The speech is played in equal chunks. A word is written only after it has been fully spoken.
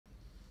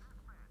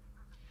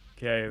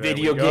Okay, there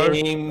Video we go.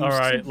 games. All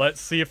right,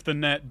 let's see if the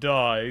net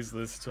dies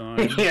this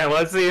time. Yeah,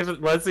 let's see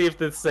if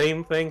the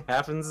same thing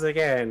happens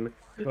again.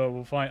 But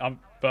we'll find.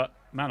 But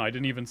man, I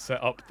didn't even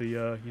set up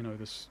the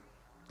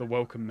the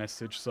welcome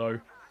message, so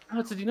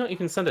Oh, did you not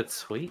even send a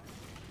tweet?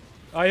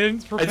 I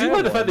didn't prepare. I do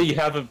like the one. fact that you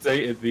have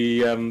updated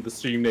the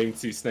stream name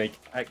to Snake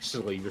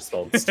actually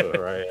responds to it,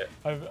 right?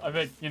 I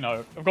think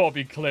I've got to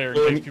be clear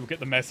in case people get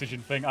the message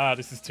and think,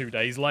 this is 2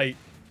 days late.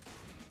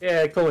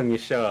 Yeah, calling you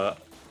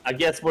shot. I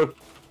guess we're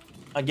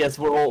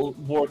all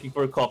working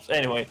for cops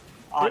anyway.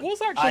 It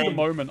was actually the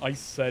moment I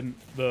sent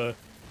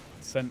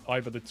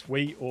either the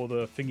tweet or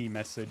the thingy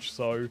message,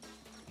 so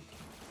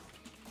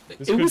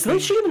It was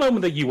literally the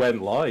moment that you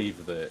went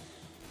live that...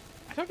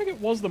 I don't think it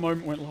was the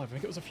moment we went live. I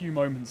think it was a few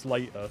moments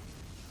later.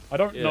 I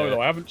don't know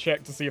though. I haven't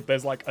checked to see if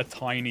there's like a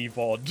tiny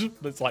VOD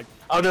that's like...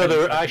 Oh no,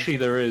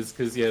 there is,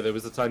 because yeah, there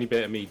was a tiny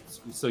bit of me.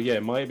 So yeah,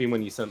 it might have been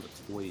when you sent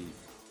the tweet.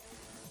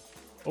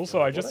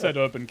 Also, I just said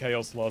Urban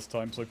Chaos last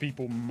time, so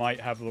people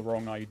might have the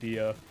wrong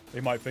idea.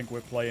 They might think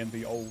we're playing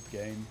the old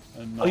game.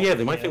 And not, oh yeah,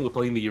 they might think we're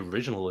playing the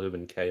original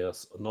Urban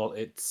Chaos, not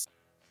its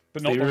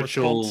but not the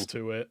response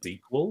to it.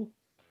 Sequel?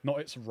 Not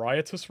its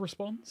riotous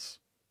response?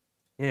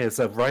 Yeah, it's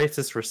a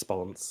riotous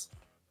response.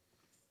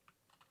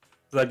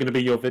 Is that going to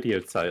be your video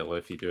title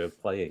if you do a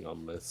playing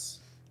on this?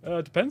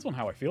 Depends on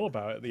how I feel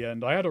about it at the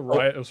end. I had a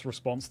riotous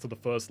response to the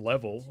first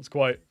level. It's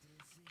quite...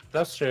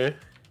 That's true.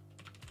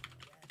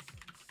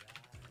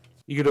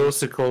 You could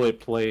also call it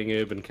playing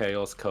Urban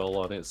Chaos :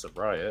 It's a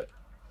Riot.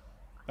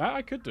 That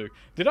I could do.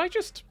 Did I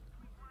just...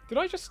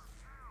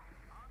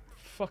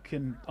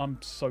 Fucking... I'm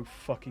so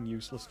fucking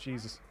useless,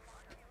 Jesus.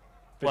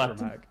 What?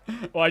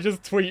 Well, I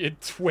just tweeted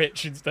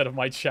Twitch instead of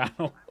my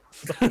channel.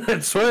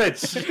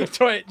 Twitch!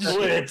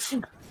 Twitch!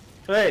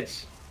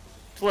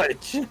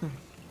 Twitch!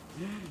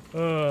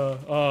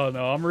 Oh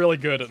no, I'm really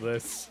good at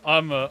this.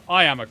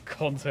 I am a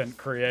content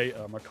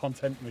creator. I'm a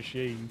content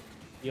machine.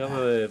 You're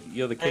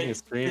the king of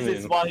streaming.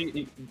 This is why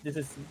this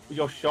is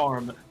your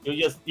charm.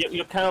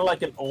 You're kind of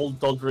like an old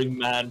doddering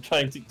man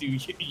trying to do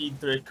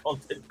internet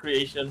content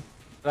creation.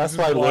 That's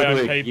why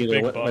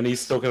Ludwig, when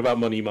he's talking about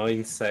money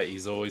mindset,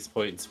 he's always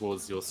pointing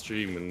towards your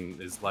stream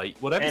and is like,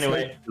 whatever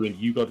you're doing,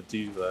 you got to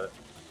do that.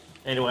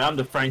 Anyway, I'm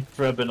the Frank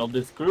Drebin of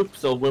this group,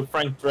 so we're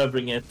Frank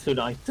Drebbing it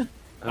tonight.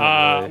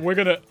 We're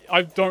gonna...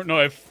 I don't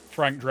know if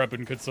Frank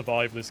Drebin could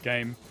survive this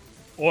game.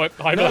 Or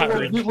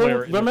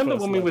remember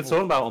when we were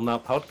talking about on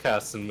that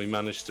podcast and we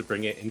managed to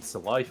bring it into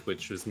life,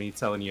 which was me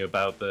telling you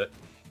about that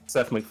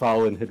Seth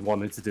MacFarlane had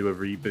wanted to do a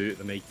reboot of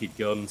The Naked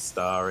Gun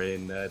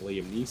starring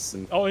Liam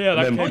Neeson. Oh yeah,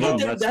 that came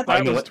out.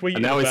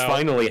 And now it's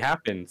finally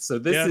happened. So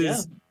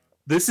this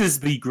is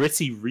the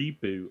gritty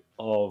reboot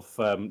of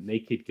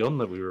Naked Gun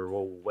that we were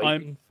all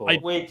waiting for.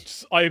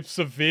 I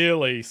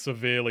severely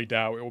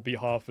doubt it will be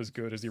half as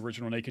good as the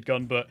original Naked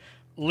Gun, but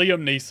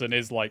Liam Neeson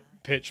is like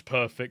pitch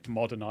perfect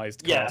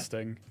modernized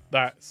casting.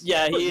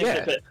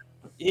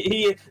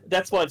 He is.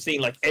 That's why I'm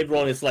saying like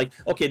everyone is like,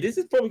 okay, this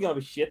is probably gonna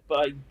be shit, but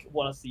I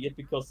want to see it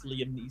because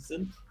Liam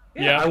Neeson.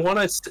 Yeah, I want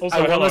to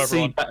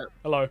see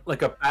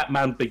like a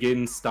Batman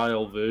Begins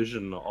style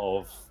version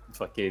of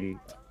fucking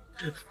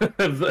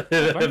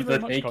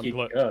the Naked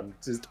Gun,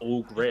 just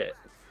all grit.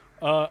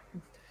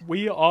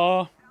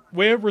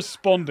 We're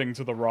responding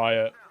to the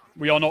riot.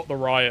 We are not the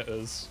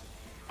rioters.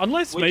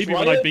 Unless maybe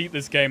when I beat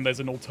this game, there's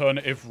an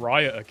alternative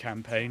rioter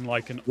campaign,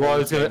 like an.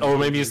 Well, or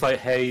maybe it's like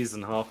Haze,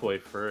 and halfway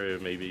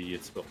through, maybe you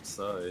swap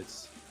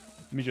sides.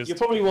 You're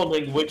probably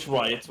wondering which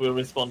riots we're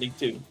responding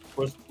to.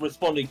 We're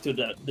responding to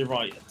the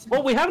riots.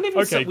 Well, we haven't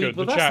even. Okay, good.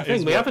 The chat thing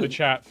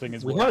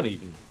is. We haven't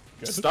even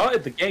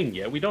started the game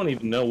yet. We don't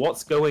even know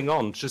what's going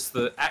on. Just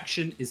the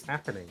action is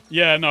happening.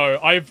 Yeah, no,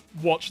 I've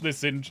watched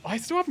this I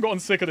still haven't gotten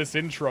sick of this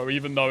intro,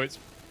 even though it's.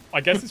 I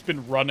guess it's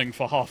been running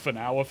for half an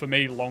hour for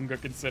me, longer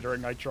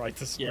considering I tried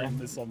to stream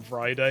this on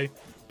Friday.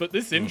 But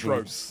this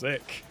intro's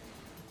sick.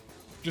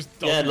 Just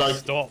doesn't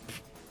stop.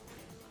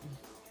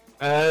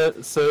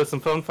 So some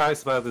fun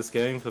facts about this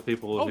game for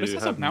people who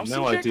have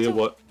no idea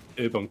what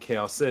Urban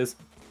Chaos is.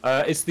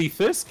 It's the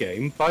first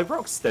game by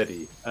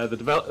Rocksteady.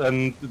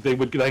 And they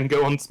would then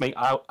go on to make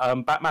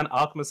Batman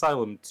Arkham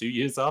Asylum 2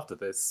 years after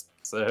this.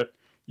 So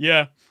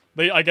yeah.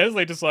 I guess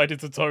they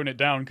decided to tone it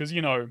down, because,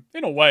 you know,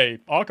 in a way,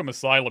 Arkham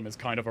Asylum is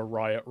kind of a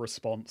riot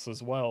response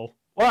as well.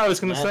 Well, I was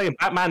going to say,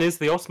 Batman is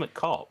the ultimate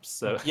cop,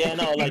 so... Yeah,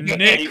 no, like...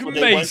 Nick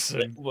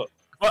Mason! Well,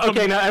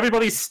 okay, now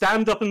everybody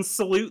stand up and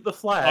salute the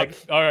flag.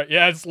 Alright,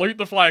 yeah, salute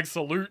the flag,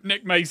 salute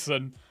Nick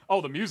Mason.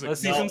 Oh, the music.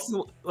 Let's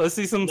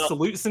see some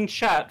salutes in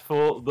chat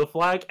for the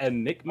flag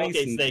and Nick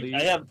Mason, okay, please.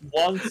 I have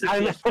one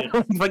suggestion.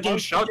 Fucking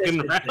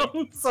shotgun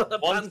rounds.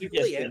 One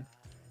suggestion.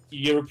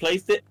 You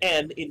replace the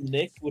N in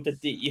Nick with a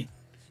D.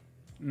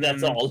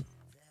 That's all.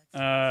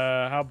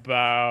 How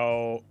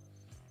about...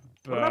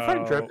 What about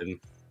Frank Drebin?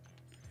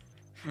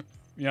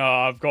 Yeah,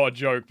 I've got a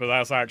joke, but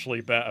that's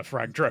actually better.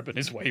 Frank Drebin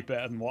is way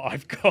better than what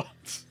I've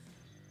got.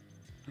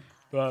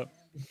 But...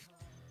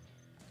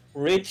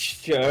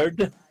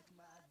 Richard.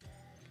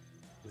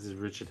 This is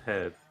Richard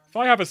Head. If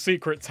I have a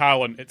secret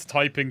talent, it's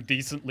typing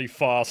decently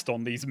fast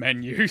on these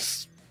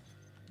menus.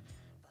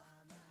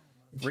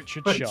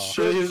 Richard Shaft.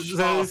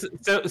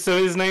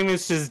 So his name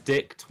is just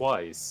Dick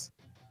twice.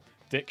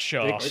 Dick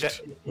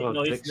Shaft.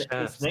 No,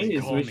 his name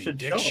is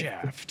Richard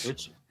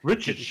Shaft.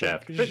 Richard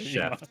Shaft. Dick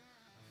Shaft.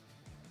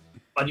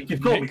 But you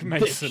can call him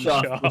Dick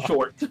Shaft for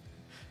short.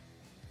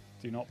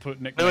 Do not put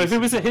Nick. No, if it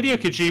was a Hideo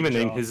Kojima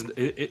name,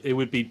 it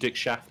would be Dick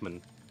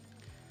Shaftman.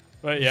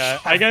 But yeah,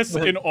 I guess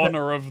in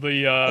honor of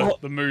the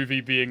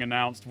movie being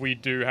announced, we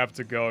do have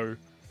to go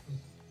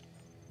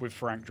with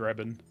Frank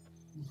Drebin.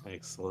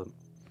 Excellent.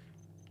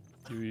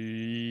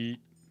 Frank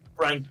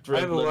Drebin.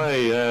 By the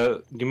way,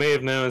 you may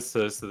have noticed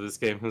this, that this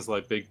game has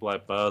like big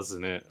black bars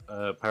in it.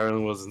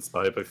 Apparently, was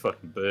inspired by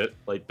fucking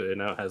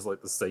Burnout has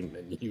like the same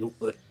menu.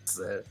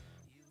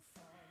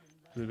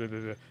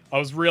 I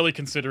was really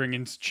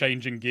considering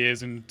changing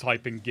gears and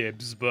typing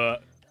Gibbs,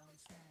 but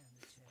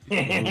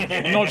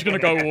I'm not just gonna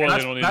go all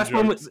in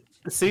on it.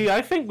 See,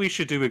 I think we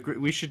should do a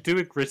gritty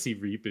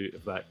reboot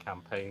of that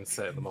campaign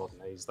set in the modern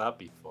age. That'd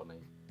be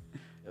funny.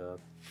 Yeah.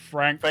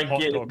 Frank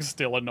Hot Dog's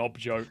still a knob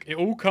joke. It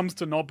all comes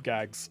to knob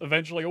gags.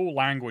 Eventually, all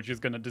language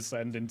is gonna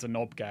descend into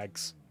knob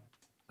gags.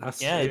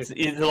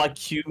 It's like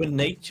human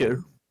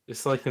nature.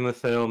 It's like in the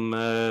film,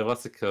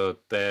 what's it called?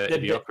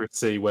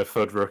 Idiocracy, where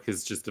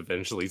Fuddruckers just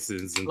eventually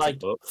turns into like,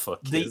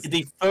 buttfuckers.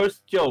 The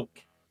first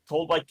joke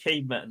told by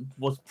cavemen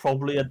was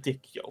probably a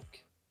dick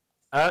joke.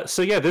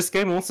 So yeah, this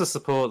game also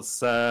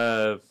supports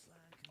PS2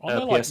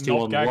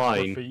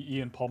 Online. For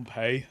Ian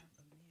Pompey.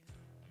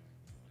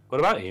 What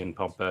about Ian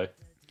Pompey?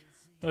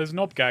 There's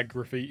knob gag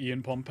graffiti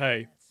in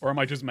Pompeii. Or am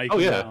I just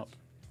making it up?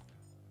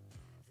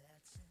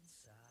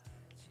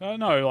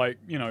 No, like,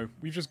 you know,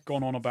 we've just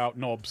gone on about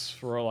knobs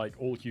for, like,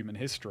 all human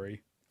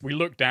history. We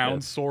looked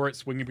down, saw it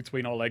swinging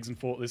between our legs, and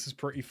thought, this is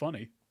pretty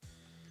funny.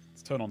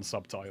 Let's turn on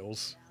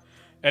subtitles.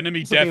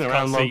 Enemy death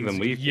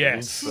cutscenes,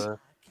 yes.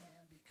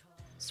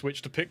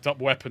 Switch to picked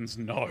up weapons,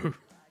 no.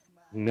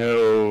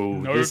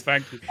 No,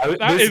 thank you.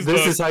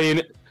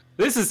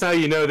 This is how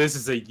you know this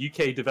is a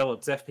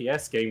UK-developed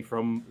FPS game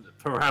from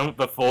around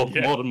before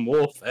Modern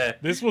Warfare.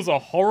 This was a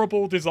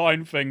horrible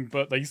design thing,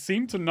 but they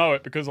seem to know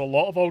it because a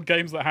lot of old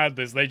games that had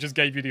this, they just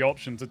gave you the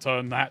option to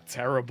turn that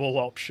terrible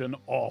option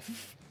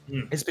off.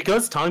 It's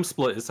because Time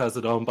Splitters has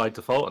it on by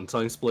default, and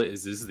Time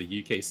Splitters is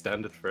the UK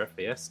standard for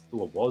FPS.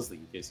 Well, it was the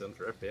UK standard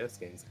for FPS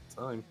games at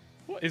the time.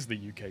 What is the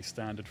UK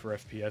standard for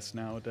FPS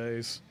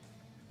nowadays?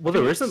 Well,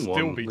 there isn't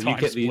one.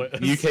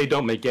 The UK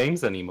don't make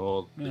games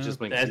anymore. They just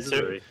make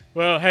misery.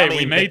 Well, hey,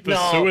 we made the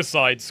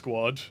Suicide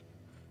Squad.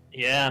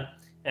 Yeah,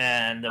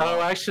 and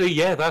oh, actually,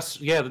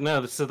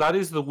 no. So that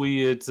is the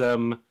weird.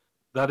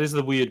 That is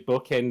the weird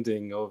book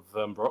ending of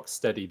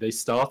Rocksteady. They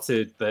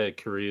started their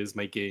careers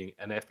making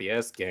an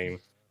FPS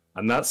game,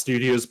 and that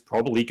studio is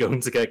probably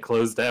going to get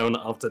closed down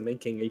after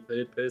making a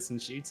third-person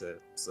shooter.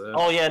 So.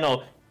 Oh yeah,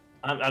 no.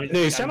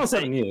 News, Channel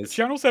 7 News.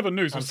 Channel 7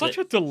 News was such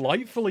a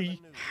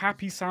delightfully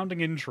happy-sounding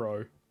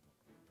intro.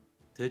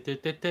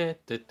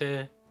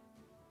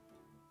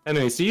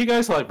 Anyway, so you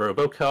guys like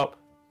RoboCop?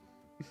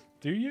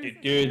 Do you?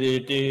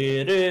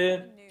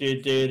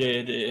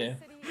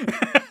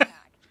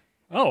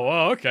 Oh,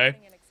 well, okay.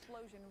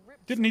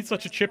 Didn't need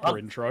such a chipper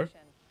intro.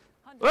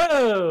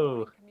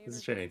 Whoa! This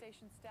is a shame.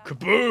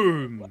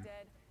 Kaboom!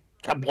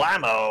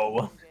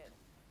 Kablamo!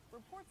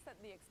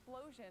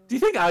 Do you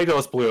think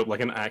IDOS blew up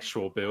like an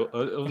actual build?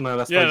 Oh, no,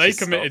 that's they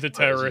committed a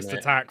terrorist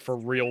attack for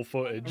real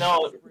footage.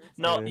 No.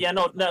 What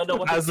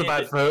that's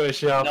about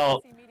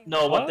Photoshop.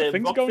 No. What the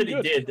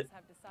Rocksteady did.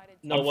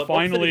 No,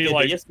 finally,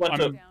 like,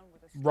 I'm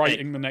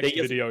writing the next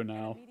video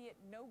now.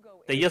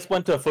 They just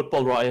went to a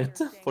football riot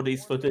for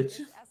these footage.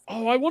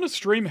 Oh, I want to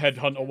stream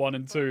Headhunter 1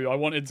 and 2. I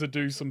wanted to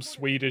do some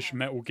Swedish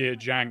Metal Gear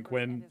jank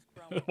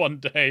one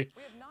day,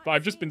 but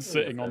I've just been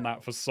sitting on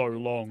that for so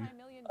long.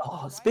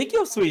 Oh, speaking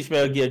of Swedish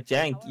Metal Gear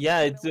jank,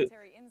 it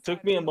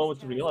took me a moment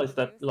to realize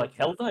that, like,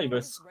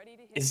 Helldivers,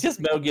 it's just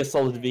Metal Gear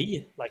Solid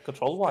V, like,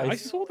 control-wise. I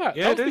saw that.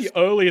 Yeah, that was the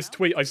earliest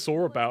tweet I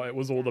saw about it,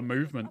 was all the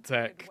movement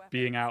tech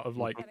being out of,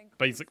 like,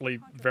 basically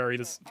very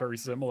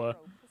similar.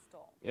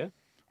 Yeah.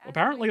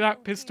 Apparently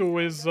that pistol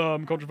is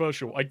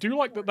controversial. I do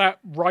like that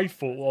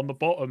rifle on the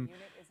bottom.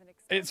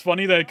 It's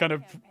funny they're kind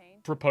of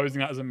proposing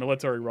that as a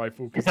military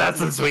rifle.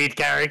 That's a sweet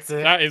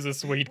character. That is a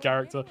sweet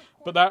character.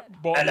 But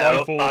that bottom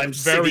rifle,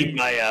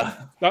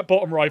 that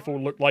bottom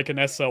rifle looked like an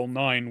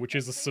SL9, which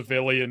is a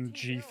civilian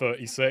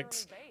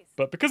G36.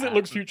 But because it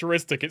looks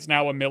futuristic, it's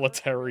now a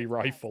military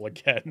rifle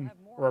again,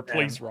 or a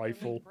police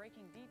rifle.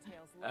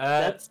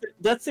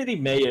 That city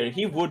mayor,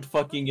 he would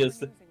fucking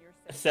just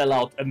sell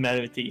out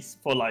amenities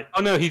for like.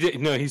 Oh no, he did.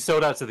 No, he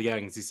sold out to the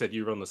gangs. He said,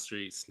 "You run the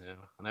streets now,"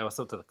 and now it's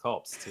up to the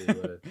cops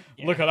to.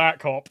 Look at that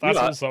cop. That's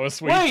also a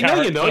sweet character.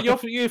 No, you're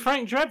not. You're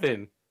Frank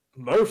Drebin.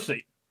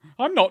 Mercy.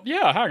 I'm not.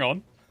 Yeah, hang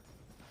on.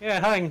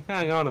 Yeah,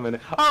 hang on a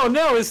minute. Oh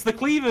no, it's the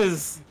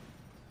Cleavers.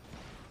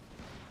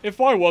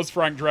 If I was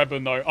Frank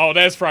Drebin, though. Oh,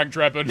 there's Frank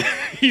Drebin.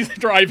 He's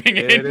driving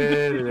in.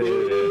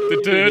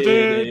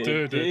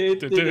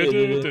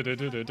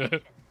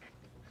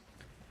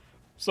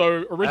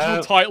 So,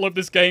 original title of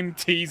this game,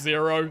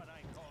 T0.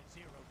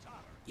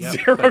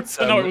 Yep,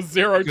 it was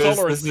Zero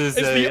Tolerance. It's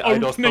the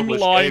opening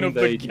line of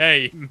the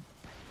game.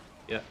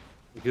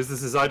 Because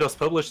this is IDOS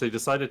published, they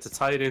decided to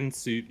tie it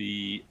into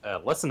the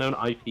lesser-known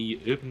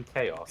IP Urban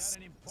Chaos.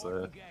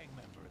 So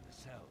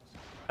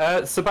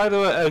by the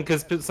way,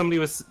 because somebody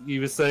was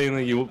saying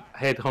that you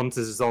Headhunters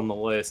is on the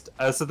list.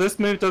 So this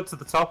moved up to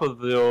the top of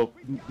the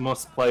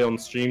must-play on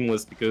Stream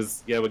list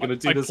because yeah, we're gonna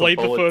do this. I played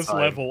the first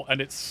level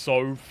and it's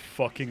so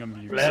fucking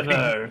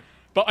amusing.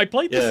 But I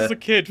played this as a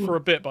kid for a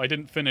bit, but I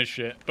didn't finish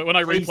it. But when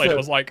I replayed it, I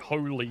was like,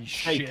 holy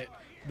shit,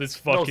 this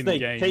fucking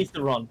game.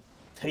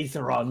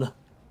 Taser run.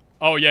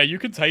 Oh yeah, you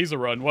can taser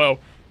run. Well,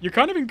 you're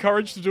kind of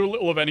encouraged to do a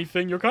little of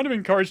anything. You're kind of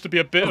encouraged to be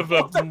a bit of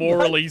a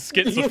morally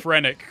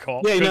schizophrenic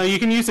cop. Yeah, no, you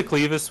can use a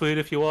cleaver sword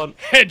if you want.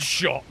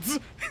 Headshots!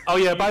 Oh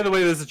yeah, by the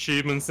way, there's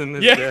achievements in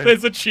this game.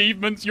 There's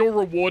achievements. You're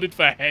rewarded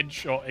for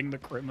headshotting the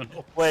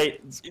criminal.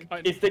 Wait,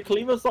 is the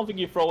cleaver something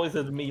you throw as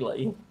a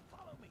melee?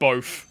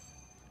 Both.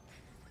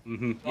 Yeah,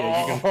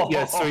 you can.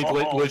 Yeah, sweet.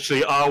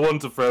 Literally,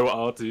 R1 to throw,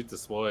 R2 to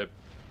swipe.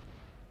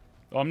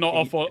 I'm not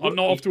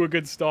off to a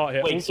good start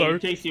here. Wait, also, can you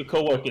taste your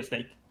coworker,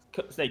 Snake?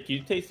 Snake, can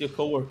you taste your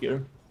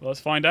coworker? Let's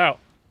find out.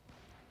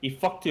 He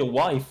fucked your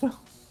wife.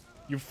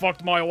 You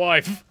fucked my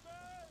wife.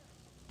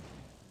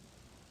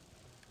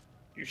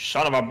 You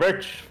son of a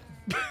bitch.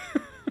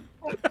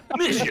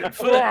 Mission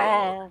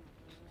failed.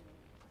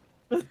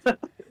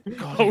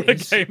 Oh,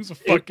 the game's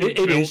fucking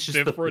built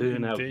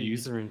different indeed.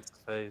 User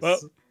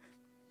interface.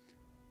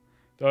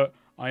 Well,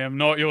 I am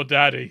not your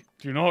daddy.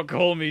 Do not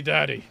call me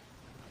daddy.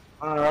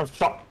 I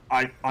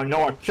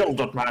know I killed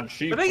that man.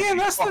 But again,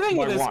 that's the thing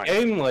with this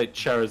game, like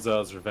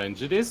Charizard's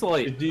Revenge. It is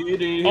like...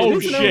 Oh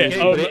shit!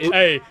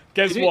 Hey,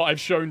 guess what? I've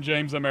shown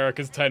James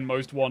America's 10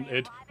 Most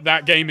Wanted.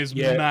 That game is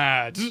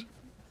mad.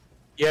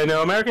 Yeah,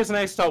 no, America's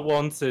Next Top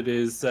Wanted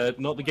is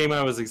not the game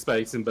I was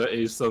expecting, but it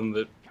is something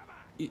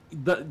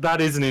that... That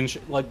is an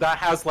like, that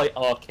has like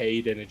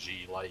arcade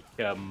energy, like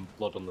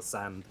Blood on the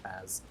Sand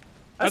has.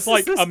 That's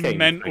like a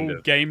mental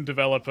game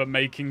developer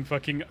making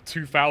fucking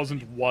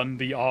 2001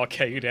 the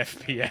arcade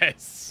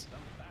FPS.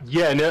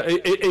 Yeah, no,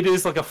 it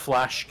is like a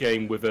Flash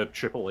game with a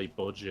AAA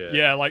budget.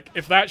 Yeah, like,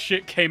 if that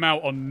shit came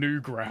out on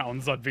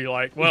Newgrounds, I'd be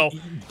like, well,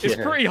 it's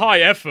pretty high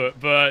effort,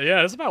 but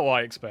yeah, that's about what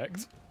I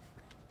expect.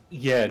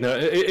 Yeah, no,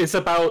 it's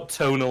about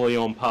tonally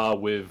on par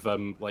with,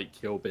 like,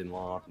 Kill Bin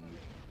Laden.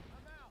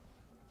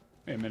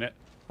 Wait a minute.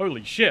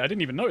 Holy shit, I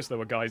didn't even notice there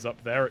were guys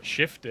up there at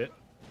Shift It.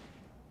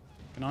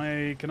 Can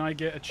I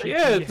get a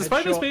cheeky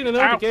despite this being an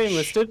older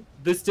game,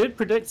 this did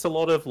predict a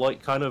lot of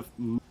like kind of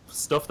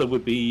stuff that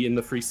would be in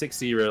the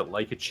 360 era,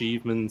 like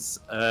achievements,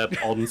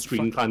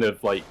 on-screen kind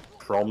of like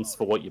prompts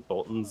for what your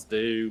buttons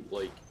do,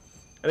 like.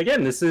 And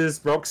again, this is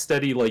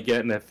Rocksteady like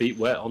getting their feet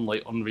wet on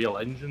like Unreal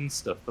Engine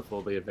stuff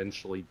before they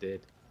eventually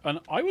did. And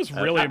I was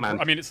really,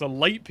 I mean, it's a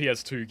late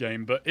PS2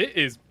 game, but it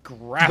is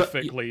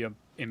graphically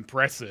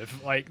impressive.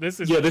 Like this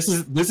is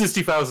this is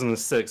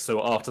 2006,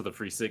 so after the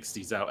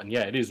 360's out, and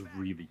yeah, it is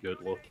really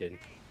good looking.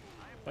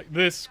 Like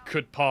this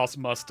could pass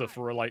muster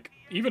for like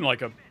even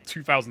like a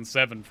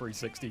 2007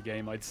 360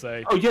 game, I'd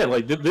say. Oh yeah,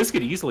 like this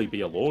could easily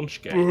be a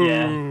launch game.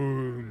 Yeah,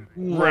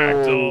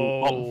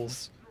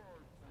 ragdolls.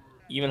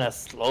 Even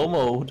has slow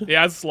mode. It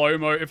has slow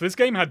mo. If this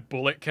game had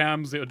bullet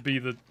cams, it would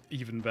be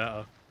even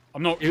better.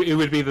 I'm not. It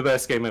would be the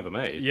best game ever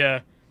made.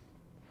 Yeah.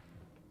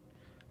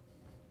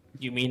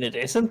 You mean it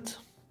isn't?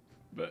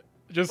 But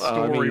just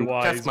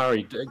story-wise,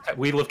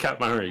 We Love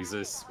Katamari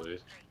exists. But...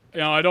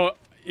 I don't.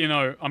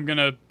 I'm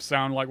gonna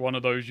sound like one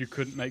of those you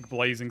couldn't make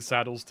Blazing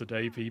Saddles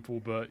today people,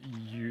 but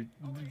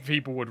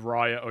people would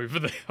riot over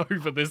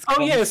this.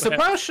 Oh yeah, so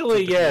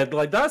partially, yeah,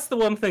 like that's the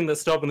one thing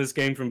that's stopping this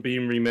game from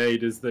being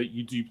remade is that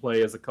you do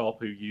play as a cop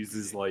who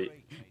uses like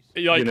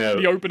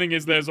the opening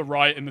is there's a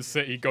riot in the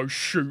city, go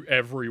shoot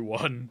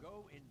everyone.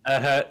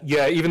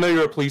 Yeah, even though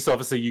you're a police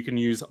officer, you can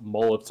use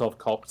Molotov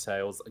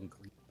cocktails and.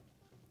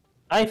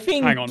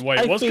 Hang on,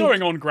 wait. What's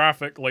going on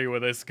graphically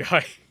with this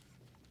guy?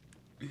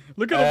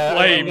 Look at the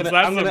flames.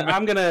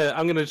 I'm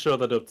gonna show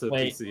that up to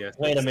PCS.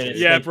 Wait a minute.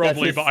 Yeah,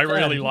 probably, but I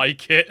really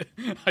like it.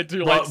 I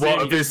do like seeing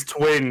what of his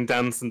twin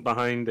dancing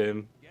behind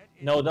him?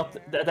 No,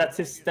 that's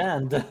his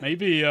stand.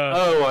 Maybe.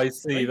 Oh, I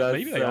see.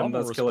 Maybe they are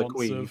more that's Killer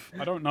responsive.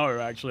 Queen. I don't know.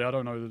 Actually, I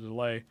don't know the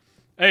delay.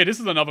 Hey, this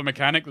is another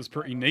mechanic that's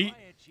pretty neat.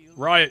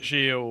 Riot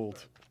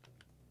Shield.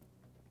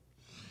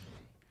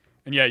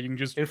 And yeah, you can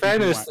just. In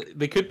fairness,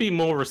 they could be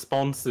more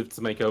responsive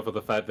to make over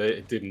the fact that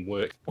it didn't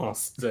work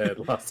last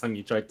time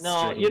you tried to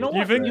stream. You know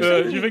what?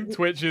 You think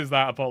Twitch is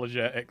that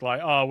apologetic?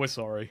 Like, oh, we're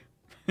sorry.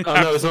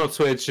 Oh no, it's not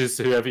Twitch. It's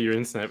whoever your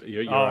internet,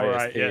 your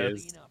ISP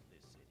is.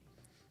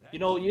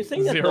 You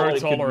think that zero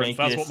tolerance.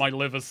 That's what my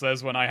liver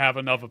says when I have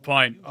another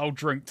pint. I'll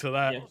drink to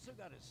that. Yeah.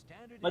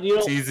 But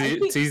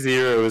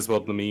T0 is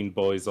what the mean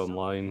boys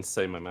online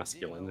say my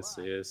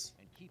masculinity is.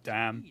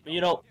 Damn.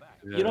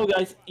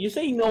 Guys, you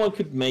say no one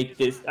could make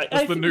this.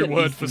 That's the new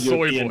word for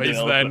soy boys,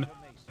 then.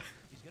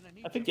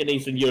 I think an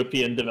Eastern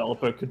European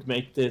developer could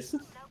make this.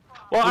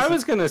 Well, I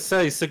was gonna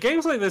say, so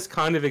games like this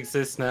kind of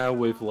exist now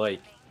with,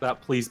 like, that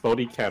Please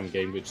Body Cam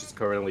game, which is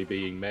currently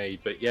being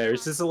made. But yeah,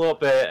 it's just a little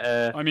bit,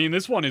 I mean,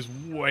 this one is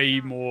way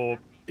more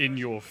in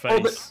your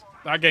face.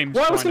 That game's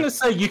I was gonna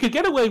say, you could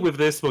get away with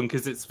this one,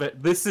 because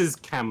this is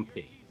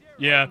campy.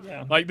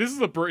 Yeah, like this is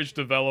a British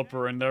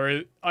developer, and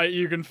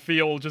you can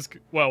feel just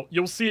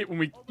you'll see it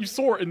when you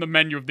saw it in the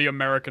menu of the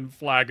American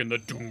flag and the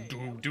doom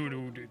doom doo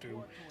doo doo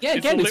doo. Yeah,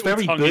 again, it's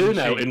very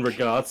Burnout in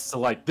regards to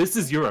like this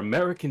is your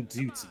American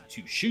duty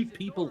to shoot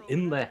people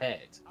in the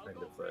head, kind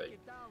of thing.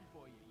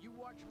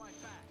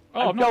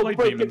 Oh, I'm not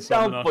playing Demon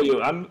Summoner. For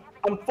you. I'm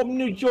from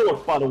New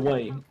York, by the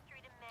way.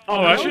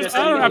 I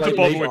don't have to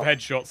bother with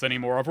headshots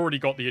anymore. I've already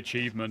got the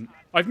achievement.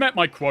 I've met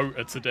my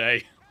quota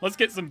today. Let's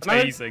get some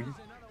tasing.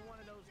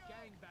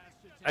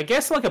 I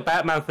guess like a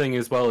Batman thing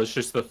as well is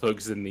just the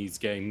thugs in these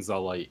games are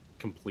like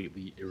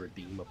completely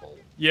irredeemable.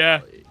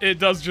 Yeah, it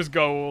does just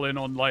go all in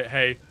on like,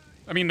 hey,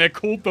 I mean they're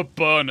called the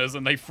Burners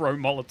and they throw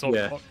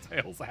Molotov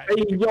cocktails at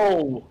you. Hey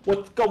yo,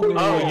 what's going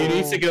on? Oh, you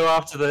need to go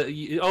after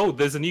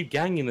there's a new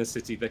gang in the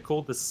city. They're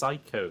called the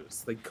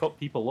Psychos. They cut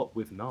people up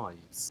with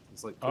knives.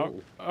 It's like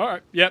cool. All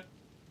right, yep.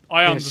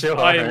 I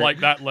like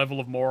that level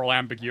of moral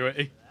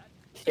ambiguity.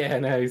 Yeah,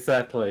 no,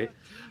 exactly.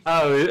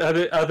 Oh,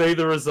 are they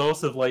the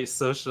result of like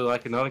social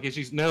economic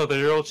issues? No,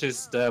 they're all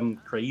just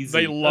crazy.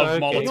 They love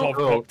Molotov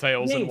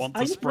cocktails and want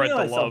to spread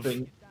the love.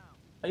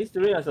 I used to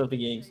realize something,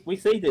 games. We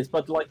say this,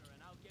 but like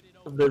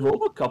the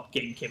RoboCop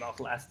game came out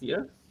last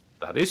year.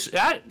 That is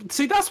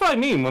see, that's what I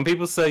mean when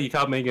people say you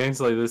can't make games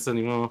like this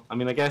anymore. I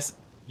mean, I guess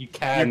you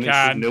can. You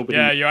can.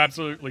 Yeah, you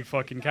absolutely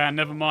fucking can.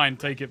 Never mind.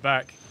 Take it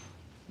back.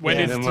 When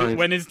is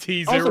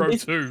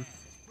T02?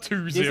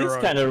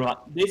 2-0.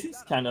 This is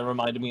kind of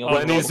reminding me of.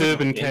 When is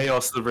Urban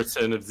Chaos the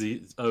return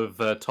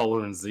of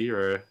Tolerance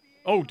Zero?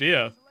 Oh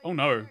dear. Oh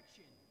no.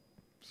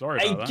 Sorry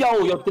about that. Hey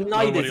yo, you're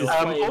denied this.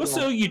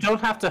 Also, you don't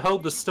have to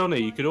hold the stunner.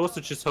 You could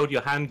also just hold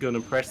your handgun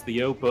and press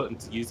the O button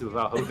to use it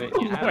without holding it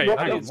in your hand. Wait,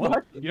 hang on.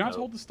 What? You don't have to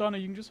hold the stunner.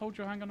 You can just hold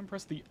your handgun and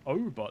press the O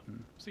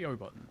button. What's the O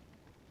button?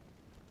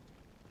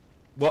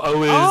 Well,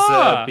 O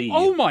is B.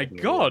 Oh my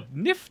god,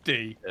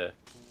 nifty.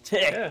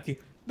 Yeah.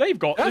 They've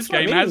got this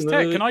game has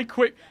tech. Can I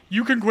quick?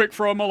 You can quick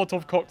throw a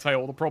Molotov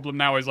cocktail. The problem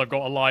now is I've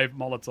got a live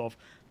Molotov.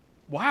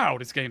 Wow,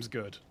 this game's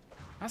good.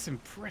 That's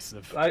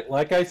impressive.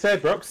 Like I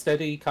said,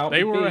 Rocksteady can't.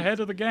 They were ahead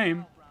of the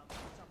game.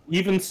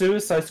 Even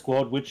Suicide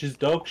Squad, which is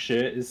dog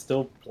shit, is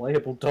still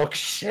playable dog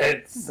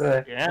shit.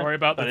 Sorry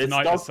about the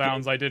tinnitus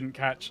sounds. I didn't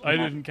catch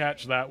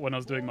that when I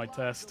was doing my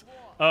test.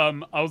 I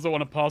also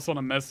want to pass on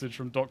a message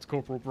from Dr.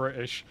 Corporal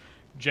British.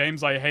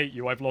 James, I hate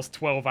you. I've lost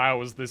 12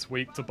 hours this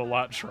week to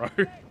Balatro.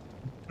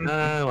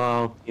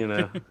 Well, you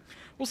know.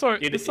 Also,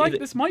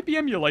 this might be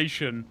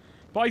emulation,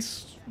 but I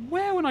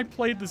swear when I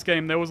played this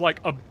game, there was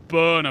like a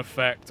burn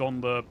effect on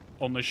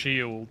the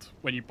shield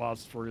when you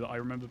passed through that I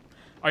remember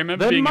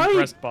being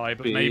impressed by,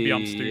 but maybe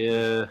I'm stupid.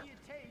 Yeah.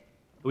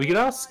 We could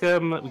ask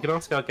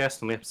our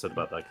guest on the episode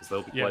about that because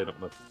they'll be playing up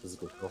my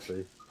physical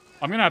copy.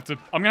 I'm gonna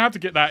have to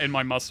get that in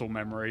my muscle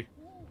memory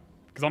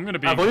because I'm gonna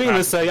be. I thought you were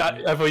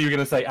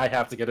gonna say I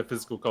have to get a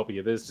physical copy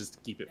of this just to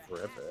keep it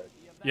forever.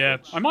 Yeah,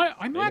 I might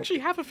actually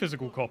have a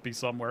physical copy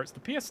somewhere. It's the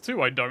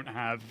PS2 I don't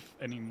have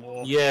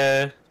anymore.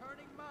 Yeah.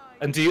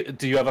 And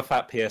do you have a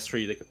fat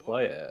PS3 that could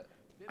play it?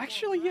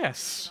 Actually,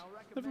 yes.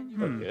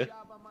 Okay.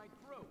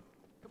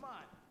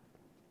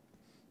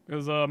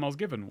 Because I was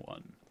given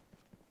one.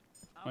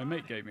 My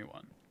mate gave me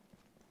one.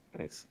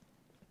 Nice.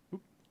 All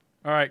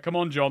right, come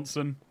on,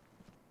 Johnson.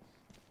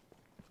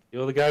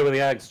 You're the guy with the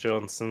axe,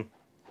 Johnson.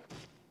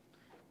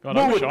 God,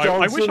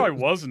 I wish I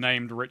was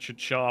named Richard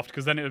Shaft,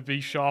 because then it would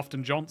be Shaft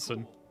and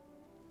Johnson.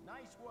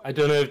 I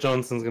don't know if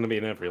Johnson's going to be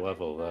in every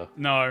level, though.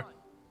 No.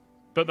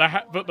 But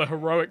the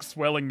heroic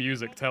swelling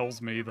music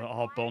tells me that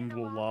our bond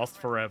will last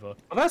forever.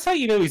 Well, that's how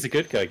you know he's a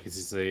good guy, because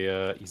he's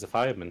a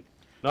fireman.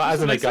 Not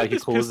as in a guy who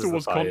causes the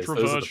fires.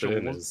 Those are the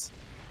burners.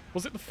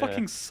 Was it the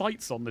fucking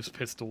sights on this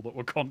pistol that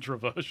were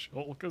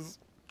controversial? Because,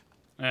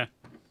 I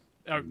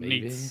don't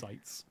need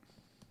sights.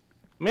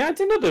 I mean, I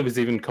didn't know there was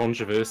even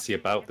controversy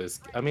about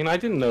this. I mean, I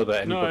didn't know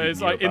that anybody No,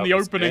 it's like in the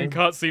opening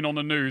cutscene on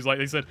the news, like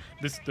they said,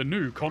 the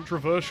new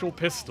controversial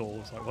pistol.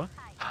 It's like, what?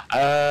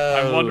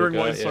 I'm wondering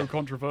what is so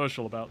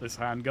controversial about this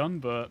handgun,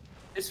 but...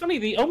 It's funny,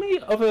 the only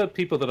other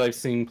people that I've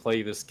seen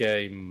play this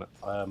game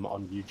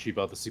on YouTube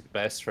are the Super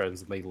Best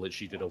Friends, and they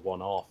literally did a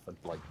one-off and,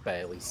 like,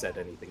 barely said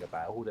anything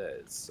about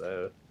it,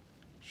 so...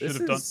 you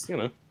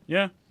know...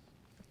 Yeah.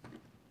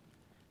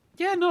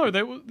 Yeah, no,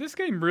 this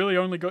game really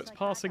only gets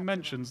passing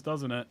mentions,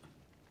 doesn't it?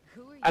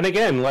 And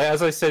again, like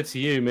as I said to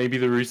you, maybe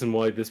the reason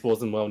why this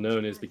wasn't well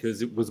known is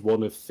because it was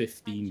one of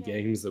 15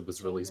 games that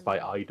was released by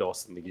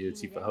IDOS in the year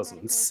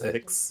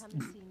 2006.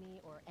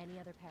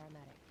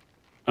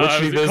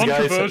 Literally,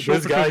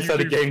 those guys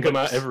had a game come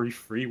out every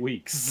 3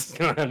 weeks,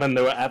 and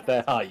they were at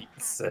their height.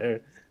 So.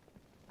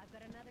 I've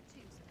got another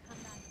 2, so come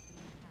back if you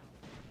need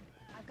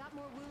help. I've got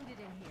more wounded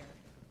in here.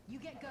 You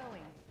get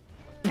going.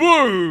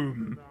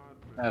 Boom!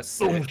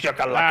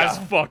 That's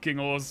fucking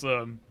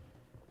awesome.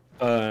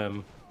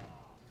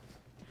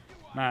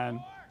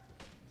 Man.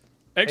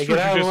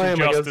 Extrajudicial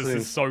justice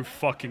is so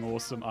fucking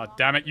awesome. Ah,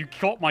 damn it, you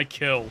got my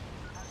kill.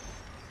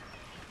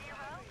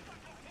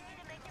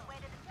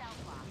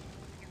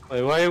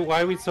 Wait,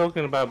 why are we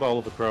talking about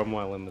Oliver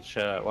Cromwell in the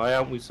chat? Why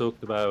aren't we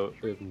talking about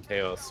Urban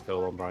Chaos :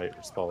 Riot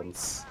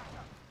Response?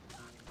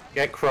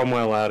 Get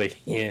Cromwell out of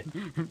here.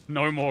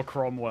 No more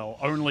Cromwell.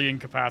 Only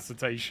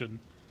incapacitation.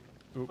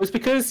 It's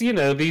because, you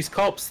know, these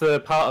cops, they're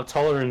part of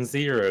Tolerance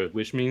Zero,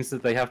 which means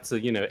that they have to,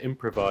 you know,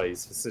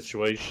 improvise for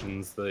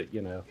situations that,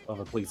 you know,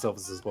 other police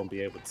officers won't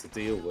be able to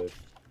deal with.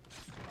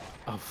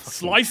 Oh,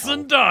 Slice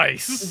and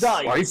dice!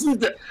 Slice and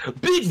dice!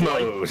 Big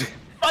mode!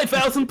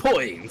 5,000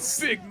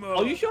 points! Big mode!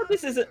 Are you sure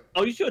this isn't?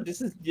 Are you sure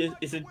this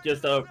isn't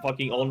just a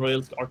fucking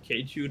on-rails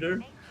arcade shooter?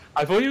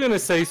 I thought you were gonna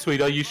say,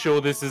 Sweet, are you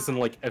sure this isn't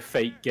like a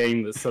fake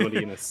game that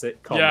somebody in a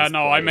sitcom Yeah, is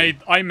no,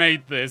 playing? I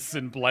made this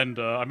in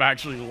Blender. I'm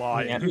actually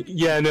lying.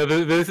 Yeah, no,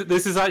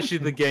 this is actually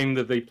the game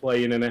that they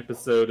play in an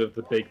episode of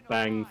The Big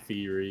Bang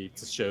Theory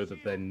to show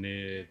that they're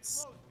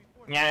nerds.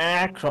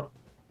 Yeah,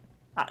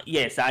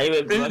 yes,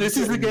 This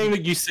is the game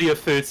that you see a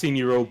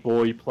 13-year-old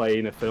boy play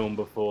in a film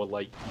before,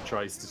 like, he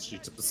tries to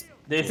shoot up a...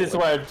 This is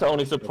where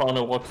Tony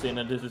Soprano walks in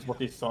and this is what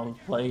his son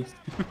plays.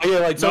 Oh, yeah,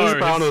 like, Tony No,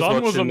 Soprano's his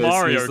son was a watching this,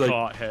 Mario he's like,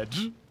 Kart head.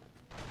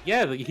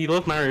 yeah, he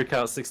loved Mario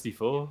Kart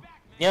 64.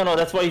 Yeah, no,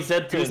 that's why he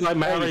said to He's him, like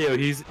Mario,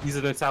 he's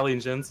an Italian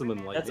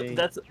gentleman, like me.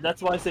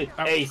 That's why I say,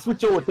 hey,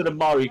 switch over to the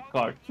Mario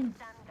Kart.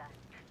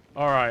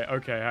 Alright,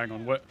 okay, hang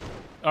on.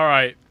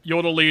 Alright,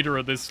 you're the leader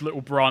of this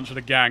little branch of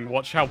the gang.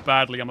 Watch how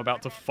badly I'm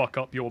about to fuck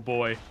up your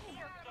boy.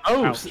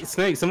 Oh, Ouch.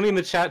 Snake, somebody in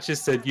the chat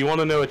just said, you want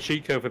to know a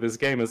cheat code for this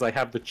game, as I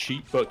have the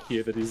cheat book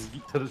here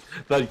that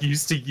I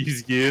used to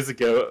use years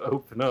ago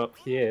open up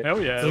here.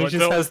 Hell yeah. So he like,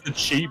 just has the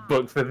cheat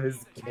book for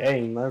this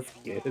game, that's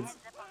good.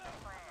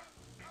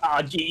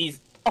 Ah, jeez.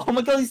 Oh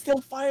my god, he's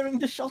still firing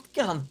the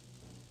shotgun.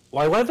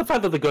 Well, I like the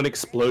fact that the gun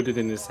exploded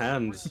in his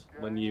hand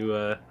when you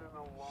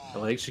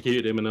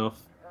electrocuted him enough.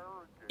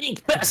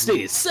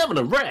 Incapacity, 7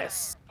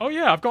 arrests! Oh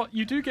yeah,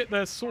 you do get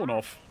their sawn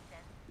off.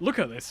 Look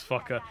at this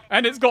fucker.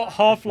 And it's got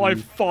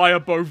Half-Life fire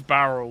both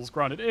barrels.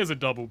 Granted, it is a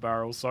double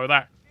barrel, so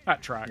that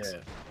tracks.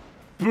 Yeah.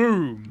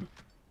 Boom!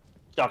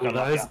 Well,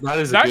 that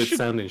is a good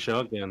sounding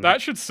shotgun.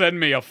 That should send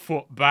me a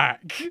foot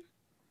back.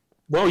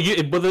 Well,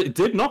 but it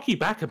did knock you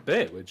back a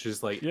bit, which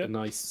is like a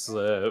nice,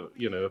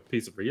 you know,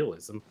 piece of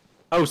realism.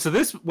 Oh, so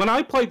when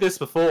I played this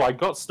before, I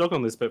got stuck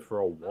on this bit for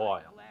a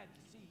while.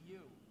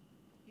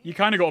 You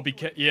kind of got to be,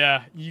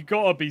 you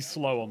got to be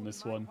slow on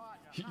this one.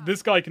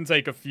 This guy can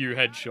take a few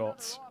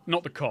headshots.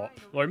 Not the cop.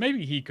 Or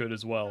maybe he could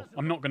as well.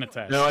 I'm not going to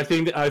test. No, I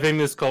think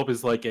this cop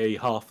is like a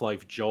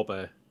Half-Life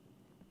jobber.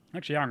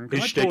 Actually, hang on.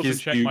 Can His I pause and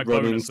check my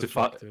bonus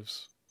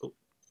objectives?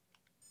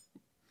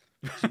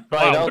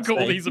 Wow, look at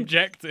all these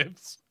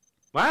objectives.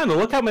 Man,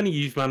 look how many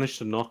you've managed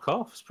to knock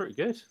off. It's pretty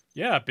good.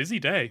 Yeah, busy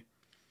day.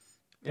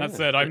 Yeah. That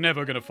said, I'm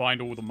never going to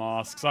find all the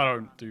masks. I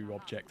don't do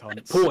object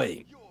hunts.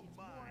 Boy.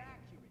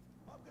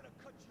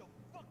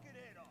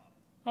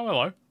 Oh,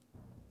 hello.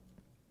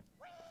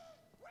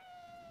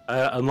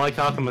 Unlike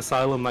Arkham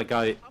Asylum, that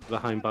guy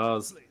behind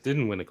bars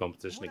didn't win a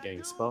competition at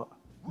GameSpot.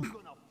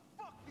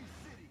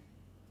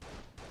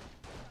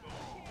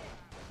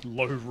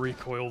 Low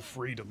recoil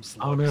freedom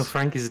slugs. Oh no,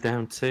 Frank is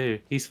down too.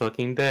 He's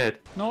fucking dead.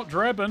 Not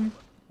Drebin.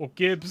 Or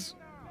Gibbs.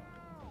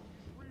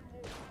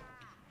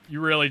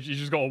 You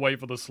just gotta wait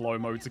for the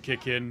slow-mo to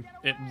kick in.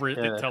 It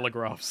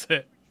telegraphs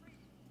it.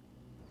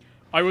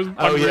 I'm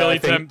really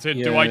tempted.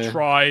 Yeah.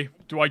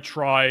 Do I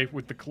try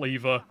with the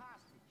cleaver?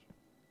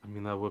 I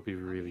mean, that would be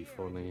really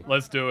funny.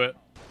 Let's do it.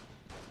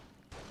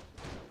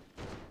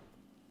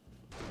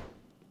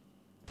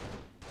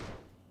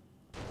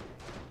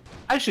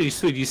 Actually,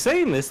 Sweet, you're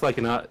saying this like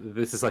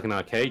this is like an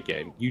arcade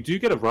game. You do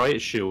get a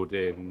riot shield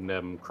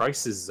in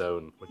Crisis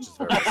Zone, which is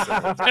very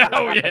sad.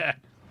 Hell yeah!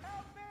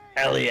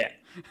 Hell yeah!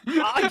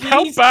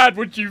 How bad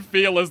would you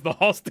feel as the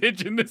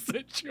hostage in this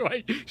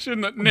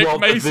situation that Nick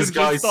Mason this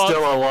guy's just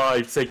still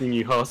alive, taking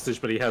you hostage,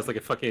 but he has like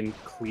a fucking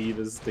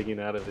cleaver sticking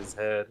out of his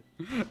head.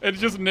 It's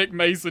just Nick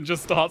Mason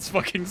just starts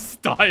fucking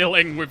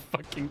styling with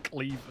fucking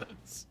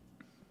cleavers.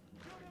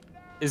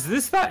 Is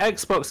this that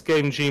Xbox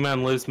game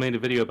G-Man Lives made a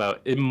video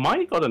about? It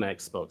might got an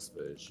Xbox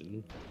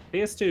version.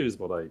 PS2 is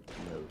what I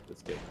know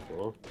this game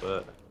for,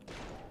 but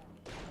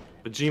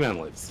G-Man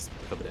Lives has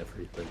covered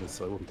everything,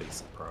 so I wouldn't be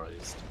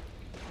surprised.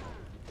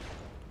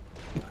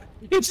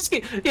 It just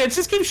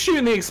keeps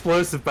shooting the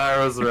explosive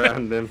barrels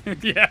around him.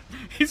 Yeah,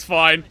 he's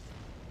fine.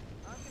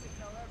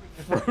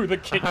 Throw the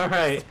kid.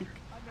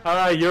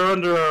 Alright, you're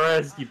under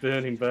arrest, you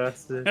burning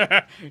bastard.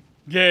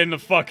 Get in the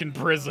fucking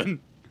prison.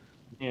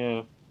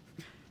 Yeah.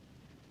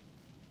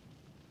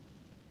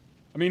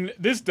 I mean,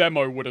 this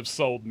demo would have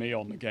sold me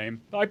on the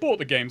game. I bought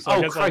the game, so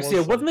I guess Christ, I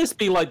was wouldn't this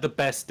be like the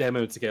best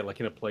demo to get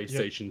like in a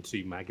PlayStation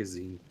 2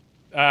 magazine?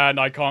 And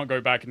I can't go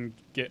back and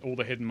get all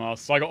the hidden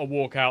masks. I gotta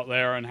walk out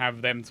there and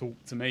have them talk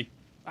to me.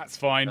 That's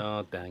fine.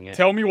 Oh, dang it.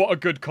 Tell me what a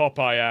good cop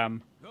I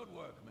am. Good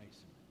work,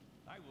 Mason.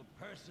 I will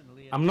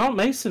personally... I'm not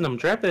Mason, I'm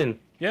Drebin.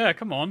 Yeah,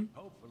 come on.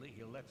 Hopefully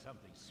he'll let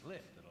something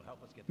slip that'll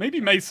help us get... Maybe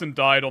Mason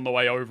died on the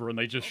way over and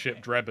they just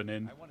shipped Drebin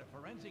in.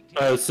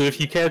 So if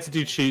you care to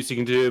do cheats, you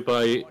can do it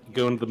by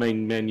going to the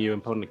main menu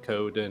and putting a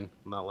code in,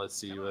 and that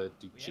lets you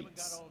do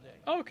cheats.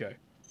 Oh, okay.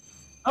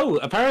 Oh,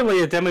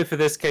 apparently a demo for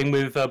this came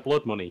with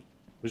Blood Money,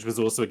 which was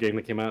also a game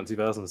that came out in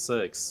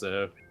 2006,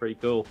 so pretty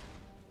cool.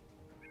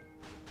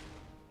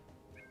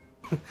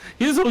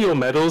 Here's all your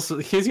medals.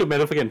 Here's your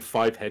medal for getting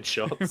 5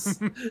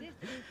 headshots.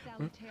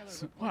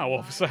 Wow,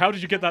 officer, how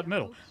did you get that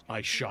medal?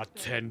 I shot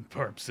 10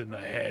 perps in the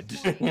head.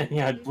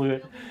 Yeah, I blew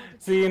it.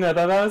 See, you know,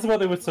 that's what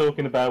they were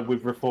talking about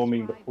with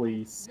reforming the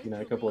police, you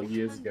know, a couple of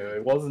years ago.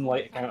 It wasn't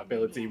like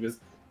accountability, it was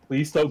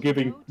please stop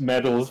giving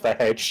medals for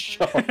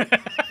headshots.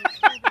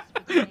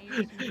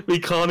 We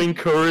can't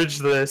encourage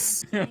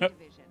this.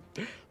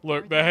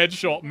 Look, the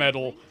headshot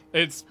medal,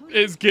 it's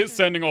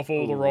sending off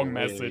all the wrong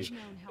message.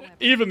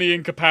 Even the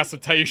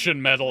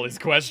incapacitation medal is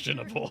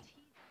questionable.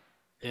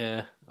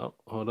 Yeah. Oh,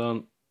 hold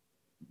on.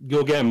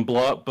 You're getting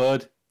blocked,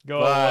 bud.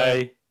 Go Bye.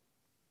 away.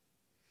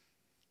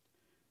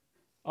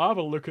 I'll have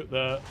a look at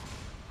that.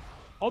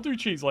 I'll do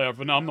cheats later,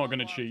 but no, I'm not going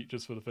to cheat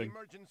just for the thing.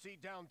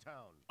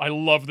 I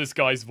love this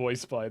guy's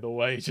voice, by the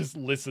way. Just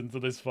listen to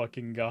this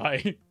fucking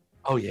guy.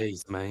 Oh yeah,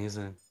 he's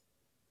amazing.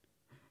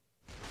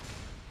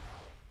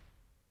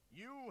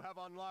 You have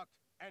unlocked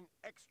an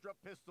extra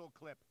pistol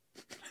clip.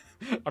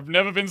 I've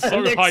never been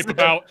so hype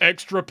about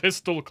extra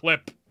pistol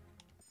clip.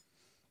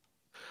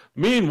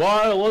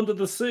 Meanwhile, under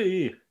the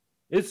sea,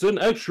 it's an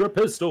extra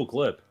pistol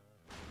clip.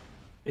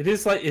 It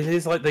is like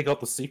they got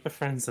the Super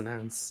Friends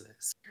announced.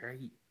 It's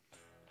great.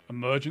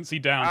 Emergency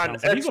downtown.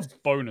 So these are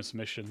bonus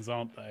missions,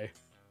 aren't they?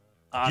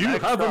 You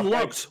have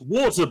unlocked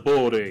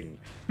waterboarding.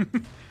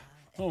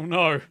 Oh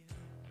no.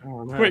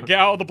 Oh, no. Quick, get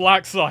out of the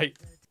black site.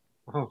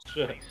 Oh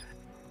shit.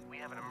 We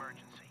have an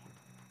emergency.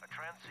 A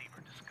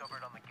transceiver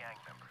discovered on the gang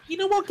members. You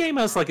know what game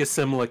has like a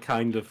similar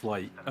kind of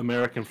like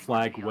American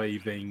flag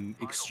waving,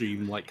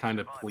 extreme like kind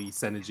of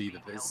police energy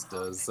that this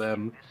does?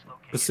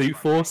 Pursuit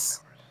Force.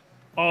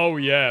 Oh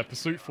yeah,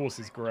 Pursuit Force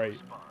is great.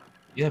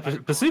 Yeah,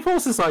 Pursuit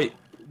Force is like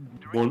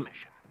one.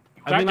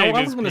 I mean,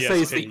 I was going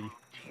to say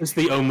it's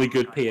the only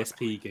good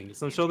PSP game.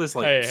 So I'm sure there's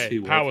like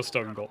two. Power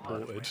Stone got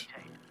ported.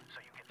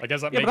 I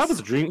guess that makes... but that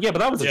was a dream. Yeah, but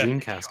that was a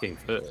Dreamcast game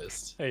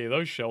first. Hey,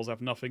 those shells have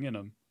nothing in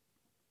them.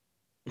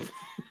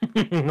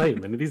 Wait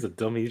a minute, these are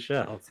dummy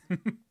shells.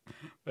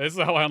 This is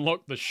how I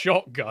unlocked the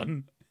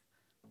shotgun.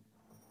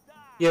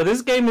 Yeah,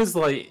 this game is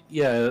like,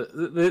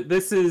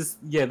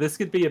 this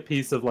could be a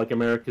piece of like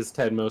America's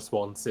 10 Most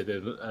Wanted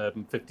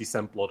and 50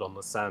 Cent Blood on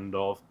the Sand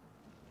of,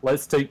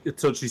 let's take a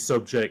touchy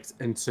subject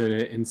and turn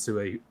it into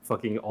a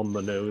fucking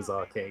on-the-nose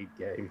arcade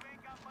game.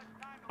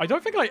 I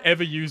don't think I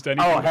ever used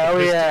anything. Oh,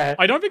 hell yeah.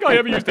 I don't think I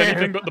ever used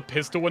anything but the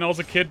pistol when I was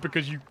a kid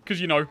because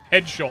you know,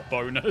 headshot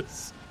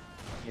bonus.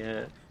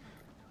 Yeah.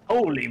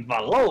 Holy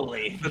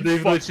baloney. But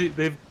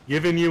they've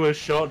given you a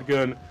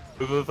shotgun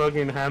with a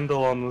fucking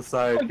handle on the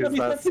side.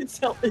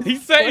 He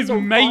set his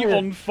mate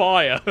on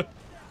fire.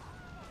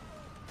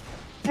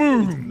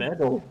 Boom.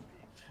 Metal.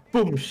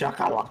 Boom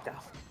shakalaka.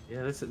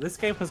 Yeah, this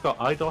game has got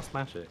IDOS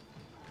magic.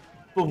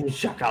 Boom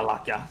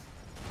shakalaka.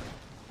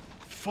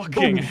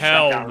 Fucking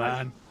hell,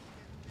 man.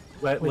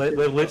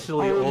 We're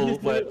literally all...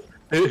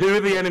 Who are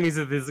the enemies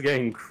of this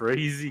game?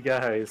 Crazy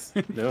guys.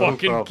 No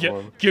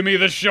fucking give me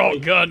the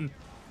shotgun.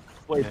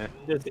 Wait,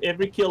 does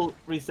every kill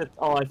reset?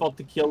 Oh, I thought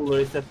the kill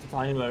reset the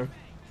timer.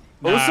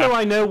 Nah. Also,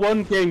 I know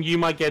one game you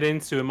might get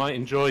into and might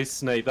enjoy,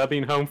 Snake. That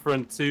being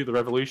Homefront 2: The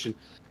Revolution.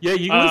 Yeah,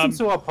 you can listen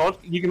to our pod.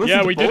 You can listen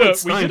to we did a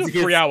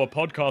 3-hour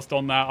podcast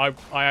on that.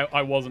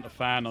 I wasn't a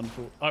fan.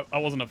 I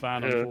wasn't a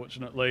fan,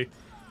 unfortunately.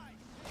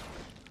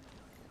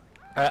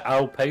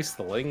 I'll paste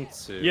the link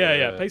to.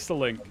 Yeah, paste the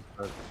link.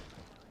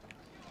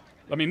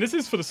 I mean, this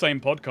is for the same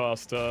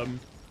podcast.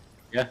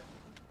 Yeah.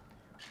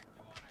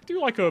 I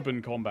do like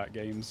urban combat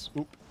games.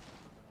 Oop.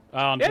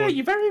 Yeah,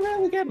 you very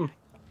rarely get them.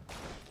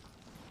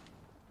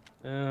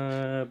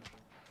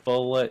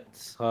 Bullet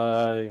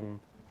time.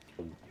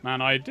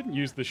 Man, I didn't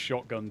use the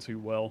shotgun too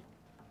well.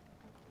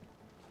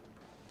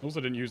 Also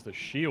didn't use the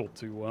shield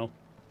too well.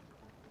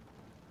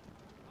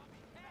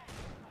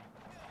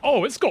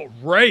 Oh, it's got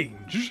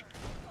range!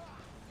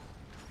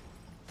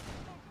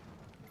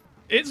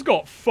 It's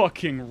got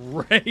fucking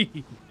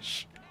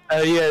range!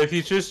 Yeah, if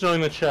you just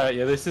join the chat,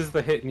 yeah, this is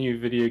the hit new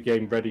video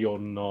game, Ready or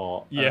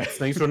Not. Yeah.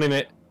 Snake's running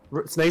it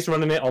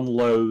on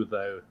low,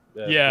 though.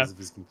 Yeah, because of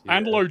his computer.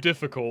 And low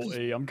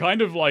difficulty. I'm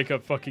kind of like a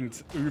fucking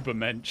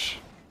ubermensch.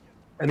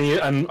 And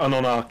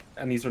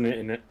he's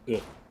running it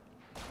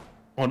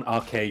on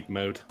arcade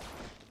mode.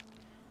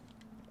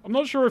 I'm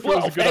not sure if it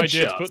was a good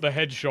idea to put the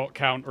headshot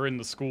counter in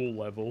the school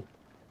level.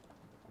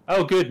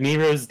 Oh, good,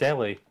 Nero's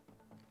Deli.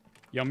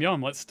 Yum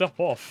yum, let's step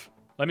off.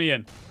 Let me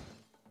in.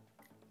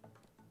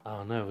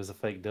 Oh no, it was a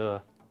fake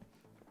door.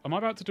 Am I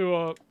about to do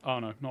a... Oh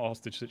no, not a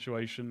hostage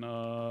situation.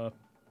 Oh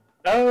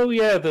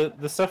yeah,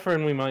 the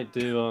suffering we might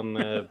do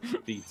on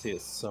BT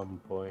at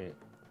some point.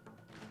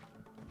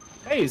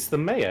 Hey, it's the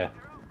mayor.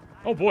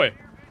 Oh boy,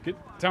 get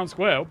town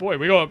square. Oh boy,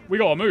 we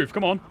gotta move.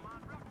 Come on.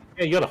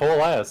 Yeah, you got a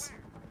whole ass.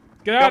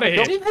 Get out of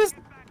here.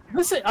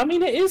 Listen, I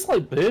mean, it is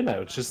like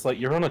Burnout. It's just like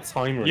you're on a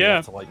timer. And you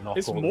have to, like, knock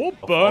it's all more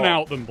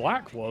Burnout than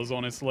Black was,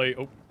 honestly.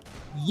 Oh.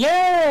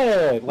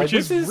 Yeah, like, which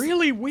is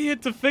really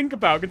weird to think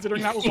about,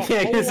 considering that was the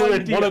whole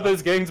idea. One of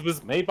those games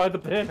was made by the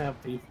Burnout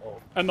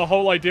people. And the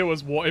whole idea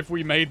was, what if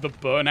we made the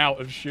Burnout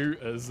of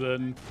shooters?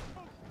 And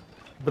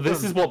but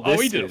this is what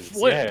this he did is. A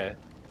flip. Yeah.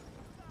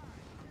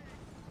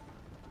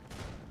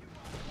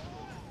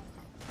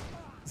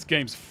 This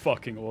game's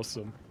fucking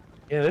awesome.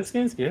 Yeah, this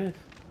game's good.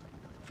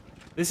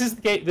 This is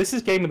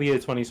game of the year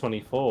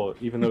 2024,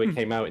 even though it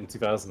came out in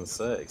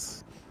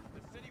 2006.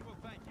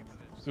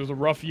 It was a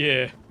rough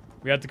year.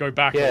 We had to go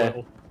back a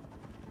little.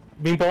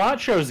 I mean,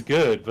 Balatcho's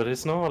good, but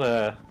it's not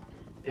a.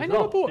 I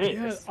never bought.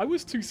 Yeah, I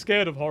was too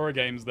scared of horror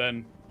games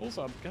then.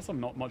 Also, I guess I'm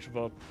not much of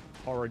a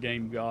horror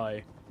game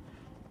guy.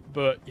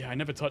 But yeah, I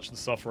never touched the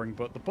Suffering.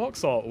 But the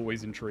box art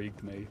always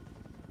intrigued me.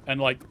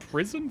 And like,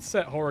 prison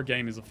set horror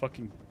game is a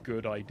fucking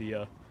good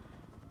idea.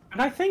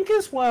 And I think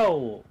as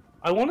well,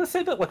 I want to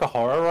say that like a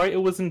horror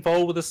writer was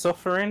involved with the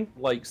Suffering,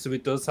 like so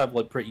it does have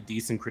like pretty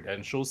decent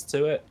credentials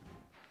to it.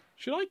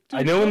 Should I?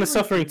 I know in the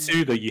Suffering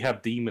 2 though you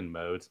have demon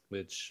mode,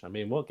 which I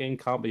mean, what game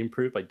can't be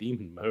improved by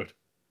demon mode?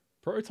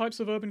 Prototypes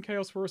of Urban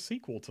Chaos were a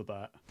sequel to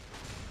that.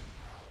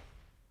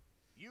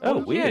 Oh,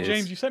 weird. Yeah,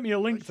 James, you sent me a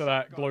link to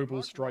that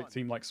global strike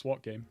team like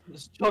SWAT game.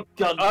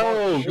 Shotgun.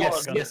 Oh,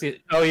 yes.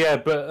 Oh, yeah,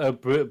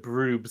 but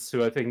Broobs,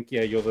 who I think,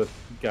 yeah, you're the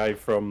guy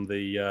from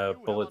the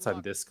Bullet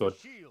Time Discord.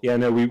 Yeah,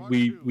 no,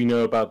 we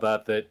know about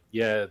that. That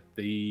yeah,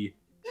 the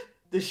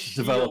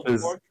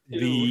developers,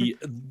 the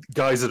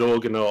guys at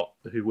Orgonaut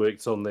who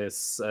worked on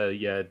this,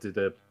 yeah, did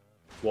a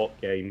SWAT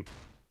game.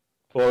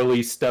 Or at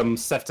least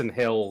Sefton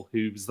Hill,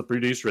 who was the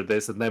producer of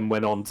this, and then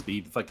went on to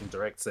be the fucking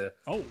director.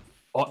 Oh.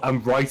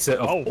 And writer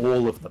of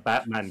all of the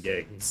Batman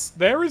games.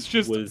 There is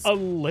just a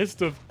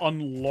list of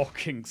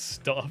unlocking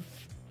stuff.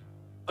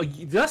 Oh,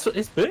 that's what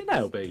it's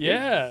Burnout, baby.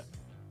 Yeah.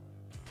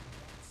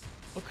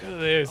 Look at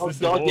this. Oh this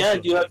god, is yeah,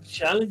 awesome. you have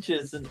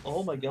challenges and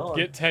oh my god.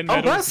 Get 10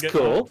 medals. Oh, that's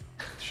cool.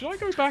 Should I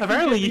go back?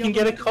 Apparently, and you can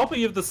get get a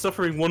copy of the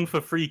Suffering 1 for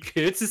free,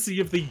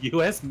 courtesy of the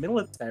US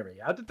military.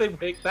 How did they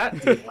make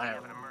that deal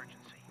out?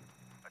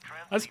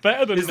 That's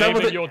better than Is that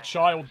naming what your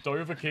child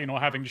Dovahkiin or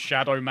having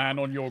Shadow Man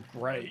on your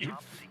grave.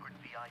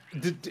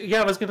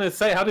 Yeah, I was gonna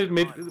say,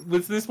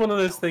 was this one of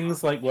those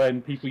things like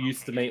when people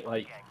used to make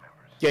like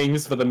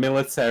games for the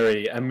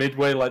military, and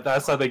Midway, like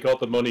that's how they got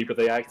the money, but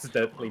they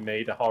accidentally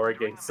made a horror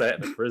game set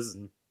in a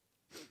prison?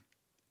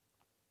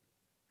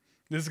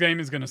 This game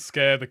is gonna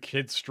scare the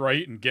kids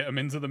straight and get them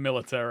into the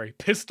military.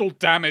 Pistol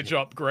damage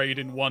upgrade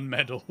in 1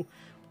 medal.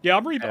 Yeah,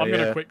 I'm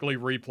gonna quickly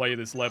replay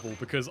this level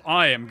because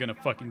I am gonna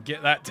fucking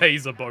get that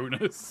taser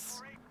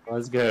bonus.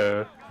 Let's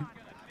go.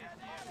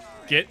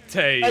 Get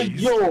tased. Hey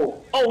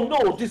yo! Oh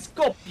no, this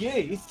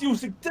Scorpion is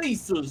using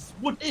tasers!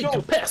 What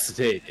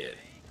Incapacitated!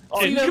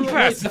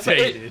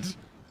 Incapacitated!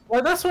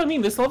 Well, that's what I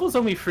mean. This level's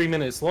only 3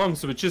 minutes long,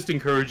 so it just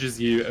encourages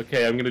you,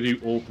 okay, I'm gonna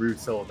do all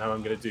brutal, now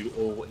I'm gonna do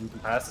all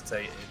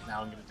incapacitated,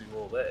 now I'm gonna do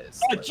all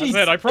this. Oh, I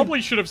said, I probably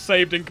should have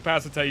saved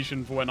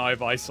incapacitation for when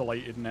I've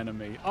isolated an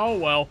enemy. Oh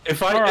well.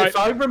 If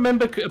I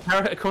remember,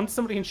 according to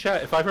somebody in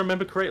chat, if I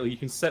remember correctly, you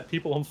can set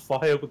people on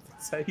fire with the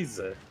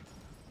taser.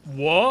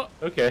 What?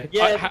 Okay.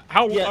 Yeah.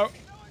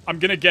 I'm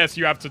gonna guess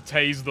you have to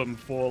tase them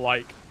for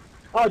like.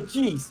 Oh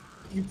jeez.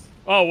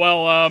 Oh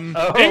well.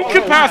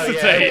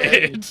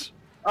 Incapacitated.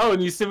 Oh,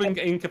 and you still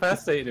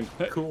incapacitated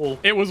him. Cool.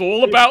 It was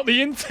all about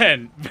the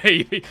intent,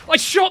 baby. I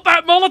shot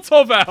that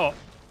Molotov out.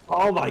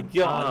 Oh my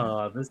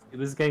god. Ah,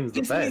 this game's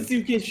the this best. means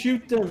you can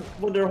shoot them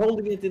when they're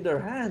holding it in their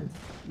hand.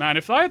 Man,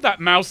 if I had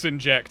that mouse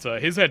injector,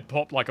 his head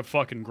popped like a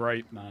fucking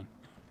grape, man.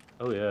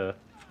 Oh yeah.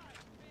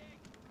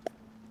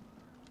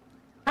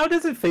 How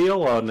does it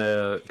feel on,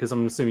 because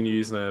I'm assuming you're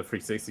using a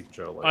 360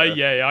 controller?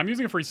 Yeah, I'm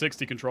using a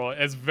 360 controller.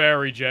 It's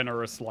very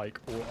generous,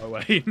 like,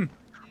 auto-aim.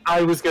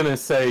 I was gonna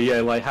say, yeah,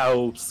 like,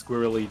 how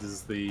squirrely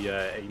does the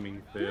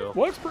aiming feel?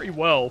 Works pretty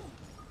well.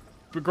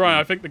 But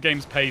granted, I think the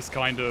game's pace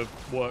kind of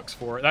works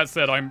for it. That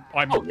said, I'm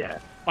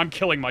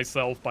killing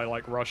myself by,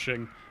 like,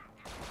 rushing.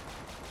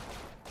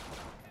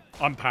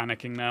 I'm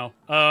panicking now.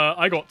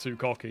 I got too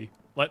cocky.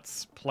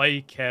 Let's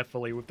play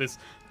carefully with this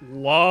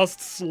last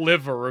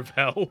sliver of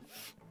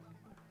health.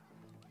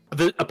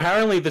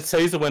 Apparently, the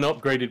taser, when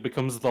upgraded,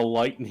 becomes the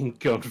lightning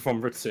gun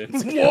from Return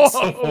to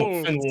Castle.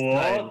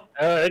 What?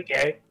 Oh,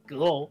 okay,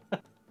 cool.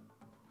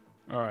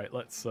 Alright,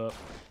 let's,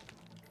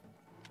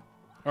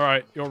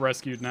 Alright, you're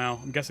rescued now.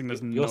 I'm guessing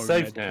there's no... You're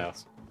safe now.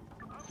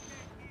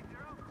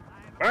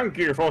 Thank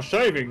you for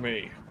saving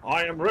me.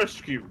 I am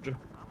rescued.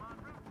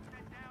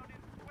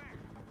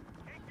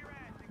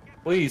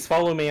 Please,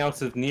 follow me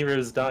out of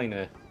Nero's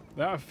diner.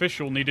 That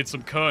official needed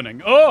some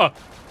kerning. Oh!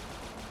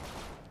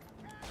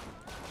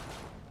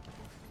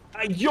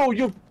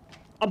 Yo,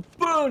 I'm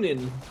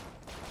burning!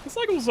 It's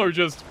like also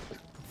just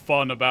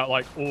fun about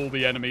like all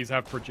the enemies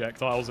have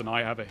projectiles and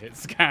I have a hit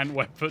scan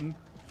weapon.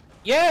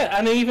 Yeah,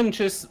 and even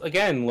just,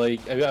 again,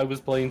 like, I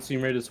was playing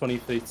Tomb Raider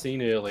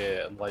 2013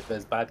 earlier, and like,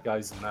 there's bad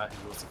guys in that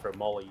who also throw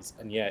mollies,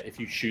 and yeah, if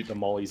you shoot the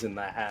mollies in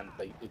their hand,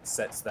 it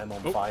sets them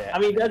on fire. I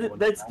mean,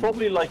 that's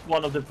probably like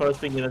one of the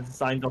first things in a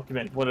design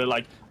document, where they're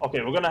like,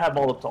 okay, we're gonna have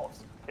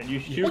Molotovs. Can you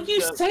shoot Well,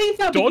 you say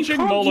that, Dodging but you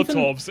can't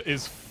Molotovs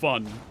is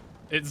fun.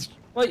 It's...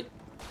 like,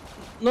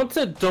 not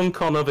to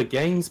dunk on other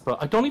games, but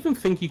I don't even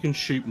think you can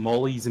shoot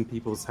mollies in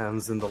people's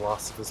hands in The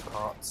Last of Us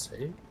Part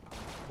 2.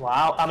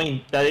 Wow, I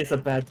mean, that is a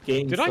bad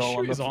game. Did I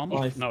shoot his arm?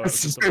 No, it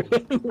was just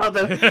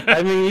a...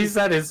 I mean, you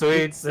said it,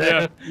 sweet. So.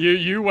 Yeah,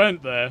 you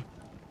went there.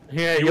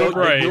 Yeah, You're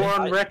brave. You're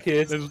on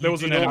record. There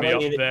was an enemy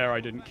up there. I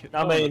didn't kill.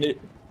 I mean,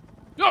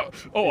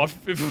 Oh!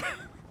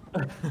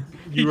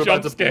 You were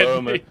about to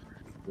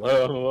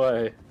blow him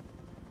away.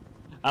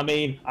 I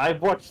mean, I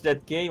watched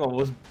that game. I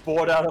was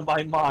bored out of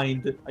my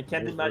mind. I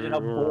can't imagine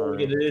how boring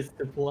it is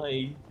to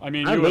play. I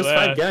mean, you were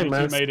there. You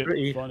made it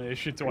pretty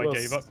fun-ish until I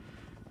gave up.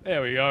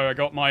 There we go.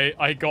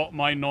 I got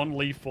my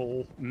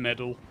non-lethal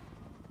medal.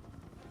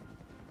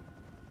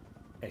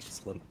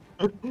 Excellent.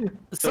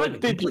 So it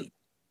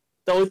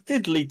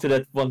did lead to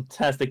that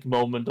fantastic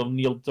moment of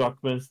Neil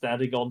Druckmann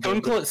standing on.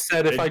 Gauntlet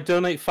said, "If I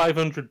donate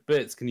 500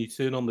 bits, can you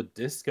turn on the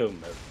disco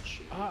mode?"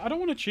 I don't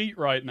want to cheat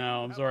right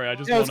now. I'm sorry. I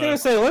just. Yeah, I was gonna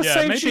say, let's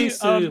save cheats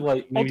to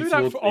like. I'll do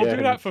that. I'll do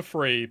that for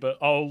free, but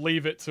I'll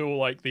leave it till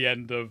like the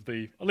end of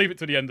the. I'll leave it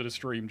to the end of the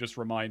stream. Just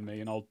remind me,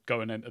 and I'll go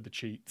and enter the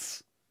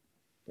cheats.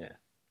 Yeah.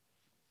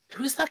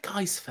 Who's that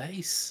guy's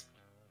face?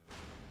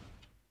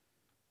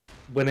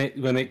 When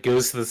it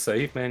goes to the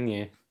save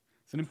menu.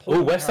 It's an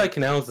important. Oh, Westside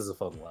Canals is a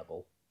fun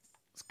level.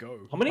 Let's go.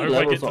 How many levels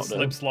levels I get are to there?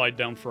 slip slide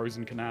down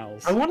frozen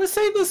canals. I want to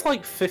say there's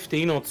like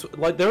 15 or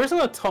like there isn't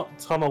a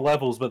ton of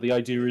levels, but the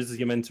idea is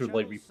you're meant to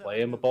like replay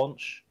them a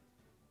bunch.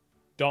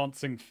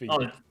 Dancing feet.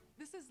 Oh,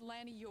 This is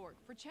Lanny York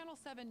for Channel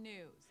 7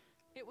 News.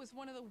 It was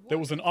one of the There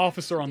was an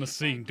officer on the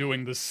scene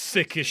doing the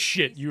sickest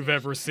shit you've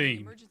ever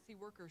seen.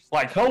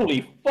 like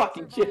holy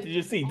fucking shit! Did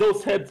you see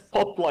those heads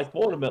pop like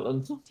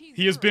watermelons?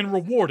 He has been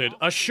rewarded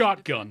a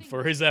shotgun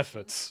for his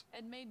efforts.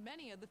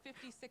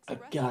 I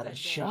got a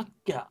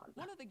shotgun.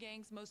 One of the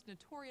gang's most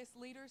notorious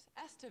leaders,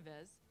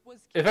 Estevez, was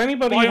If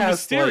anybody By a has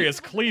mysterious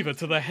cleaver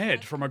to the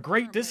head from a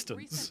great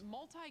distance.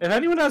 if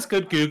anyone has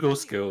good Google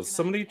skills,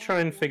 somebody try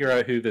and figure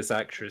out who this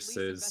actress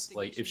is.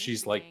 Like if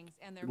she's like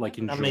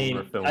in I genre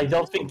mean, film. I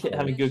don't think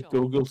having good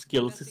Google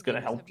skills is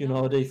gonna help you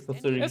nowadays,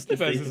 considering Estevez the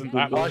state of isn't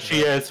that Google. Oh, she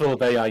is full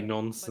of AI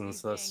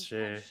nonsense. That's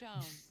true.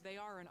 They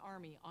are an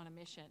army on a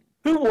mission.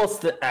 Who was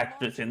the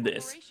actress in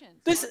this?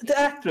 The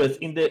actress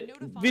in the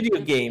video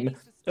game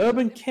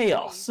Urban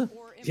Chaos.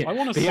 Yeah, I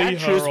want to the see her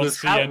actress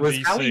on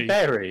was Halle CNBC.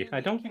 Berry.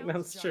 I don't think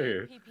that's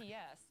true.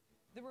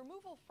 The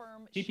removal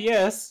firm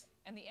PPS.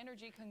 and the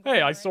energy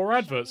Hey, I saw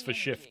conglomerate adverts for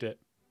Shiny Shift Energy. It.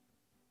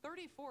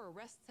 34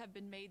 arrests have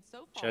been made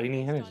so far Shiny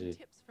based on Energy.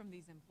 tips from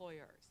these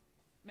employers.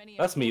 Many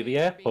That's me at the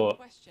employees are being airport.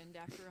 questioned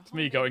after a It's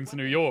me home going with to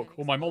New weapons York. and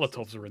All my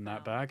explosives Molotovs are in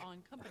that found bag.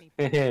 on company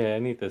Yeah, I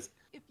need this.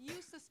 If you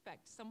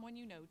suspect someone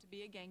you know to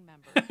be a gang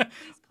member,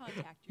 please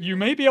contact your You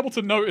may be able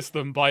to notice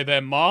them by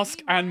their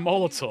mask and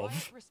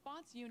Molotov.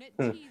 Response unit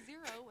Hmm. T0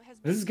 has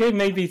This game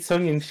may be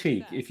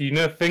tongue-in-cheek. If you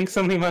think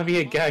somebody might be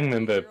a gang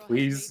member,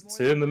 please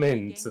turn them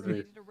in to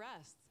the...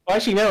 Well,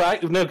 actually,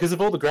 no, because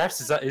of all the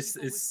graphs,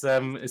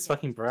 it's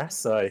fucking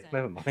brass eye.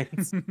 Never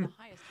mind.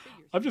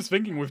 I'm just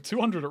thinking, with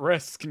 200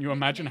 arrests, can you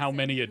imagine how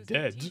many are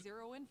dead?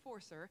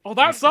 Oh, Oh,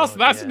 that's us!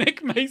 That's yeah.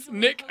 Nick Mason!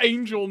 Nick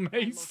Angel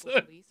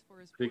Mason!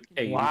 Big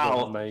Angel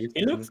Wow, Mason.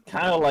 he looks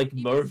kind of like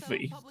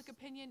Murphy.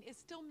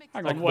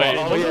 Hang Like, on, wait.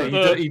 Oh yeah, wasn't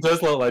the- he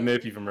does look like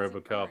Murphy from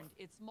RoboCop.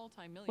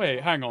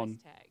 Wait, hang on.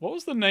 What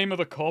was the name of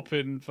the cop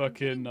in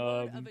fucking,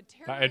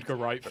 that Edgar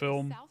Wright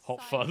film?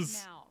 Hot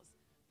Fuzz?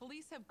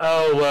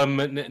 Oh,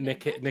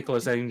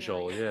 Nicholas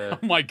Angel, yeah.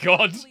 Oh my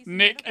god,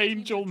 Nick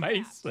Angel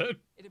Mason!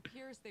 It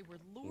appears they were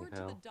lured to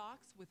Hell. the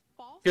docks with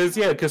false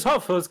Because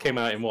Hot Fuzz came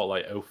out in what,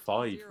 like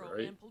 05,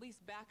 right?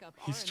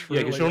 He's Yeah,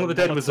 truly because Shaun of the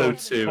Dead was a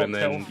 02, and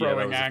then cocktail throwing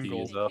that was a few angle.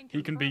 years after.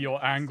 He can be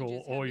your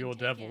angle or your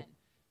devil.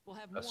 We'll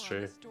have That's more on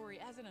true. the story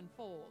as it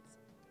unfolds.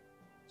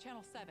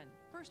 Channel 7,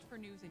 first for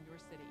news in your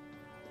city.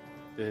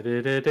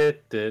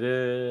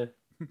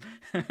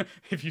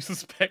 If you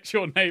suspect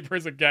your neighbor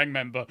is a gang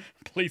member,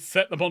 please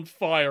set them on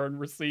fire and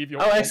receive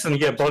your... Oh, excellent,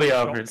 you get body complimentary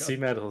armor and shotgun.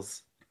 C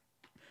medals.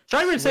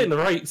 Try rotating the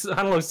right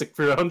analog stick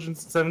through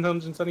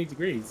 720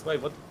 degrees.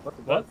 Wait, what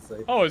did What? that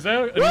say? Oh, is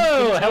there an Whoa, instant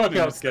turn in this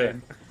helicopter.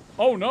 game?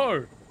 Oh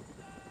no!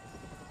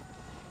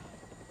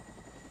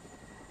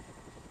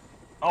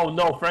 Oh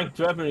no, Frank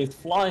Drebin is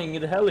flying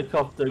in a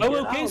helicopter. Oh,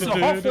 Get okay, out. so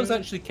Hot Fuzz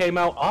actually came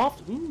out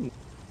after...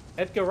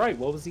 Edgar Wright,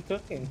 what was he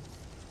cooking?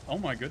 Oh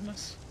my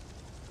goodness.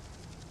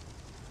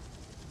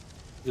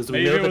 Because we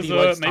Maybe know it that was he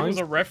likes maybe it was a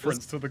time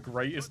reference splitters. to the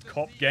greatest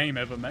cop game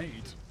ever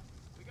made.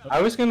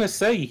 I was gonna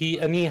say, he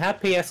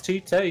had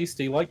PS2 taste,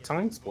 he liked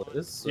time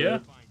splitters. So. Yeah.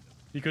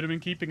 He could have been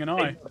keeping an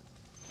eye.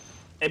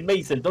 Hey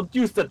Mason, don't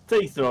use that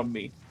taser on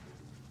me.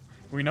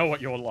 We know what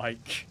you're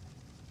like.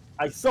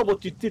 I saw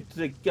what you did to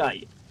the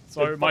guy.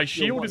 So Hey, my fuck your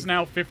shield wife. is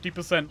now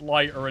 50%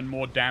 lighter and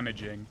more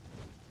damaging.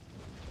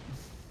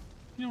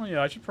 You know,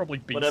 yeah, I should probably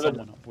beat Whatever.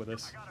 someone up with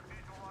this.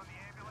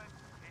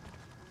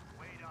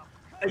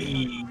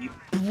 Hey,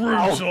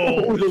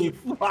 Brutal! holy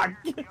fuck!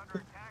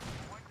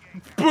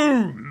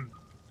 Boom!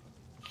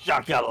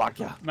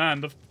 Shakalaka.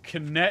 Man, the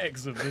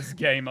kinetics of this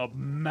game are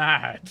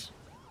mad.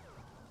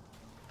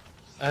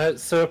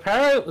 So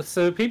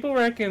people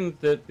reckon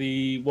that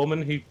the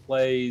woman who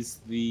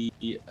plays the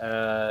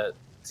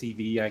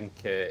TV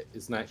anchor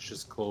is an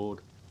actress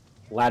called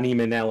Lanny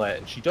Minella,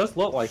 and she does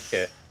look like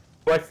her.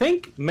 Who I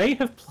think may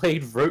have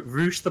played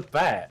Rouge the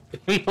Bat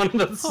in one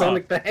of the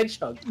Sonic the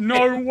Hedgehog.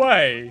 No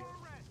way!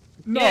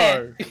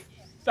 No!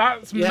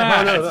 That's Yeah,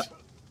 mad. no,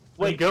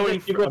 Wait,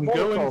 I'm you got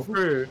going Molotov.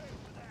 through.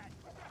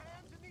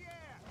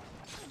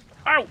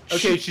 Ouch!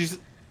 Okay,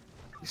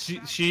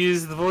 she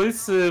is the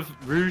voice of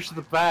Rouge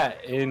the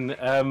Bat in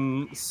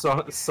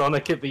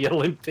Sonic at the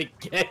Olympic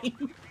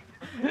Game.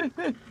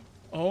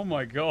 Oh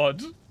my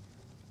god.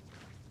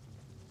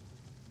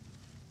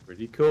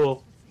 Pretty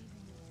cool.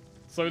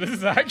 So this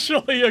is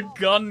actually a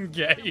gun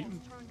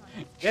game.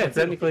 Yeah,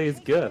 technically it's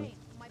good.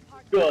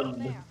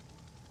 Gun.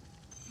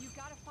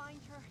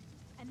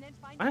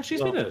 Man,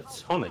 she's been in a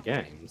ton of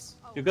games.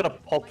 You're gonna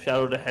pop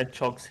Shadow the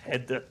Hedgehog's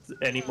head at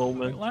any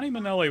moment. Lanny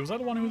Manelli, was that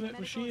the one who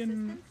was she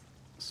in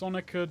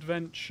Sonic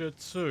Adventure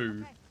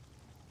 2?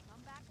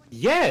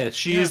 Yeah,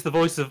 she is the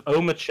voice of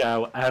Oma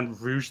Chow and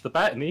Rouge the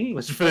Bat in the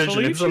English I version of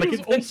believe she Sonic was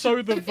Adventure.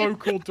 also the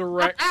vocal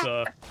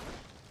director.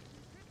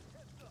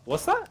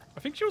 What's that? I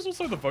think she was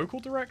also the vocal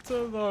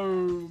director,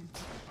 though.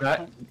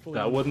 That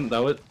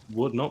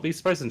would not be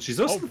surprising. She's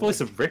also the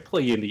voice of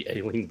Ripley in the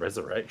Alien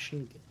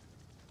Resurrection game.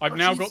 I've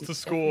now got to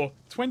score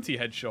 20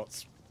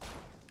 headshots.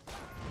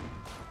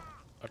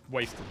 I've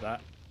wasted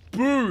that.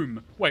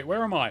 Boom! Wait,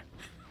 where am I?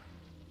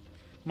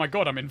 My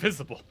god, I'm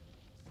invisible.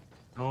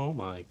 Oh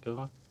my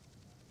god.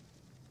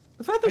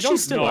 The fact that I don't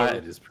she's still know. at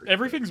it is pretty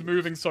Everything's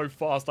moving so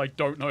fast, I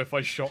don't know if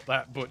I shot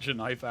that butcher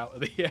knife out of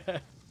the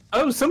air.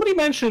 Oh, somebody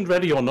mentioned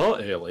Ready or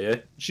Not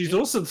earlier. She's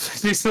also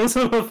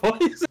a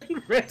voice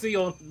in Ready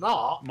or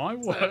Not. My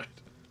word.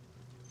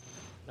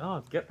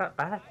 Oh, get that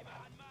back.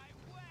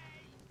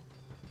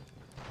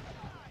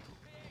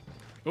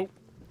 Oh,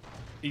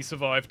 he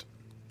survived.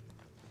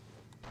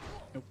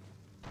 Nope.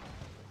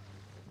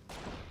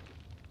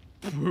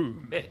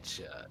 Boom.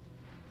 Bitch.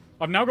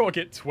 I've now got to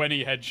get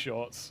 20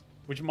 headshots,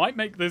 which might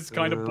make this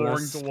kind of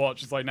boring to that's-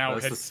 watch as I now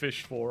that's head the-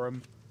 fish for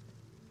him.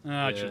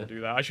 I shouldn't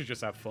do that. I should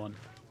just have fun.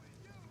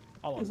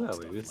 I'll unlock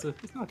Exactly. stuff.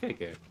 It's not okay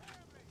game.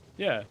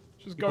 Yeah,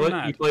 just You go play,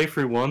 mad. you play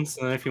through once,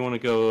 and then if you want to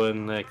go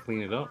and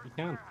clean it up, you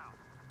can.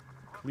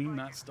 Clean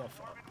that stuff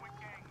up.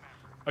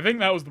 I think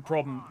that was the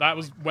problem. That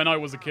was when I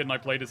was a kid and I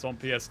played this on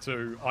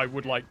PS2. I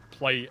would, like,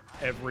 play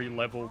every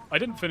level. I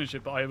didn't finish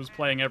it, but I was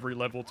playing every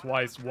level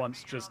twice,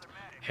 once just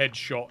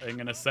headshotting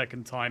and a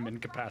second time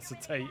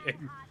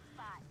incapacitating.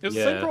 It was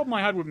the same problem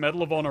I had with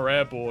Medal of Honor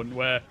Airborne,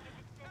 where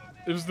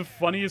it was the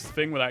funniest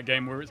thing with that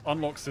game, where its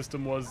unlock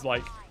system was,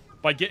 like,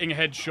 by getting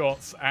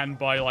headshots and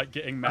by, like,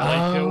 getting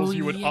melee kills,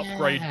 you would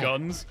upgrade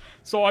guns.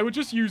 So I would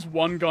just use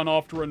one gun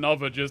after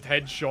another, just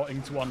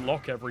headshotting to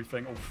unlock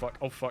everything. Oh, fuck.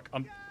 Oh, fuck.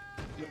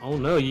 Oh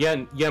no, you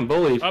getting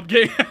bullied. I'm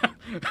getting...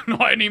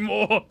 Not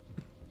anymore.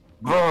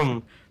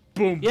 Boom.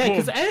 Boom, Yeah, boom.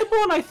 because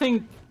Airborne, I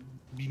think,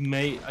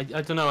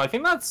 I don't know, I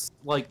think that's,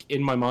 like,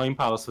 in my mind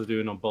palace for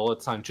doing on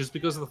bullet time, just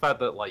because of the fact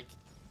that, like,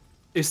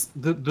 it's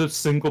the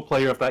single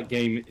player of that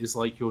game is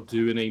like you're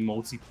doing a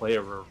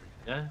multiplayer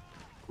arena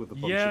with a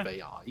bunch of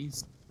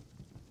AIs.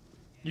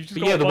 You just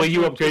But got yeah, a the way bunch you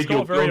of- upgrade it's got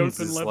your a very guns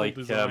open is level like,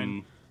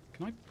 design.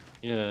 Can I...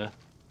 yeah.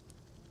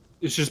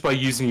 It's just by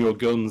using your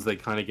guns, they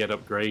kind of get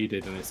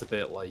upgraded, and it's a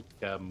bit like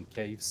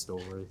Cave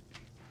Story.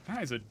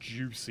 That is a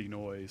juicy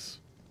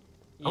noise.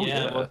 Oh,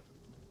 yeah. Well,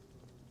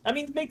 I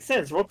mean, it makes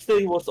sense.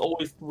 Rocksteady was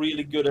always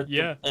really good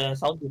at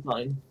sound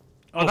design.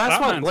 Oh,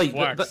 that's why, Batman's like,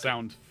 flags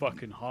sound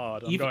fucking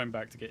hard. I'm Even- going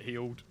back to get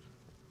healed.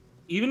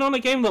 Even on a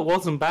game that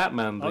wasn't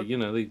Batman, they, you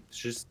know, they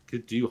just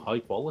could do high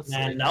quality.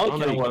 Man, now I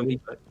kind of want to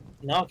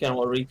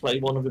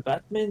replay one of the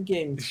Batman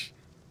games.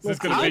 This is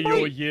going to be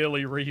your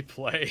yearly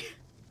replay.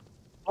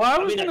 Well,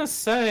 I was gonna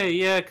say,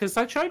 yeah, because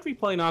I tried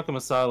replaying Arkham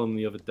Asylum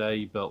the other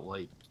day, but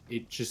like,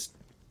 it's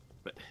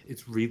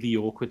really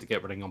awkward to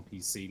get running on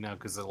PC now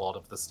because a lot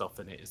of the stuff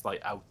in it is like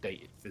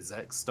outdated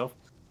physics stuff.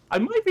 I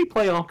might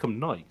replay Arkham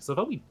Knight because I've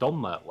only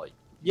done that like.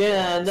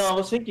 Yeah, no, I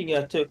was thinking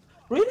that too.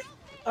 Really?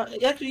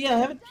 Actually, yeah, I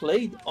haven't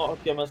played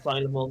Arkham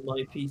Asylum on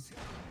my PC,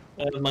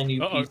 my new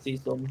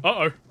PC.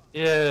 So.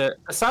 Yeah,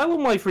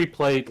 Asylum I've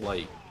replayed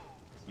like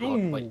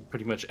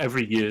pretty much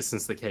every year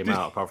since they came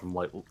out, apart from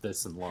like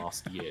this and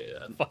last year.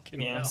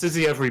 Fucking hell.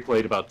 Sizzy I've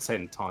replayed about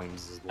 10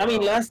 times as well. I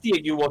mean, last year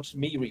you watched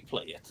me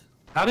replay it.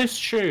 That is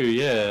true,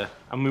 yeah.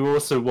 And we were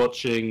also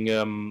watching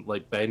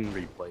like Ben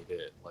replayed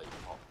it like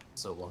not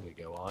so long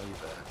ago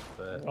either.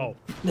 But... Oh.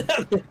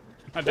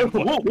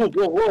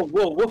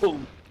 Whoa!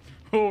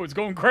 Oh, it's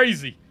going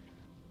crazy.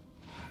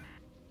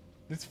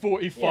 It's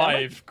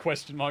 45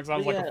 question mark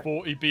sounds like a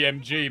 40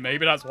 BMG.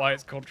 Maybe that's why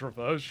it's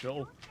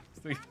controversial.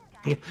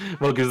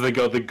 Well, because they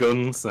got the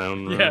gun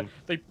sound. Yeah,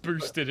 they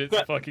boosted its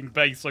fucking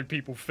bass so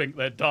people think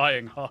they're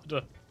dying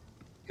harder.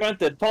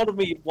 Granted, part of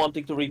me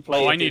wanting to replay it.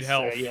 Oh, I need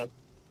health.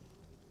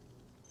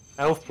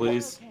 Health,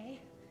 please.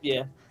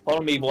 Yeah, part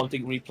of me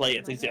wanting to replay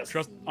it is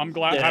just. I'm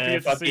glad, happy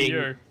to see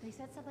you.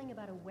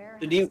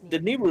 The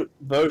new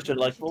version,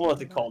 like what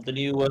was it called? The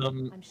new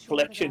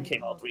collection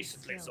came out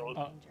recently,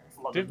 so.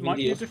 Might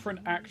be a different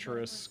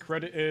actress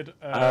credited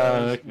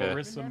as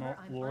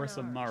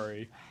Larissa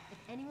Murray.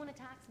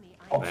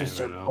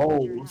 Officer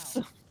Bowles.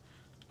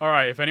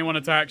 Alright, if anyone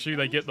attacks you,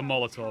 they get the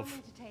Molotov.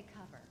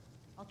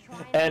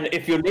 And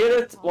if you're near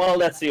it, well,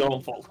 that's your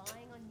own fault.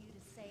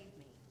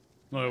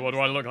 No, what do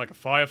I look like, a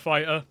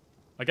firefighter?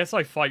 I guess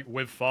I fight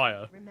with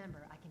fire. Remember,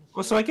 I can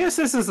Well, so I guess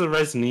this is a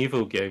Resident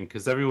Evil game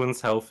because everyone's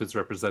health is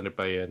represented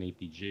by an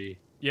EPG.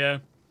 Yeah.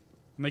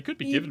 And they could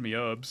be giving me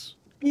herbs.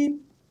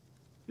 Beep.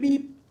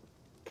 Beep.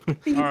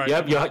 Alright.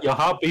 Yep, your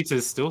heartbeat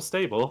is still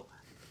stable.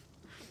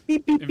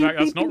 In fact,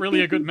 that's not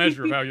really a good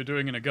measure of how you're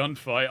doing in a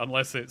gunfight,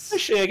 unless it's...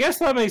 Actually, I guess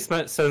that makes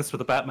sense for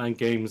the Batman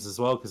games as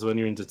well, because when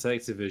you're in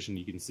Detective Vision,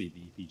 you can see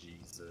the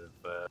EPGs of,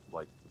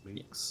 like,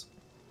 mooks.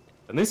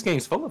 And this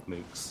game's full of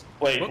mooks.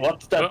 Wait,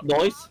 what's that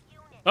noise?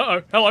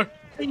 Uh-oh, hello.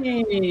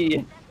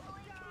 Hey.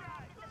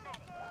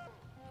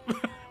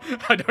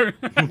 I don't...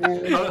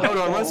 hold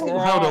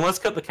on, let's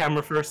cut the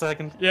camera for a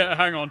second. Yeah,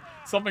 hang on.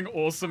 Something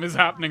awesome is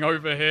happening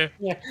over here.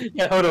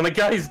 Yeah, hold on, a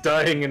guy's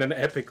dying in an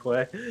epic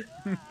way.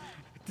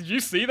 Did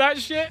you see that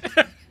shit?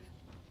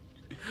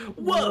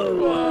 Whoa!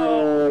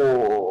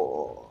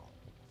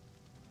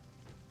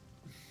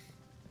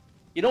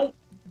 You know,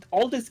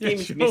 all this game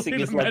is missing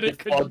is like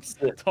the bugs.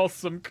 Toss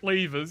some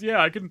cleavers.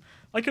 Yeah, I can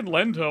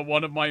lend her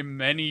one of my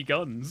many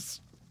guns.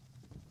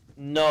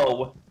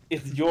 No,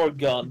 it's your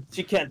gun.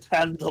 She can't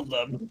handle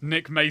them.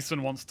 Nick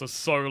Mason wants to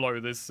solo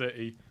this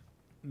city.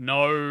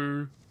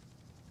 No.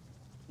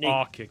 Nick,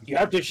 arcing. you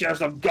have to share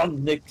some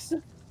gun, Nix.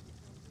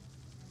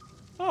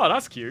 Oh,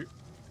 that's cute.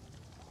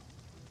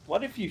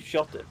 What if you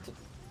shot it?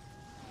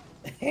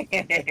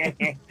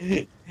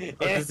 What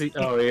does he?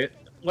 Oh, yeah.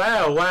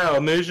 Wow!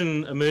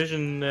 Immersion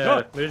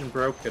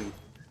broken.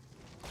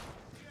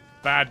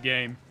 Bad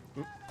game.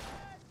 Oop.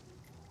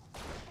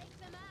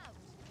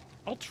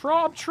 I'm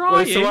trying.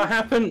 Wait, so what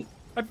happened?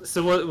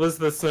 So what was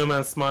the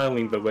snowman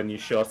smiling, but when you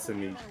shot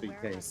him, he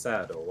became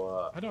sad, or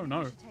what? I don't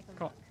know.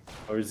 Can't...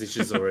 Or is he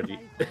just already?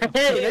 Hey,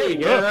 there you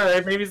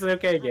go. Maybe it's an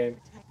okay game.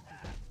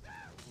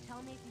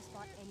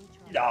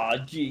 Ah,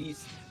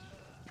 jeez.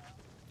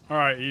 All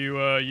right,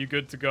 you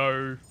good to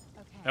go?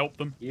 Help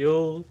them.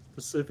 Yo,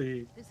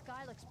 Pacific. This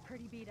guy looks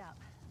pretty beat up.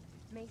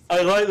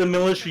 I like the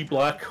military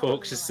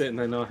Blackhawks just sitting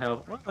there, no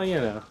help. Well,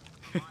 you know.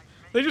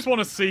 They just want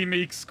to see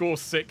me score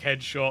sick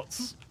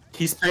headshots.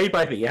 He's paid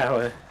by the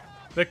hour.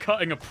 They're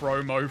cutting a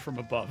promo from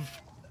above.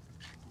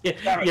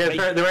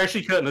 Yeah, they're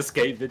actually cutting a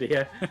skate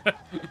video.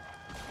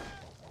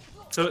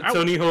 So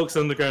Tony Hawk's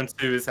Underground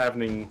 2 is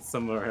happening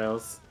somewhere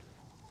else.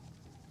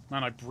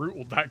 Man, I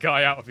brutaled that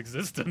guy out of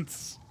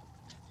existence.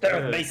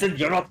 Mason,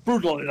 you're not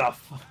brutal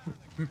enough.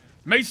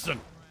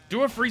 Mason,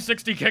 do a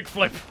 360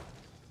 kickflip.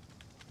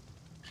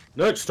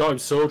 Next time,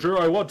 soldier,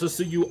 I want to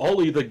see you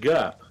ollie the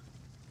gap.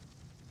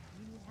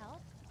 You need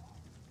help?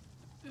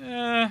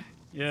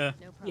 Yeah.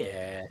 No problem.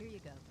 Yeah. Here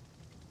you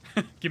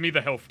go. Give me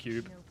the health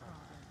cube. No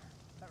problem.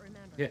 But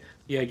remember.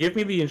 Yeah, give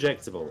me the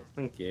injectable.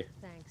 Thank you.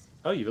 Thanks.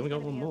 Oh, you've only It's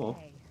got gonna one be more.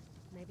 okay.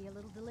 Maybe a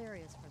little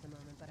delirious for the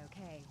moment, but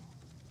okay.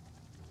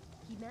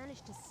 He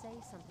managed to say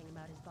something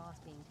about his boss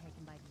being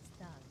taken by these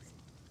thugs.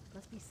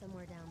 Must be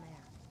somewhere down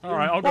there. All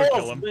right, I'll go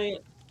kill him. Man.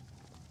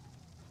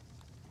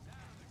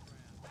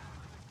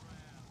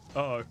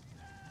 Uh-oh.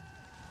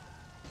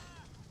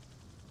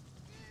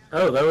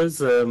 Oh, that was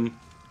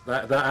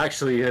that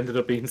actually ended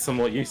up being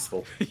somewhat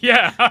useful.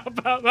 Yeah, how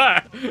about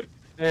that?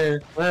 Yeah,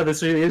 well,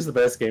 this really is the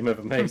best game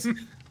ever made.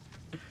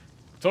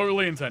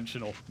 Totally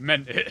intentional.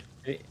 Meant it.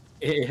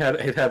 It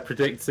had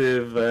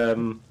predictive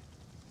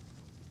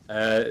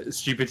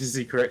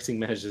stupidity correcting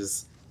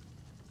measures.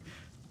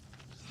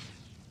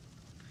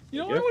 You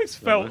know, I always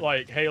felt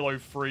like Halo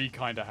 3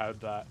 kind of had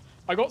that.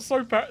 I got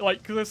so like,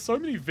 because there's so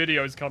many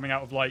videos coming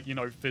out of like, you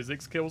know,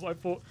 physics kills. I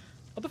thought,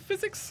 are the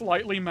physics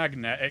slightly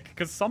magnetic?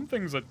 Because some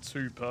things are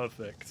too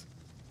perfect.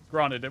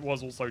 Granted, it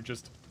was also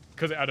just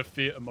because it had a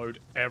theater mode.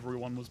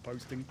 Everyone was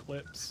posting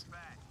clips.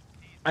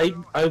 I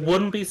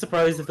wouldn't be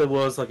surprised if there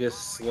was like a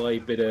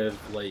slight bit of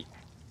like.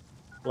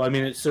 Well, I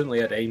mean, it certainly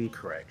had aim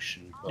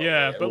correction. But,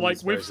 Yeah, but like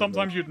with with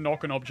sometimes you'd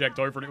knock an object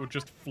over and it would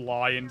just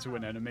fly into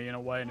an enemy in a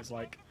way, and it's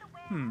like,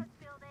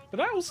 But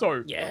that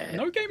also,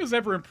 no game has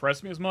ever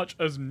impressed me as much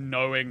as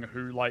knowing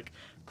who, like,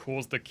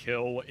 caused the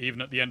kill,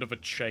 even at the end of a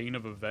chain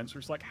of events, where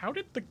it's like, how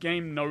did the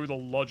game know the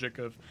logic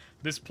of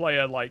this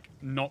player, like,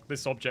 knocked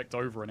this object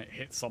over and it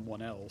hit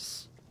someone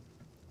else?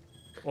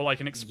 Or, like,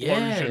 an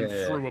explosion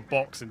through a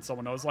box in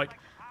someone else. Like,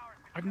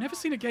 I've never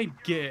seen a game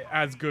get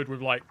as good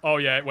with, like, oh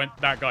yeah, it went,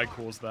 that guy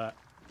caused that.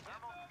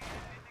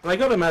 I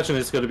gotta imagine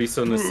it's gonna be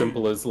something as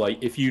simple as,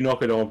 like, if you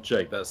knock an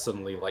object, that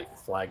suddenly, like,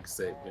 flags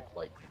it with,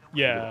 like,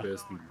 the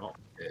person knocked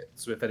it.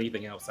 So if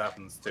anything else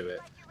happens to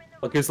it,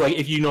 because like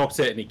if you knocked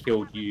it and it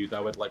killed you,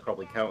 that would like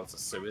probably count as a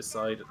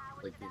suicide,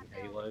 like in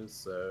Halo.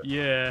 So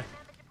yeah.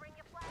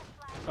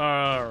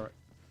 Alright.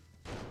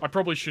 I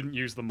probably shouldn't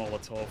use the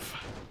Molotov.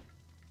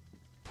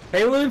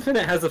 Halo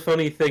Infinite has a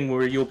funny thing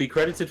where you'll be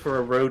credited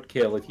for a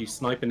roadkill if you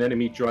snipe an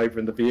enemy driver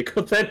in the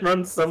vehicle, then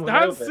run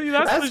somewhere over. See,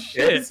 that's the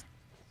shit.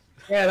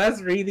 Yeah,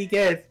 that's really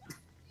good.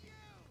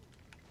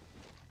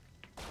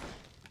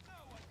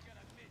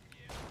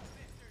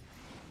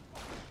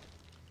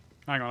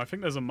 Hang on, I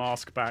think there's a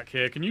mask back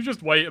here. Can you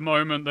just wait a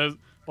moment? There's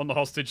on the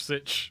hostage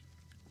sitch.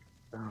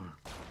 Oh,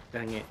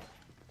 dang it.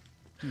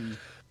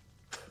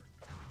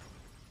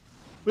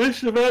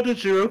 Mr.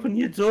 Manager, open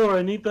your door.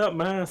 I need that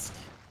mask.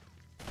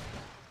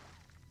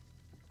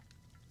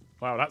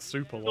 Wow, that's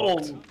super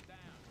locked.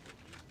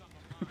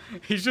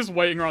 He's just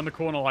waiting around the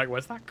corner like,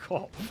 where's that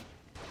cop?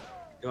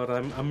 God,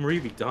 I'm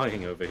really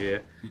dying over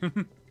here.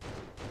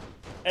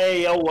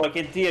 Hey, yo, I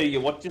can hear you.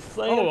 What you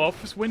saying? Oh,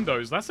 office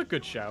windows. That's a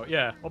good shout.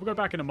 Yeah, I'll go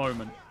back in a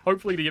moment.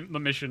 Hopefully the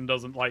mission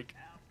doesn't, like,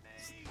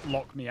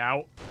 lock me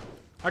out.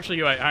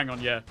 Actually, wait, hang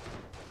on, yeah.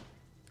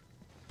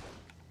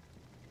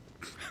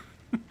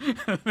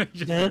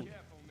 Yeah.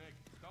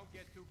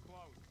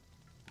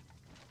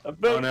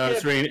 Oh no,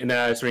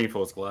 it's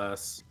reinforced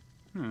glass.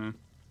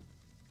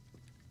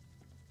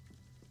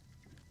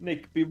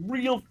 Nick, be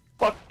real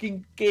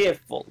fucking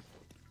careful.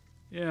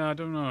 Yeah, I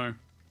don't know.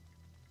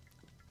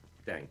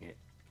 Dang it.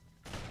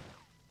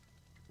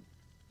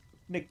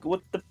 Nick,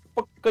 what the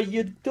fuck are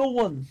you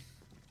doing?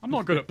 I'm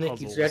not good at Nick,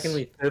 puzzles. he's dragging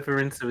me further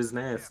into his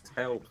nest.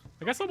 Help.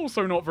 I guess I'm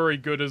also not very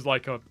good as,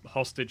 like, a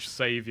hostage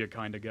savior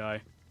kind of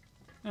guy.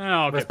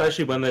 Oh, okay.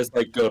 Especially when there's,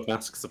 like, gold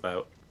masks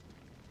about.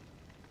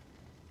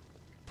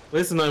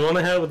 Listen, I want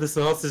to help with this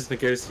hostage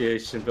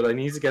negotiation, but I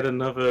need to get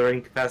another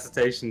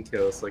incapacitation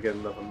kill so I get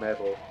another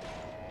medal.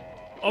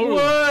 Oh!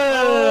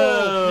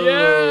 Whoa!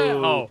 Yeah!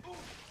 Oh.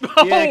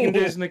 Yeah,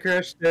 conditioner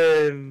crushed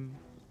him.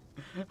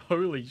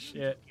 Holy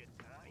shit.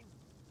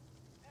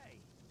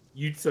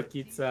 You took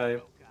your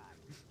time.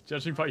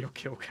 Judging by your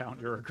kill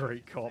count, you're a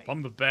great cop.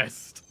 I'm the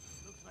best.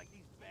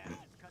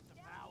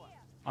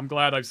 I'm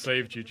glad I've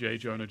saved you, J.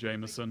 Jonah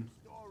Jameson.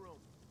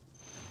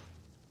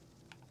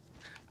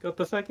 Got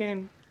the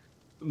fucking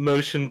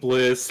motion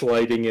blur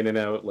sliding in and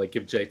out, like,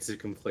 objective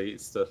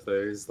complete stuff, though,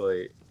 is,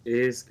 like, it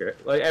is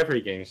great. Like,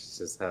 every game should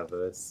just have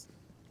this.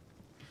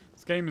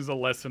 This game is a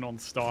lesson on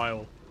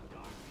style.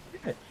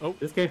 Yeah, oh,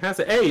 this game has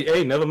it.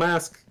 Hey, another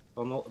mask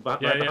on the,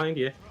 right behind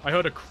you. I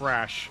heard a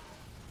crash.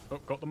 Oh,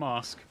 got the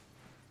mask.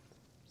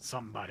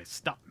 Somebody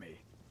stop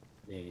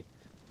me.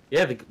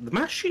 Yeah, the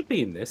mask should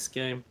be in this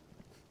game.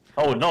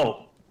 Oh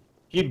no,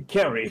 he'd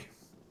carry.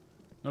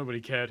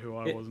 Nobody cared who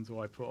I was until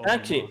I put on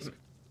Actually, the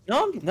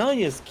mask. now I'm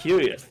just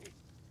curious.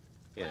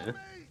 Yeah.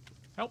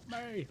 Help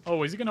me!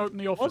 Oh, is he gonna open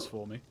the office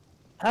for me?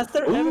 Has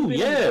there ever Ooh, been?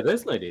 yeah,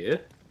 there's an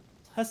idea.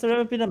 Has there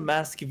ever been a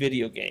mask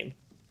video game?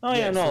 Oh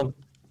yeah, no.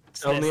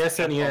 On the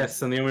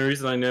SNES, and the only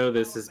reason I know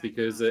this is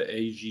because at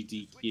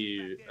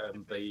AGDQ,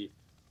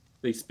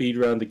 they speed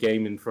ran the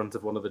game in front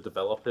of one of the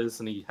developers,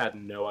 and he had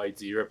no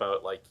idea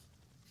about, like,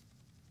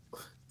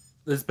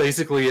 there's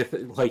basically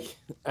like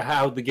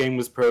how the game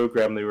was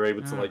programmed. They were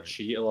able to like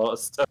cheat a lot of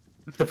stuff.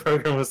 The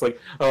program was like,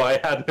 oh, I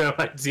had no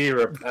idea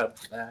about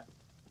that.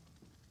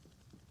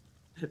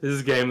 This is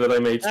a game that I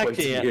made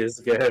 20 years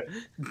ago.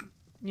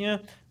 Yeah,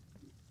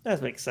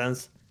 that makes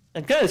sense.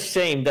 I'm kind of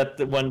ashamed that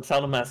when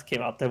Sound of Mask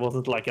came out, there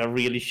wasn't like a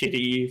really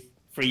shitty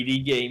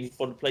 3D game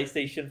for the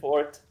PlayStation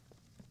for it.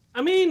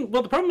 I mean,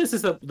 well, the problem is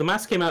that the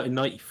Mask came out in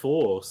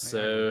 '94,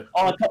 so.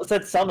 Oh, I thought it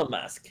said Sound of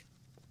Mask.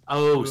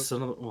 Oh,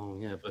 oh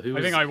yeah, but who?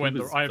 I think I went.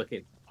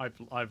 Fucking...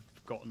 I've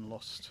gotten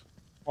lost.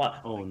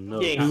 What? Oh no!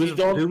 Yeah,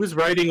 who was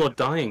writing or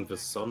dying for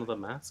Son of the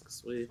Mask?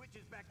 Sweet.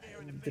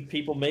 The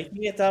people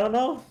making it, I don't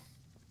know.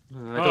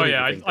 Oh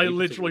yeah, I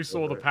literally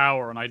saw the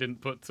power and I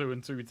didn't put two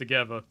and two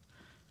together.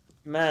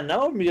 Man,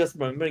 now I'm just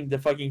remembering the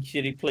fucking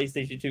shitty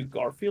PlayStation 2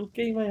 Garfield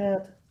game I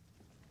had.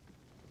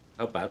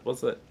 How bad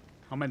was it?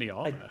 How many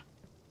are there?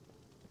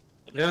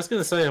 Yeah, I was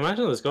gonna say, I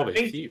imagine there's gotta be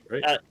a few,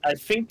 right? I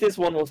think this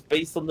one was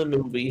based on the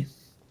movie.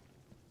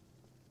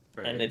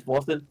 Right. And it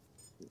wasn't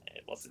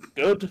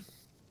good.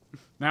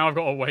 Now I've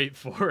got to wait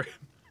for it.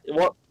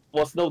 What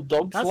was no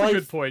dog's That's life? a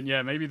good point.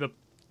 Yeah, maybe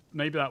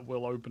that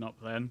will open up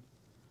then.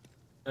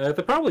 There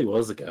probably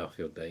was a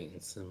Garfield dating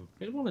sim.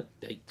 I don't want to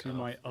date to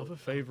my other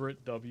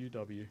favorite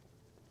WW.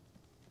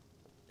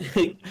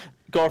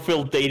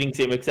 Garfield dating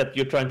sim, except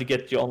you're trying to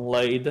get John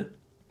laid.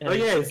 Oh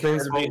yeah, his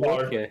name's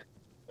Walker.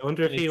 I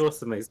wonder if he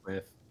also makes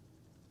Smith.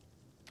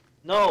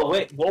 No,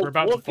 wait. We're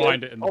about to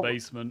find it in the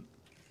basement.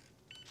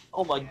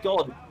 Oh my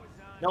god.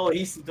 No,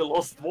 he's the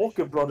Lost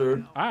Walker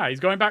brother. Ah,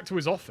 he's going back to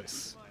his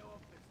office.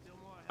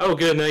 Oh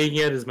good, now you can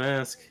get his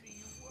mask.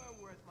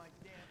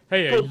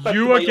 Hey, are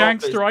you a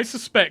gangster? I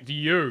suspect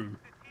you.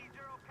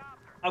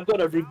 I'm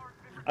gonna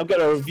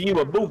review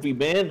a movie,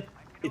 man.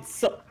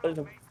 It's a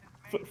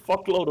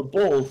fuckload of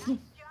balls.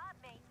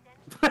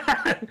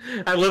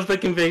 I love the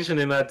conviction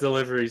in that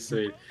delivery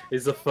suite.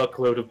 It's a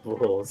fuckload of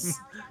balls.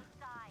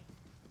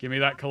 Give me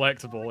that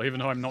collectible, even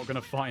though I'm not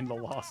gonna find the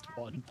last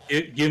one.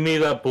 Give me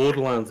that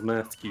Borderlands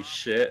mask, you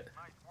shit.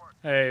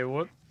 Hey,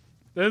 what?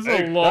 There's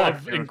a lot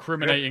of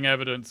incriminating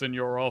evidence in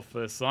your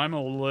office. I'm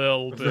a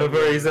little bit...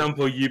 For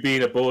example, you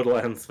being a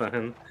Borderlands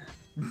fan.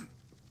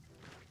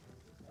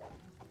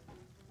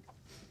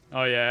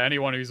 Oh yeah,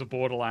 anyone who's a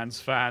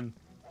Borderlands fan,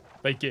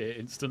 they get it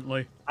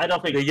instantly. I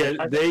don't think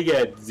they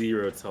get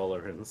zero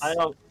tolerance. I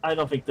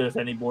don't think there's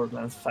any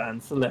Borderlands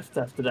fans left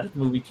after that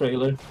movie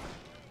trailer.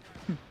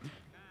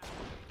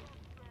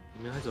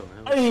 I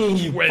don't know.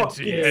 Hey,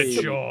 20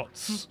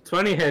 headshots.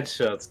 20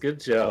 headshots. Good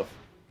job.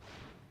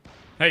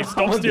 Hey,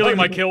 stop stealing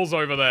my kills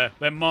over there.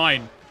 They're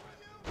mine.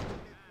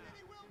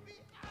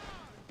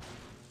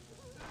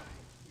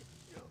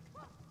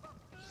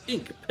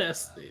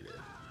 Incapacitated.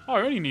 Oh,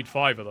 I only need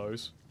 5 of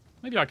those.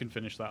 Maybe I can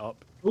finish that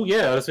up. Oh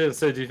yeah, I was going to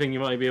say, do you think you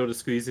might be able to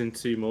squeeze in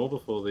 2 more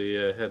before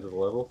the head of the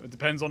level? It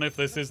depends on if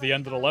this is the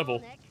end of the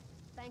level.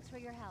 Thanks for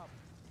your help.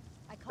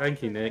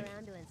 Thank you, Nick.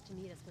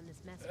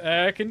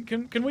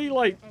 Can we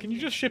can you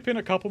just ship in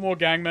a couple more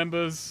gang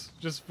members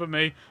just for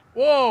me?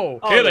 Whoa!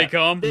 Here they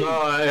come. No,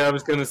 I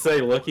was going to say,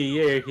 lucky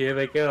you, here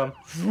they come.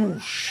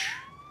 Whoosh.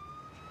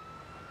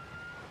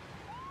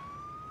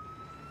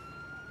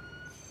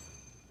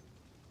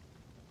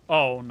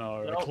 Oh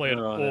no! I cleared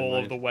all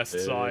of the west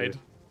side.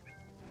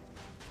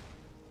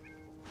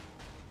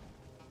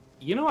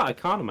 You know what? I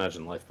can't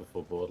imagine life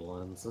before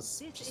Borderlands. That's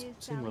This is too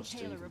Sally much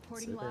Taylor to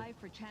reporting consider. live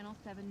for Channel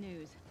 7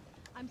 News.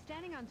 I'm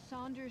standing on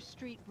Saunders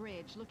Street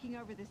Bridge, looking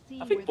over the sea.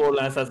 I think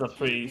Borderlands has a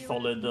pretty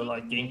solid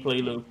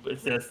gameplay loop.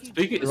 It's just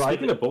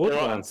Speaking of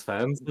Borderlands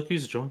fans, look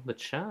who's joined the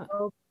chat.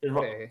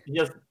 Okay.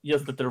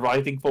 Just that the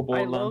writing for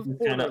Borderlands.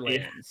 I love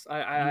Borderlands.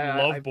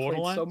 I've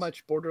played so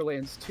much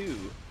Borderlands 2.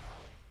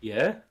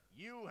 Yeah.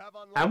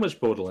 How much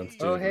Borderlands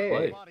 2 have you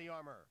played?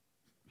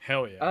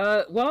 Hell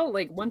yeah. Well,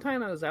 like one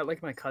time I was at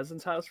like my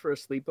cousin's house for a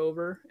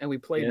sleepover, and we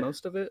played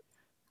most of it.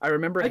 I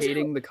remember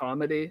hating the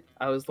comedy.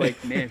 I was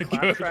like, man,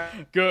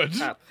 claptrap. Good.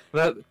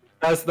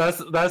 That's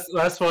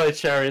why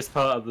Cherry's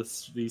part of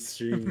these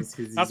streams.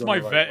 That's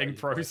my vetting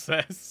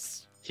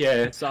process. Yeah.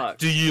 It sucks.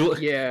 Do you?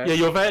 Yeah. Yeah.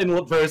 Your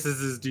vetting process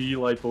is: do you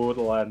like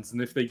Borderlands?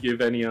 And if they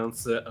give any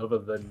answer other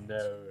than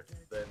no,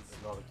 then it's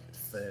not a good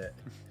fit.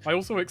 I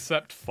also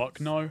accept fuck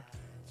no.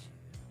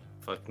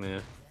 Fuck no.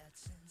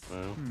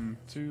 Well.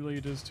 2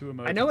 leaders, 2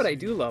 emergencies. I know what I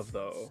do love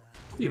though.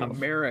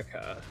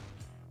 America.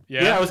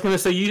 Yeah, I was gonna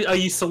say, are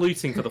you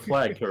saluting for the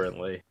flag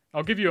currently?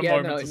 I'll give you a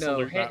moment to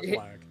salute that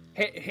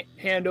flag.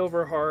 Hand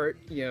over heart,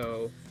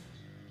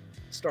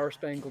 Star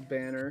Spangled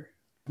Banner.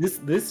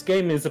 This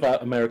game is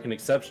about American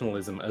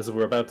exceptionalism, as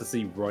we're about to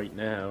see right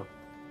now.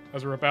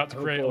 As we're about to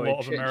create a lot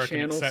of American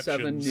Channel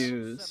exceptions. 7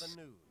 News.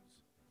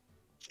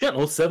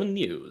 Channel 7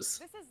 News.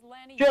 This is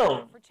Lanny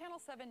Joe. for Channel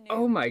 7 News.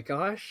 Oh my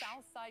gosh.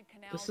 Southside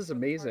Canal This is took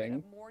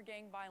amazing. part of more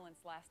gang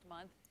violence last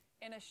month.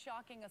 In a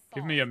shocking assault,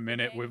 Give me a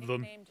minute the with gang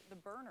them. nicknamed the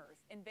Burners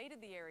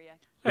invaded the area.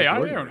 Hey, I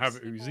Burners. don't have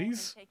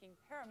Uzis.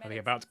 Are they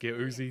about to get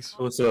Uzis?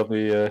 Also,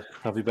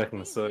 I'll be back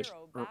in a sec.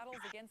 Battles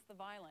against the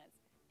violence.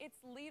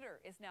 Its leader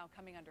is now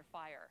coming under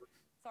fire.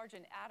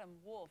 Sergeant Adam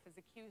Wolf is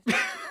accused of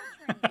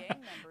torturing gang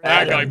members.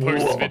 That guy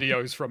posts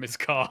videos from his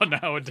car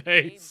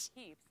nowadays.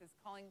 Dave Keeps is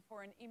calling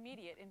for an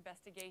immediate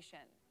investigation.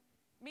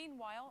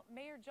 Meanwhile,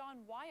 Mayor John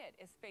Wyatt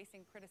is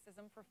facing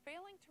criticism for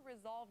failing to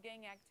resolve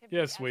gang activity.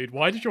 Yeah, Swede,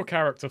 why did your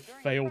character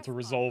fail to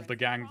resolve the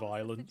gang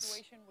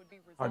violence?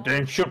 I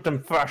didn't shoot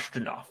them fast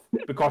enough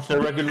because the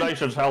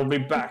regulations held me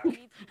back.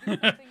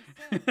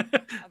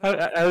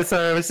 I was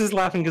just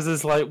laughing because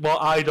it's like,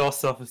 what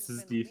IDOS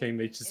officers do you think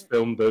they just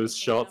filmed those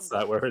shots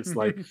at, where it's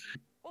like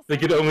they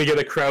could only get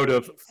a crowd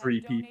of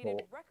 3 people?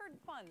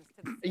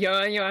 Yeah,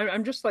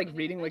 I'm just like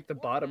reading like the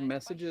bottom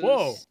messages.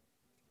 Whoa.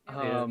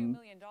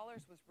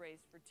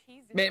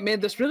 Man,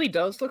 this really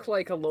does look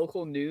like a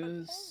local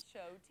news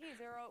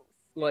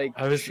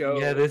show.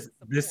 Yeah, this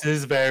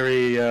is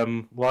very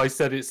well, I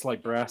said it's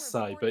like brass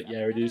side, but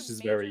yeah, it is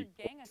just very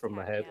from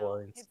the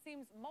headlines.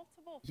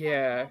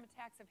 Yeah.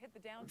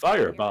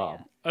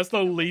 Firebomb. That's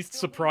the least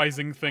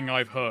surprising thing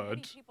I've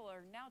heard.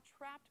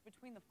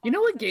 You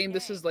know what game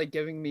this is like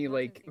giving me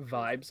like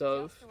vibes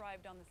of?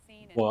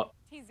 What?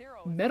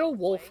 Metal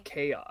Wolf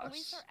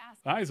Chaos.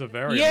 That is a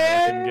very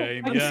American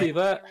game. I can see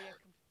that.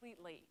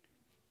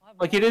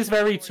 Like, it is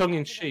very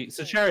tongue-in-cheek.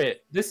 So,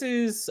 Chariot, this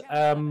is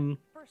Urban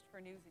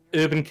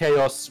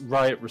Chaos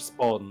Riot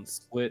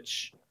Response,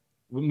 which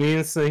me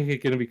and Snake are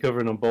going to be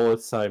covering on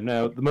Bullet Time.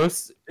 Now, the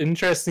most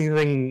interesting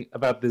thing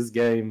about this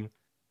game,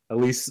 at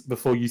least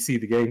before you see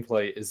the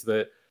gameplay, is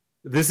that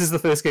this is the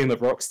first game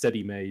that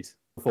Rocksteady made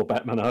before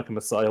Batman Arkham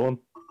Asylum.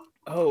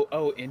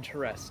 Oh,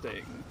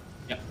 interesting.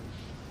 Yeah.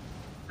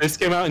 This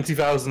came out in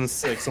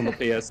 2006 on the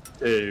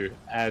PS2,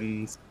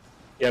 and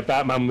yeah,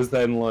 Batman was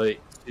then like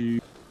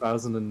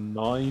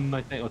 2009,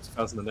 I think, or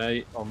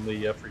 2008 on the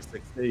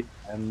 360,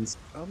 and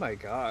oh my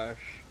gosh,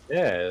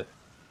 yeah,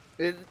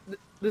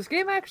 this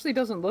game actually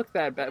doesn't look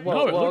that bad.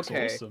 No, it looks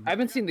okay. awesome. I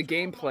haven't seen the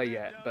gameplay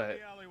yet, but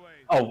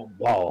oh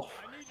wow,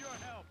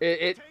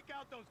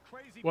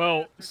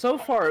 well, so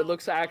far it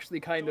looks actually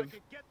kind of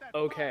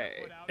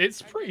okay.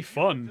 It's pretty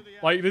fun.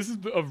 Like, this is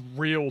a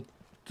real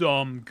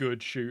dumb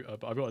good shooter.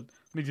 But let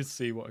me just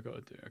see what I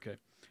got to do. Okay.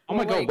 Oh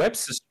my god,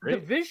 Webster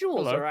Street. The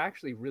visuals are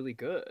actually really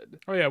good.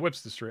 Oh yeah,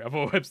 Webster Street. I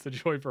thought Webster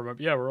Joy for a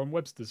moment. Yeah, we're on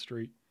Webster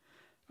Street.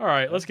 All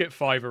right, let's get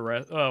 5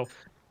 arrest. Oh,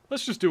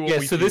 let's just do what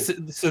we so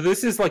feel.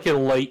 this is like a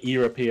late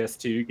era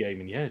PS2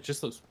 game, and yeah, it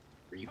just looks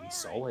really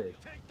solid.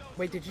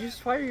 Wait, did you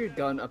just fire your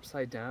gun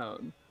upside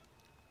down?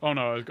 Oh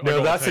no,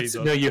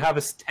 no, you have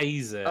a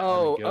taser.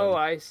 Oh,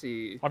 I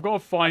see. I've got to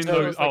find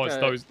those. Like it's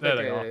those. There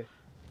they are.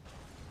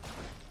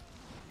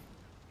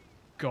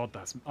 God,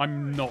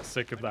 I'm not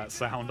sick of that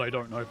sound. I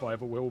don't know if I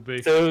ever will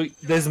be. So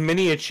there's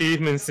many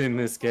achievements in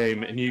this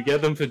game, and you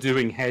get them for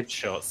doing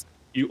headshots.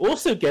 You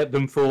also get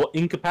them for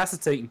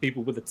incapacitating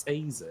people with a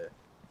taser.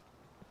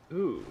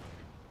 Ooh.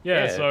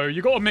 Yeah, so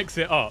you got to mix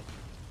it up.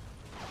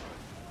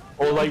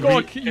 Or like,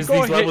 you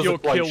gotta hit your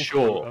kill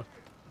short.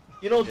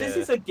 You know, this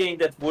is a game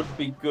that would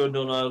be good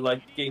on a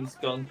like games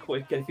gone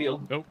quick. I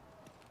feel. Nope.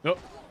 Nope.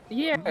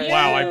 Yeah.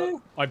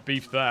 Wow, I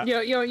beefed that.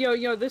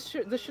 Yo! This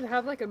should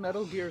have like a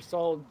Metal Gear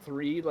Solid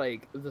 3,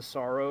 like the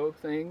Sorrow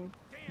thing.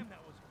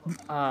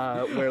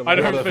 Where I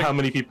don't think how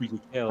many people you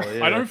kill.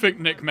 Yeah. I don't think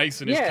Nick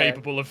Mason is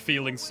capable of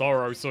feeling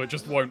sorrow, so it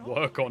just won't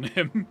work on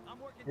him.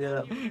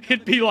 Yeah.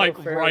 He'd be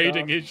like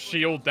riding his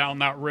shield down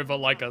that river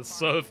like a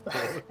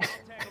surfboard.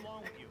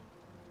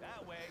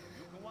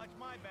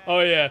 Oh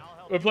yeah,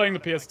 we're playing the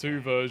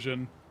PS2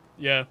 version.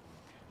 Yeah,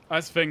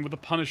 that's the thing with the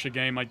Punisher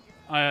game. I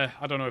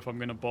don't know if I'm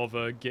gonna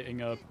bother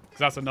getting a, because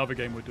that's another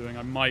game we're doing.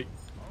 I might.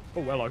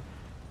 Oh hello. I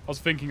was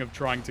thinking of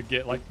trying to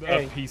get like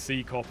a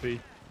PC copy.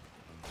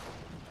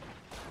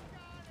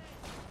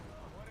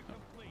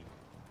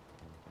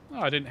 Oh,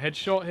 I didn't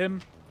headshot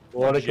him.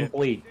 What a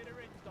complete.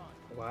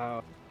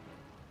 Wow.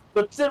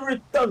 Consider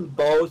it done,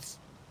 boss.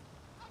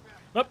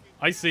 Oh,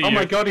 I see you. Oh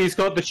my god, he's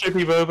got the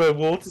Chibi Robo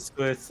water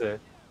squirter.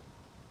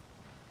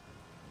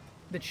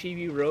 The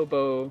Chibi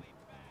Robo,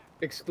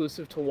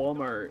 exclusive to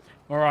Walmart.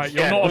 Alright,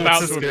 you're not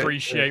about to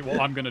appreciate what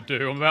I'm gonna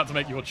do. I'm about to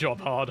make your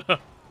job harder.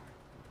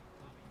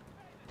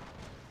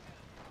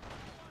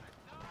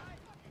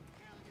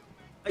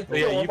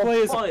 Yeah, you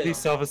play as a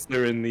police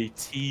officer in the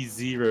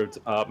T0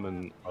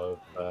 department of,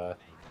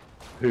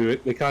 who,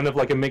 they're kind of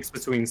like a mix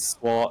between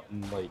SWAT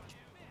and, like,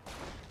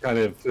 kind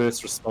of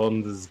first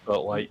responders,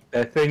 but, like,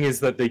 their thing is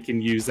that they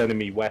can use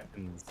enemy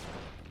weapons.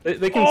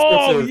 They can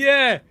sort of...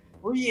 yeah!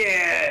 Oh,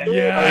 yeah!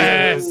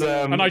 Yes!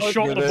 And I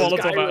shot the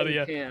Molotov out of the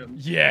air.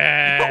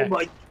 Yeah! Oh,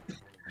 my...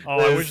 Oh,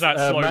 I wish that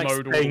slow mode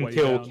all the way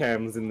kill down.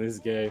 cams in this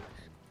game.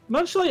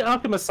 Much like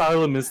Arkham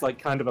Asylum is like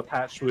kind of a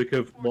patchwork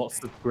of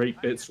lots of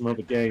great bits from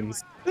other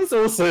games. This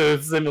also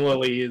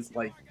similarly is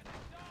like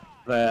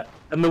that.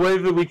 And the way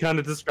that we kind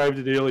of described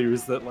it earlier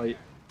is that like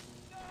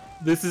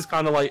this is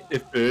kind of like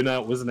if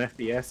Burnout was an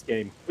FPS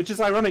game, which is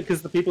ironic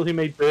because the people who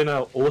made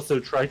Burnout also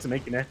tried to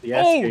make an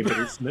FPS game, but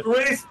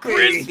it's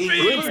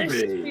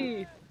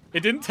crispy.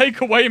 It didn't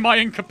take away my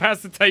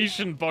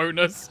incapacitation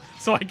bonus,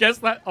 so I guess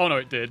that. Oh no,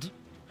 it did.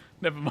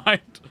 Never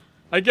mind.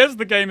 I guess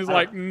the game is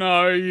like,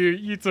 no,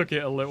 you took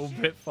it a little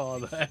bit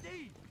farther.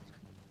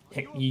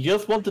 You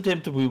just wanted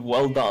him to be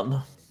well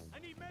done.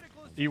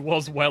 He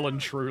was well and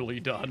truly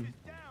done.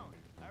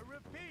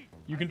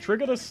 You can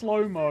trigger the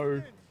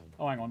slow-mo.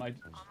 Oh, hang on, I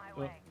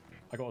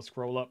gotta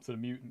scroll up to the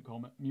mutant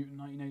comment. Mutant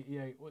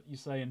 1988, what are you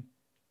saying?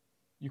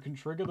 You can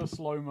trigger the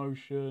slow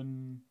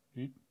motion...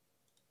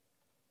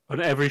 On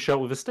every shot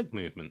with a stick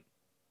movement.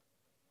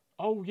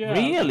 Oh, yeah.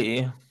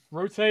 Really?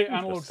 Rotate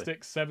analog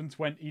stick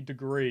 720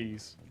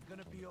 degrees.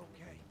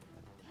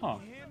 Huh.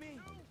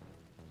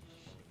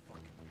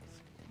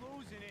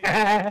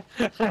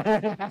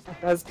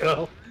 Let's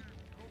go.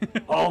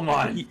 Oh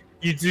my.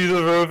 You do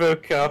the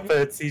RoboCop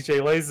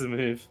TJ Laser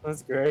move.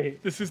 That's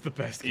great. This is the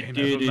best game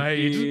ever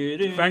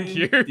made. Thank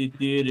you.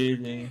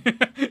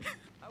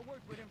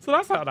 So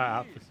that's how that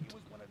happened.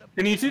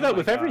 Can you do that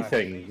with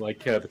everything?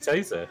 Like the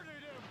taser?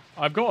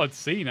 I've got a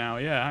C now,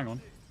 yeah, hang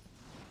on.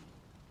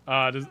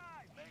 I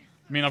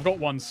mean, I've got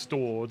one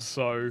stored,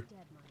 so...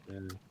 Yeah.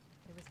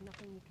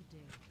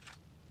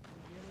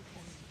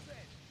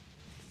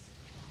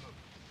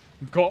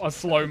 Got a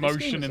slow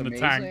motion in the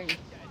tank.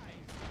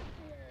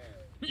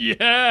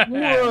 Yeah!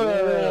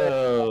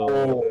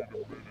 Whoa!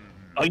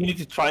 Oh, you need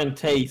to try and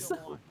tase.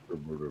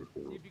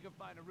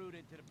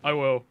 I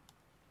will.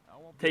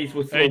 Tase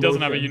with It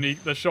doesn't have a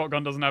unique... The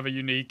shotgun doesn't have a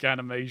unique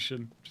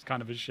animation, which is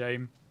kind of a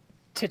shame.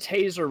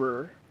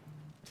 TehStreamerer.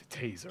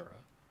 TehStreamerer.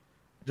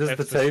 Does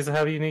the taser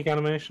have a unique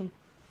animation?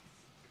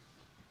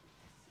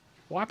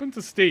 What happened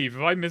to Steve?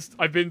 Have I missed?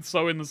 I've been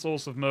so in the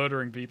source of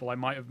murdering people, I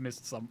might have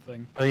missed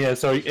something. Oh yeah,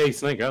 sorry. Hey,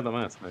 Snake, grab the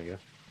mask. There you go.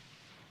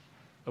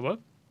 A what?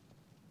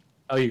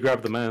 Oh, you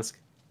grabbed the mask.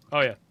 Oh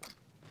yeah.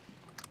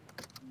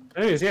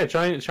 Anyways, yeah,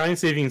 try and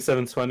see if you can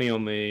 720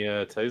 on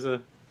the taser.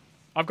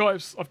 I've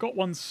got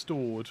one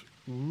stored.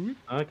 Ooh.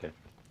 Okay.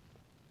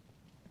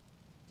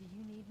 Do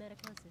you need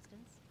medical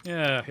assistance?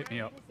 Yeah, hit me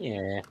up.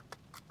 Yeah.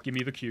 Give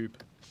me the cube.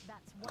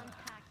 That's one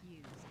pack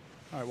used.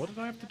 Alright, what did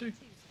I have to do?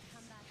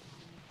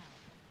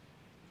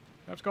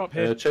 I have to go up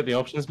here. Check the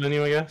options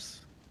menu, I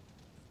guess.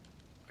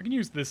 I can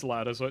use this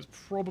ladder, so it's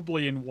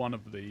probably in one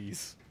of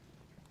these.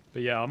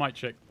 But yeah, I might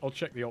check. I'll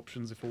check the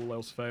options if all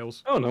else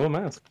fails. Oh, no, a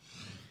mask.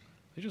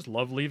 They just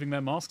love leaving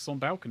their masks on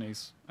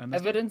balconies. And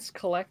Evidence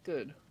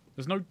collected.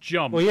 There's no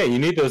jump. Well, yeah, you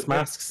need those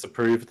masks to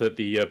prove that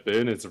the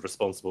burners are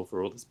responsible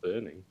for all this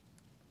burning.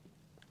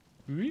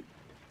 Weep.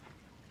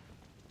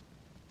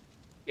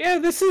 Yeah,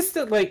 this is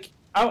the, like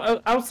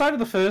outside of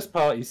the first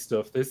party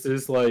stuff. This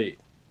is like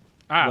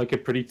a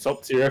pretty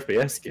top tier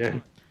FPS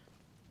game.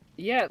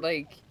 Yeah,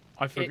 like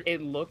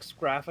it looks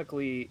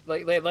graphically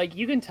like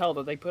you can tell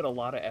that they put a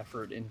lot of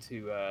effort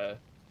into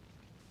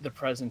the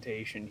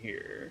presentation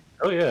here.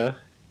 Oh yeah.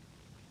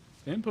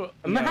 Input.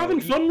 And they're having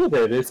fun with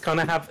it. It's kind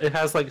of it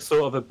has like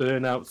sort of a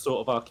Burnout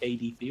sort of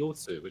arcadey feel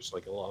to it, which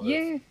like a lot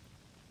of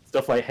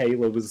stuff like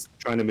Halo was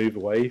trying to move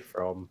away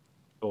from.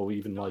 or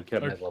even like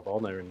Medal of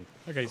Honor and.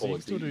 Okay, so you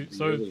can still do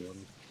so.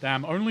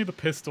 Damn, only the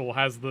pistol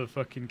has the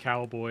fucking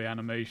cowboy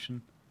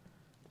animation.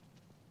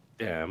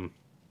 Damn.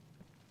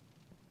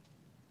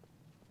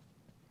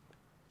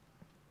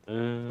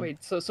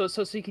 Wait, so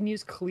you can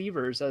use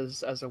cleavers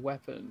as a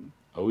weapon.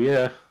 Oh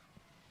yeah.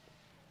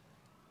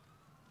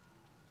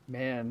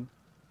 Man,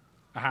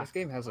 this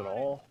game has it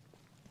all.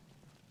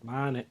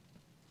 Man, it.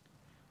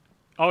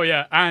 Oh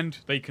yeah, and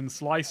they can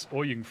slice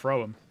or you can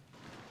throw them.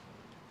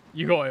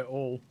 You got it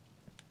all.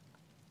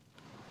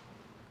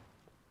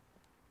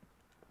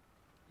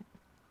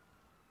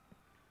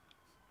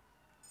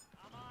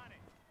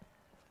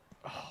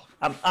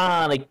 I'm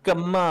on it.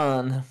 Come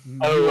on.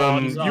 Oh,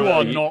 you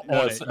are not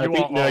on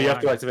it. No, you have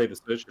to activate the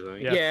switch. I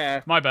think.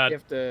 Yeah, my bad. You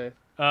have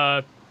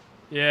to.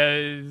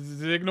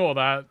 Yeah, ignore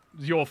that.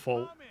 It's your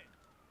fault.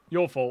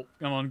 Your fault.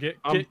 Come on, get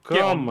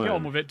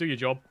on with it. Do your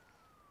job.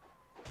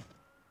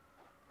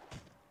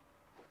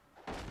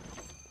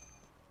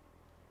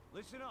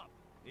 Listen up.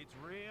 It's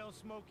real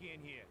smoky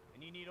in here,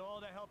 and you need all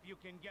the help you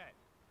can get.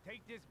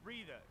 Take this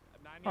breather.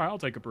 All right, I'll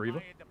take a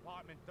breather.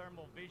 Department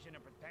thermal vision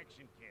and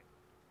protection kit.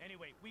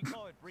 Anyway, we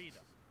call it breather.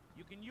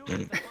 You can use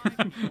it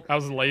to That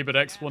was a laboured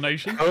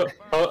explanation.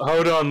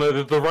 Hold on,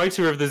 the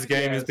writer of this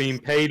game is being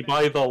paid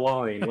by the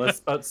line.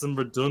 Let's put some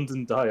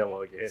redundant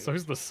dialogue in.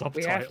 So's the subtitler.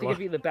 We have to give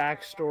you the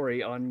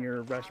backstory on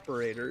your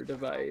respirator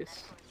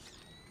device.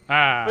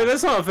 Ah. Wait,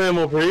 that's not a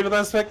thermal breather.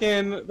 That's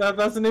fucking.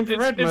 That's an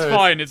infrared mode. It's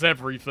fine. It's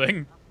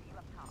everything.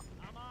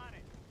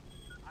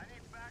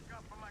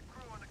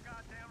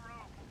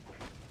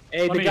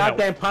 Hey, the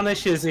goddamn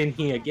Punisher's in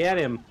here. Get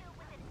him.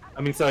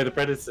 I mean, sorry, the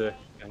Predator.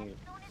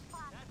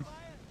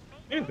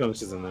 Maybe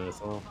Punisher's in there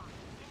as well.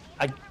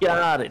 I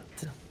got it.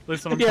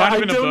 Listen, I'm kind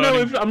of in a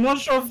burning... I'm not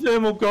sure if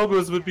thermal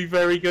goggles would be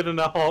very good in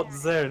a hot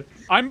zone.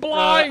 I'm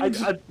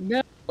blind!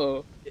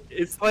 No.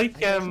 It's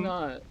like, It's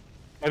not.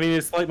 I mean,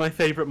 it's like my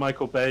favorite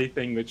Michael Bay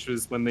thing, which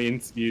was when they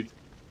interviewed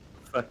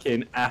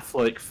fucking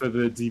Affleck for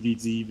the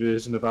DVD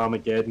version of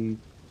Armageddon.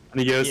 And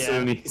he goes to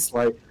him and he's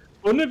like,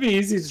 wouldn't it be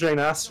easy to train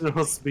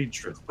astronauts to be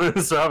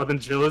drillers rather than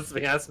drillers to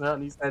be astronauts?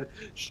 And he said,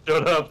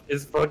 shut up,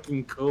 it's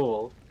fucking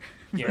cool.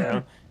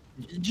 Yeah.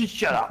 Just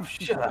shut up,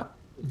 shut up.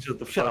 Shut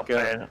the fuck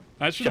up.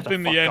 That should have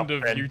been the end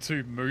of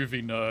YouTube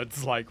movie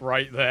nerds, like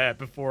right there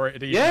before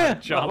it even Yeah, had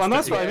a chance and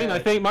that's to what I mean. I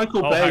think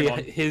Michael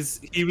Bay,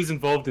 he was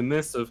involved in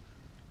this of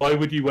why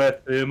would you wear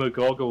thermal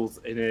goggles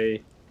in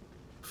a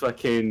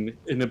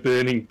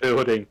burning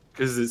building?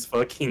 Because it's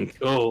fucking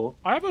cool.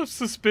 I have a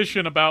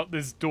suspicion about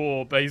this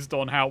door based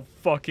on how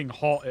fucking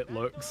hot it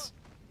looks.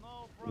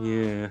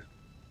 Yeah.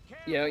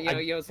 Yeah,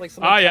 it's like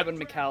some Kevin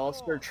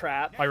McAllister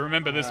trap. I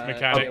remember this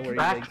mechanic.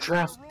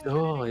 Backdraft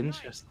door,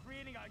 interesting.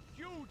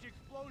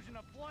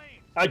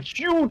 A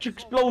huge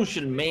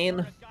explosion,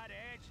 man.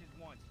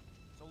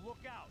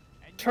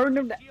 Turn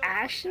them to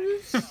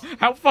ashes?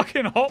 How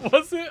fucking hot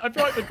was it? I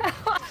feel like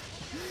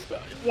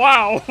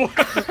Wow.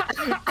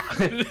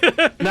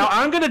 Now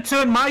I'm gonna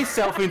turn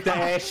myself into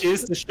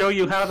ashes to show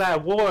you how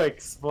that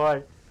works,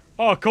 boy.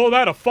 Oh, call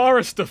that a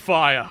forester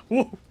fire.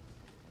 Woo.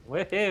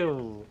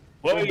 Whoa.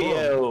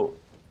 Whoa.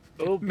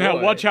 Oh,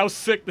 now watch how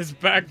sick this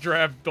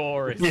backdraft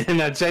door is. Yeah,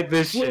 now check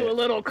this shit. Flew a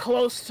little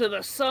close to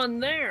the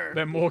sun there.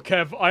 They're more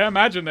careful. I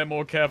imagine they're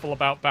more careful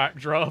about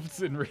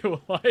backdrafts in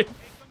real life.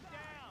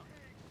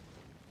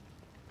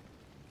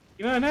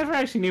 You know, I never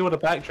actually knew what a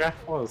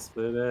backdraft was,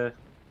 but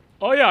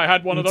oh yeah, I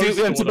had one of those.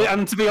 And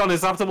to be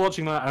honest, after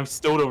watching that, I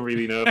still don't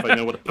really know if I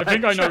know what a backdraft is. I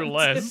think I know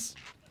less.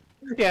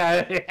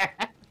 Yeah.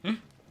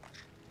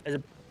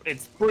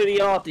 It's pretty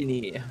hot in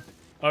here.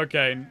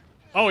 Okay.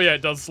 Oh yeah,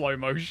 it does slow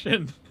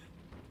motion.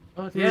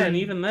 Oh yeah, and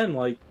even then,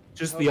 like,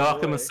 just the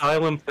Arkham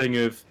Asylum thing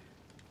of,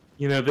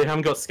 you know, they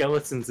haven't got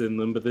skeletons in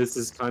them, but this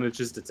is kind of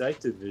just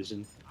detective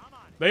vision.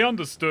 They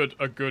understood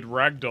a good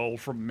ragdoll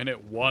from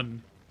minute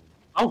 1.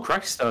 Oh,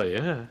 Crackstar,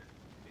 yeah.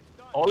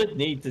 All it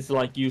needs is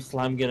like you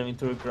slam get them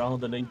into the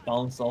ground and they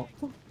bounce off.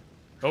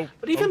 Oh,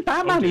 but even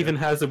Batman even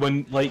has it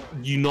when like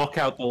you knock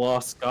out the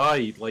last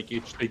guy, like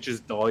they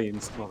just die in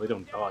well, they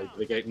don't die, but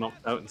they get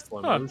knocked out in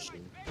slow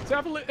motion. So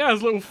it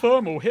has little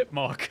thermal hit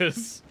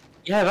markers.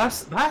 Yeah,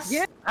 that's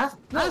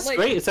like,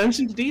 great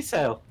attention to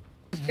detail.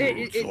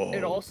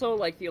 It also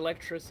like the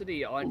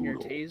electricity on your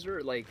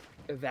taser, like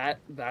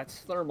that's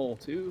thermal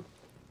too.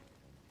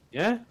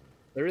 Yeah,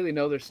 they really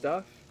know their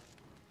stuff.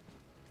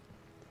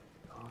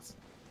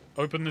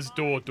 Open this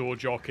door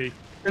jockey.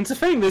 And to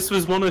think this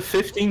was one of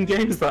 15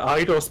 games that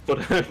IDOS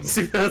put out in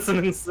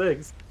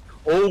 2006,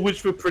 all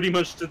which were pretty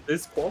much to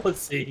this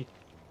quality.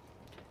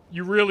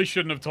 You really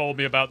shouldn't have told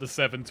me about the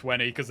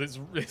 720 because it's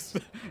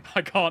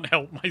I can't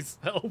help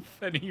myself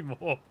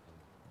anymore.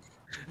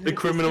 The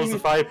criminals are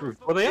fireproof.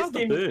 Well, they are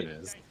the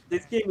burners.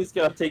 This game is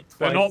gonna take twice.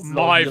 They're not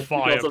my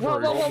fireproof.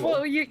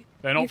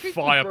 They're not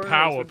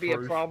firepower would be a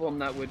problem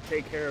that would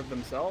take care of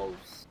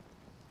themselves.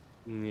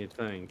 You'd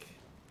think.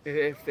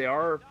 If they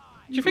are.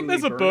 Do you think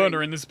there's a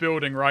burner in this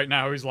building right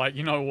now who's like,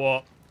 you know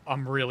what?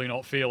 I'm really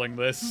not feeling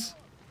this.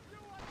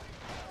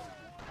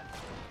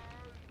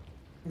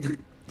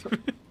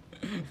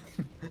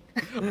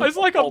 It's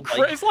like I'm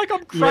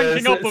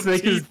cranking up a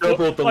Snake T has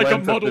doubled the like a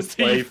length of Model this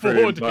T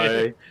playthrough Ford.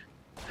 by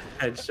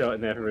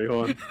headshotting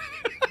everyone.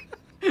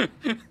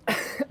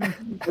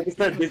 Like I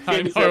said, this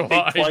game is gonna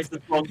take twice as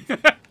long.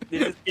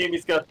 This game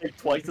is gonna take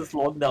twice as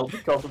long now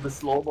because of the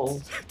slow-mo.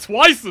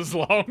 Twice as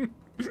long?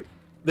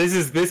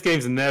 This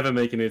game's never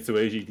making it to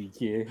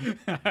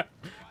AGDQ.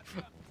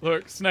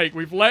 Look, Snake,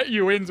 we've let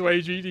you into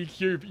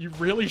AGDQ, but you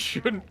really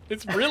shouldn't.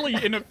 It's really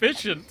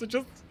inefficient to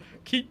just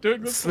keep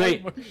doing the slow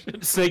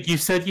motion. Snake, you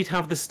said you'd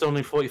have this done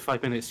in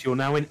 45 minutes. You're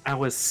now in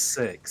hour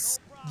 6.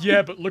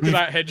 Yeah, but look at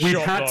that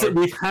headshot,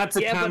 We've had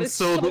to yeah,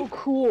 cancel but it's so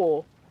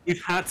cool.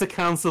 We've had to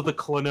cancel the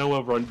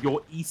Klonoa run.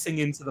 You're eating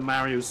into the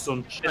Mario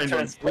Sunshine.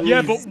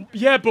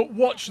 Yeah, but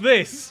watch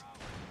this.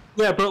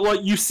 Yeah, but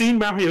like you've seen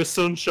Mario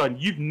Sunshine,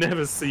 you've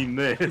never seen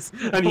this,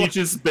 and you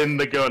just spin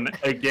the gun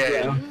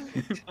again.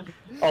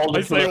 Yeah.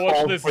 I say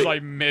watch this as I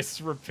miss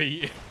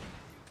repeat.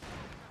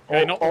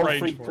 Okay, not all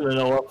three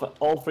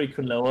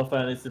Klonoa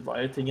fans are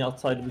rioting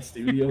outside of the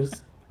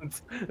studios.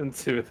 And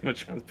 2 of them are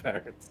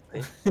transparent.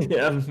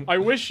 Yeah. I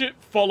wish it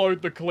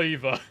followed the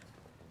cleaver.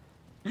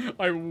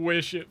 I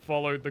wish it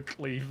followed the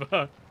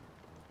cleaver.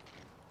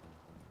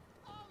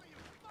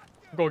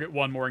 I've got to get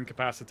one more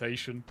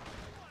incapacitation.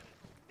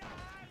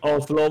 Oh,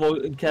 slow-mo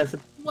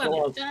incapacitation.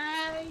 Wanna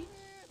die?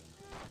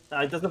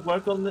 It doesn't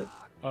work on the...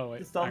 Oh,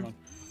 wait, hang on.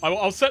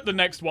 I'll set the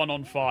next one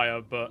on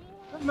fire, but...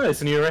 Oh,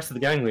 nice, and you arrested the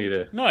gang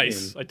leader.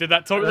 Nice. I did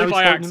that totally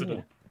by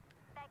accident.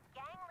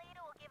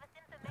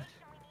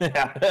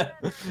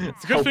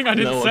 It's a good thing I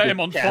didn't set him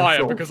on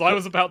fire, because I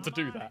was about to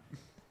do that.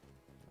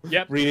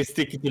 Yep. Really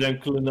sticky to them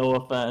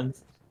Klonoa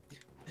fans.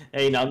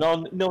 Hey, now,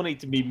 no need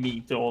to be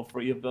mean to all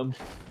 3 of them.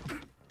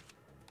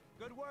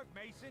 Good work,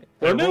 Mason.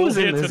 Klonoa's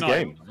in this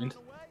game, man.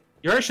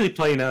 You're actually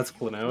playing as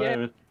Klonoa.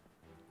 Yeah.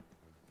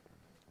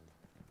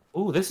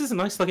 Oh, this is a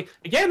nice looking...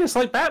 Again, it's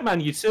like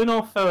Batman. You turn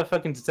off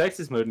fucking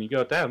detectives mode and you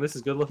go down. This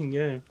is a good looking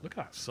game. Look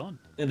at that sun.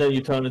 And then you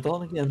turn it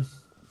on again.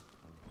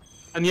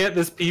 And yet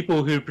there's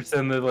people who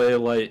pretend that they're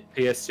like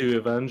PS2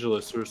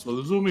 evangelists who are like,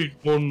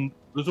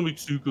 there's only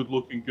 2 good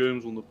looking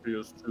games on the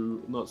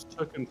PS2, and that's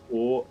Tekken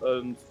 4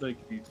 and Snake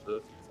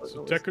Eater.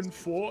 So Tekken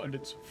 4 and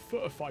it's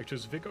Fur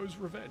Fighters Viggo's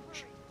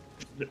Revenge.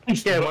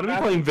 Yeah, when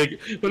I'm playing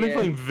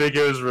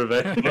Viggo's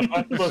Revenge.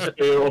 I was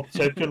here of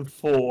Tekken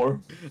 4.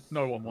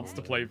 No one wants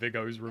to play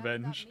Viggo's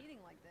Revenge.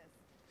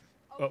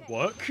 At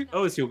work?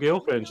 Oh, it's your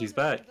girlfriend, she's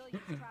back.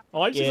 I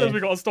like she says we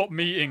gotta stop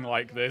meeting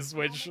like this,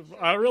 which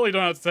I really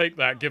don't have to take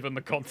that given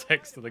the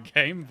context of the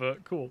game,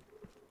 but cool.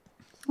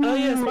 Oh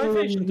yeah, Spy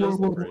Fiction does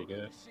look pretty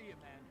good.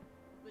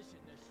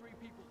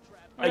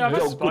 Yeah,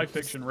 that's Spy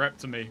Fiction rep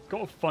to me.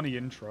 Got a funny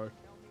intro.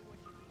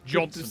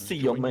 Johnson is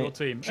joining your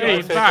team. Hey,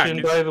 he's back!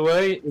 By the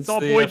way, it's our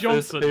boy the first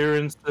Johnson.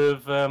 appearance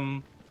of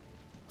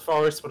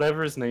Forrest,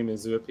 whatever his name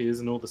is, who appears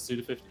in all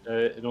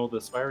the in all the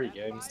Swery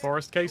games.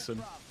 Forrest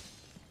Kaysen.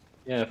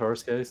 Yeah,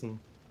 Forrest Kaysen.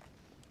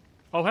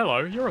 Oh, hello.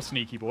 You're a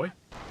sneaky boy.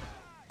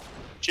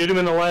 Shoot him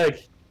in the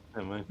leg.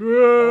 Oh, man.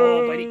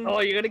 Oh, buddy.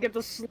 Oh, you're gonna get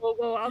the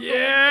slow-mo out the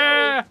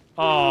window.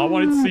 Oh, I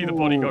wanted to see the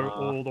body go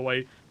all the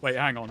way. Wait,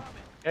 hang on.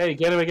 Hey,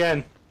 get him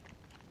again.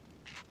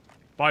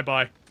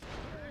 Bye-bye.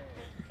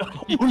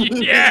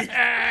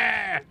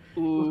 Yeah!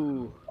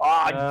 Ooh.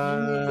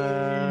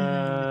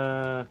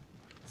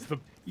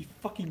 He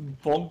fucking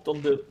bonked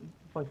on the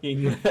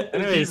fucking...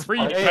 Anyways,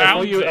 hey,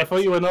 I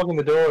thought you were knocking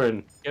the door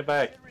and get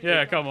back.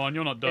 Yeah, come on,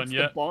 you're not done it's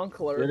yet. The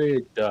bonkler.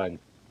 You're done.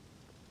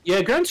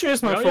 Yeah, Gran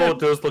Turismo 4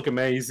 does look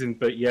amazing,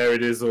 but yeah,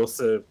 it is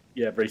also...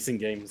 Yeah, racing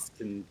games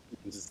can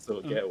just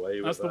sort of get away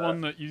with That's that. the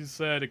one that you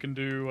said it can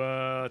do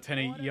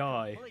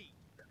 1080i.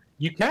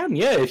 You can,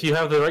 yeah, if you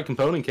have the right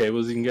component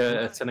cables, you can get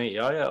a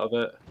 1080i out of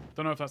it.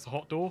 Don't know if that's a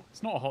hot door.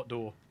 It's not a hot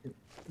door.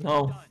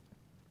 No.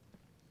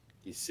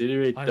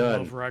 Consider it I done.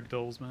 love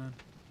ragdolls, man.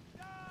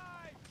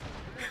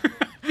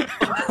 You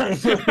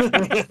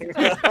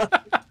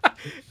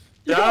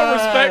gotta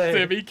respect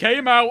him. He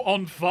came out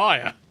on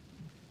fire.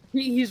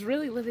 He's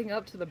really living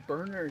up to the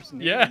burners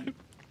name. Yeah.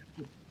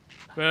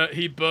 But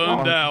he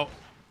burned out.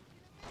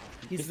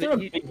 This is an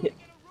old game.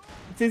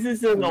 This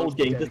is an old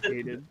game.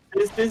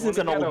 This is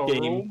an old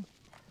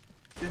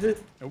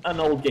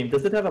game.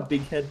 Does it have a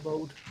big head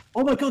mode?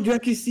 Oh my god, you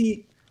actually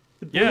see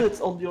the bullets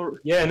on your...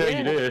 Yeah, no,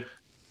 you do.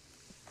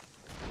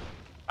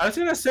 I was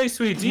gonna say,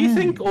 Sweet, do you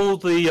think all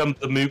the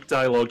Mook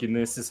dialogue in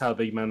this is how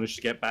they managed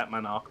to get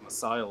Batman Arkham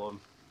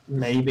Asylum?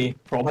 Maybe,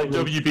 probably.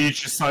 Like, WB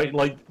just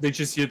like they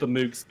just hear the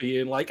Mooks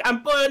being like,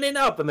 "I'm burning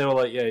up," and they were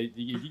like, "Yeah,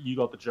 you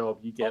got the job.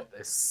 You get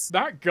this."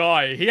 That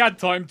guy, he had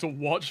time to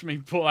watch me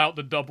pull out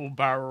the double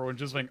barrel and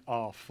just think,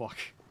 "Oh fuck,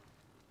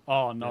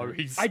 oh no,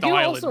 he's." I do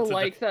also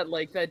like that.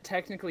 Like that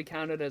technically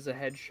counted as a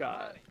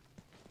headshot.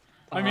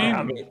 I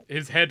mean,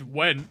 his head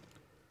went.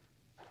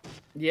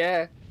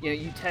 Yeah,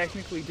 you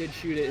technically did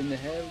shoot it in the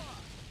head.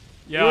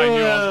 Yeah, I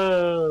knew.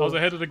 I was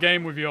ahead of the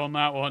game with you on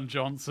that one,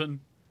 Johnson.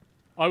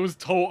 I was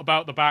taught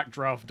about the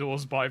backdraft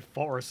doors by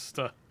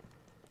Forrester.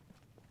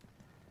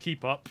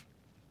 Keep up.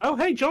 Oh,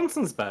 hey,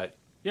 Johnson's back.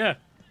 Yeah.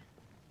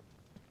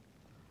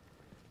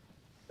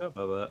 How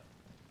about that?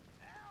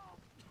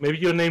 Maybe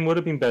your name would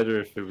have been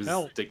better if it was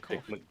Help. Dick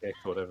McDick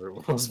or whatever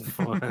it was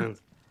beforehand.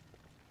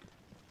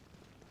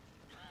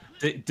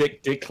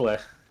 Dickler.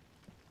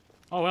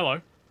 Oh,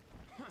 hello.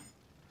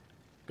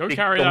 Go Dick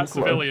carry that Dunkler.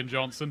 civilian,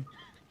 Johnson.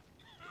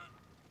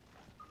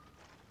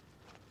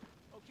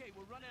 Okay,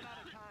 we're running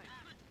out of time.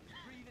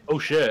 Breathe in. Oh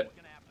shit.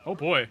 Oh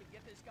boy.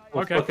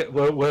 Well, Okay. Okay,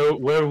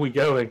 where are we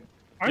going?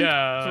 Aren't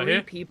Yeah, three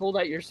here. people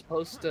that you're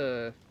supposed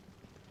to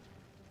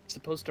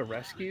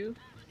rescue?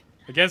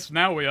 I guess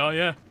now we are,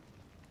 yeah.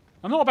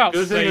 I'm not about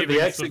Good thing that saving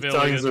the exit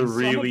civilians. signs are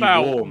really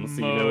I'm about warm, so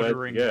you know where to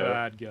murdering go.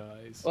 bad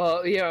guys.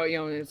 Well, yeah, you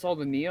know, it's all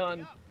the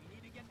neon.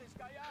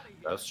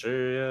 That's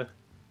true,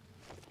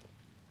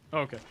 yeah.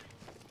 Okay.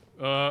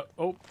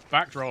 Oh,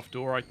 backdraft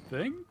door, I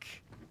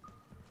think?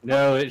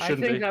 No, it I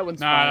shouldn't think be. that one's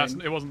Nah, fine.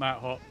 it wasn't that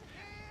hot.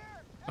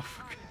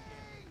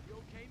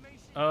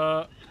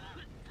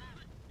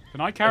 Can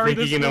I I carry think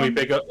this you can only one?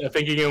 pick up. I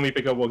think you can only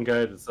pick up one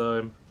guy at a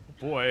time.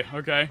 Boy,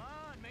 okay.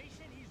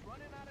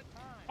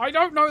 I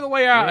don't know the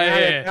way out of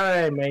here.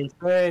 Hey,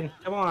 Mason,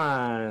 come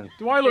on.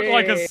 Do I look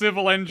like a Hey.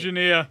 civil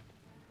engineer?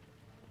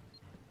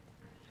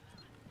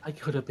 I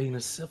could have been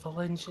a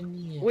civil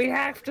engineer. We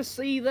have to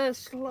see the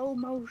slow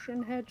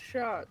motion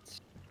headshots.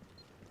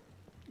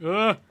 Is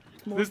More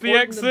this the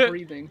important than exit?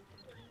 breathing.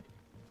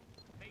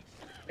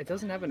 It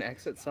doesn't have an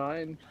exit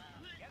sign.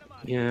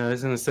 Yeah, I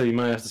was gonna say you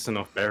might have to send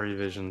off berry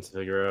vision to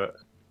figure out.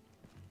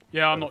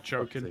 Yeah, I'm not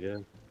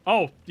choking.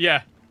 Oh,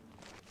 yeah.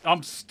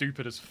 I'm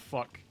stupid as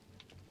fuck.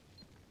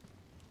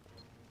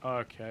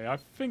 Okay, I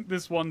think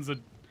this one's a...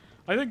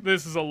 I think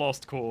this is a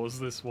lost cause,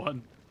 this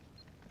one.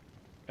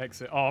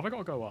 Exit. Oh, have I got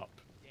to go up?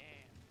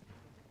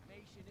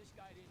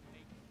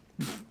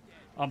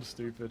 I'm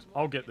stupid.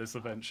 I'll get this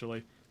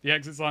eventually. The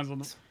exit signs on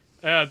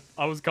the...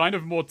 I was kind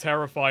of more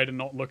terrified and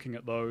not looking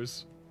at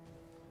those.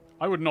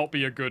 I would not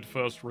be a good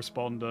first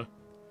responder.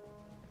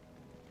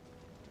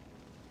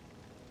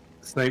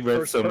 Snake read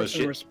First so much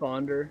person shit.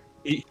 responder.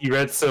 He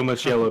read so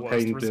much yellow Worst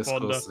paint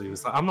responder. discourse. He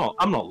was like, I'm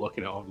not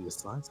looking at obvious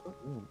signs. Hey,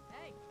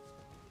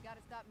 you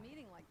gotta stop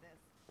meeting like this.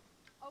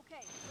 Okay,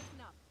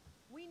 listen up.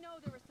 We know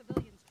there are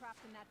civilians trapped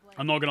in that blade.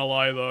 I'm not gonna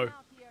lie though. Come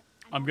out here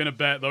and I'm gonna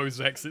bet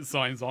those exit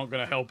signs aren't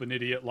gonna help an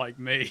idiot like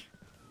me.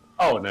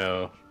 Oh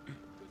no.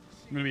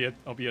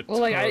 I'll be a Well,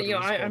 like, turd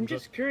I'm responder.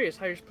 just curious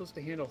how you're supposed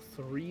to handle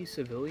 3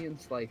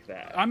 civilians like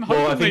that. I'm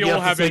hoping Well, I they think you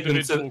all have to have take them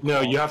individual to. No,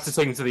 you have clocks. to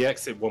take them to the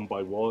exit one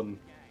by one.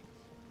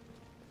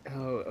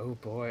 Oh I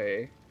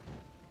boy.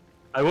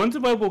 wonder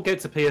where we'll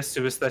get to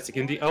PS2 aesthetic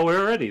indie. Oh, we're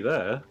already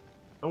there.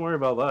 Don't worry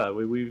about that.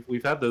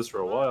 We've had those for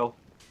a while.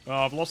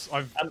 I've lost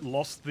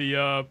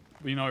the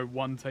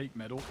one take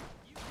medal.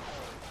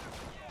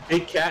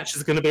 Big Catch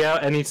is going to be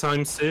out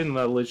anytime soon.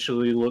 That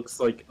literally looks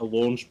like a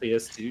launch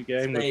PS2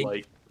 game with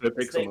like the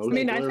pixel motion. I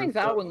mean, I blur think and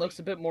that stuff. one looks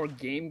a bit more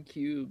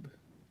GameCube.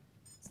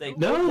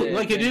 No, than-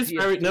 like it than is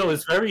very PS2. no,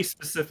 it's very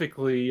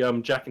specifically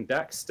Jack and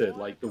Daxter,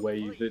 like the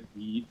way that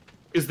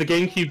because the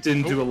GameCube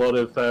didn't do a lot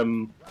of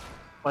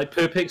like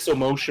per pixel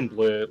motion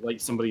blur, like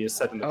somebody has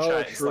said in the Oh,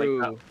 chat. It's like true.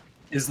 that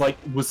is like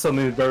was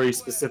something very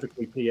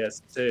specifically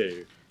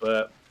PS2,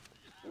 but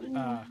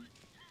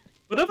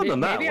other than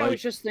that, Maybe I like,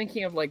 was just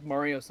thinking of like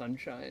Mario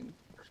Sunshine.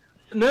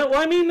 no,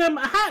 I mean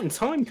A Hat in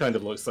Time kind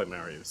of looks like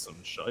Mario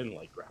Sunshine,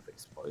 like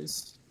graphics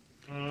wise.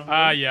 Yeah,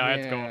 I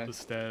had to go Yeah. up the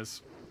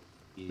stairs.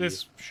 Yeah.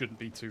 This shouldn't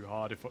be too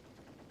hard if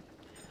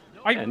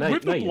Yeah, now-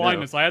 with now the you know.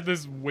 blindness, I had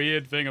this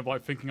weird thing of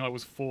like thinking I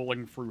was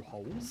falling through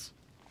holes.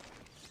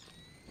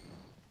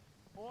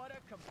 Order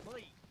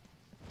complete.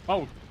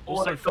 Oh,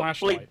 also Order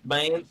flashlight.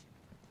 complete, man.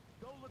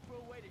 Go look for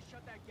a way to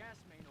shut that gas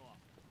main off.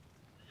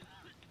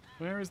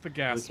 Where is the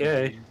gas?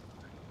 Okay.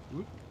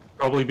 main?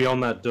 Probably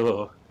beyond that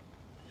door.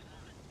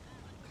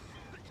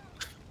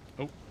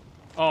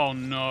 Oh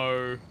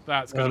no,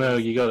 that's Oh gonna no,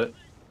 you got it.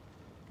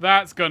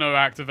 that's gonna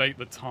activate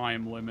the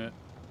time limit.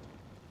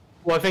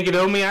 Well, I think it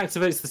only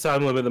activates the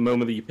time limit the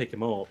moment that you pick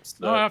him up.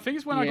 So. No, I think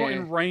it's when I got Yeah.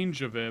 in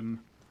range of him.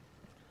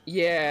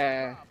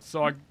 Yeah.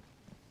 So I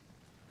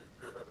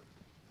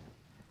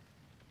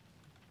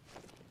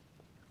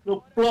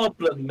No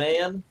problem,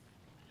 man.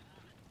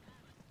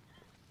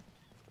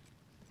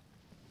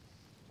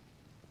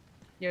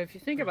 Yeah, if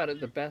you think about it,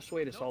 the best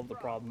way to solve the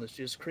problem is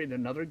just create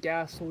another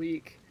gas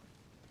leak.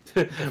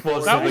 Well,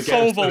 that so would the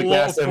solve gas- a the lot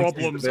gas of empties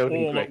the problems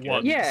building all at quicker.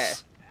 once. Yeah.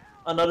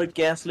 Another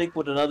gas leak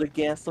with another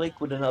gas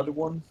leak with another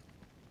one.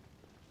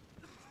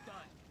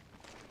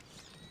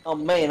 Oh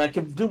man, I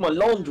can do my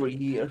laundry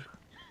here.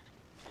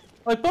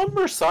 Like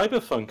Bomber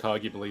Cyberpunk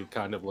arguably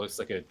kind of looks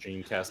like a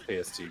Dreamcast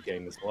PS2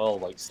 game as well,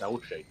 like cell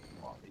shading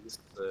wise.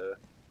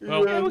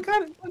 Well- yeah, we're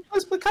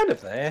kind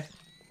of there.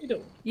 You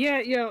know.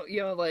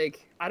 Yeah,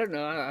 like I don't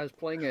know. I was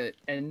playing an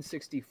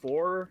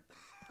N64.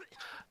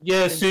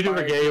 Yeah, Inspired Pseudo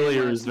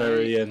Regalia game is last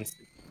very night.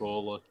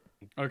 N64 look.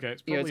 Okay,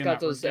 it's You know, probably it's in got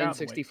that those regard,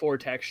 wait. N64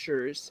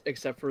 textures,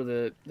 except for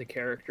the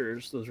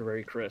characters. Those are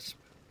very crisp.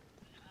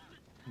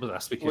 But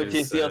that's because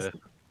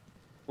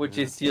Which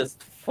is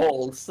just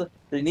false.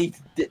 They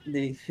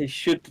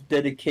should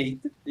dedicate.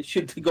 They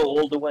should go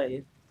all the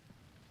way.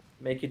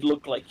 Make it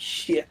look like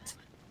shit.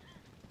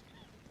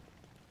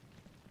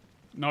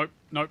 Nope,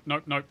 nope,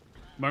 nope, nope.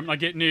 The moment I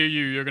get near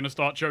you, you're going to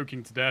start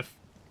choking to death.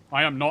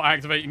 I am not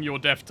activating your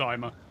death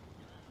timer.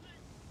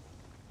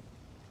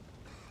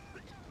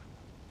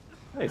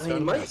 Hey,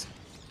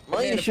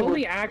 if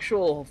only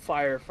actual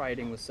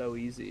firefighting was so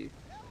easy.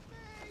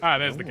 Ah,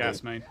 there's the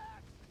gas main.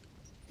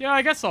 Yeah,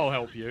 I guess I'll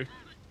help you.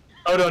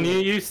 Hold on,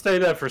 you stay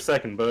there for a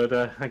second, bud.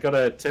 I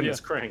gotta tin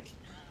this crank.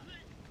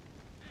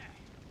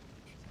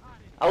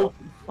 I'll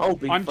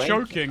be I'm fine.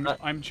 choking.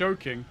 I'm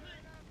choking.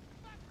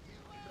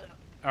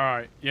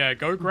 Alright, yeah,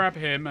 go grab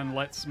him and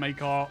let's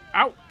make our...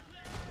 Ow!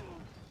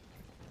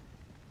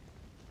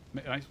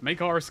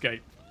 Make our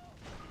escape.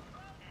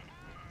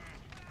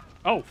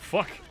 Oh,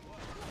 fuck.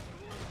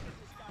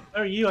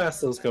 Where are you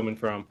assholes coming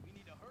from?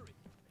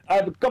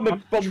 I'm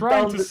coming from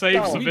trying down to the save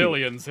town.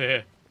 civilians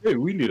here. Hey,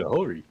 we need to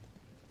hurry.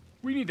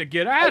 We need to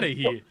get out of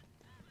here.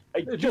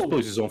 Hey, this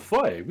place is on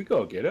fire. We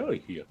gotta get out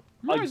of here.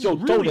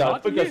 Tony, I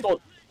think I saw...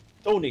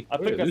 Tony, I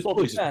think I this saw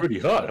place the is pretty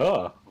hot,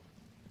 huh?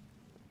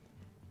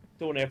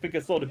 Tony, I think I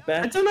saw the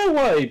bat. I don't know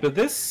why, but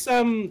this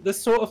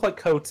sort of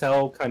like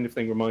hotel kind of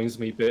thing reminds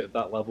me a bit of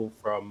that level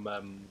from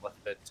Left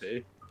 4 Dead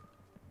 2.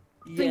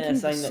 Thinking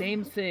the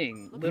same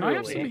thing,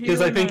 literally.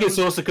 Because I think it's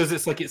also because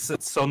it's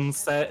at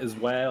sunset as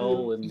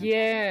well. And...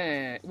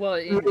 Yeah, well,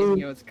 you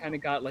know, it's kind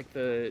of got like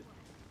the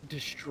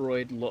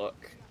destroyed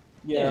look.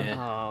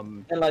 Yeah.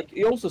 And like,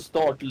 you also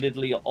start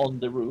literally on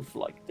the roof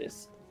like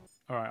this.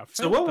 Alright,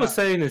 so what we're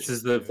saying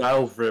is that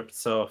Valve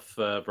ripped off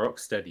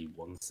Rocksteady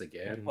once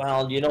again.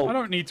 Well, you know... I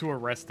don't need to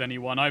arrest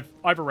anyone. I've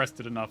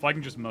arrested enough. I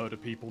can just murder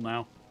people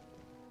now.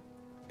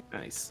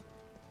 Nice.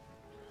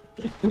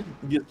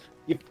 you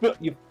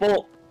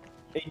fought...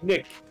 Hey,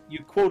 Nick,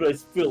 your quota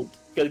is filled.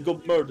 Gotta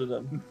go murder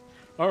them.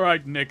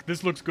 Alright, Nick,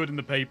 this looks good in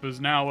the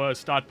papers. Now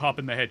start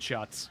popping the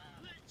headshots.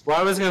 Well,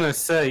 I was gonna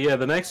say, yeah,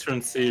 the next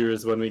frontier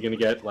is when we're gonna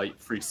get, like,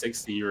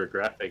 360 Euro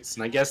graphics.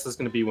 And I guess that's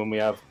gonna be when we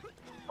have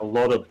a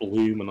lot of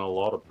bloom and a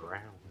lot of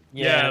brown.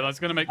 Yeah, that's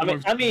gonna make the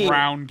most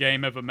brown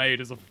game ever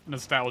made as a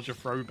nostalgia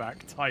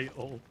throwback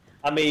title.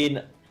 I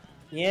mean,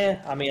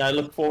 yeah, I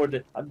look forward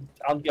to... I'm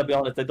gonna be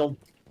honest, I don't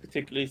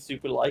particularly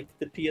super like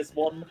the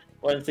PS1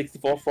 or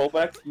N64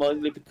 throwbacks,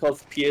 mainly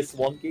because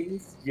PS1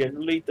 games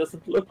generally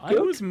doesn't look good.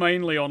 I was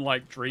mainly on,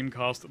 like,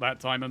 Dreamcast at that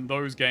time, and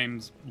those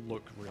games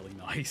look really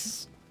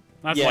nice.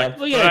 That's like,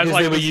 well, yeah, because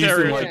like they were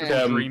using, like,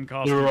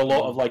 Dreamcast. there were a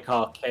lot of, like,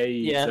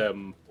 arcade,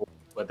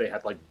 where they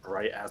had, like,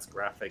 bright-ass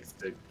graphics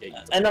to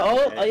get... And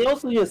I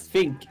also just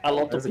think a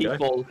lot of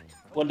people,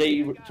 when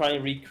they try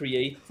and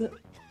recreate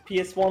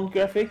PS1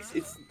 graphics,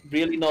 it's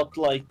really not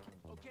like...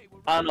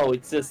 I don't know,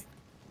 it's just...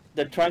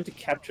 They're trying to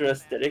capture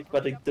aesthetic,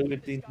 but they do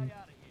it in...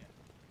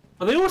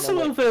 Well, they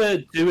also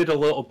overdo it a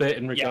little bit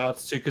in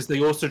regards to, because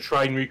they also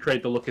try and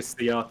recreate the look of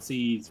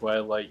CRTs,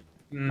 where, like,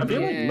 I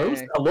feel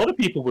like a lot of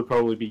people would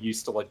probably be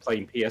used to, like,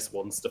 playing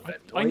PS1 stuff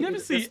anyway. I never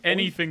see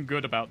anything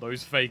good about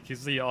those fake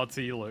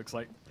CRT looks,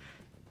 like...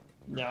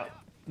 No.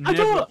 I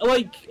don't,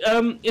 like,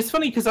 it's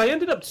funny, because I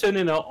ended up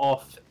turning it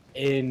off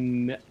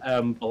in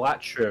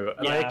Balatro,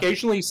 and I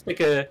occasionally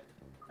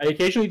I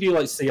occasionally do,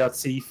 like,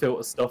 CRT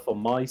filter stuff on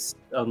my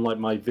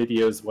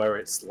videos where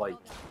it's, like,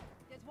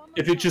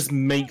 if it just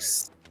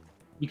makes...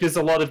 Because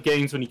a lot of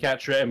games, when you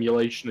capture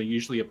emulation, are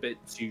usually a bit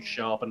too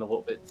sharp and a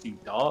little bit too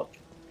dark.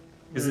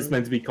 Because it's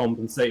meant to be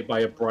compensated by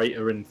a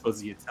brighter and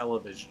fuzzier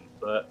television.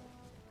 But,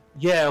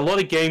 yeah, a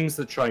lot of games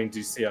that try and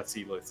do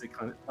CRT looks, it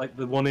kind of... Like,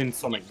 the one in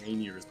Sonic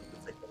Mania is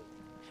particular.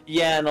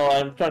 Yeah, no,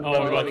 I'm trying to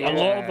remember. Like, a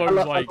lot of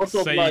those, like,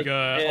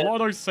 Sega... A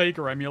lot of those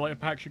Sega emulator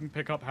packs you can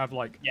pick up have,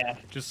 like,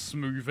 just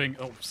smoothing...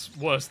 Oh,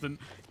 worse than...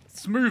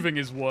 Smoothing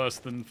is worse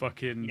than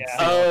fucking... Yeah.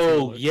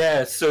 Oh,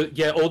 yeah, so,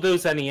 yeah, all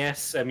those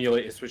NES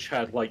emulators which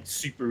had, like,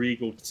 Super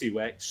Eagle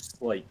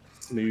 2X, like,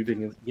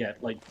 smoothing,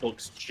 like,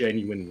 looks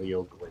genuinely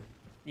ugly.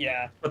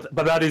 Yeah. But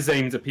that is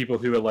aimed at people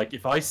who are like,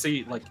 if I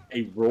see, like,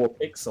 a raw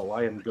pixel,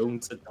 I am going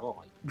to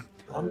die.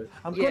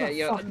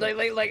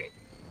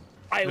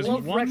 I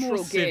love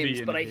retro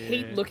games, but I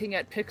hate looking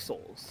at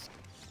pixels.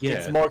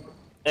 Yeah.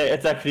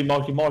 It's actually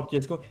Marky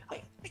just going,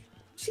 I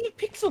see a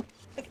pixel.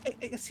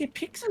 I see a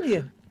pixel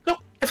here. Look,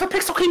 if a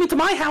pixel came into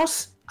my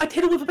house, I'd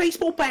hit it with a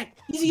baseball bat.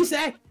 Easy as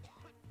that.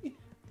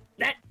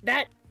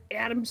 That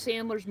Adam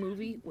Sandler's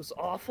movie was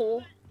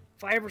awful.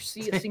 If I ever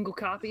see a single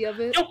copy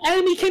of it... No,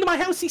 Adam, came to my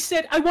house, he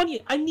said, I want you,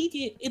 I need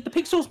you in the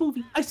Pixels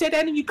movie. I said,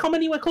 Adam, you come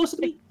anywhere closer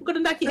to me, I'm gonna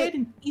knock your head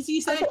in. Easy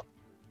as that.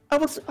 I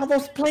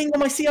was playing on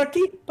my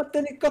CRT, but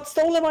then it got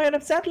stolen by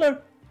Adam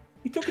Sandler.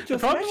 He took it to a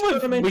Smash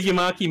tournament. With your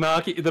Marky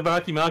Mark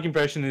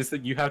impression is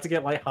that you have to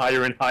get, like,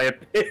 higher and higher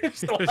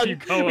pitch,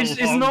 which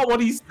is not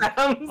what he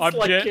sounds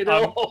like at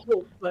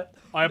all.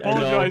 I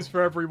apologize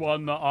for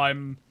everyone that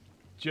I'm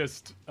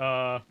just,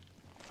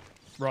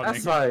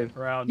 running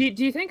around. Do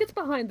you think it's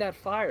behind that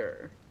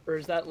fire, or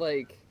is that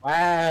like?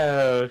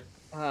 Wow.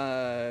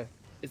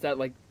 Is that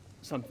like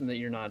something that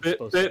you're not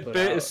supposed to put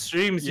out? Of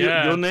streams.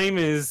 Your name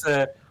is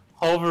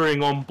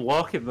hovering on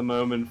block at the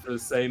moment for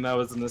saying that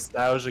was a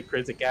nostalgia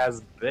critic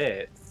as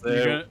bit.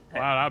 So...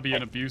 Wow, that'd be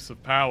an abuse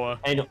of power.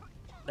 I know.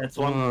 That's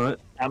one.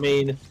 I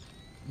mean,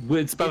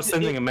 it's about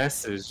sending a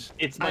message.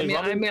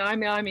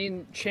 I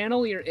mean,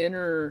 channel your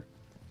inner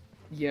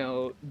you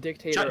know,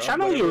 dictator.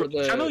 Channel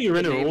your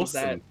inner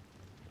awesome.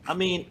 I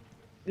mean,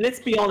 let's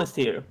be honest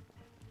here.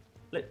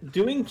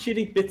 Doing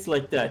shitty bits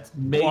like that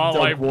made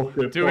Doug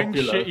Walker doing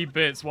popular. shitty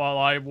bits while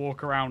I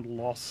walk around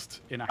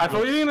lost in a house. I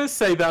thought you were gonna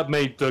say that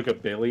made Doug a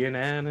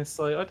billionaire, and it's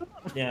like I don't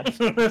know. Yeah.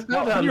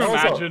 Can you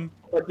imagine?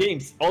 But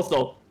James,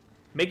 also,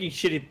 making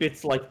shitty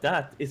bits like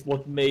that is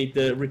what made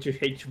Richard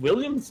H.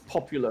 Williams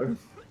popular.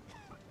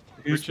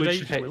 Richard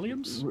H.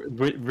 Williams?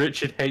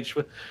 Richard H.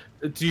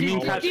 Do you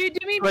mean Patrick? Do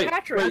you mean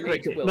Patrick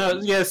H. Williams?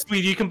 No, yes,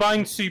 you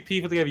combine two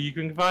people together. You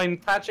can combine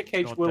Patrick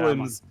H.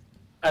 Williams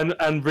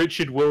and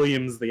Richard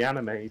Williams, the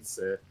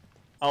animator.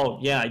 Oh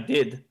yeah, I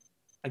did.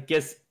 I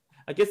guess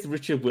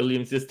Richard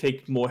Williams just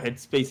takes more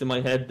headspace in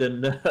my head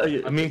than.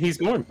 I mean, he's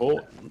more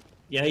important.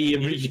 Yeah, he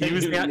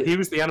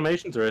was the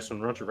animation director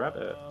on Roger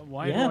Rabbit.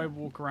 Why do I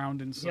walk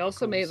around in circles? He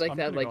also made like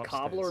that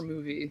Cobbler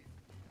movie.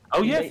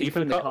 Oh yeah,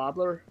 Ethan the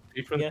Cobbler.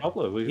 Ethan the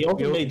Cobbler. We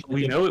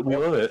know it. We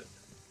love it.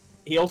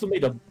 He also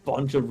made a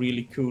bunch of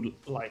really cool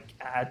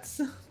ads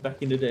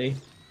back in the day.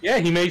 Yeah,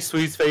 he made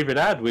Sweet's favorite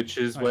ad, which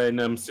is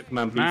when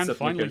Superman beats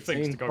up Nick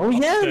O'Teen. Oh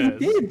yeah, he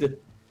did.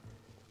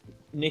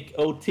 Nick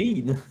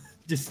O'Teen.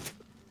 Just.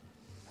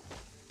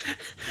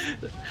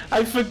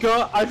 I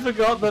forgot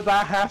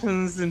that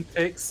happens in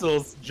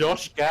Pixels.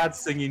 Josh Gad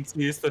singing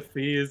Tears for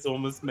Fears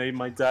almost made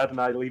my dad and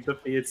I leave the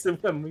theater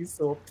when we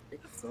saw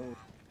Pixels.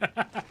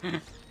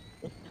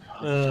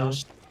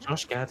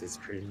 Josh Gad is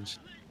cringe.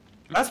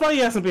 That's why he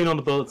hasn't been on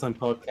the Bullet Time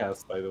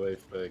podcast, by the way,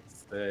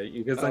 folks.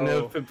 Because I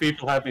know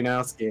people have been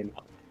asking.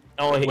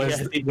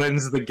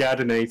 When's the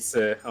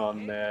Gadinator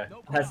on there?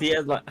 Has he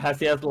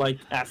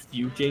asked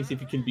you, James,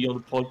 if you can be on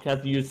the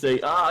podcast? And you say,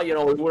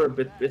 we were a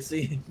bit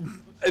busy.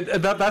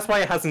 That's why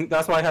it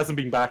hasn't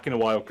been back in a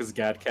while, because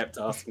Gad kept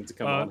asking to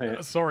come on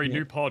here. Sorry,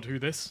 new pod. Who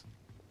this?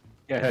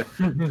 Yeah.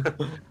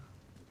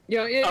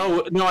 Yeah.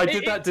 Oh no, I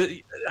did that.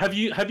 Have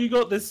you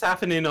got this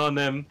happening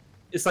on?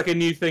 It's like a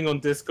new thing on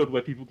Discord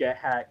where people get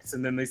hacked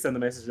and then they send a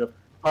message of,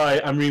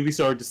 "Hi, I'm really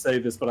sorry to say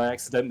this, but I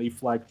accidentally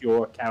flagged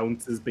your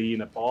account as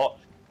being a bot.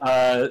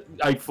 I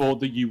thought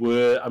that you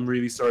were. I'm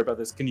really sorry about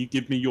this. Can you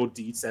give me your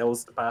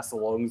details to pass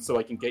along so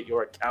I can get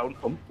your account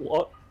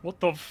unblocked?" What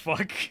the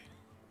fuck?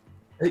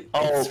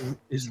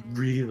 It's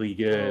really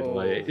good.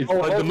 It's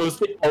the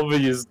most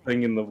obvious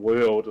thing in the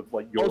world of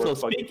your. Also,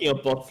 speaking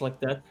of bots like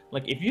that,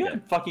 if you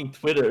have fucking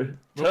Twitter,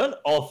 turn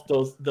off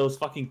those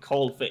fucking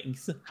call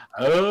things.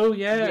 Oh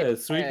yeah,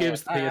 Sweet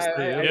gives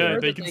PSP. Yeah,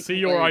 they can see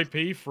your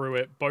IP through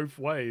it both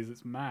ways.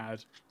 It's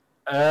mad.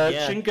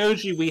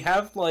 Shingoji, we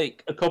have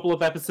a couple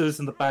of episodes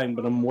in the bank,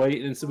 but I'm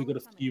waiting, so we got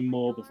a few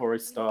more before I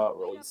start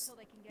release.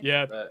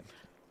 Yeah,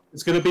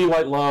 it's gonna be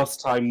like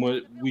last time.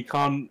 We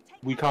can't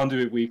do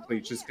it weekly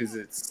just because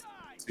it's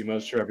too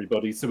much for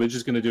everybody. So we're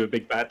just gonna do a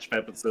big batch of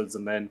episodes,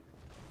 and then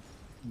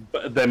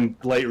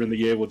later in the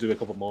year we'll do a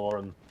couple more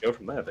and go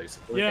from there,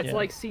 basically. Yeah, it's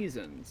like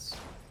seasons.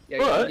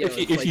 But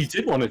if you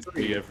did want it to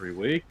be every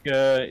week,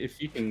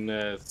 if you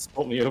can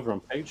support me over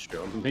on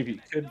Patreon, maybe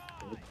you could.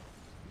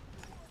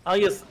 I'll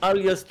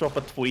just drop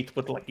a tweet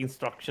with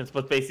instructions,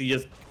 but basically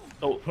just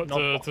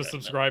to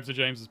subscribe to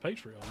James's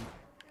Patreon.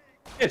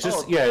 Yeah,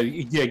 just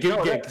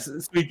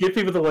give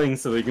people the link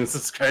so they can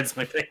subscribe to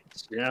my page.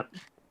 Yeah.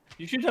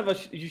 You should have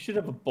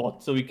a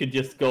bot so we could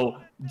just go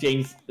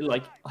James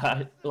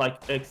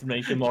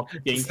exclamation mark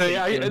James.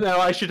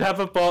 I should have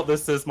a bot that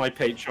says my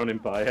Patreon in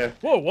bio.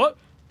 Whoa, what?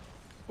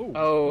 Ooh,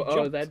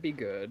 oh, that'd be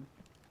good.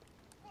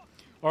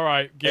 All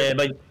right,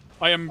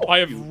 I have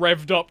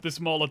revved up this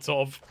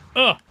Molotov.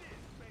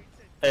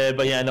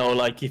 But yeah, no,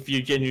 if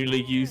you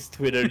genuinely use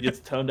Twitter,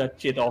 just turn that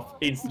shit off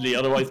instantly.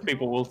 Otherwise,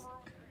 people will.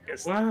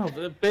 Wow,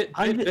 a bit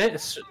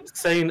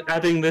saying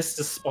adding this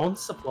to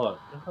sponsor plug.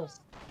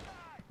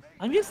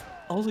 I'm just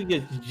also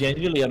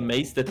genuinely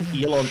amazed that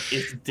Elon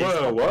is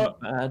this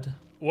bad.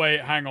 Wait,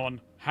 hang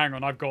on.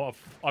 I've got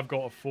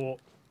a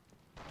thought.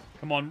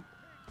 Come on.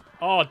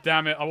 Oh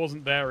damn it! I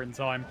wasn't there in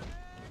time.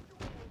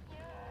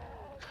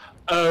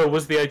 Oh,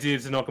 was the idea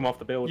to knock him off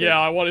the building?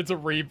 Yeah, I wanted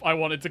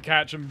to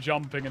catch him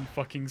jumping and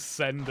fucking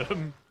send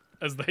them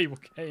as they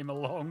came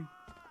along.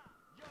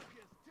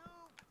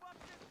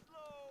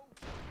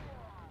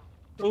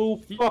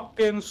 Too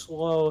fucking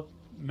slow.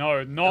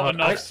 No, not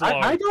enough slow.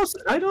 I know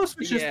it's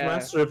just a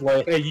matter of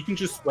hey, you can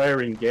just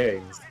swear in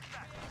games.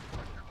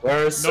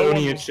 Whereas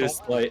Sony, it's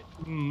just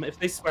if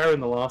they swear in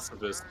The Last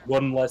of Us,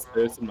 one less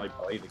person might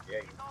play the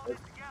game.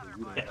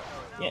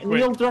 Yeah,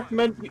 Neil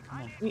Druckmann.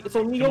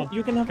 So Neil,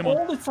 you can have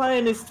all the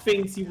finest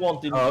things you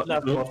want in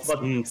laptops,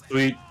 but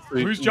sweet.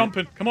 Who's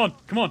jumping? Come on.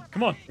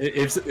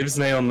 It's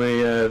Nay on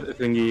the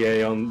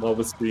thingy on while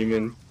we're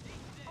streaming.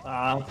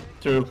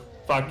 True.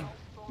 Fuck.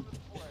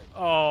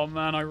 Oh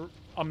man,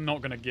 I'm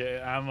not gonna get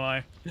it, am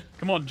I?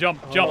 Come on,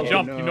 jump. No.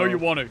 You know you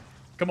want to.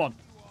 Come on.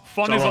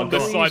 Fun is on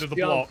this side of the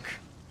block.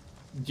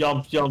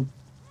 Jump.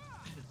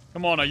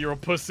 Come on, you're a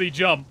pussy.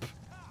 Jump.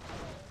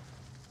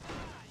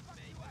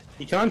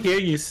 He can't hear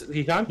you.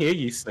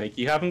 Snake.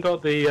 You haven't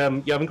got the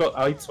You haven't got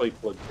iToy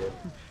plugged in.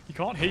 He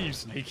can't hear you,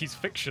 Snake. He's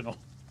fictional.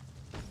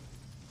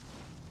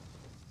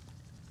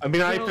 I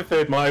mean, I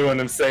preferred my one.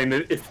 I'm saying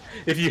that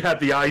if you had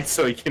the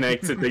eye-toy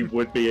connected, they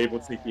would be able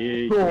to hear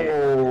you.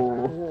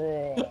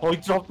 Oh, he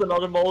dropped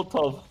another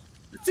Molotov.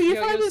 See,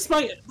 if I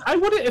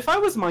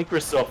was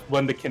Microsoft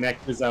when the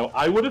Kinect was out,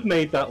 I would have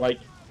made that like,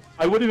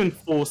 I would have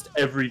enforced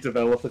every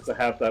developer to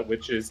have that,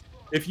 which is,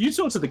 if you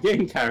talk to the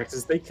game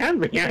characters, they can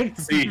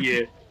react to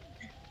you.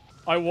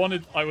 I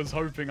was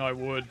hoping I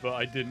would, but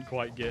I didn't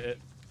quite get it.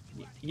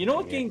 You know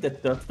a game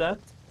that does that?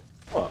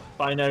 What?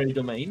 Binary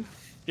Domain?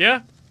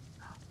 Yeah.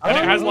 And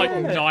it has like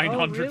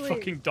 900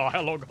 fucking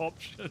dialogue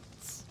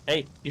options.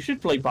 Hey, you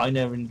should play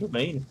Binary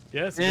Domain.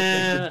 Yes.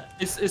 Yeah,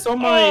 it's on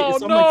my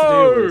to-do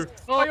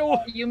list. Oh,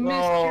 you missed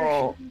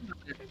your...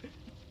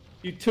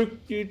 You took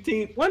your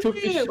team. When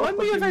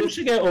we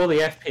eventually get all the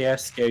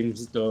FPS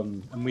games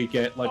done and we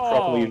get like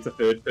properly into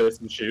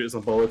third-person shooters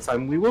on bullet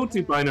time, we will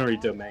do Binary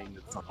Domain.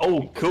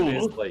 Oh,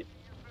 cool! Like,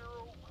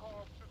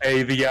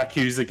 hey, the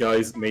Yakuza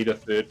guys made a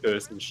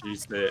third-person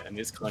shooter, and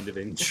it's kind of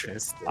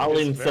interesting. I'll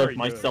insert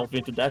myself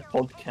into that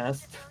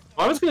podcast.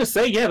 I was gonna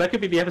say, yeah, that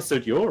could be the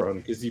episode you're on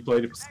because you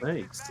played it with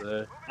snakes.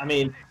 I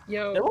mean,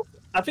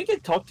 I think I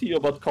talked to you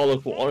about Call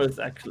of Juarez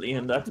actually,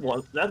 and that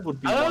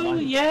would be. Oh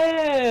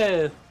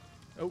yeah.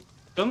 Oh,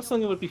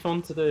 Gunslinger would be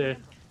fun to do.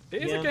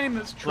 It is a game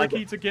that's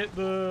tricky to get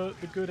the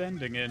good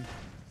ending in.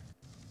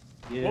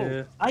 Yeah.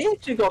 Whoa. I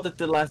actually got it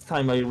the last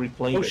time I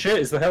replayed it. Oh shit,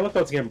 is the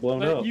helicopter getting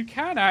blown up? You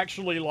can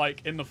actually,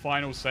 like, in the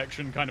final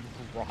section, kind of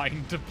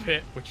grind a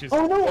bit, which is...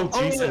 Oh no!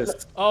 Oh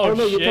Jesus! Oh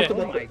no, shit!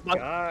 Oh my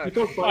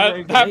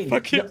god! That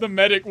fucking the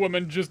medic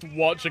woman just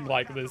watching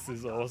like this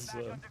is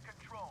awesome.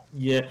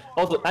 Yeah.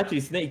 Also,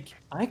 actually, Snake,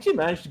 I actually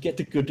managed to get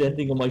the good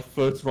ending on my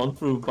first run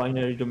through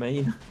Binary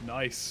Domain.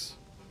 Nice.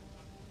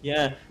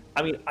 Yeah.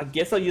 I mean, I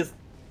guess I just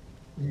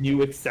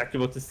knew exactly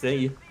what to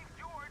say.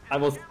 I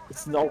was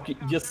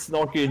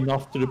snarky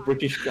enough to the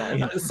British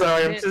guy.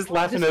 Sorry, I'm just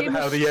laughing at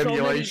how the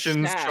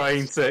emulation's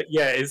trying to...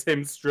 Yeah, it's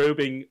him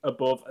strobing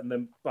above and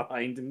then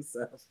behind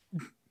himself.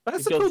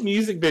 That's a cool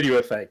music video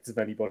effect, if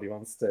anybody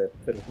wants to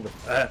put it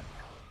with that.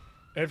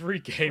 Every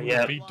game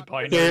will be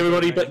Binary Okay,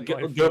 everybody, but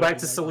go back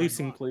to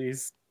saluting,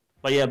 please.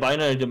 But yeah,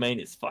 Binary Domain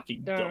is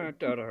fucking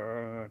dope.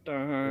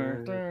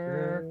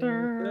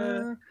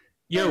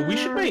 Yo, we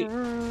should make...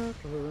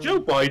 Joe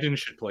Biden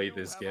should play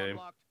this game.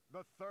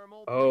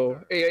 Oh,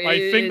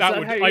 I think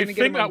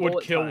that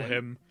would kill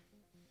him.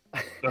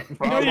 You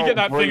know, you get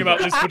that thing about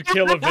this would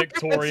kill a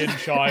Victorian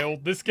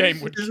child. This game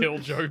would kill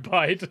Joe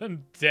Biden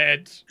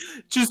dead.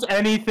 Just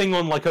anything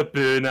on like a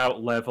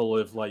burnout level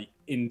of like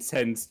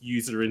intense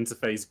user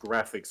interface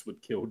graphics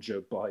would kill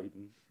Joe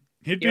Biden.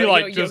 He'd be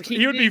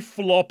he would be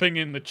flopping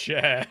in the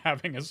chair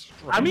having a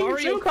stroke. I mean,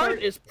 Mario Kart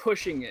is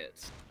pushing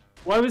it.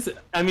 Why was it?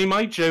 I mean,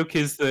 my joke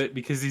is that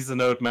because he's an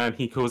old man,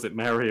 he calls it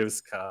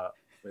Mario's Kart.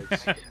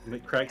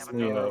 It cracks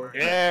me up.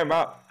 Yeah,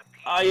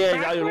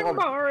 when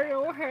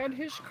Mario had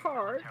his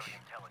cart.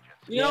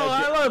 You know,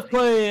 I love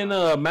playing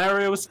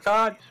Mario's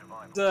Kart.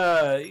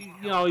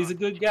 You know, he's a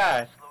good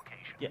guy.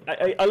 Yeah,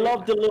 I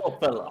love the little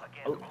fella.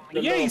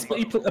 Yeah,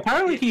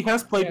 apparently he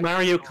has played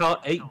Mario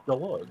Kart 8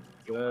 Dog.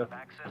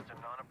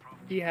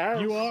 He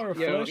has. You are a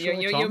flesh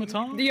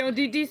automaton? Do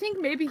you think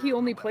maybe he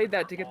only played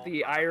that to get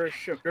the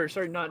Irish, or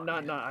sorry,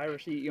 not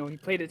Irish. He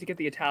played it to get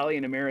the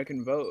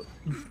Italian-American vote.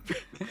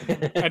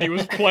 And he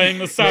was playing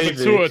the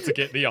Saboteur to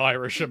get the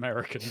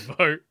Irish-American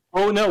vote.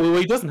 Oh no, well,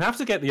 he doesn't have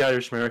to get the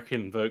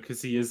Irish-American vote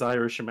because he is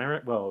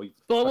Irish-American.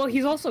 Well,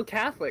 he's also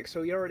Catholic,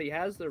 so he already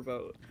has their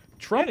vote.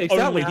 Trump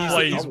only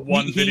plays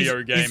one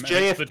video game, and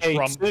it's the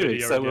Trump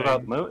video game.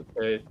 Without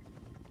motorcade.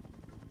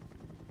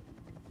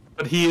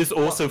 But he is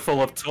also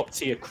full of top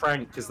tier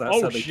crank because that's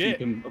how they keep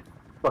him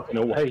fucking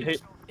away.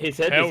 His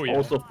head is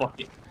also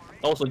fucking.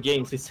 Also,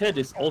 James, his head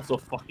is also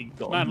fucking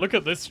gone. Man, look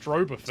at this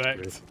strobe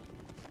effect.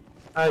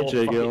 Hi,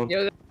 Jiggle.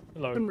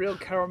 Hello. Some real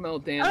caramel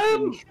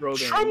dancing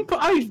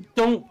strobing.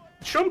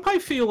 Trump, I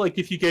feel like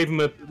if you gave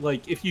him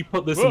if you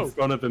put this in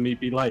front of him,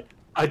 he'd be like,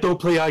 I don't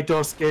play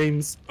IDOS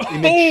games. They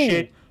make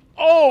shit.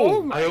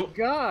 Oh my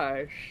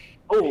gosh.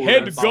 Oh,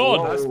 head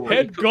gone.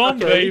 Head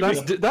gone, okay,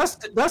 baby.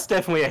 That's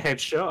definitely a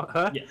headshot,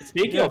 huh? Yeah,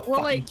 speaking of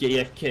fucking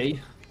JFK.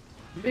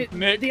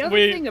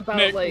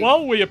 Nick,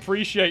 while we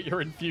appreciate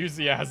your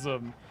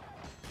enthusiasm,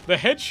 the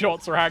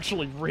headshots are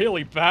actually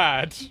really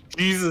bad.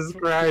 Jesus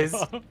Christ.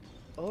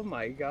 Oh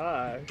my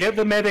god. Get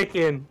the medic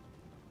in.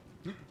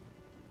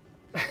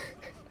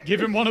 Give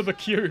him one of the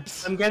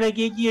cubes. I'm gonna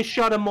give you a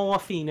shot of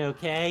morphine,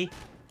 okay?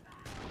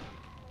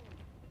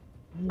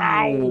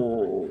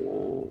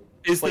 Ow!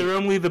 Is there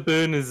only the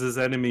burners as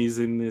enemies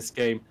in this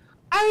game?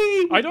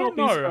 I don't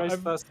know.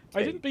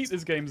 I didn't beat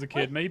this game as a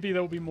kid. Maybe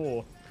there'll be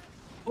more.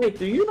 Wait,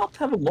 do you not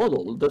have a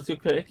model? Does your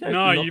character?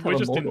 No, we're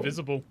just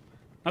invisible.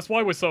 That's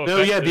why we're so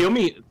effective. No, yeah,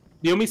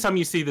 the only time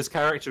you see this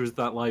character is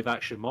that live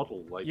action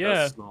model. Like,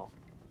 that's not.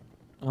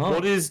 Oh.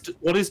 What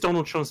is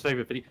Donald Trump's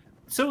favorite video?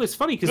 So it's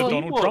funny because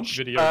we watched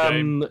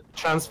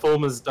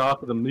Transformers: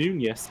 Dark of the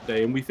Moon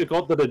yesterday, and we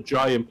forgot that a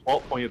giant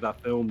plot point of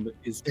that film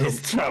is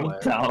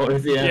Trump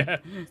Towers. Yeah.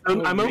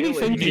 I'm only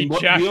thinking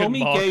what Jack the and only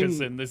Marcus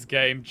game in this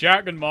game.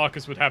 Jack and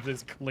Marcus would have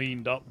this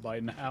cleaned up by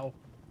now.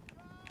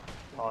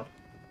 God.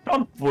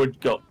 Trump would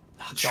go.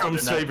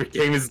 Trump's favorite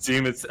game is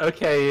Doom. It's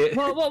okay.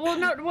 No.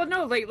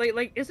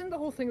 Like, isn't the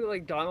whole thing that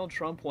like Donald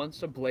Trump wants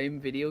to blame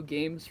video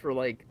games for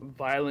like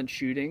violent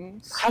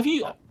shootings? Have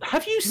you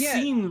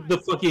seen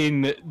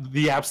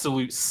the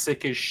absolute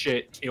sick as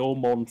shit kill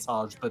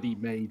montage that he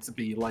made to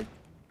be like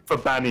for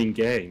banning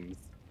games?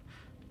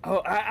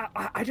 Oh,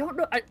 I don't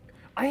know.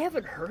 I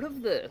haven't heard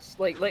of this.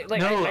 I heard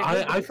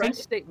the press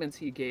statements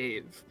he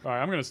gave. All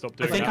right, I'm gonna stop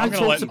doing that. I'm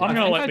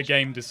gonna let the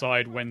game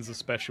decide when's a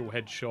special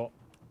headshot.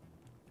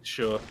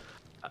 Sure.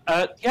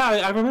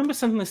 Yeah, I remember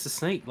sending this to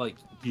Snake like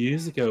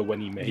years ago when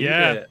he made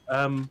it.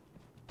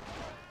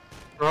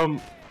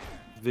 From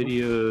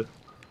video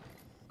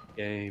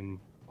game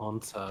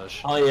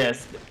montage. Oh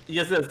yes,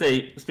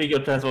 yesterday. Speaking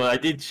of Transformers, I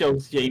did show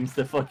James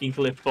the fucking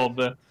clip of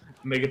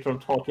Megatron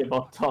talking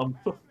about Tom.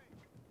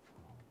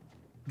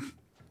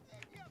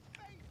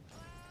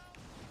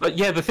 But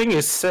yeah, the thing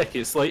is sick.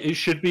 It's like it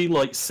should be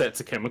like set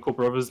to Chemical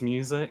Brothers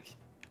music.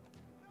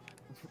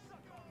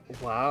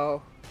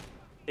 Wow.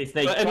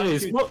 But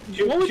anyways, what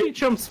would be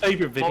Trump's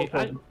favorite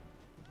video?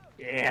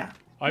 Yeah.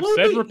 I've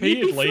said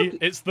repeatedly,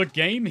 it's the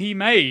game he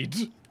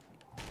made.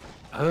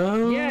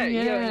 Oh,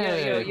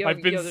 yeah.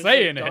 I've been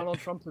saying it. Donald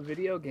Trump the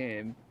video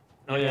game.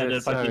 Oh yeah,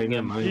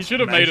 he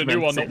should have made a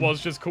new one that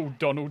was just called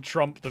Donald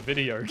Trump the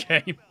video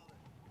game.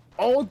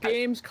 All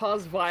games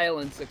cause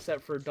violence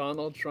except for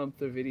Donald Trump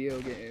the video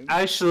game.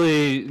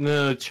 Actually,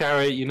 no,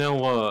 Chariot, you know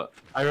what?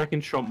 I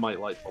reckon Trump might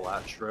like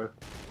Balatro.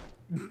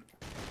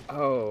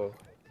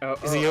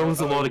 Because he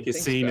owns a lot of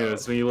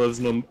casinos, and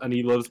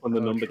he loves when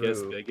the number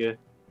gets bigger.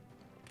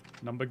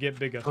 Number get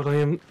bigger. But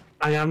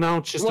I am now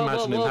just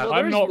imagining how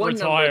I'm not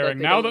retiring.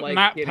 Now that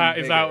Matt Pat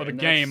is out of the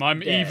game,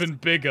 I'm even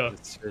bigger.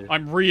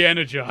 I'm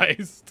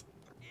re-energized.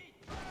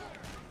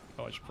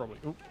 Oh, I should probably.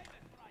 Oop.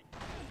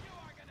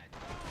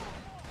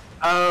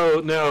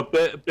 Oh no,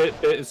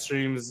 bit of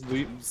streams.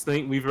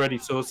 We've already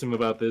talked to him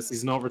about this.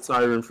 He's not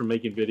retiring from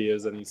making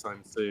videos anytime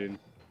soon.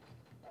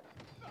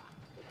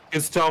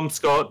 Because Tom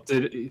Scott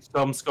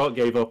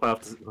gave up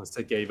after. I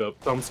said gave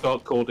up. Tom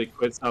Scott called it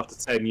quits after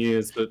 10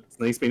 years, but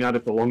Snake's been at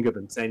it for longer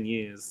than 10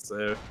 years.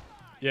 So.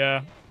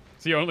 Yeah,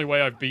 it's the only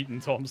way I've beaten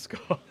Tom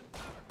Scott.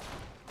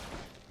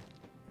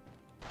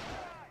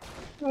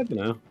 I don't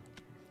know.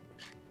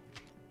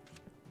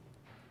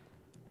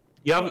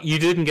 Yeah, you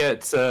didn't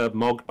get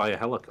mogged by a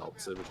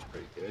helicopter, which is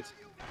pretty good.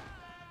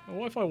 Well,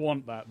 what if I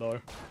want that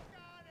though?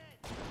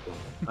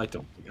 I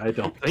don't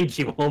think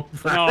you want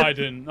that. No, I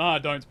didn't. No, I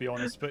don't, to be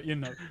honest. But you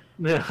know.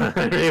 No,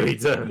 I really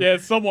don't. Yeah,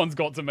 someone's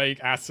got to make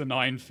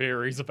asinine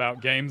theories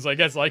about games. I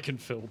guess I can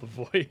fill the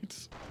void.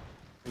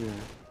 Yeah.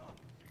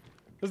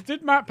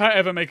 Did Matt Pat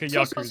ever make a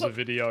Yakuza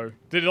video?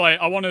 Did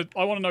I want to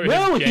know.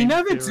 No, his game he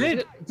never theory.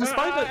 did.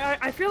 Despite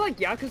I feel like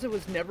Yakuza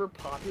was never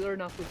popular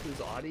enough with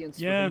his audience.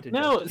 Yeah, for him to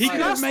no, he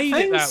could have made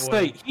it that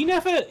way. He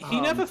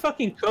never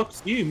fucking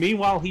cooks you.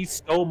 Meanwhile, he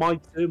stole my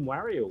term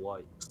Wario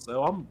like.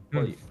 So I'm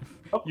like,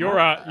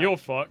 you're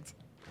fucked.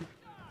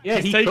 Yeah,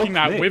 he's taking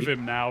that with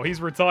him now.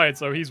 He's retired,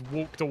 so he's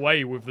walked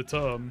away with the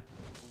term.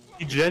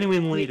 He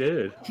genuinely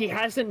did. He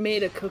hasn't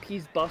made a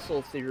cookies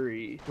bustle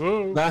theory.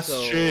 Whoa.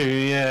 That's true,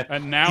 yeah.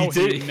 And now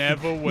he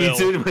never will.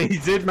 He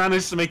did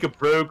manage to make a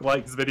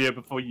roguelikes video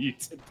before you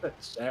did that,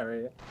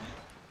 Sherry.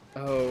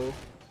 Oh.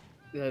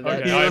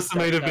 Okay, he also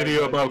made a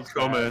video about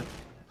Comer.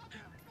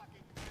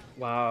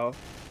 Wow.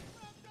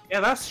 Yeah,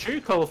 that's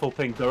true, Colourful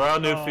Pink. There are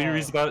no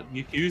theories about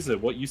Yakuza.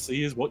 What you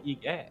see is what you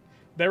get.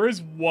 There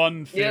is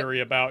one theory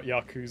about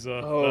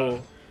Yakuza.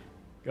 Oh.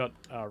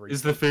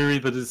 Is the theory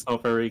that it's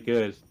not very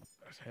good?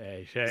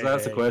 Hey,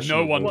 that's a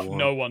question.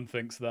 No one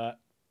thinks that.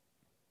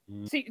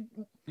 See,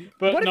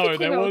 but no,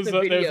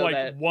 there's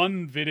like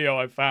one video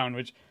I found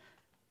which,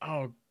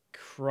 oh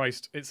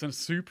Christ, it's a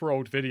super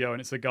old video and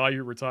it's a guy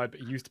who retired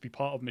but he used to be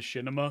part of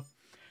Machinima.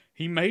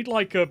 He made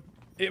like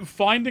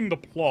Finding the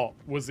Plot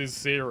was his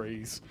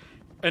series.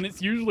 And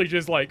it's usually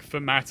just like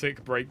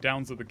thematic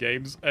breakdowns of the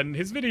games. And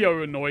his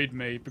video annoyed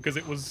me because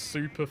it was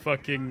super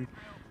fucking,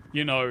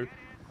 you know,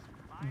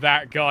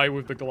 that guy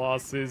with the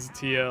glasses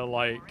tier,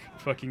 like,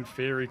 fucking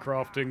theory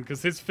crafting.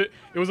 Because it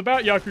was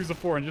about Yakuza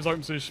 4 and just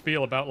opens to a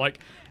spiel about, like,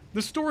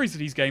 the stories of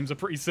these games are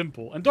pretty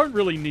simple and don't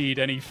really need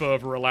any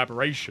further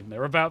elaboration.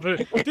 They're about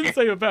it didn't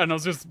say about, and I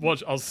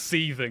was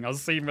seething. And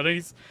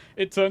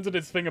it turns into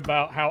this thing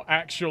about how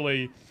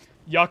actually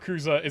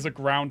Yakuza is a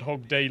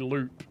Groundhog Day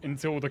loop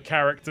until the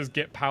characters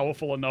get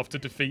powerful enough to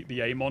defeat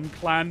the Amon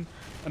clan.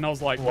 And I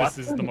was like, this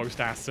is the most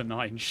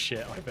asinine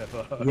shit I've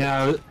ever heard.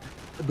 Yeah,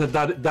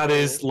 that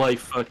is like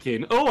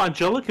fucking... Oh,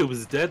 Angelica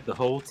was dead the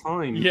whole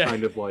time. Yeah.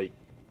 Kind of like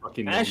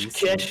fucking... Ash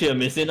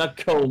Ketchum is in a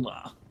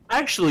coma.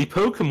 Actually,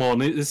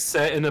 Pokemon is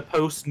set in a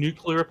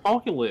post-nuclear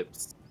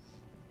apocalypse.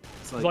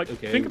 It's like,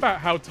 okay. Think about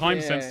how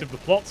time-sensitive the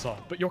plots are,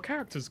 but your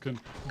characters can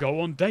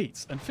go on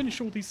dates and finish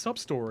all these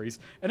sub-stories,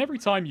 and every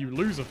time you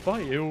lose a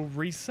fight, it'll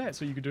reset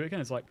so you can do it again.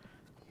 It's like,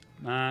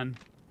 man...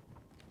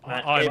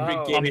 I'm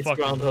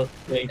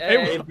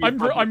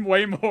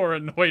way more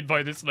annoyed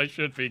by this than I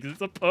should be, because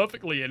it's a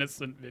perfectly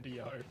innocent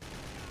video.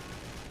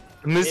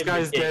 And this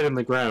guy's dead in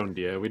the ground,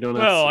 yeah? We don't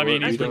have Well, I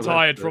mean, he's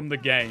retired from the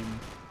game.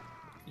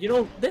 You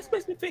know, this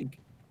makes me think.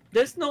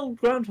 There's no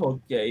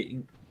Groundhog Day.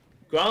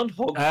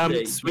 Groundhog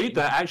Day. Sweet,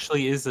 that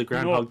actually is a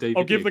Groundhog Day.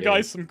 I'll give the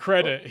guy some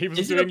credit. He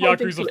was doing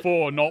Yakuza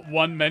 4, not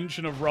one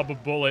mention of rubber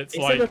bullets,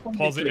 like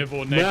positive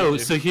or negative. No,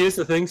 so here's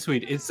the thing,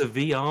 Sweet. It's a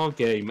VR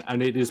game,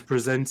 and it is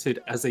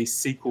presented as a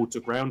sequel to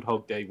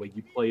Groundhog Day, where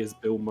you play as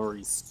Bill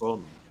Murray's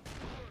son.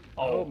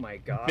 Oh my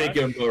god.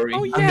 Bigger Murray.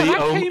 Oh yeah,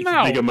 that came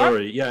out. Bigger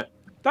Murray, yeah.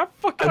 That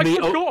fucking I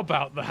forgot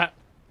about that.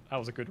 That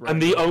was a good round.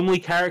 And the only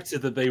character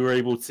that they were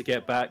able to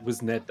get back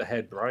was Ned the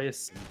Head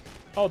Bryson.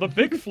 Oh, the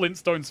big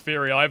Flintstones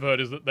theory I've heard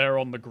is that they're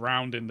on the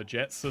ground in the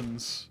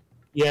Jetsons.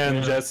 Yeah,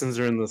 and the Jetsons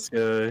are in the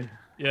sky.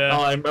 Yeah.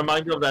 Oh, I'm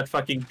reminded of that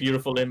fucking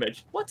beautiful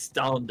image. What's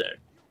down there?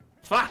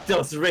 Fuck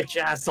those rich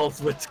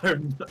assholes with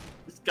their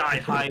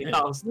sky-high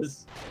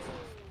houses.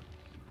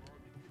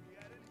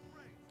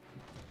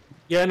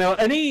 Yeah, no,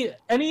 any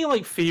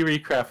like theory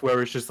craft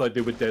where it's just like they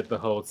were dead the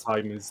whole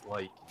time is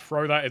like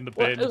throw that in the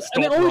bin.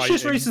 And it always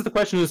just raises the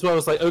question as well.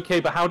 It's like,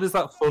 okay, but how does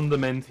that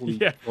fundamentally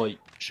like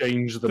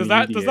change the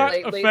media? Does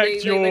that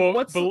affect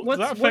does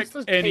that affect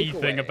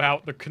anything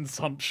about the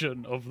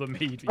consumption of the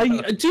media?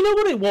 Do you know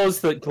what it was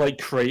that like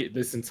created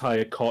this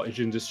entire cottage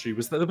industry?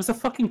 Was that there was a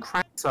fucking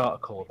Cracked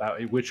article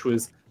about it, which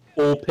was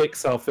all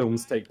Pixar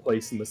films take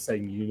place in the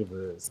same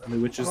universe, and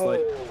it was just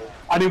like,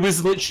 and it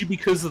was literally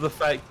because of the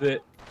fact that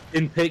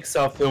in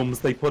Pixar films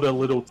they put a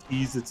little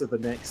teaser to the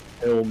next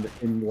film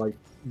in like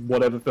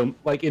whatever film,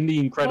 like in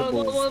The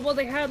Incredibles. Well,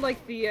 they had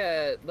like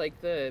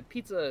the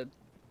pizza.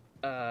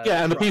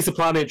 Yeah, and the Pizza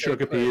Planet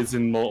truck appears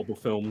in multiple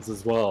films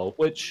as well,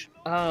 which.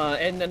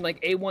 And then like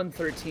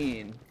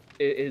A113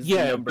 is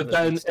but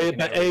then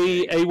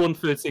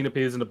A113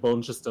 appears in a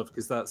bunch of stuff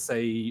because that's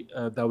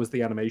that was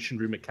the animation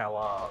room at Cal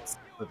Arts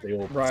that they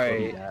all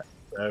studied at.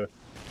 So.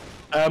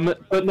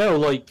 But no,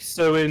 like,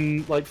 so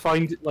in, like,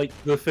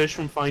 the fish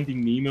from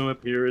Finding Nemo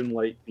appear in,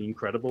 like, The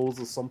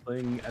Incredibles or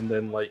something, and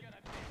then, like,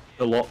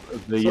 a lot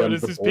of the, so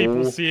this is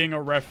people seeing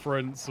a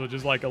reference, or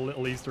just, like, a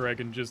little Easter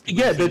egg and just...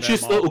 Yeah, they're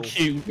just little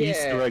cute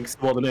Easter eggs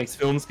to what the next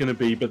film's gonna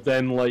be, but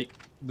then, like,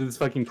 this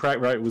fucking crack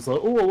writer was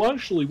like, oh, well,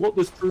 actually, what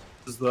this proves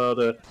is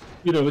that,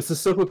 you know, it's a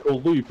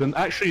cyclical loop, and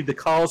actually the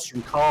cars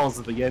from Cars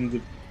at the end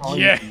of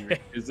time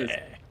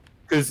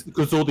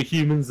because all the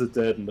humans are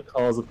dead and the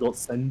cars have got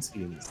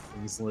sentience.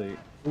 And it's like,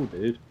 oh,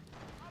 dude.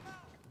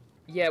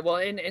 Yeah, well,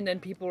 and then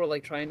people were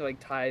like trying to like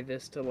tie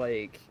this to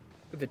like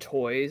the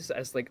toys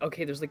as like,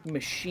 okay, there's like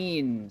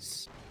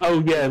machines. Oh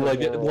yeah,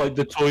 like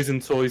the toys in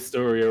Toy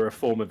Story are a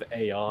form of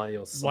AI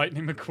or something.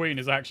 Lightning McQueen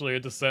is actually a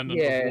descendant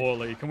of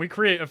Wall-E. Can we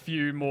create a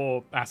few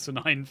more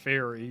asinine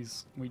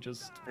theories? We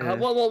just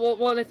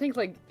well, I think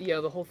like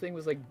the whole thing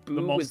was like Boo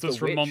the monsters was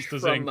the from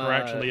Monsters Inc. were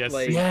actually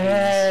SCPs.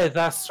 Yeah,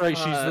 that's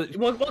right.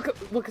 Well,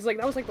 because like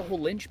that was like the whole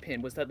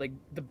linchpin was that like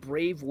the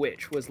Brave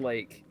Witch was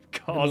like.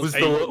 Was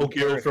the little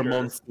girl from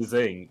Monsters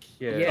Inc.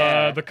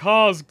 Yeah. The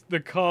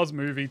Cars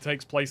movie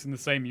takes place in the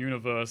same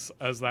universe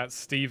as that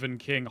Stephen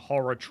King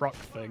horror truck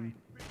thing.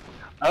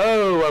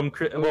 Oh,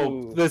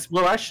 that's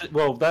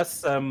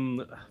it's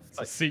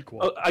a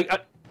sequel.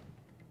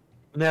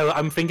 No,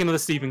 I'm thinking of the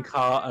Stephen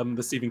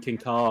King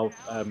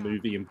Car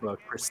movie in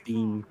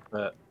Christine,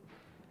 but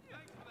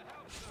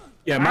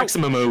yeah,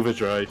 Maximum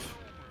Overdrive,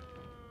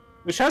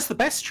 which has the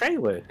best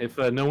trailer. If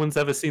no one's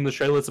ever seen the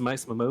trailer to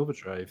Maximum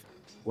Overdrive,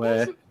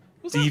 where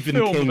Stephen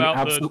King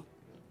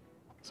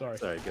Sorry,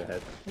 go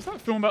ahead. Was that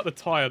film about the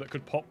tire that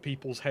could pop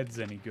people's heads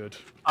any good?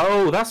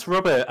 Oh, that's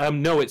rubber.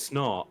 No, it's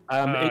not.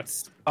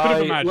 It's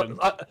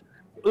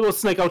Little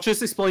Snake, I'll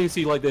just explain to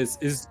you like this: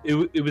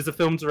 it was a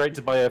film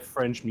directed by a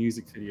French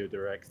music video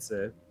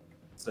director,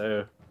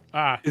 so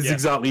it's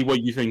exactly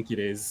what you think it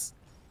is.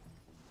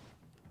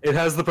 It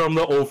has the problem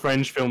that all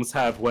French films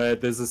have, where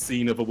there's a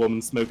scene of a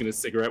woman smoking a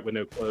cigarette with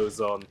no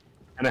clothes on,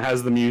 and it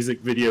has the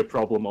music video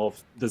problem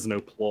of there's no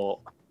plot.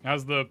 It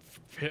has the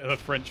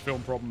French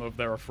film problem of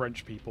there are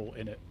French people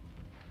in it,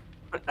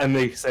 and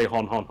they say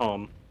hon hon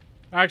hon.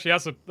 Actually,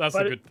 that's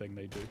a good thing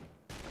they do.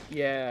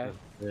 Yeah.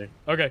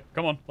 Okay,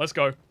 come on, let's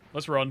go.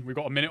 Let's run. We've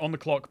got a minute on the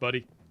clock,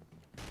 buddy.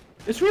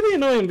 It's really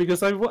annoying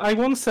because I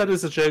once said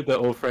as a joke that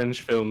all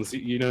French films,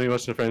 you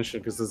watch a French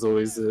film because there's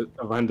always a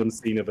random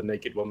scene of a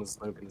naked woman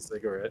smoking a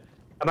cigarette.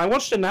 And I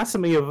watched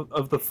Anatomy of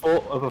a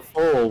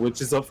Fall,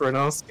 which is up for an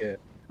Oscar,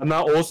 and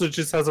that also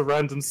just has a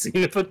random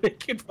scene of a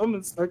naked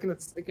woman smoking a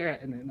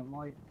cigarette in it. And I'm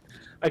like,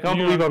 I can't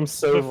believe I'm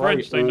so right. The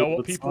French, they know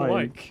what people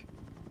like.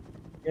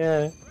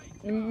 Yeah.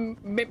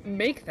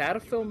 Make that a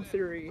film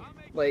theory,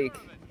 like.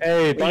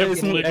 Hey, that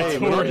isn't. Hey,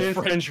 we're not doing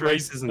French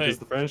racism because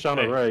the French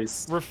aren't a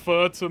race.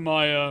 Refer to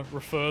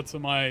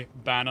my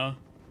banner,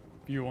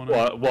 if you want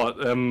to. What?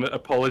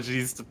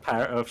 Apologies to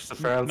France.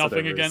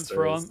 Nothing against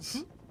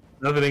France.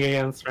 Nothing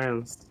against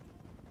France.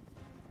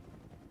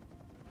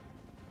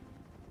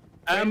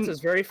 France is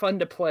very fun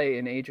to play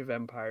in Age of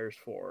Empires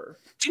 4.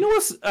 Do you know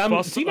what's?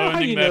 Do you know how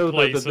you know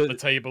place at the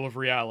table of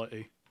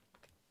reality?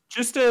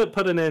 Just to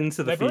put an end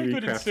to the theory crafting thing, they're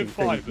very good in Civ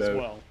 5 as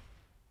well.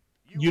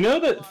 You know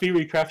that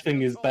theory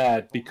crafting is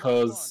bad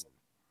because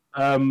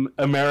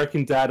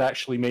American Dad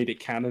actually made it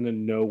canon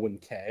and no one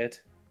cared.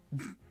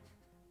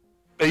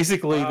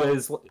 Basically,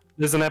 there's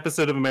there's an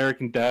episode of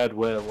American Dad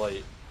where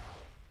like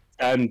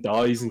Dan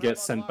dies and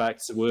gets sent back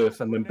to Earth,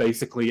 and then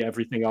basically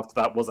everything after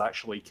that was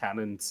actually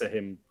canon to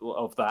him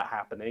of that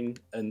happening,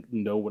 and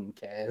no one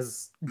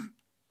cares.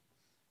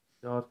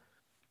 God,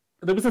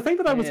 there was a thing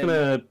that I was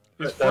gonna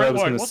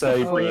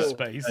say. Free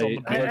space on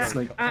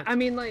the I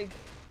mean, like,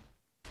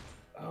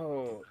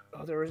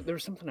 there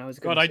was something I was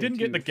gonna. God, I didn't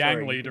get the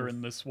gang leader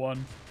in this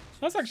one.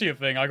 That's actually a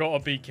thing. I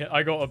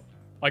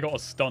gotta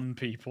stun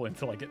people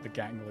until I get the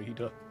gang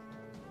leader.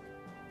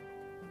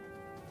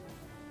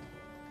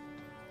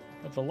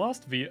 But the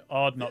last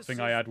Nut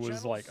thing I had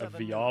was like a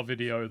VR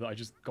video that I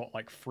just got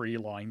like 3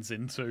 lines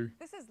into.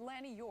 This is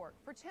Lanny York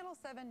for Channel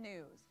 7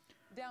 News.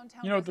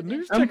 Downtown, you know, the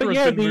news ticker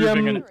has been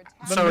moving and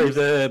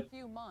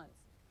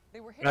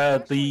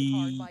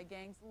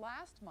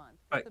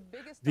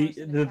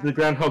the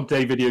Groundhog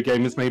Day video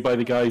game is made by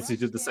the guys who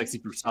did the Sexy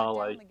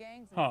Brutale.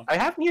 Huh. I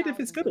haven't yet if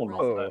it's good or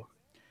not. Though.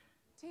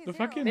 The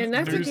fucking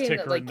news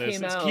ticker in this,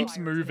 it keeps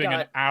moving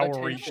an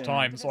hour each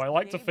time, so I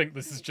like to think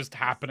this is just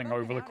happening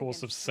over the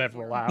course of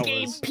several hours.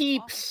 Gabe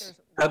Peeps!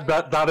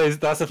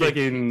 That's a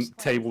fucking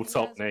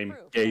tabletop name,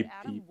 Gabe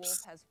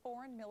Peeps. Has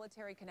foreign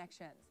military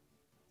connections.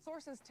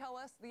 Sources tell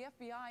us the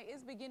FBI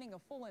is beginning a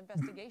full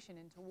investigation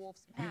into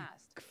Wolf's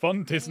past.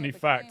 Fun Disney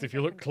fact, if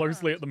you look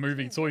closely at the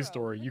movie Toy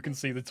Story, you can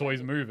see the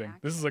toys moving.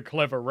 This is a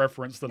clever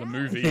reference to the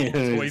movie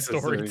Toy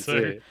Story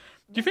 2.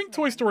 Do you think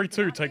Toy Story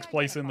 2 takes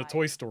place in the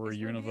Toy Story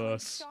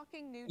universe?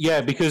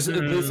 Yeah, because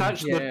it's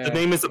actually the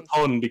name is a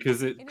pun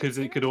because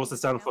it could also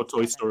stand for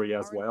Toy Story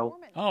as well.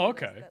 Oh,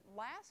 okay.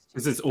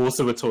 Because it's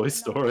also a Toy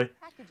Story.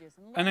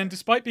 And then,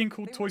 despite being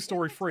called Toy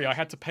Story 3, I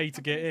had to pay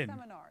to get in.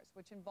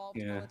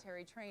 Yeah.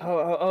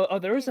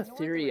 There was a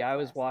theory I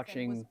was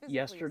watching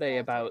yesterday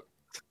about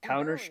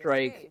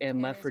Counter-Strike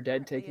and Left 4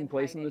 Dead taking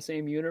place in the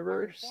same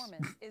universe.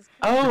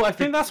 Oh, I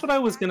think that's what I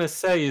was gonna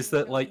say, is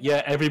that, like,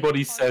 yeah,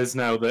 everybody says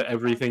now that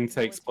everything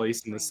takes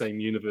place in the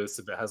same universe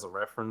if it has a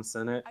reference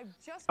in it.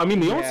 I mean,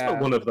 the ultimate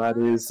one of that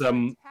is,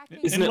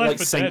 isn't it like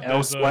Saint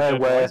Elsewhere,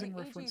 where...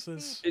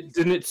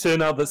 Didn't it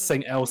turn out that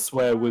Saint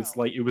Elsewhere was,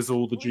 like, it was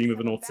all the dream of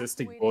an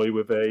autistic boy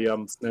with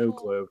a snow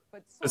globe?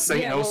 But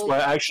Saint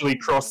Elsewhere actually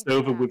crossed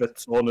over with a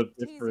ton of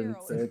different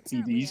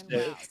TV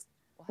shows.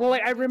 Well,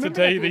 like, I remember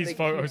today these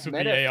photos would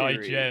be AI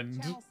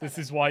genned. This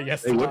is why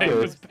yesterday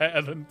was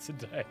better than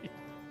today.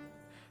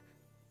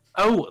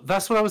 Oh,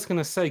 that's what I was going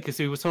to say, because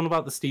we were talking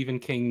about the Stephen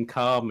King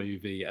car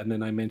movie, and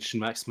then I mentioned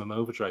Maximum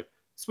Overdrive.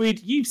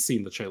 Swede, you've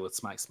seen the trailer to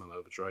Maximum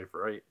Overdrive,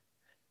 right?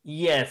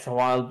 Yes, a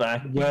while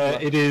back.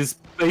 Where it is,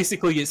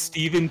 basically, it's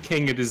Stephen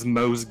King at his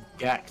most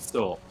gacked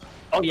up.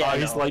 Oh, yeah,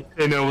 Eyes like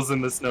pinwheels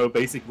in the snow,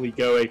 basically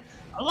going,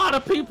 a lot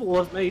of people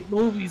have made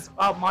movies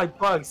about my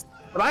bugs,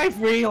 but I've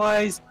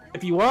realized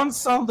if you want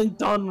something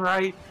done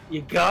right,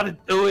 you gotta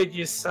do it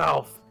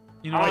yourself.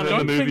 You know, I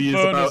don't think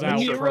Burner's out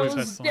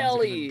Nero's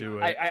Deli.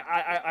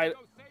 Yeah,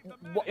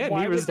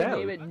 why Nero's would they Deli.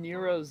 name it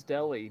Nero's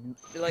Deli?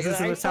 Like, It's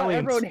an I thought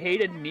Italian... everyone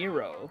hated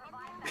Nero.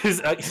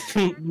 Because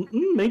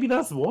maybe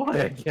that's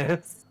why, I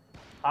guess.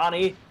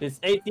 Honey, this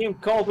ATM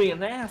called me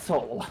an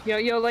asshole.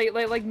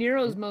 Like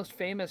Nero's most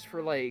famous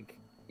for, like,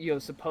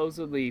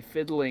 supposedly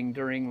fiddling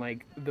during,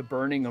 like, the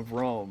burning of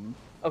Rome.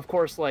 Of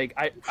course, like,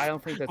 I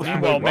don't think that's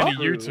well, many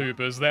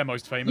YouTubers, they're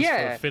most famous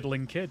for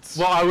fiddling kids.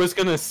 Well, I was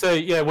gonna say,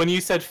 yeah, when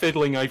you said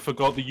fiddling, I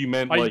forgot that you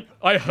meant, like...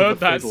 I heard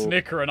that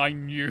snicker and I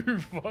knew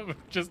what had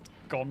just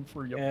gone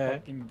through your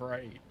fucking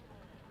brain.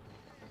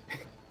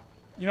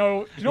 You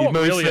know what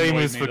really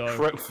famous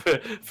annoys me,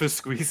 for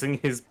squeezing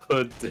his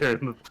pud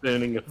during the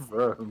burning of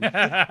Rome.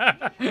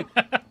 That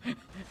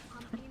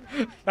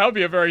would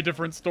be a very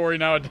different story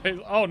nowadays.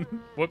 Oh,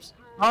 whoops.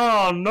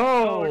 Oh,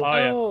 no!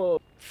 Oh, yeah.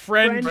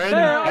 Friend.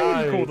 I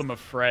wouldn't call them a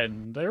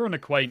friend. They're an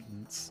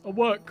acquaintance. A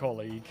work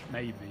colleague,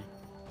 maybe.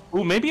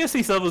 Well, maybe as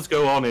these others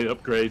go on, it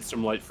upgrades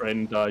from, like,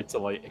 friend die to,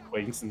 like,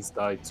 acquaintance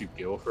die to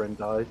girlfriend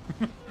die.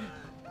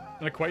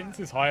 An acquaintance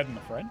is higher than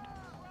a friend?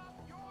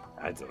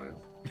 I don't know.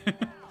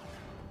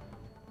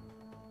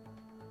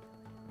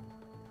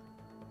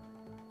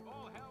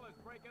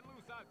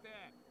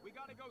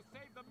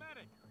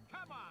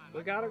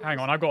 Hang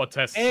on, I've got to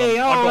test Hey,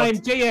 I'm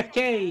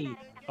JFK!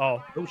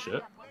 Oh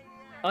shit.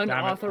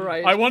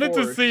 Unauthorized I wanted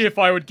to see if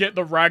I would get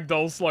the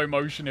ragdoll slow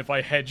motion if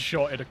I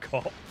headshotted a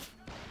cop.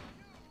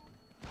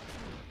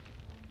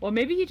 Well,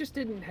 maybe he just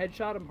didn't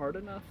headshot him hard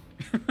enough.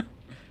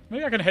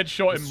 Maybe I can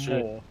headshot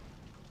him more.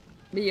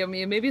 Yeah,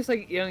 maybe it's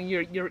like,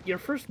 your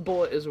first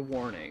bullet is a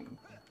warning.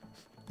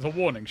 It's a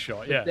warning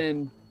shot, yeah. But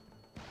then...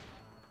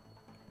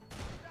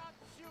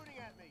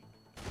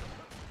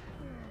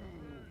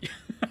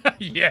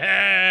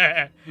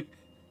 Yeah!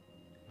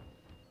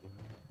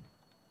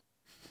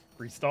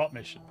 Restart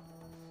mission.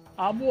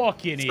 I'm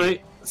walking in.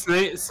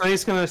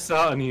 Snake's gonna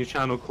start a new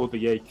channel called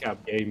the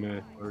ACAB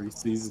Gamer, where he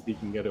sees if he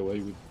can get away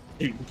with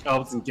shooting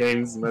cops and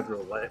games and never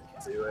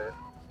let to it.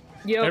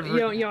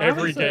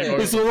 Every game.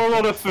 There's a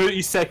lot of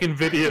 30-second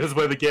videos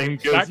where the game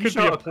goes. That could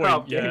be a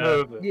point.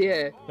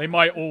 Yeah. They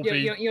might all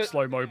be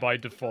slow-mo by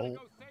default.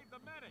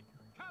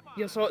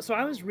 Yeah. So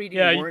I was reading.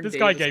 Yeah, Warren this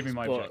guy Davis's gave me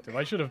my book. objective.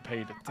 I should have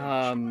paid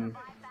attention.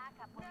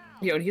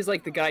 You know, and he's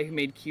like the guy who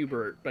made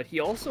Q*bert, but he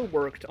also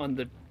worked on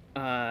the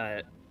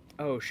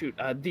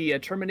the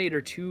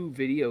Terminator 2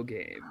 video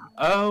game.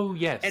 Oh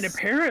yes. And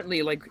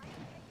apparently, like,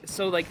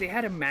 so like they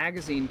had a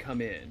magazine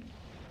come in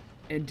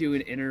and do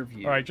an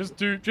interview. All right,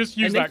 just use and that.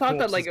 And they thought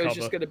that like it was cover.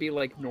 just gonna be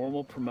like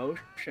normal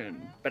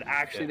promotion, but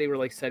actually they were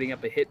like setting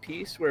up a hit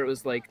piece where it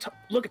was like,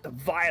 look at the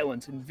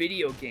violence in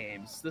video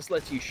games. This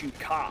lets you shoot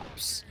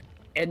cops,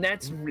 and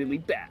that's really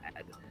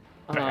bad.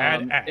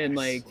 And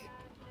like,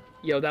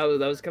 you know,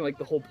 that was kind of like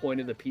the whole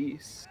point of the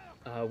piece.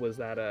 Was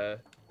that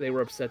they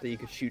were upset that you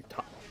could shoot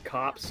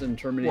cops in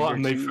Terminator 2.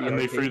 And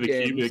they threw the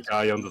Q*bert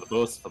guy under the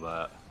bus for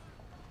that.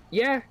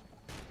 Yeah.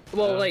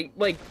 Well, like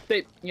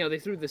they, you know, they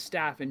threw the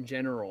staff in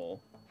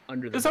general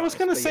under the bus. Because I was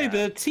going to say,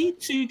 the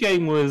T2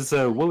 game was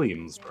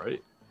Williams,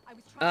 right?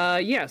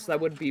 Yes, that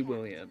would be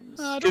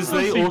Williams. Because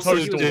they also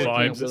did...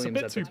 Vibes. It's a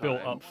bit too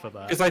built up for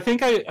that. Because I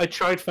think I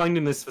tried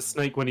finding this for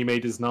Snake when he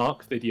made his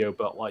Narc video,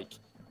 but like,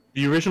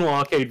 the original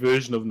arcade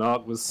version of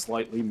Narc was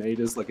slightly made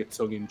as like a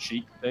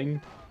tongue-in-cheek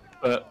thing.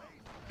 But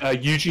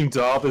Eugene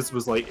Darvis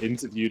was like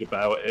interviewed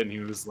about it, and he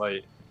was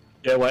like,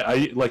 yeah,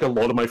 like a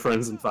lot of my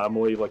friends and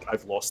family, like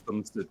I've lost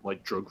them to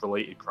like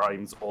drug-related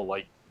crimes or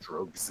like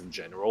drugs in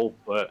general,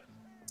 but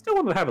still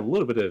want to have a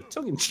little bit of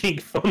tongue-in-cheek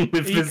fun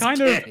with this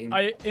game.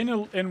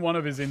 In one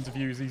of his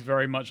interviews, he's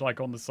very much like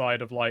on the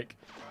side of like,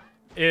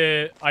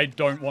 I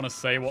don't want to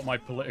say what my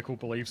political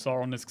beliefs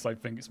are on this because I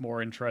think it's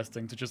more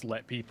interesting to just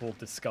let people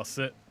discuss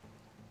it.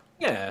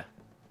 Yeah.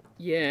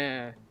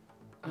 Yeah.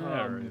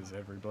 There is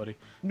everybody.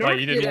 Like,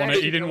 he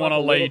didn't want to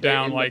lay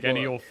down like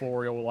any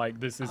authorial like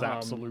this is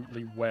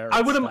absolutely where it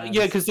stands.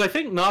 Yeah, because I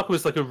think Narc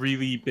was like a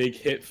really big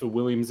hit for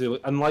Williams,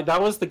 and like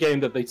that was the game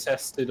that they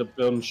tested a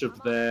bunch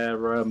of their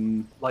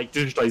like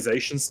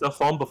digitization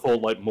stuff on before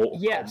like Mortal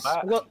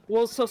Kombat.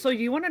 Well, so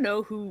you want to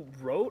know who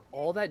wrote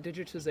all that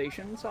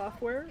digitization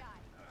software?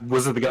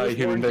 Was it the guy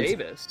who invented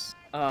Davis?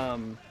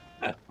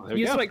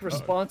 He's like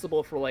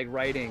responsible for like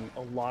writing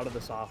a lot of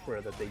the software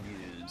that they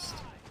used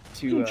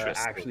to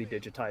actually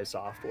digitize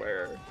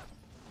software.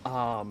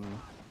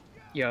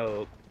 You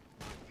know,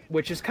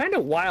 which is kind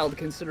of wild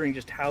considering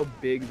just how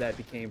big that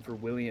became for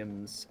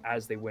Williams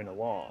as they went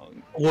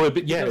along. Well,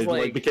 but yeah, it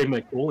like became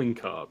a calling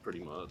card pretty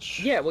much.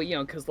 Yeah, well, you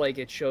know, because like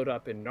it showed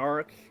up in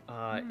Narc,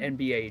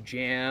 NBA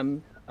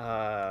Jam,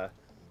 Mortal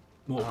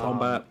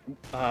Kombat,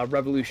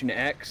 Revolution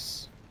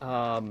X.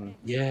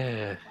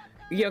 Yeah.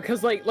 You know,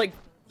 because like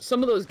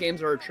some of those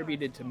games are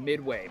attributed to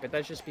Midway, but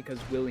that's just because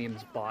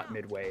Williams bought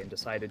Midway and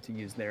decided to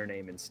use their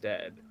name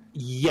instead.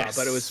 Yes.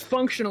 But it was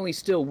functionally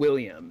still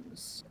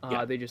Williams.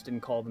 They just didn't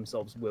call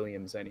themselves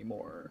Williams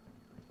anymore.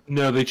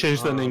 No, they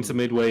changed their name to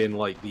Midway in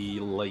like the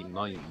late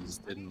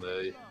 90s, didn't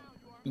they?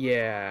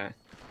 Yeah.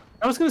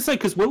 I was going to say,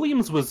 because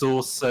Williams was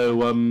also,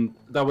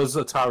 that was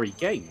Atari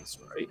Games,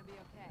 right?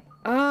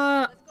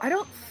 I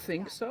don't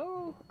think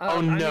so.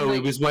 Oh no,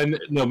 it was when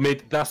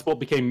that's what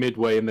became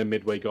Midway, and then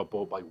Midway got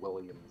bought by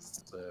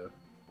Williams. So.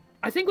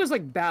 I think it was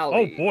like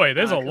Bally. Oh boy,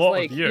 there's a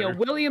lot of you. You know,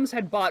 Williams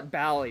had bought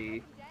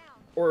Bally,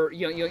 or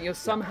you know,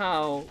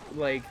 somehow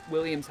like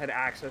Williams had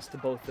access to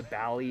both the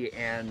Bally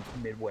and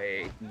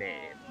Midway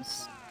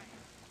names.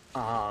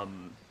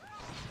 Don't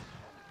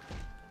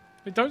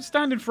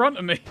stand in front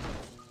of me.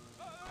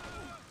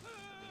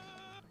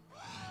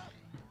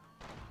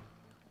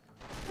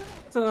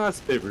 So that's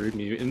a bit rude,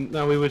 and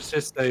no, we were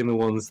just saying the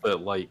ones that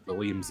like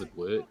Williams had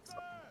worked.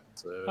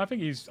 So. I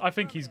think he's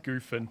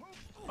goofing.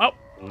 Oh,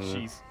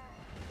 jeez.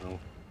 Oh.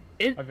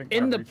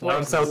 In the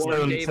book,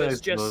 Warren Davis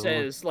just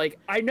says like,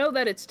 I know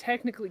that it's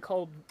technically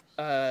called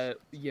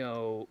you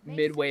know,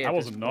 Midway at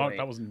this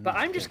point, but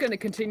I'm just going to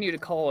continue to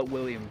call it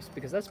Williams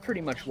because that's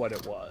pretty much what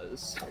it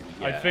was.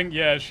 Yeah. I think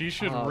she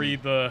should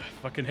read the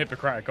fucking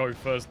Hippocratic Oath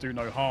first, do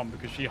no harm,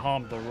 because she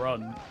harmed the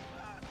run.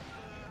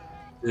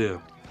 Yeah.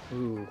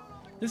 Ooh.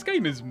 This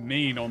game is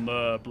mean on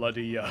the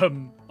bloody,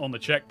 on the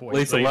checkpoint.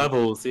 Later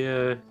levels,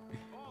 yeah.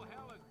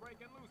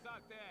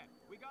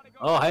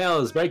 Oh,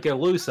 hell is breaking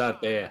loose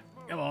out there.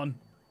 Come on.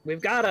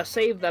 We've got to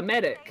save the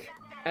medic,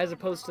 as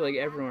opposed to, like,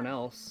 everyone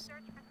else.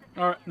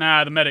 Alright,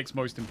 nah, the medic's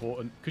most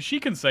important, because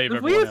she can save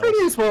everyone else. The weird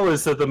thing as well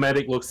is that the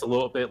medic looks a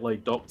little bit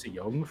like Dr.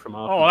 Young from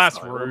Arkham Oh, that's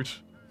Asylum. rude.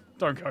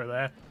 Don't go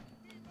there.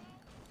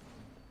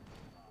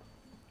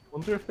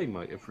 Wonder if they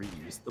might have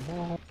reused them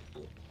all.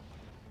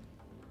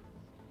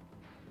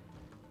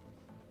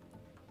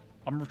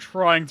 I'm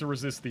trying to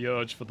resist the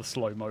urge for the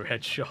slow-mo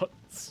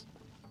headshots.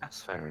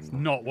 That's fair enough.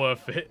 Not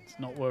worth it. It's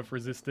not worth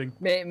resisting.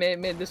 Man,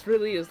 this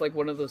really is like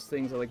one of those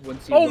things that like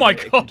once you... Oh my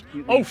god!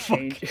 Oh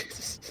fuck!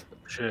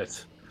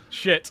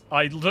 Shit.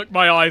 I took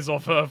my eyes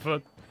off her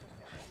for...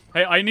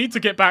 Hey, I need to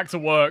get back to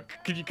work.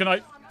 Can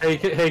I... Hey,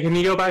 can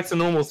you go back to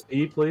normal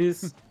speed,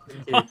 please?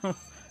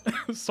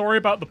 Sorry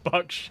about the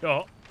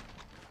buckshot.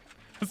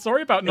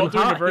 Sorry about not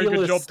doing a very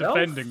good job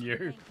defending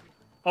you.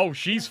 Oh,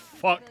 she's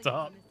fucked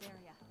up.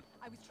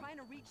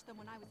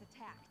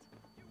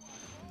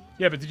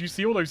 Yeah, but did you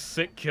see all those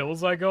sick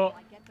kills I got?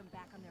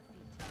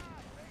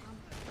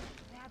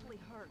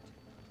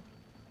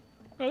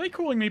 Are they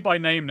calling me by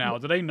name now?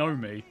 Do they know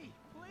me?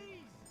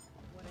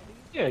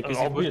 Yeah, because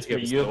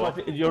obviously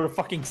you're a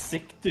fucking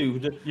sick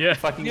dude. Yeah.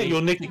 Fucking yeah,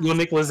 you're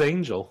Nicholas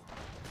Angel.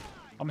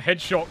 I'm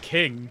Headshot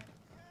King.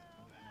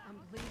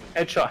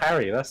 Headshot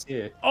Harry, that's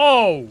you.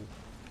 Oh!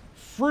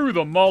 Through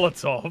the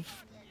Molotov.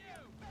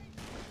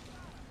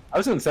 I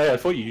was gonna say I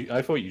thought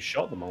you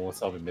shot the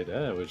Molotov in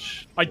midair,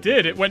 which I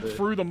did. It went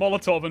through the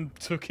Molotov and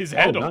took his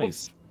head off.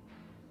 Nice.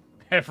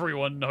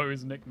 Everyone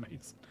knows Nick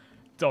Mason.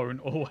 Don't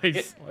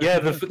always.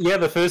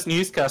 The first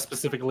newscast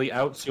specifically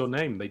outs your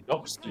name. They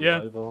doxed you. Yeah,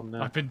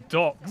 I've been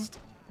doxed.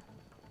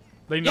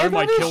 They know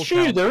my kill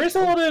count. There is a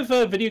lot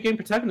of video game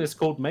protagonists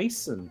called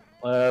Mason.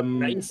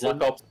 Mason.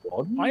 Black Ops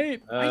 1.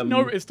 I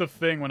noticed a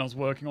thing when I was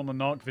working on the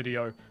Narc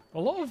video. A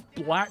lot of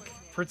black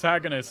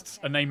protagonists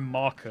are named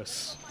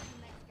Marcus.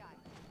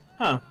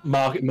 Huh.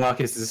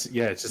 Marcus is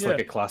it's just like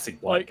a classic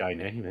black guy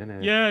name, isn't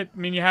it? Yeah, I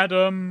mean you had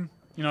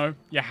you know,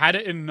 you had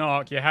it in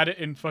Narc, you had it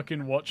in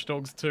fucking Watch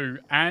Dogs 2,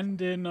 and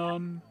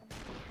in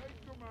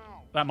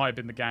that might have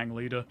been the gang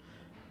leader.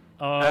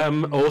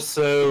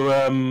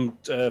 Also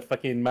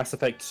fucking Mass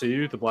Effect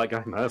 2, the black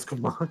guy that's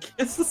called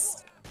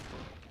Marcus.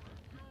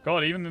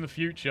 God, even in the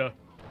future.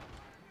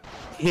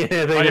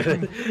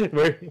 Yeah,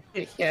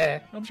 yeah.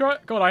 I'm trying.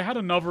 God, I had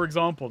another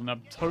example, and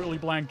I'm totally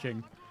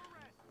blanking.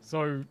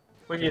 So.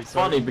 It's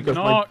funny because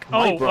Narc.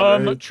 my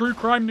brother... True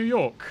Crime New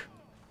York.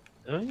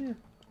 Oh yeah.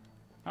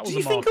 That was Do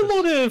you think a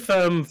lot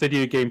of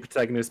video game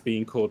protagonists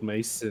being called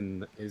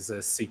Mason is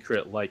a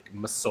secret, like,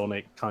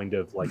 Masonic kind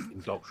of, like,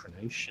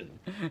 indoctrination?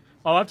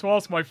 I'll have to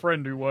ask my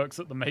friend who works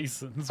at the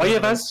Masons. Oh yeah,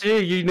 that's true.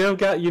 You know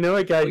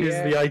a guy who's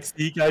the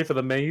IT guy for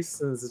the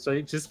Masons, which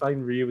I just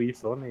find really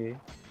funny.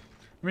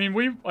 I mean,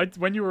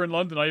 when you were in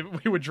London,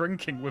 we were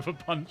drinking with a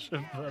bunch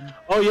of them.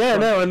 Oh yeah,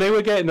 no, and they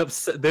were getting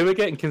upset. They were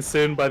getting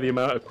concerned by the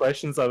amount of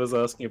questions I was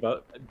asking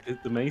about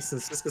the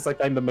Masons, just because I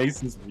find the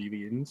Masons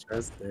really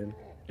interesting.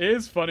 It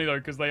is funny though,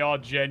 because they are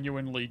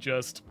genuinely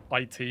just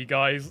IT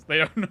guys. They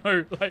don't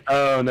know, like,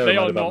 no, they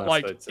are not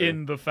like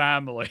in the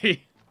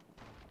family.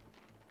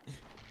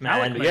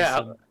 Man,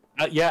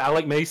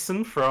 Alec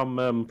Mason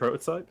from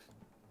Prototype.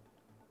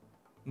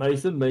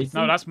 Mason.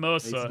 No, that's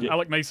Mercer.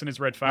 Alec Mason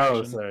is Red Faction.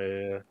 Oh,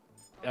 sorry, yeah.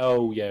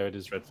 Oh, yeah, it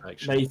is Red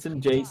Faction. Mason,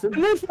 Jason.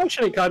 And Red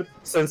Faction, it kind of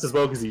makes sense as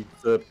well, because he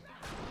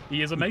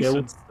is a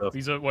Mason.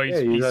 He's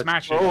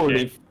smashing.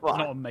 Holy fuck. He's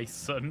not a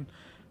Mason.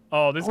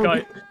 Oh, this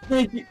guy.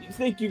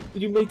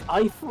 You make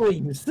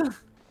iframes.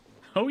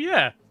 Oh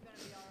yeah.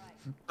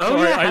 Oh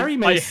sorry, yeah, Harry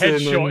Mason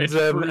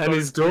and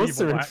his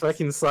daughter in acts.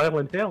 fucking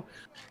Silent Hill.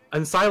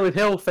 And Silent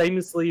Hill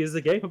famously is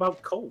a game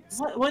about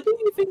cults. Why do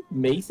you think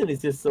Mason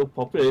is just so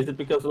popular? Is it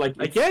because like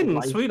again,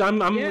 sweet?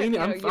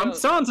 I'm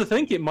starting to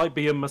think it might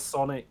be a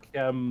Masonic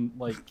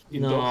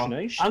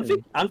indoctrination. No,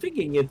 I'm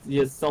thinking it's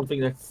just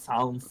something that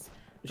sounds.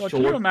 God,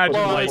 can you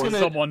imagine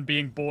someone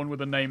being born with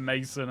the name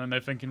Mason and they're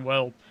thinking,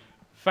 well,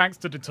 thanks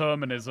to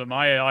determinism,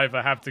 I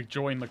either have to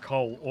join the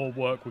cult or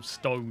work with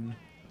Stone.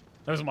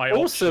 Those are my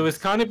Also, options.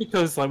 it's kind of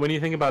because, like, when you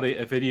think about it,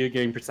 a video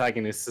game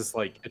protagonist is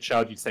like a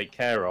child you take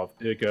care of.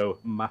 Ergo,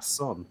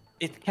 Mason.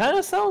 It kind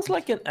of sounds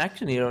like an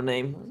action hero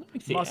name.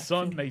 My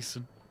son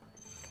Mason.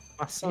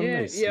 My son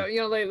Mason. Yeah, you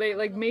know,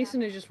 like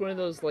Mason is just one of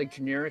those like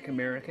generic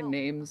American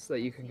names that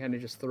you can kind of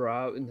just throw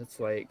out, and it's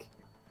like.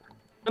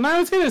 And I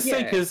was gonna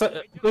say,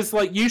 because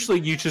like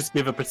usually you just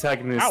give a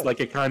protagonist like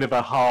a kind of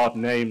a hard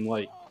name,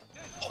 like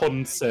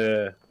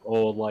Hunter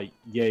or like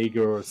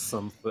Jaeger or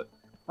something.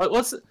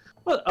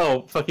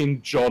 Like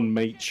fucking John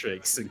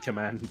Matrix and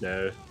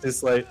Commando.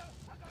 It's like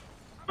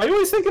I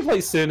always think of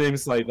like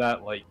surnames like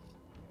that, like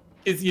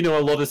a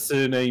lot of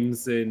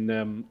surnames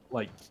in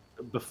like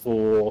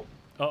before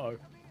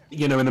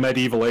in the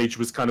medieval age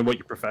was kind of what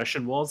your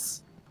profession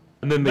was.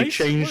 And then they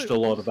changed a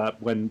lot of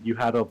that when you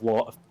had a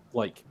lot of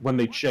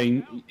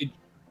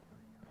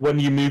when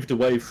you moved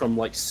away from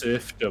like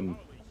serfdom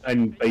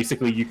and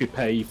basically you could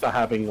pay for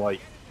having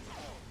like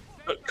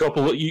a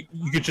couple you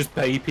could just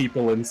pay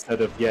people instead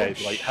of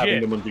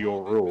having them under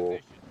your rule.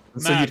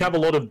 And so you'd have a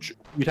lot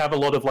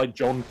of like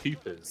John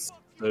Coopers.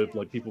 So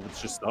like people would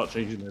just start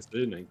changing their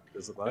surname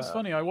because of that. It's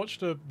funny, I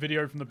watched a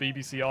video from the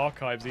BBC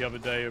archives the other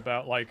day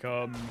about like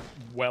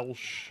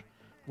Welsh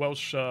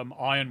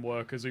iron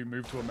workers who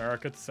moved to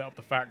America to set up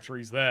the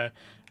factories there.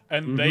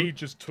 And they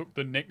just took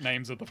the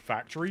nicknames of the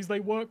factories they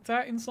worked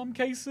at in some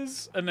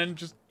cases, and then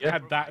just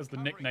had that as the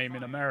nickname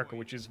in America,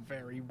 which is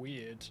very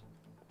weird.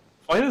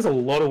 Why there's a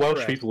lot of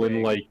Welsh people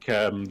in like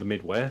the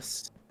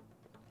Midwest.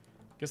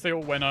 Guess they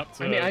all went up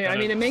to. I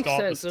mean, it makes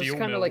sense. There's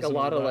kind of like a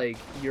lot of like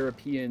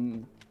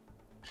European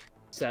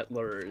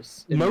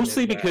settlers.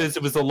 Mostly because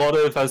it was a lot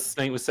of, as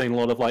Snake was saying, a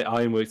lot of like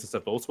ironworks and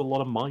stuff, but also a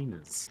lot of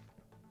miners.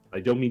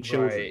 They don't need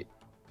children. Right.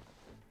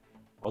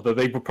 Although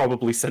they were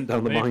probably sent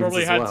down the mines as well.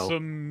 They probably had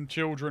some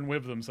children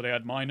with them, so they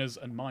had miners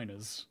and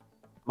miners.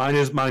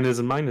 Miners and miners.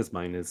 The miners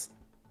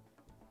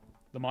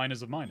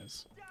of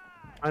miners.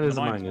 Miners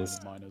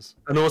and miners.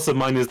 And also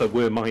miners that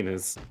were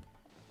miners.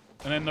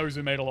 And then those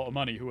who made a lot of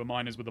money, who were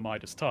miners with the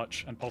Midas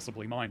touch, and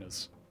possibly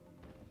miners.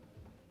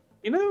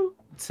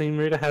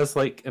 TehStreamerer has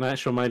like an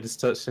actual Midas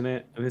touch in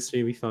it, and it's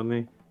really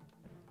funny.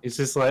 It's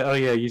just like, oh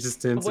yeah, you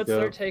just tend to go. What's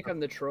their take on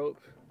the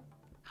trope?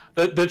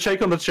 The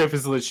check on the chip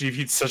is literally if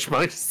you touch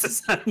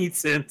Minus and he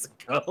turns to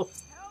gold.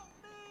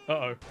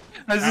 Uh-oh.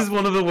 This is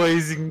one of the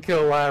ways you can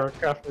kill Lara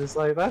Croft. It's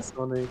like, that's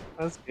funny.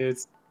 That's good.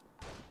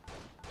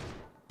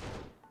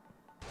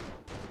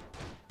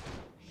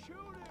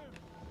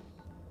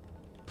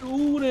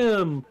 Shoot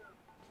him!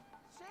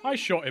 I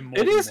shot him more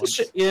It than is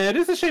once. yeah, it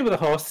is a shame with the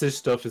hostage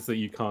stuff is that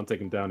you can't take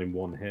him down in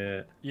one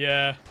hit.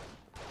 Yeah.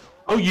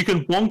 Oh, you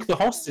can bonk the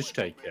hostage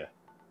taker.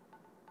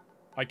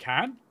 I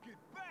can?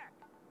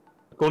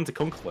 According to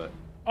Kunklet.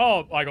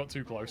 Oh, I got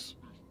too close.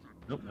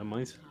 Nope, never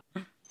mind.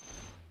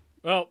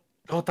 Well.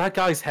 God, that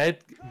guy's head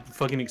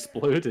fucking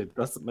exploded.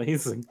 That's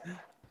amazing.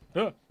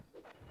 Huh.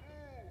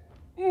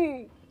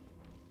 Ooh.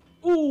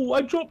 Ooh,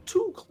 I dropped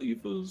 2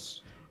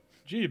 cleavers.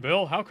 Gee,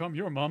 Bill, how come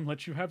your mom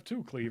let you have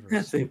 2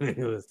 cleavers?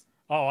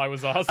 Oh, I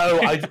was asking.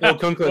 Oh,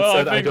 Kunklet well,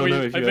 said, I don't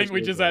know if you I think we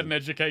actually just had an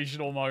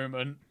educational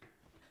moment.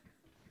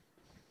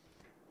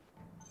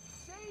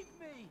 Save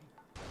me!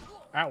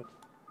 Ow.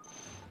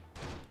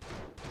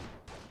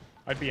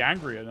 I'd be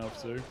angry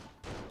enough to.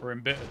 Or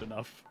embittered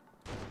enough.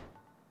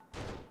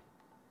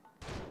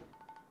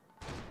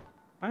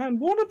 Man,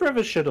 Warner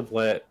Brothers should have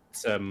let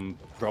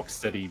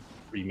Rocksteady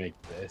remake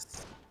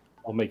this.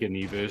 Or make a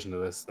new version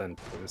of this then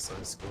for this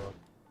Squad.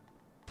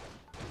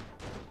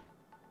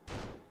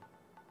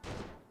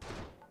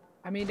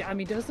 I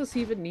mean, does this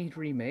even need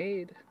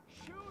remade?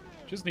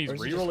 Just needs Or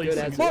is it just re-releasing.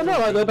 good as Well,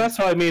 no, that's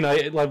what I mean.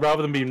 Like,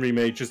 rather than being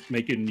remade, just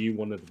make a new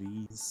one of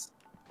these.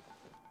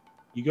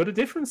 You go to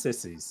different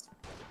cities.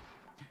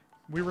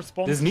 We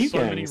respond There's to new so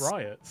many gangs.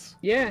 riots.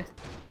 Yeah,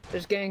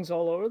 there's gangs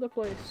all over the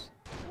place.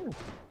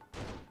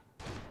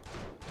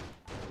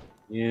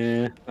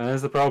 Yeah,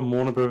 that's the problem.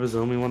 Warner Brothers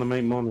only want to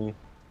make money.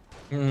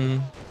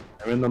 They're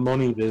in the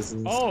money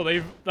business. Oh,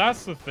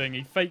 that's the thing.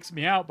 He fakes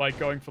me out by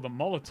going for the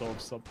Molotov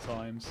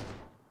sometimes.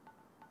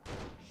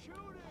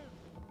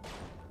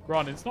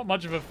 Granted, it's not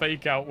much of a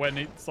fake out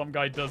when some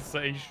guy does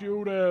say,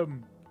 shoot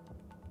him.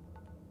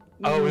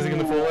 Oh, is he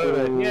gonna fall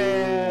over?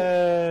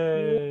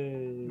 Yay!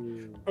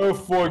 Oh,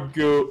 for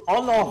good.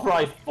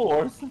 Unauthorized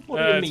force?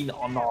 What do you mean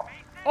unauthorized?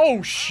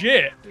 Oh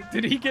shit!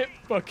 Did he get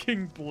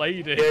fucking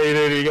bladed? Yeah, he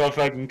did. He got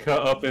fucking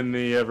cut up in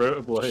the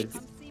rotor blades.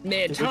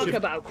 Man, talk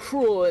about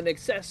cruel and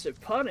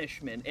excessive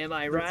punishment, am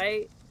I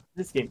right?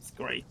 This game's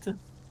great.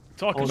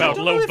 Talk about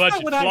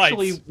low-budget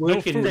flights.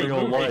 Work in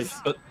real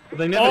life, but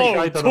they never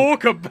tried that.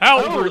 Talk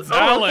about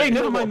brutality. Okay,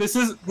 never mind. This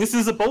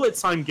is a bullet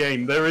time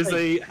game. There is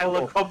a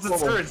helicopter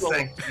turret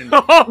section.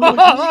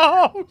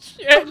 Oh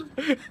shit!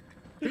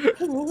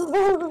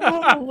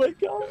 Oh my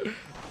god!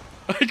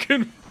 I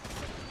can.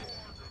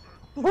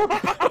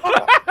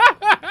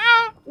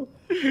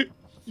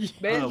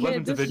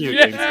 Man, to this video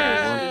is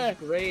games,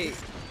 great.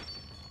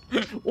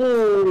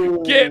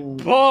 Oh. Get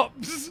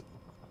pops!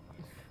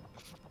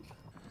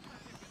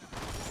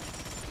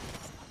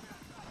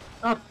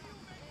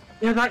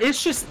 Yeah, that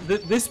is just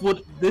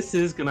this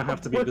is gonna have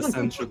to be the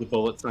center of the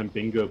bullet time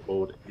bingo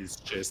board. Is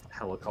just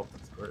helicopter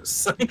turret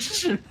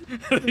section.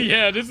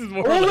 Yeah, this is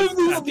more. All of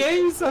these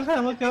games have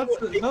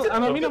helicopters. No,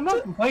 and I mean, I'm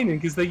not complaining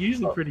because they're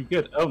usually pretty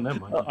good. Oh,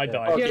 never mind. I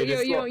died.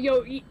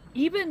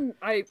 Even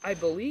I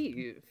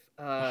believe.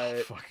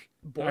 Fuck.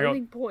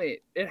 Boiling Point.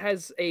 It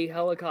has a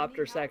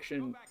helicopter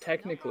section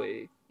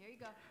technically.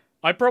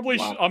 I probably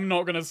I'm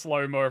not gonna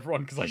slow-mo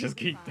everyone because I just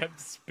keep them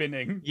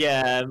spinning.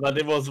 Yeah, but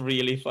it was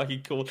really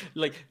fucking cool.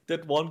 Like,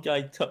 that one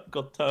guy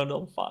got turned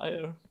on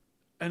fire.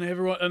 And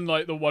everyone, and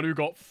like the one who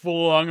got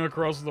flung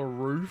across the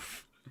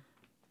roof.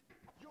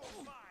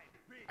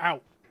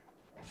 Ow.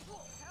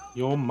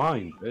 You're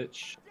mine,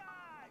 bitch.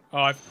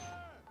 Oh,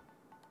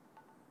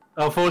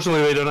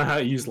 Unfortunately, we don't know how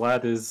to use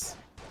ladders.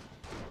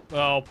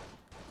 well,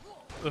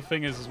 the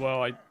thing is as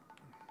well,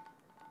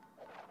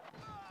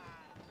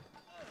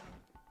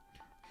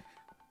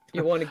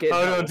 You want to get?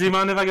 Oh no! Do you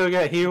mind if I go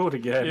get healed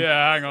again?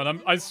 Yeah, hang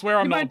on. I swear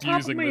I'm not top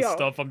using me this up?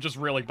 stuff. I'm just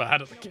really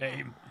bad at the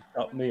game.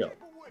 Top me up.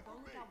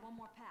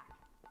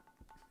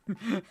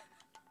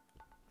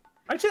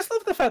 I just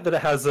love the fact that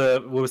it has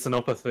was an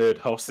upper third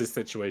hostage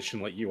situation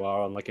like you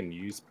are on like a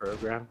news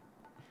program.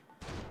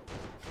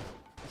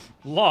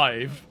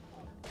 Live.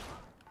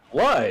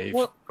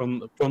 What?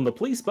 From the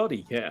police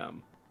body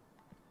cam.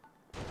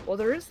 Well,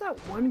 there is that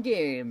one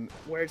game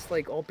where it's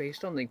like all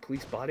based on like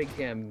police body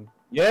cam.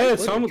 Yeah,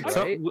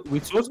 right? we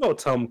talked about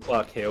Tom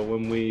Clark-Hill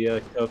when we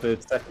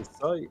covered Second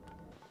Sight.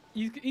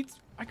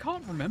 I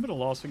can't remember the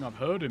last thing I've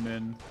heard him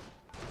in.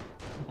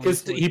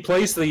 Because he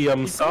plays the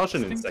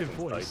sergeant in distinctive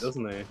Second voice. Sight,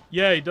 doesn't he?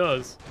 Yeah, he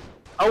does.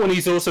 Oh, and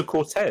he's also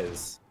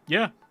Cortez.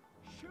 Yeah.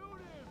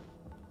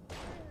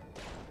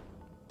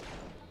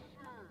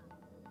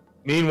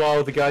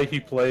 Meanwhile, the guy who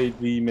played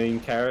the main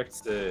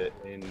character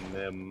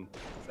in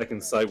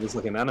Second Sight was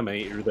like an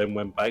animator who then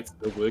went back to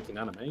go work in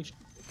animation.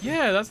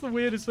 Yeah, that's the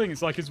weirdest thing.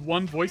 It's like his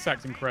one voice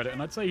acting credit,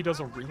 and I'd say he does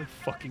a really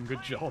fucking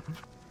good job.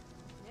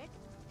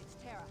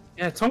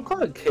 Yeah, Tom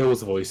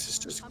Clark-Hill's voice is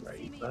just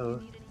great,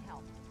 though.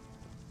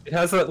 It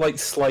has that like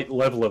slight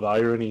level of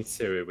irony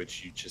to it,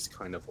 which you just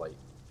kind of like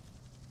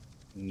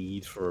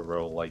need for a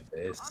role like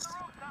this.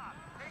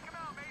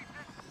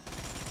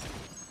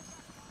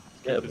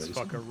 Get this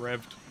fucker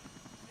revved.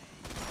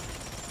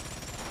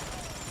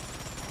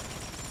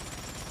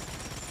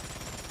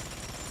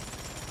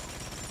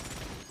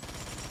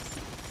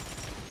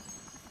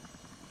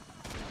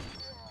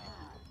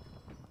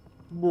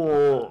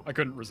 Whoa. I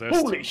couldn't resist.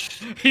 Holy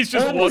shit. He's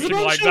just watching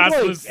like,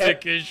 that's the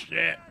sickest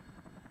shit.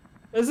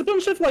 There's a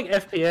bunch of like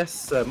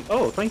FPS.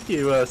 Oh, thank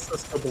you,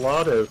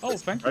 Sascobalado. Oh,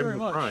 thank you very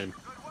much. Prime.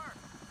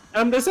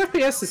 There's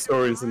FPS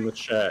historians in the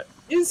chat.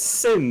 Is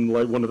Sin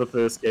like one of the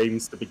first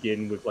games to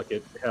begin with like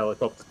a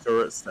helicopter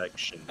turret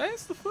section?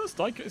 It's the first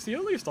it's the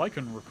earliest I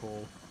can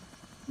recall.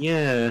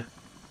 Yeah.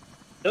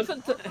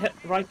 Doesn't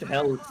Right to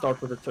Hell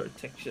start with a turret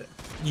section?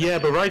 Yeah,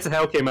 but Right to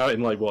Hell came out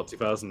in like what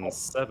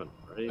 2007,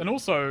 right? And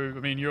also, I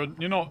mean, you're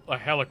not a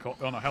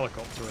helicopter on a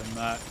helicopter in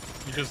that.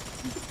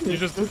 You're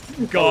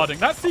just guarding.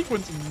 That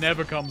sequence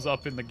never comes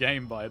up in the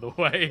game, by the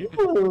way.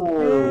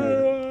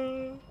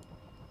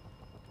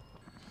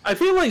 I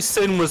feel like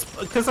Sin was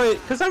because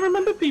I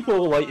remember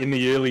people like in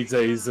the early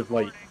days of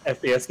like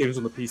FPS games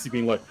on the PC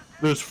being like,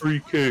 "There's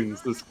Three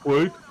Kings, there's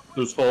Quake,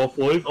 there's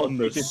Half-Life, and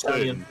there's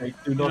Sin."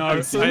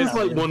 Sin is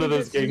like one of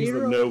those games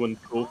that no one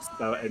talks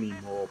about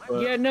anymore.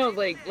 But... Yeah, no,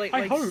 like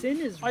Sin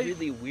is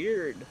really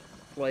weird.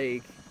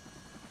 Like,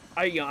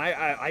 I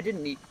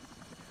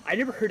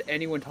never heard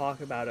anyone talk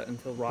about it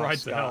until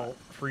Ross Scott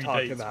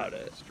talked about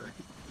it.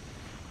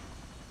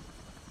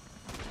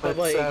 But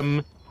like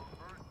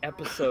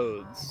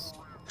episodes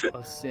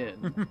of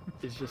Sin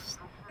is just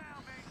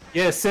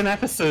Sin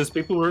episodes.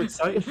 People were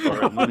excited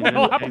for it. What the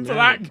hell happened to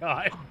that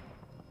guy?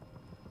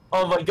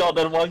 Oh my god,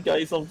 that one guy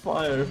is on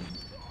fire.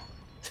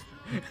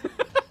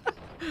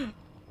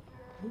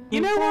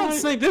 You know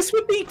what? Like, this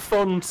would be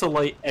fun to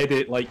like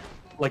edit like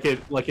a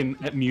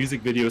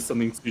music video or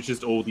something to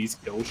just all these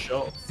kill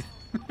shots.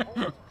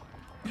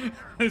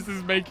 This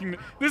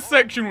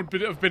section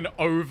would have been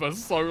over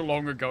so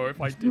long ago if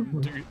I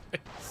didn't do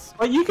this.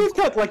 Like you could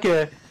cut like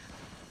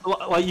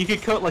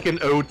an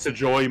ode to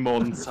joy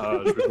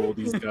montage with all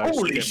these guys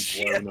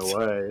getting blown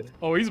away.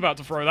 Oh, he's about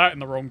to throw that in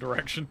the wrong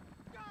direction.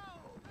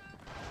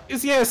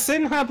 Because yeah,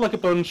 Sin had like a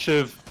bunch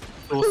of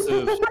sort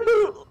of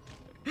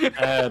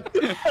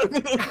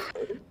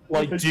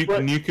like Duke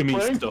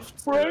Nukem-y stuff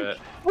to it.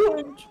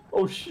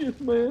 Oh shit,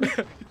 man!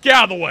 Get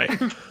out of the way!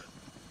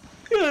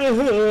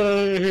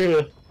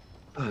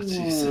 Oh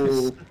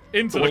Jesus!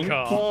 Into the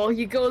car. Oh,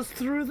 he goes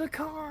through the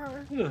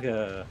car.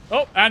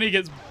 Oh, and he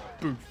gets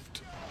boofed.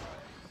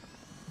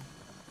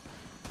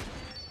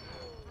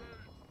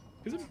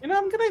 You know,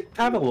 I'm gonna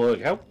have a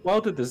look. How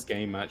well did this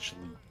game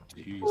actually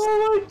do?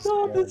 Oh my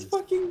god, this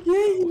fucking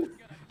game!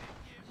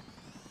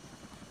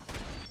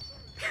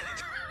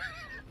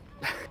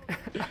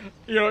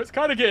 You know, it's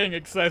kind of getting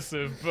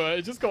excessive, but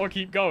you just gotta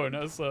keep going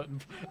at a certain.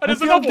 And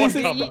there's another one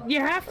coming. You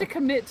have to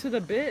commit to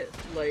the bit.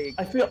 Like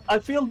I feel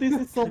this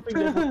is something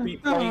that would be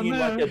playing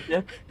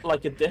in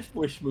like a Death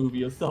Wish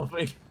movie or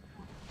something.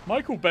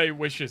 Michael Bay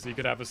wishes he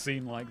could have a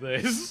scene like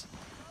this.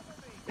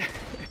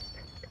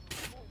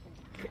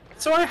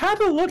 So I had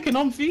a look, and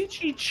on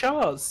VG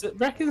charts, it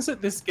reckons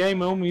that this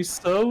game only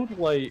sold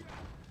like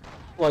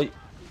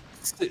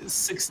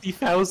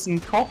 60,000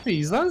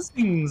 copies. That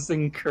seems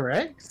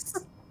incorrect.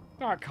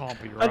 That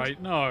can't be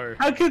right. No.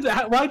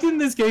 Why didn't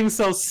this game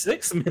sell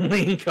 6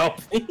 million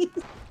copies?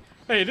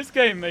 Hey, this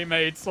game they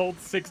made sold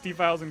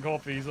 60,000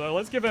 copies.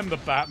 Let's give them the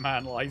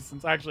Batman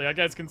license. Actually, I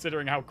guess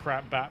considering how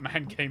crap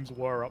Batman games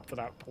were up to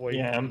that point.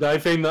 Yeah, I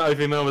think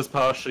that was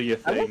partially a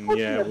thing.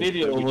 Yeah,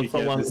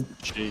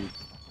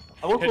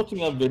 I was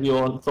watching a video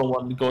on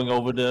someone going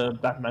over the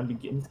Batman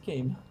Begins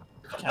game.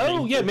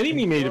 Oh yeah,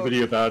 Mini-Me made a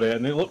video about it,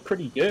 and it looked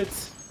pretty good.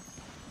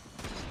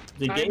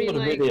 The game or the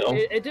video?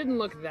 It didn't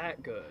look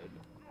that good.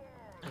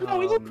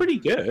 No, it looked pretty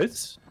good.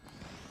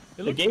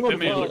 The game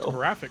looked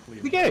graphically.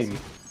 The game.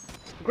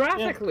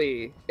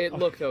 Graphically, it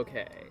looked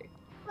okay.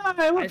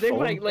 I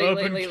think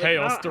Urban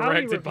Chaos,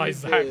 directed by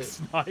Zack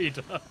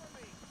Snyder.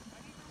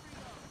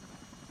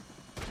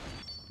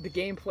 The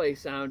gameplay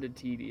sounded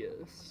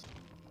tedious.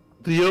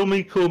 The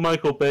only cool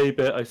Michael Bay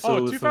bit I saw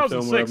was the film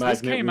where a 2006, magnet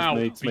this came was out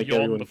made to make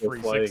beyond everyone the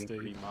go flying, 360.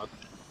 pretty much.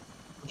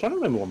 I'm trying to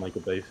remember what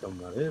Michael Bay film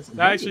that is.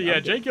 Actually, yeah,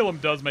 Jay Gillum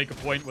does make a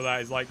point with that.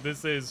 He's like,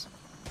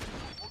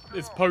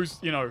 it's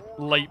post,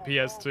 late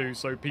PS2,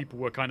 so people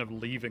were kind of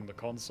leaving the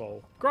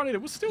console. Granted,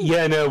 it was still...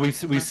 Yeah, no, we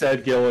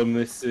said, Gillum,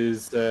 this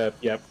is,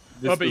 yeah.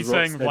 But he's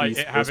saying, like,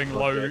 it having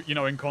low,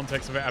 in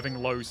context of it having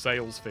low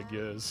sales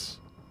figures.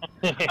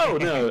 Oh,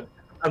 no.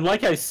 And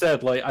like I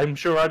said, like, I'm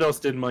sure Eidos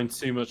didn't mind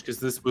too much, because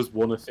this was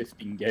one of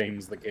 15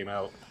 games that came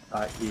out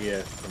that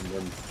year from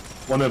them.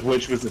 One of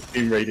which was a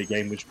Tomb Raider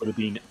game, which would have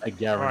been a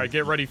guarantee. Alright,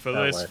 get ready for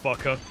this,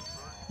 fucker.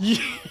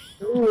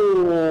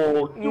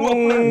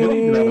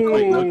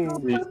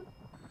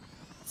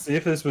 See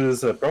if this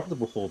was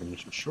profitable for them,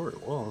 which I'm sure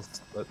it was.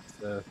 Let's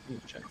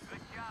check.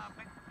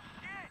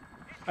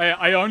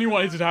 I only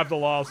wanted to have the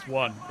last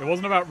one. It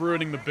wasn't about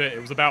ruining the bit, it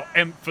was about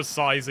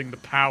emphasizing the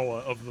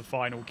power of the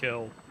final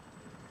kill.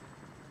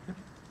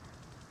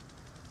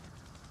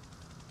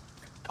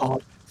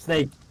 God,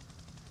 Snake,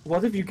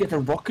 what if you get a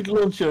rocket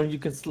launcher and you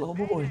can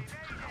slow-mo it?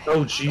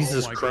 Oh,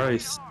 Jesus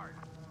Christ.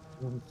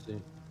 Let's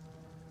see.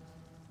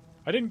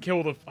 I didn't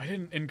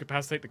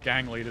incapacitate the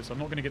gang leader, so I'm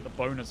not going to get the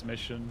bonus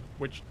mission,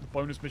 which the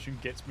bonus mission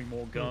gets me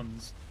more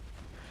guns.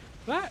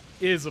 That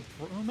is a...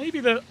 maybe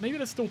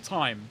there's still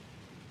time.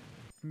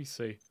 Let me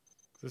see.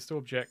 There's still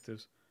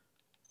objectives.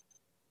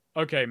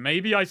 Okay,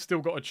 maybe I still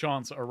got a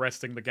chance at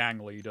arresting the gang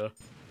leader.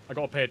 I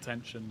gotta pay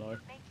attention, though.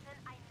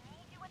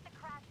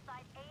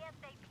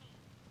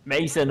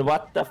 Mason,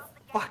 what the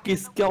fuck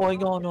is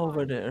going on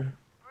over there?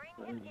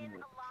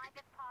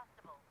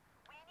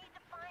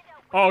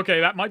 Oh, okay,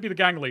 that might be the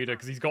gang leader,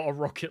 because he's got a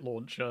rocket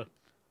launcher.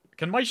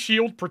 Can my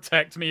shield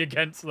protect me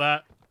against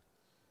that?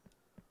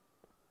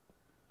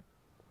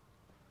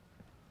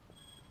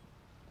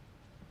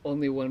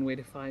 Only one way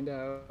to find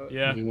out.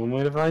 Yeah. Only one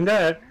way to find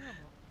out.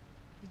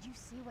 Did you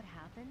see what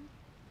happened?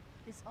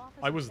 This officer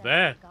I was said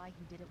there. The guy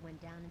who did it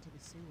went down into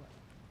the sewer.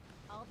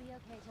 I'll be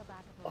okay till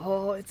back up.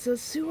 Oh, it's a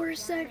sewer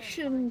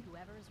section.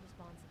 Whoever is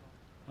responsible.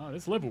 Oh,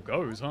 this level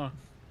goes, huh?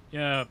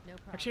 Yeah.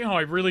 Actually, no,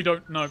 I really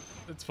don't know.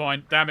 It's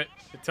fine. Damn it.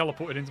 It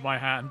teleported into my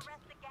hand.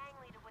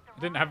 I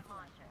didn't have...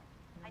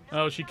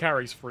 Oh, she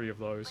carries 3 of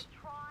those.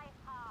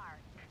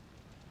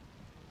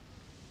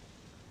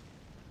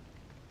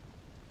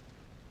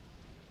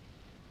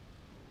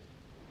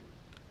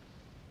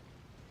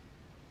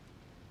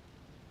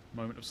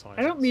 Moment of silence.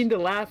 I don't mean to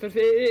laugh.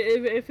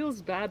 It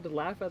feels bad to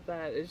laugh at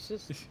that. It's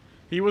just...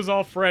 He was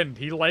our friend.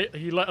 He let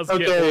us get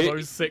all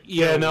those sick kills.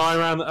 Yeah, no, I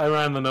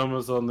ran the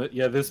numbers on that.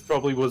 Yeah, this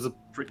probably was a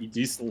pretty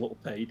decent little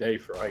payday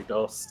for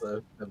IDOS,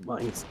 so never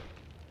mind.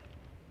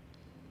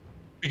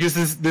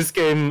 Because this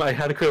game, I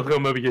had a quick look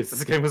on Moby Games,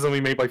 this game was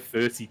only made by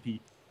 30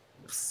 people.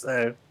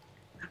 So,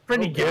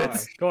 pretty good.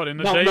 God, in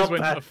the days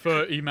when a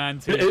 30-man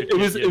team...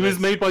 It was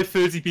made by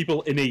 30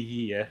 people in a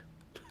year.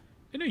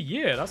 In a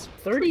year? That's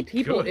 30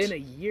 people good. in a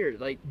year.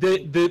 Like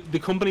the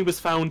company was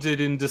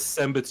founded in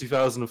December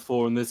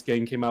 2004, and this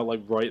game came out like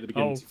right at the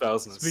beginning of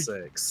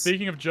 2006.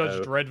 Speaking of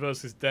Judge Dredd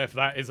versus Death,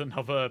 that is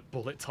another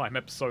bullet time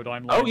episode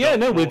I'm Oh yeah,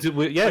 no,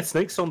 we're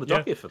Snake's on the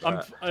docket for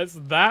that. It's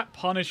that,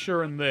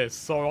 Punisher, and this.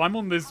 So I'm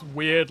on this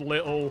weird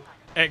little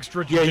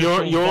extra. Yeah,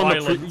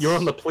 you're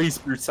on the police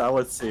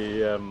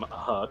brutality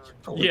arc.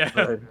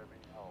 Yeah.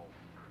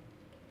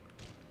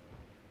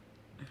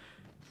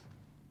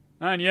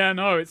 And yeah,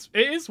 no, it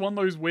is one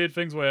of those weird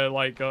things where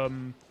like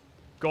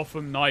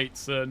Gotham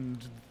Knights and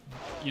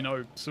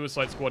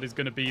Suicide Squad is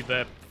going to be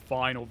their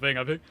final thing.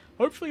 I think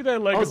hopefully their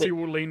legacy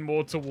will lean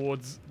more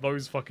towards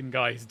those fucking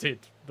guys did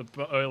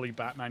the early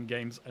Batman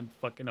games and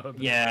fucking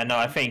Yeah, no,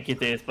 I think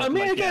it is. But I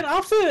mean, again,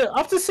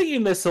 after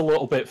seeing this a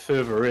little bit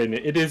further in,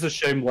 it is a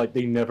shame like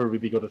they never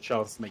really got a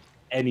chance to make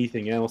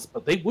anything else,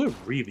 but they were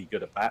really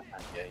good at Batman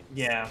games.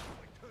 Yeah.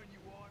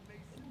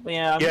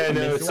 Yeah,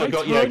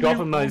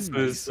 Gotham Knights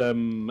was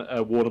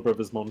Warner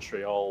Brothers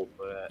Montreal.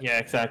 Yeah,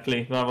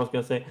 exactly. I was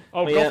gonna say.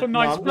 Oh, Gotham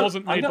Knights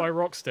wasn't made by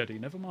Rocksteady.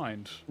 Never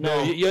mind.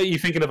 No, you're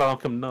thinking of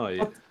Arkham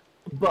Knight.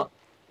 But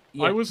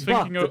yeah,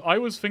 I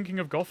was thinking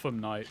of Gotham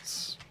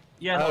Knights.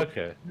 Yeah.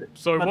 Okay.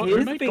 So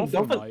who made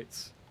Gotham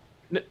Knights?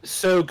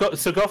 So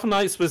Gotham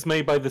Knights was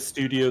made by the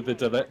studio that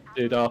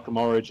did Arkham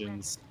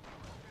Origins.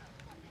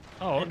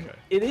 Oh, okay.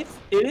 And it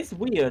is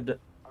weird.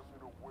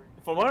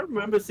 From what I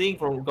remember seeing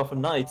from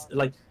Gotham Knights,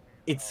 like,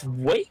 it's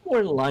way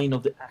more in line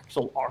of the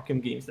actual Arkham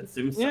games than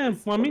Suicide. Yeah,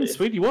 well, I mean,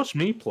 sweet, you watched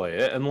me play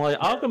it, and like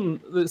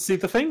Arkham. See,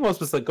 the thing was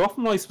that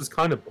Gotham Knights was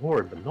kind of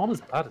boring, but not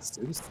as bad as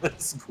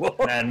Suicide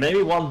Squad. And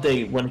maybe one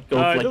day when it goes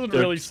like it doesn't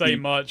really say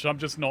much. I'm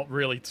just not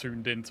really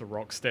tuned into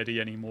Rocksteady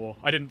anymore.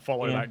 I didn't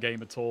follow that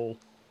game at all.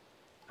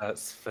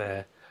 That's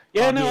fair.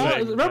 Yeah, no,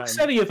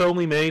 Rocksteady have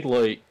only made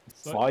like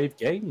 5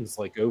 games,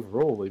 like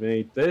overall. They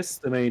made this,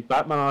 they made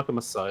Batman Arkham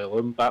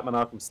Asylum, Batman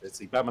Arkham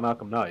City, Batman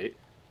Arkham Knight,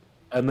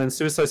 and then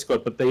Suicide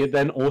Squad. But they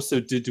then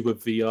also did do a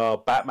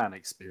VR Batman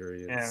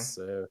experience.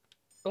 Yeah.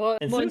 So.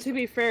 Well, to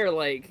be fair,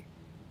 like,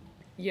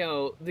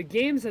 the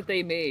games that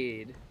they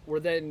made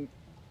were then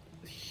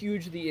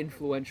hugely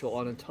influential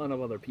on a ton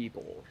of other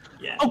people.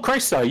 Yeah. Oh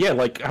Christ, yeah.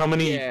 Like, how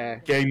many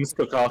games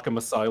took Arkham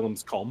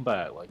Asylum's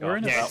combat? Like, or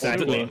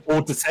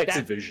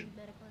Detective Vision.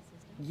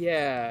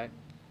 Yeah,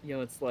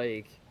 it's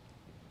like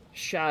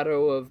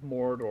Shadow of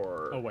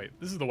Mordor. Oh wait,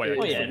 this is the way.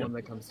 The one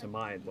that comes to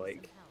mind.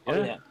 Like,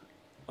 oh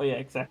yeah,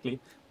 exactly.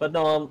 But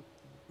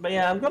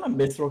yeah, I'm gonna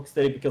miss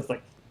Rocksteady because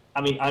like,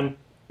 I mean,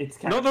 it's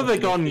kind not that they're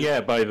gone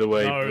yet, by the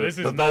way. No, this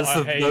is not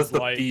a haze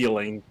like.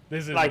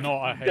 This is like,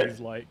 not a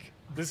haze like.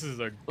 This is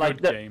a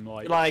good game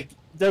like.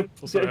 They're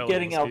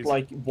getting out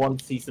like 1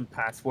 season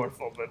pass worth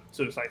of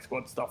Suicide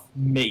Squad stuff,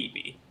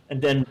 maybe,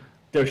 and then.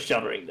 They're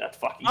shuttering that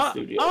fucking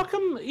studio.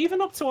 Arkham,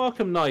 even up to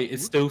Arkham Knight, it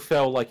still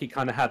felt like it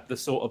kind of had the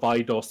sort of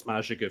IDOS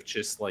magic of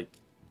just like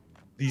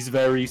these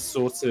very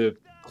sort of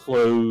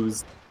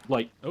closed,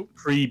 like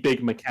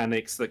pre-big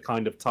mechanics that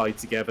kind of tie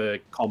together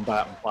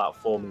combat and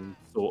platforming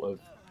sort of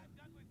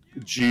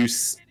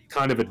juice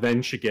kind of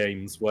adventure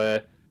games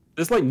where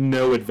there's like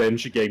no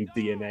adventure game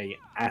DNA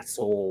at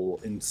all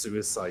in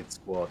Suicide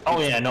Squad.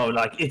 Oh yeah, no,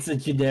 like it's a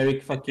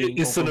generic fucking.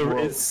 It's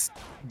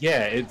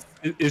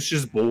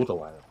just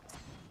Borderlands.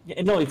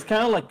 Yeah, no, it's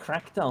kind of like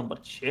Crackdown,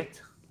 but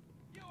shit.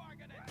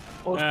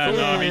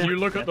 I mean, you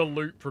look at the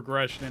loot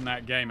progression in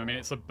that game. I mean,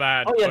 it's a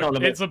bad.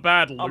 It's a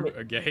bad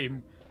looter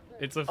game.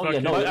 It's a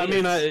fucking.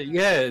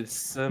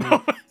 It's.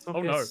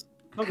 Oh no.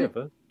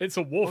 It's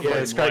a Warframe. Yeah,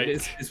 it's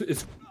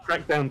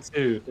Crackdown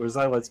 2, or as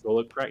I like to call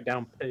it,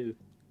 Crackdown 2.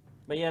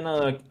 But yeah,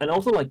 no, and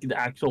also like the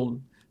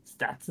actual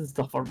stats and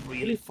stuff are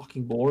really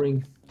fucking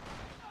boring.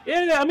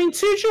 Yeah, I mean,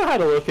 Tujo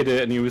had a look at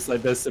it and he was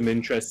like, "There's some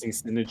interesting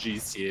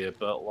synergies here,"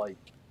 but like,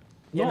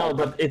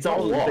 but it's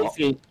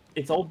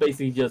all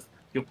basically just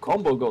your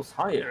combo goes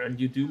higher and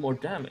you do more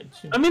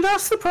damage. I mean,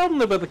 that's the problem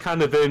about the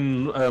kind of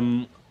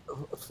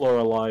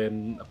Florali,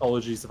 and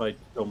apologies if I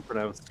don't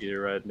pronounce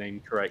your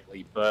name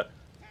correctly, but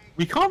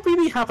we can't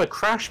really have a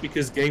crash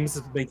because games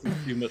are making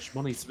too much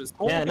money. So it's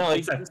more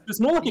it's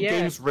more like a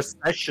games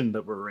recession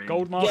that we're in.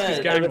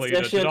 Goldmaster's gang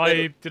leader.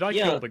 Did I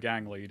kill the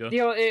gang leader? You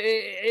know,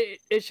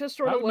 it's just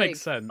sort of like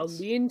sense. a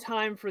lean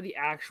time for the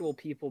actual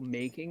people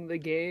making the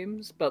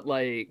games, but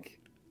like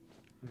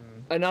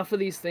enough of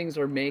these things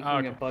are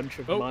making a bunch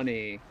of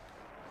money.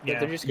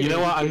 Yeah. Just you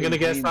know what? I'm gonna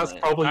guess that's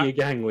probably your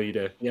gang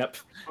leader. Yep.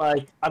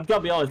 Like, I'm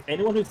gonna be honest.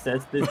 Anyone who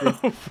says this is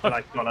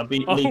like gonna be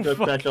leader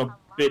crash a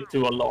bit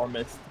too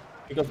alarmist.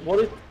 Because what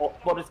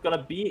it's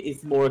gonna be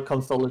is more a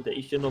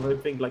consolidation of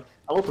everything. Like,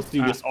 a lot of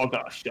studios are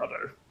gonna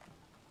shudder,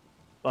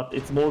 but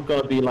it's more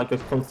gonna be like a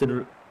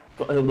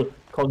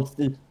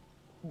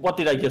what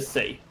did I just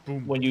say?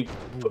 Boom. When you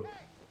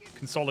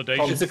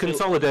consolidation. It's a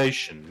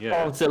consolidation.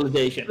 Yeah.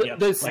 Consolidation. Yeah.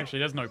 Actually,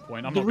 there's no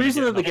point. The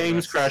reason that the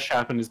games crash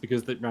happened is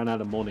because they ran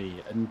out of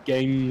money, and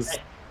games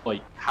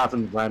like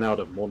haven't ran out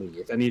of money.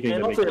 If anything,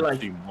 they make them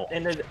do more.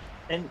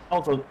 And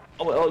also,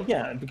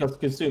 because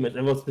consumers,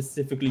 and it was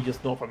specifically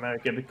just North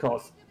America,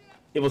 because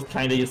it was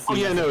kind of just. Oh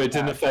yeah, no, it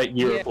didn't affect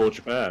Europe or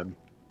Japan.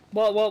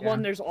 Well,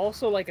 one, there's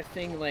also like a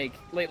thing like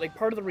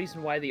part of the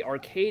reason why the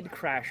arcade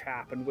crash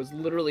happened was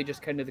literally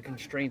just kind of the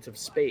constraints of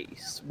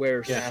space,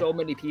 where so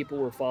many people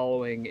were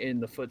following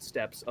in the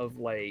footsteps of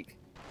like,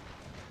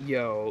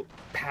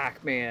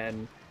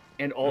 Pac-Man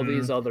and all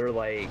these other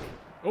like,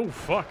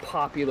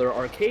 popular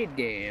arcade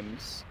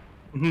games.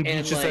 And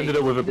you just ended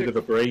up with a bit of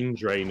a brain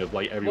drain of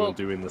like everyone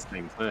doing the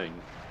same thing.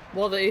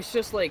 Well, it's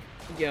just like,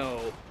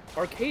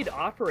 arcade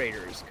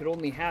operators could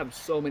only have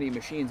so many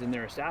machines in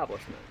their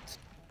establishments.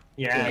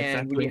 Yeah, and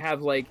exactly. when you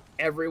have like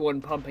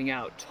everyone pumping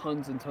out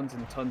tons and tons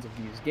and tons of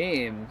these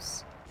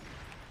games,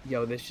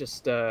 there's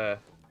just Oh,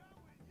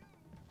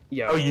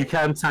 you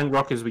can tank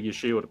rockets with your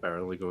shield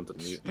apparently going to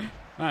mute.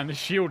 Man, the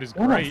shield is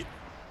great.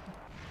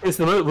 It's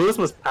the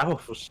most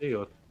powerful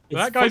shield.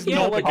 That guy's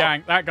not the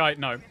gang. That guy,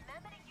 no.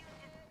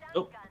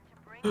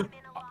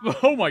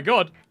 Oh my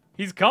god,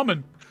 he's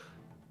coming.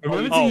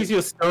 Remember to use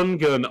your stun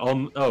gun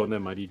on. Oh,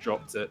 never mind, he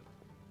dropped it.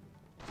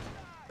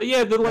 But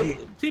yeah,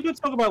 people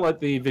talk about like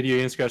the video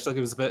game crash like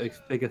it was a bit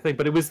bigger thing,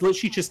 but it was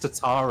literally just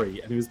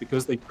Atari, and it was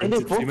because they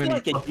printed too many.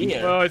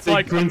 Well, it's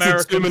like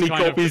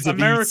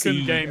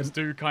American games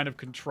do kind of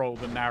control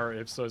the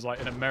narrative, so it's like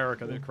in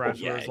America that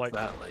crashed, whereas like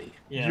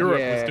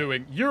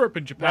Europe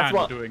and Japan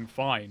were doing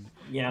fine.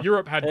 Yeah.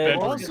 Europe had better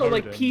also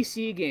like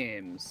PC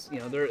games,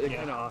 they're kind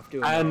of off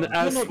doing. And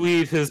as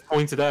Swede has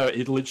pointed out,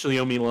 it literally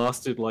only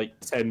lasted like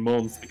 10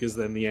 months because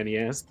then the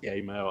NES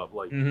came out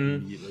like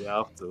immediately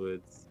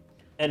afterwards.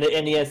 And the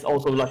NES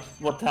also, like,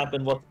 what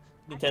happened, what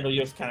Nintendo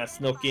just kind of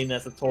snuck in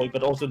as a toy,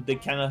 but also they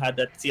kind of had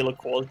that seal of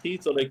quality,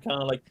 so they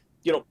kind of like,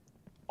 a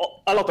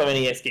lot of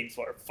NES games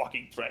were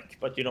fucking trash,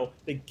 but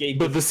they gave.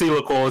 But the seal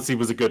of quality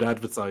was a good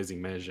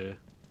advertising measure.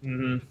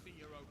 I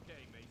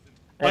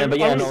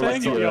was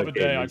saying it the other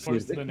day, I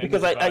posted an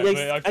because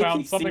I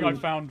found something I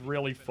found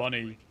really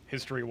funny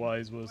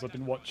history-wise was I've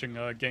been watching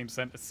Game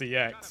Center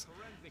CX,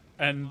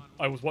 and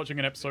I was watching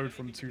an episode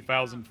from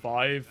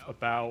 2005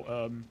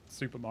 about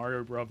Super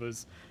Mario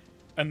Brothers,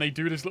 and they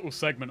do this little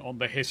segment on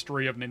the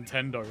history of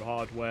Nintendo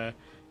hardware,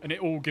 and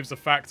it all gives a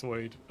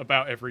factoid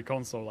about every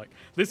console, like,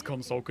 this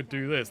console could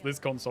do this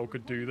console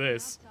could do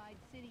this.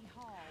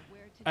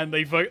 And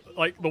they vote,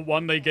 like, the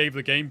one they gave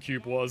the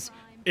GameCube was,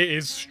 it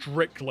is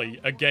strictly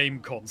a game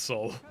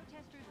console.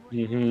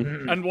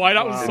 And why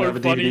that was so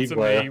funny to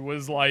me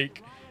was,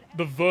 like,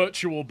 the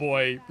Virtual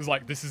Boy was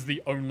like, this is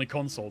the only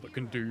console that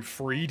can do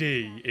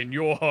 3D in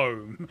your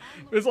home.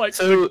 It was like,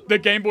 so, the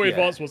Game Boy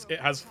Advance was, it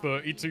has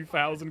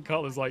 32,000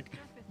 colors. Like,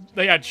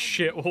 they had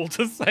shit all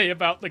to say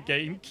about the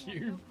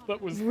GameCube.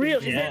 That was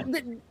really,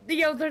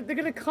 they're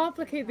gonna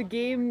complicate the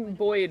Game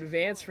Boy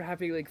Advance for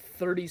having like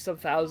 30-some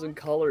thousand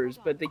colors,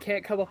 but they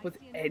can't come up with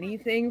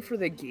anything for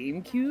the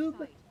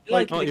GameCube.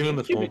 Like, even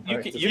the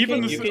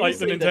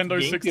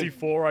Nintendo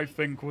 64, I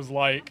think, was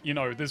like,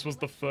 this was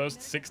the first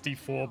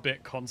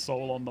 64-bit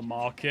console on the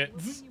market.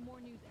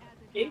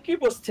 GameCube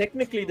was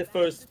technically the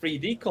first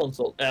 3D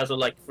console, as a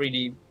like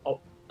 3D.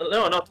 Oh,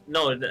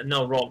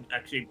 no, wrong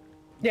actually.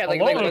 Yeah,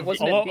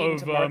 wasn't it being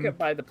to market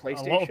by the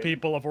PlayStation? A lot of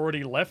people have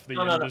already left the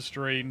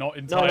industry, not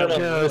entirely.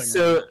 No,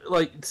 so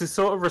like to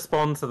sort of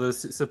respond to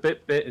this, it's a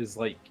bit is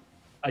like,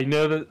 I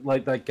know that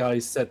like that guy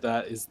said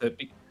that is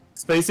that.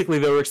 Basically,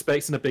 they were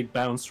expecting a big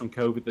bounce from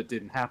COVID that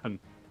didn't happen,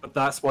 but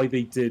that's why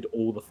they did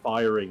all the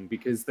firing,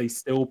 because they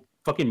still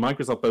fucking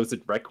Microsoft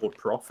posted record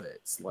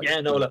profits. Like,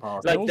 yeah, no, like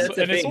also,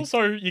 and it's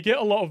also you get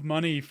a lot of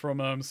money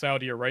from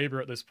Saudi Arabia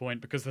at this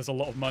point because there's a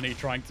lot of money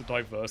trying to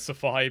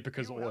diversify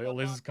because oil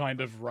is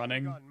kind of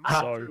running.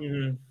 So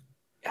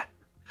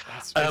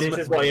this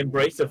is why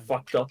Embracer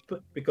fucked up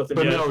because.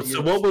 But no,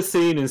 so what we're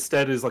seeing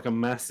instead is like a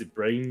massive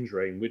brain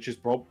drain, which is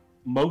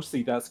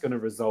mostly that's going to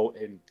result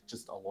in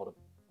just a lot of.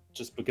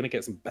 Just we're gonna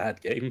get some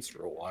bad games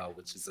for a while,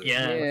 which is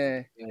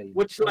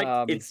which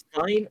like it's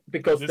fine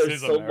because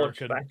there's so much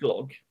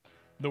backlog.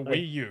 The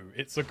Wii U,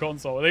 it's a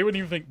console. They wouldn't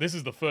even think this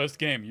is the first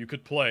game you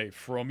could play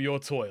from your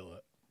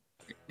toilet.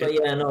 But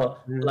yeah, no,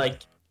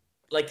 like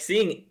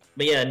seeing.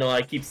 But yeah, no,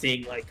 I keep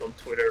seeing like on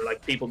Twitter,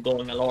 like people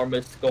going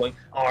alarmist, going,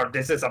 "Oh,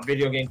 this is a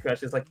video game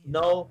crash." It's like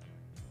no,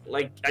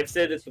 like I've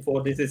said this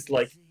before. This is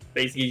like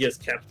basically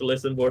just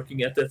capitalism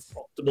working at its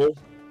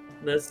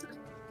optimalness.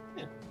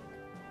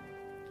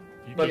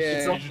 You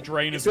just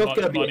drain as much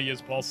money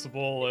as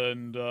possible,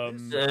 and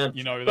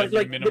you know, then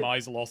you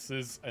minimize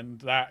losses, and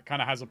that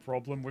kind of has a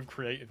problem with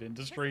creative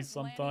industries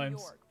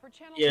sometimes.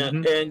 Yeah,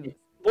 and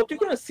what you're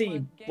gonna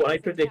see, what I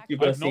predict you're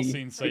gonna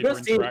see,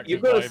 you're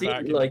gonna see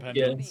like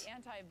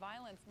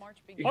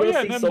oh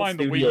yeah, never mind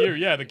the Wii U.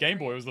 Yeah, the Game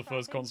Boy was the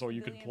first console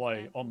you could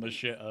play on the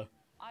shitter.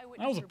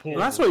 That was a poor.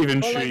 Well, that's not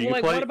even true.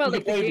 What about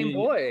like the Game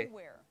Boy?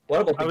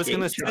 What about I was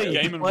gonna say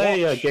Game and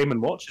play Game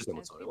and Watches on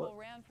the toilet.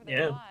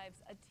 Yeah.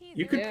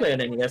 You could play an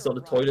NES on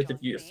the toilet if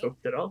you just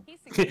hooked it up.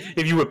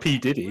 If you were P.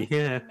 Diddy,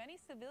 yeah.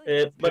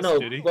 But no,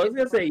 what I was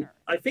gonna say,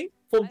 I think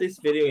from this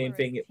video game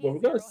thing, what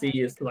we're gonna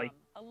see is like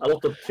a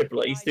lot of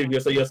AAA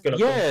studios are just gonna.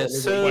 Yeah,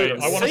 so wait,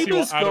 I want to see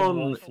what Adam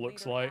Wolf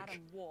looks like.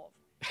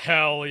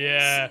 Hell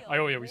yeah!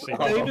 Oh yeah, we see.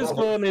 Saber's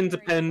gone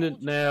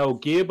independent now.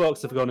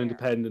 Gearbox have gone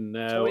independent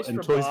now,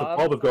 and Toys for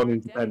Bob have gone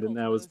independent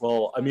now as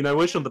well. I mean, I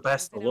wish them the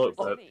best of luck,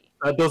 but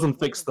that doesn't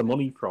fix the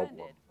money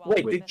problem.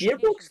 Wait, did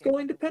Gearbox go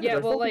independent? Yeah,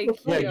 well, like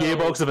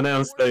Gearbox have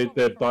announced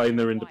they're buying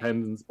their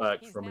independence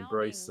back from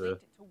Embracer.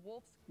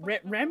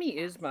 Remy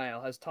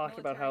Ismail has talked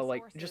about how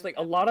like just like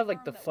a lot of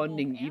like the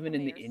funding even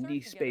in the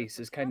indie space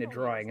is kind of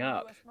drying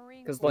up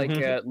because like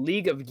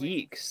League of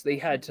Geeks, they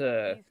had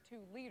to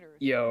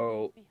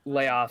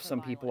lay off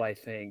some people, I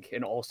think,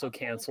 and also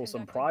cancel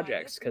some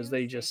projects because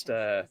they just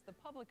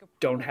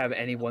don't have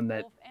anyone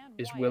that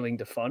is willing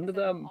to fund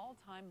them.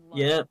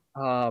 Yeah.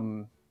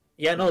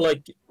 Yeah, no,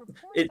 like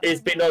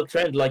it's been a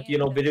trend. Like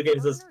video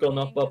games has gone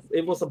up.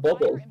 It was a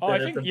bubble. Oh, I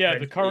think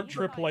the current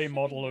AAA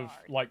model of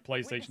like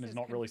PlayStation is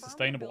not really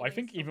sustainable. I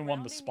think even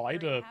when the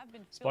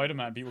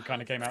Spider-Man people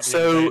kind of came out the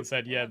other day and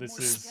said, yeah, this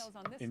is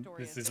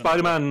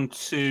Spider-Man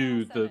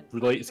 2, the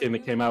latest game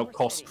that came out,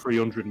 cost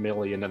 $300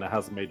 million and it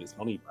hasn't made its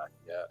money back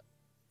yet.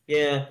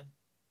 Yeah.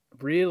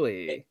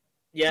 Really?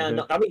 Yeah.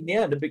 No, I mean,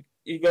 yeah.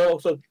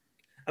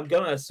 I'm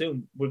gonna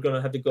assume we're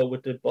gonna have to go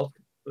with the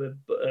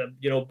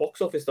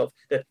box office stuff.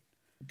 That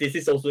this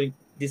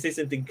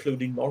isn't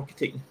including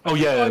marketing. Oh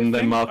yeah, and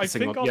then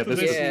marketing. I think after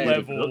this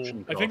level,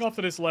 I think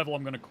after this level,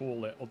 I'm gonna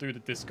call it. I'll do the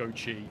disco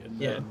cheat, and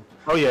then.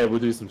 Oh yeah, we'll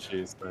do some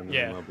cheats then.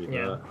 Yeah.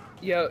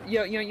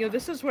 Yeah.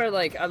 This is where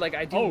like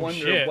I do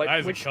wonder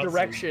which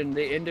direction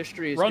the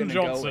industry is gonna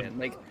go in.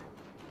 Like,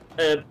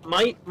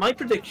 my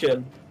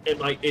prediction,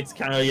 it's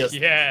kind of just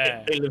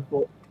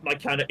my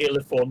kind of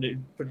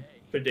ill-informed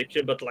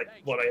prediction, but like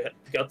what I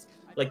got.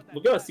 Like,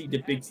 we're gonna see the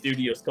big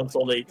studios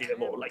consolidating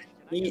more. Like,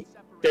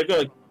 they're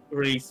gonna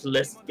release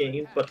less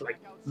games, but like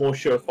more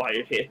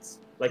surefire hits.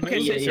 Like,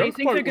 Joke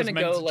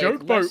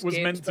Boat was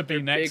meant to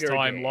be next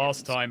time,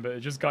 last time, but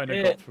it just kind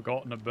of got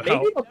forgotten about.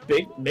 Maybe not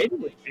big, maybe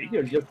with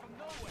bigger, just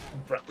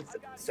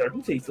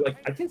certainties. Like,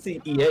 I can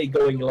see EA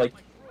going like,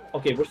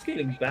 okay, we're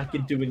scaling back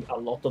and doing a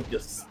lot of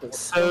just sports.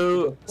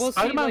 So,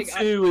 Spider-Man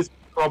 2 is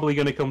probably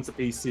going to come to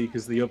PC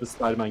because the other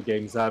Spider-Man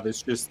games have.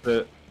 It's just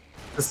that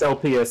to sell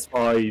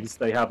PS5s,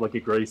 they have like a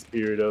grace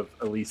period of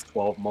at least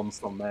 12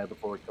 months on there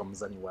before it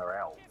comes anywhere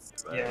else.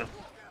 So. Yeah.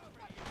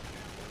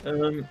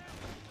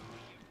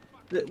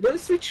 When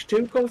Switch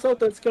 2 comes out,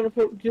 that's gonna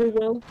do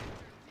well.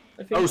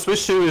 I think. Oh,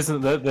 Switch 2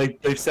 isn't that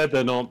they've said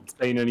they're not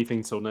saying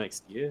anything till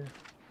next year.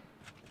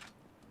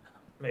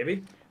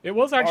 Maybe. It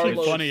was actually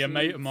funny. A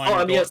mate of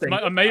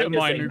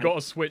mine who got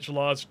a Switch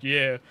last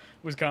year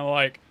was kind of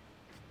like,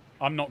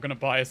 I'm not going to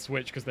buy a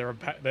Switch because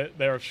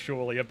they're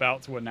surely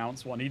about to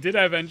announce one. He did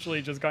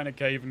eventually just kind of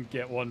cave and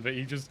get one, but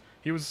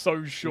he was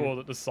so sure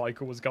that the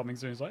cycle was coming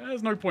soon. He's like,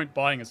 there's no point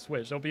buying a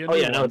Switch. There'll be a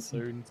new one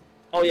soon.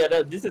 Oh yeah,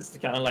 this is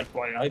kind of like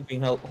why I've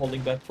been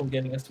holding back from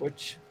getting a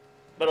Switch.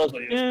 But also,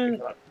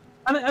 and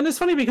it's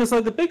funny because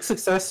like the big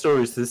success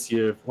stories this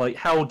year, like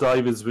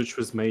Helldivers, which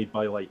was made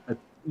by like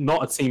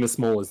not a team as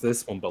small as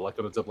this one, but like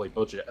on a AA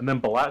budget, and then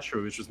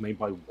Balatro, which was made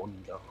by one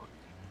guy.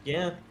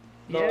 Yeah.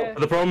 No. But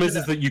the problem is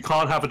that you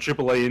can't have a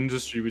AAA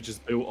industry which is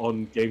built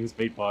on games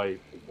made by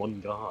one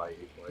guy.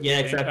 Yeah,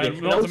 exactly.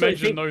 And not to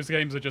mention those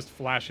games are just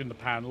flash in the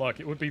pan luck.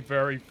 It would be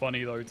very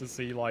funny though to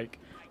see like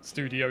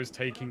studios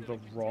taking the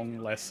wrong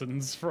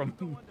lessons from.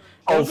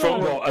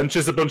 And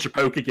just a bunch of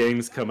poker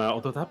games come out.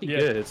 Although that'd be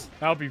good.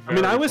 That'd be. Very I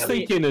mean, I was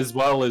funny. thinking as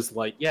well as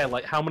like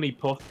how many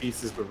puff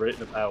pieces were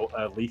written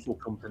about Lethal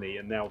Company,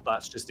 and now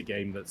that's just a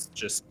game that's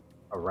just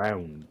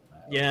around.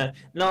 Yeah,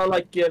 no,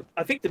 like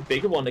I think the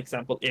bigger one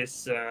example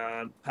is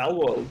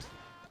Palworld.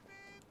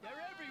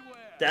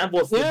 That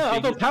was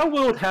although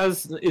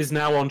Palworld is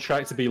now on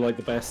track to be like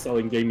the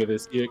best-selling game of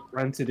this year.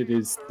 Granted, it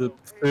is the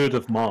 3rd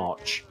of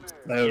March.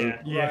 So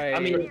I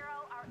mean,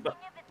 but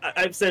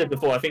I've said it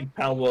before. I think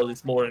Palworld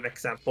is more an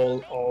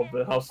example of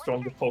how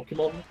strong the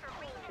Pokemon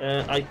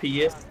IP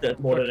is, that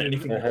more than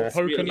anything else.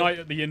 Pokenite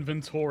at the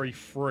inventory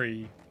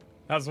free.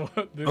 That's what.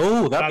 That'd be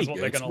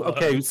they're good. gonna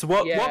Okay, learn. so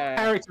what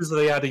characters are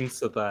they adding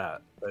to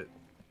that?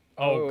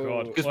 Oh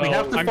god. Because well, we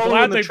have to I'm follow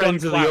glad the they've done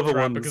trends of the other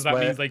Claptrap ones because that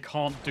where... means they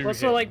can't do Well, it.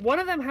 so like one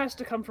of them has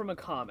to come from a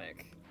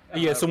comic.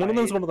 Yeah, so one of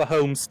them's right? one of the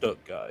Homestuck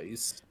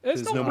guys.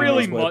 There's not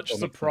really much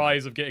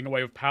surprise of getting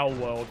away with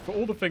Palworld. For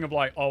all the thing of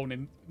like, oh,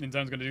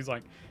 Nintendo's gonna do is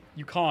like,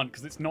 you can't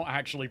because it's not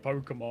actually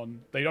Pokemon.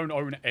 They don't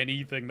own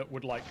anything that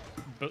would like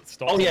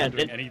stop them from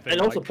doing anything.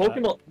 And also like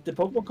Pokemon, the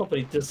Pokemon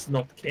company does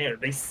not care.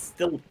 They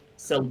still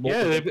sell more.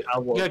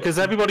 Yeah, because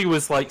everybody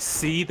was like,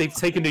 "See, they've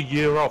taken a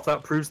year off.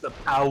 That proves that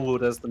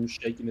Palworld has them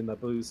shaking in their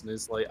boots." And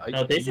it's like,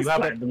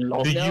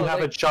 do you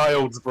have a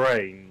child's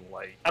brain?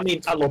 Like, I mean,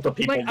 a lot of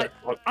people.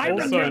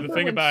 Also, the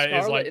thing about it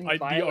is like,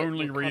 the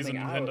only reason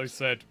Nintendo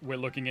said we're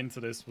looking into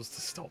this was to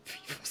stop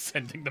people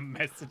sending them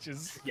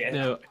messages. Yeah.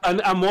 No.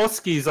 And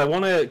Woskies, I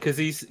want to, because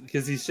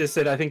he's just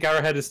said, I think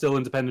Arrowhead is still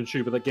independent,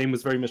 true, but that game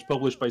was very much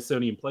published by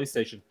Sony and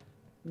PlayStation.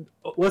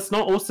 Let's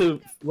not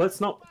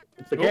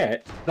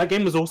forget that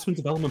game was also in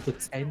development for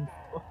 10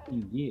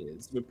 fucking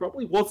years. It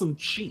probably wasn't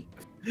cheap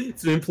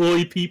to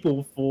employ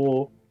people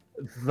for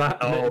that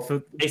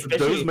for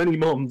those many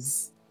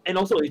months. And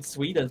also, it's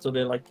Sweden, so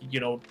they're like,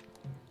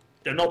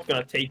 they're not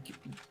gonna take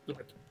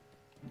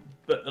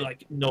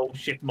like no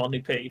shit money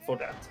pay for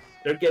that.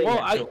 They're getting.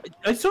 Well,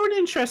 I saw an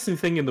interesting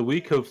thing in the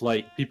week of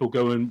like people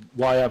going,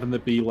 why haven't there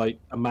be like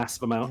a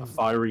massive amount of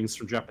firings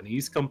from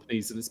Japanese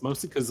companies, and it's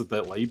mostly because of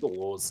their labor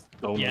laws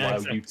don't allow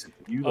you to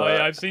do that. Oh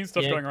yeah, I've seen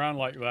stuff going around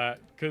like that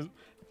because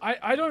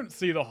I don't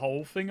see the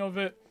whole thing of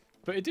it.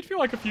 But it did feel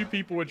like a few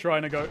people were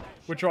trying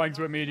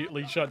to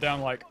immediately shut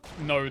down, like,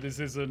 no, this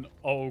isn't,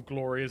 oh,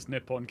 glorious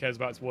Nippon cares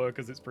about its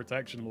workers, its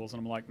protection laws. And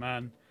I'm like,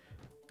 man,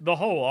 the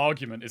whole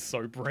argument is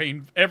so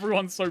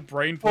everyone's so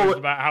brain-poised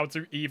about how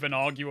to even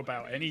argue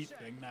about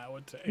anything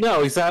nowadays.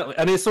 No, exactly.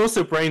 And it's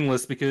also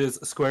brainless because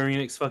Square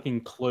Enix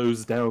fucking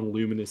closed down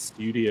Luminous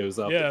Studios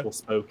after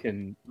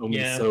Forspoken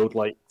only sold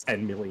like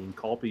 10 million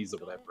copies or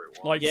whatever it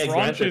was. Like,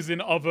 branches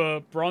in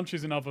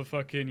other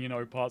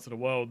fucking, parts of the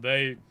world,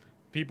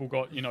 people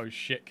got,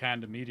 shit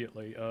canned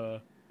immediately.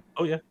 Oh,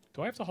 yeah.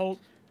 Do I have to hold...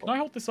 Can I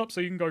hold this up so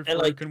you can go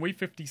through? Can we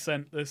 50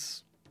 cent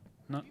this?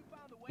 No?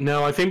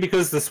 No, I think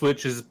because the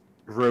Switch is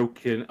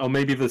broken... Oh,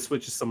 maybe the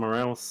Switch is somewhere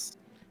else.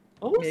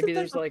 Maybe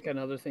there's, like,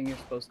 another thing you're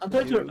supposed to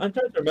do. I'm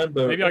trying to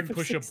remember. Maybe I can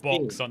push a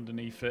box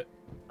underneath it.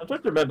 I'm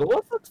trying to remember.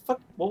 What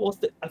was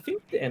the... I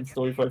think the end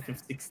story for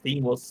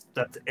FF16 was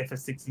that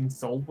FF16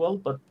 sold well,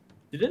 but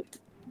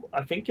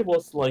I think it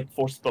was, like,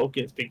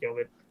 Forspoken, speaking of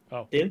it.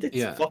 Oh.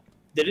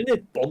 Didn't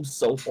it bomb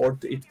so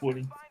hard it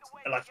wouldn't,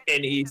 like,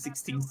 any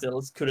 16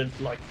 cells couldn't,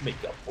 like,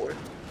 make up for it?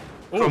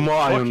 From what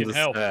I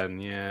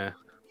understand, yeah.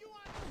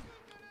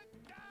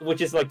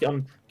 Which is, like,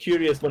 I'm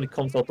curious when it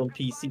comes out on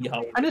PC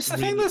how... And it's the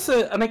thing that's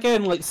and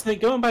again, like,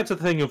 going back to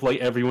the thing of, like,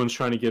 everyone's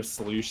trying to give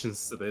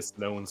solutions to this,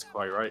 no one's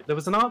quite right. There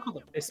was an article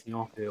that pissed me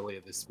off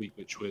earlier this week,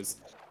 which was,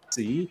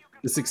 see,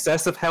 the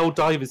success of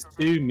Helldivers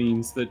 2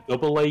 means that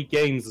AA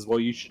games is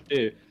what you should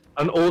do.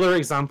 And all their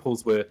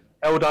examples were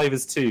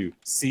Helldivers 2,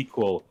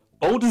 sequel,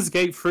 Baldur's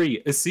Gate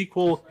 3, a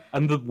sequel,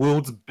 and the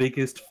world's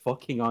biggest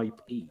fucking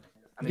IP.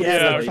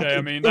 Yeah, okay,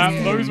 I mean,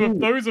 those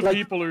are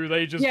people who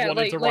they just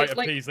wanted to write a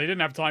piece. They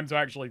didn't have time to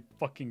actually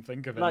fucking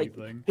think of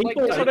anything.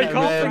 So they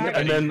can't think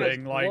of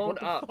anything, like, what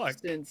the fuck?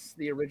 Since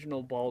the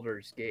original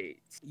Baldur's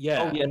Gate.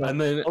 Yeah, and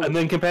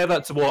then compare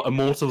that to what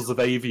Immortals of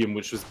Avium,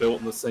 which was built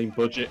on the same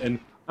budget, and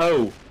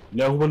no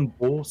one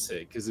bought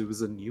it because it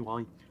was a new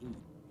IP.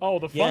 Oh,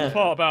 the fun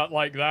part about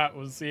like that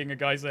was seeing a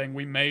guy saying,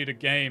 we made a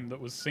game that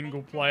was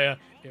single player,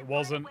 it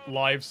wasn't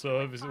live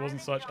service, it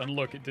wasn't such, and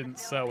look, it didn't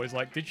sell. It's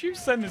like, did you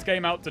send this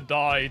game out to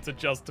die to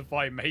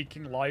justify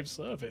making live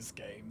service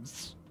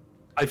games?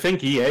 I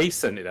think EA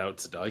sent it out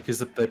to die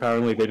because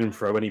apparently they didn't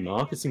throw any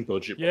marketing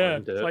budget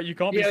behind it. Like, you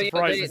can't be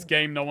surprised this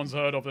game no one's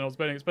heard of and I was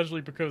betting,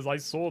 especially because I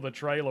saw the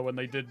trailer when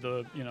they did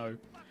the,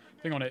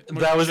 thing on it.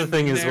 That was the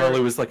thing as well.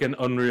 It was like an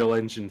Unreal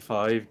Engine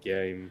 5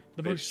 game.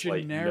 The most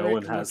generic no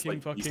one has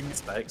fucking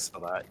specs for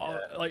that.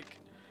 Like,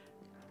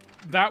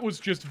 that was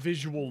just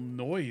visual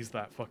noise.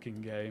 That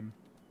fucking game.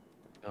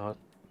 God.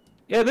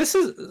 Yeah, this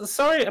is.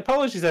 Sorry,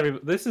 apologies,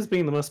 everybody. This has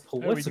been the most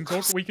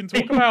political. We can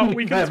talk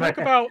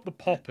about the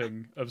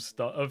popping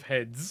of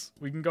heads.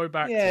 We can go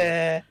back.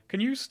 Yeah. Can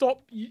you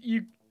stop?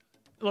 You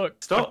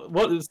look.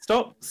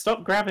 Stop.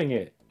 Stop grabbing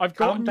it. I've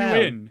gotten you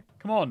in.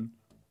 Come on.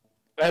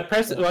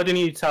 Press. Why didn't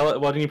you tell it?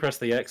 Why didn't you press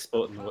the X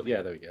button?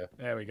 Yeah, there we go.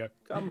 There we go.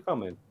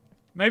 Come in.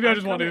 Maybe I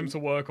just wanted him to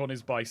work on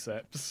his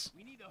biceps.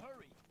 We need to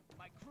hurry.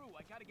 My crew,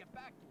 I gotta get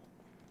back to them.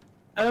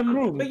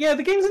 But yeah,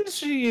 the games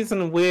industry is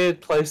in a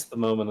weird place at the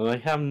moment, and I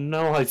have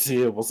no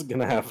idea what's going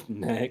to happen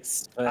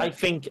next. I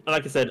think,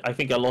 like I said, I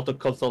think a lot of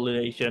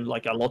consolidation,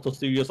 like a lot of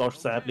studios are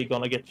sadly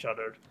gonna get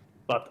shuttered.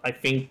 But I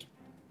think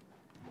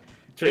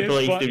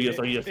AAA studios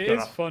are just It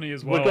is funny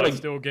as well, I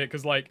still get,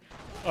 because, like,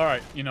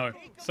 alright, you know,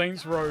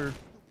 Saints Row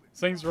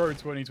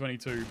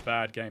 2022,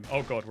 bad game.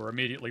 Oh god, we're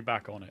immediately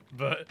back on it.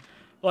 But,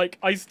 like,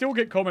 I still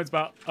get comments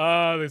about,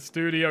 the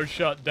studio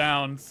shut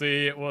down,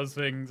 see, it was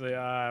things,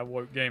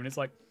 woke game, and it's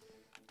like,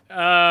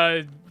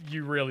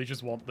 you really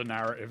just want the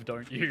narrative,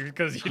 don't you?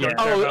 Because you don't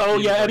care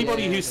about yeah,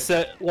 anybody who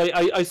said, like,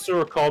 I saw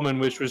a comment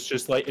which was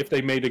just like, if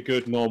they made a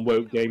good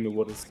non-woke game, it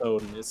would have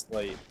sold, and it's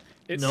like...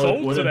 It's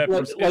sold to their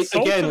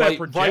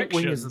projections.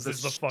 Right-wingers are the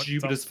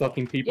stupidest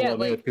fucking people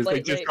on earth, because they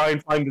just try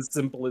and find the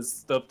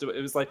simplest stuff to it.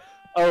 It was like,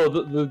 oh,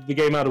 the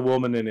game had a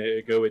woman in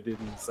it, it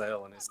didn't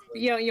sell, and it's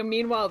like... Yeah,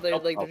 meanwhile, they're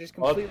just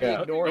completely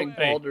ignoring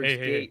Baldur's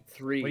Gate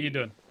 3. What are you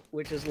doing?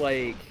 Which is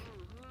like...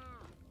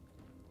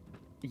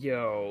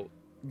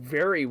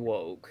 very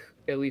woke,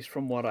 at least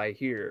from what I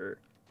hear.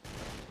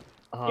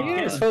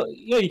 Yeah,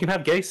 you can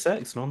have gay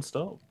sex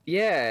non-stop.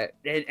 Yeah,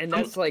 and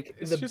that's like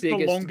the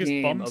biggest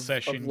game of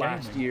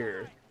last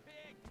year.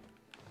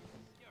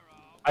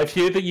 I've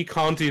heard that you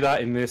can't do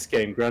that in this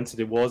game. Granted,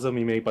 it was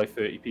only made by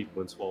 30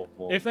 people and 12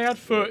 more. If they had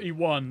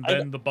 31,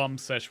 then the bum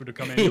sesh would have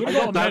come in.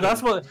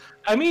 That's what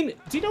I mean.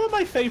 Do you know what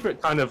my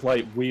favorite kind of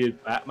like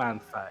weird Batman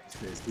fact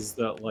is? Is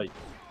that like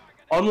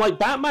on like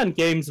Batman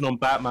games and on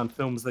Batman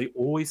films, they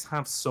always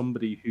have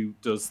somebody who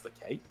does the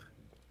cape.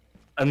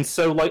 And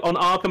so, like, on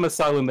Arkham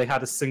Asylum, they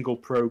had a single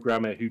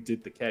programmer who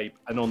did the cape,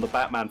 and on the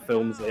Batman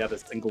films, they had a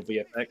single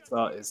VFX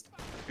artist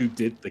who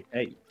did the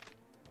cape.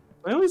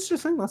 I always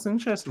just think that's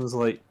interesting. It's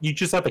like, you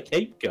just have a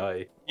cape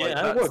guy.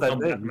 Yeah, I worked on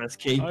Batman's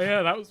cape. Oh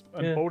yeah, that was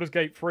Baldur's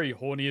Gate 3,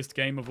 horniest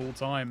game of all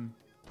time.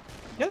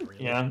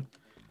 Yeah.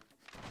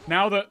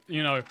 Now that,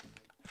 you know,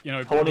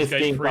 Baldur's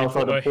Gate 3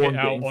 put a hit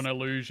out on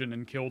Illusion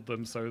and killed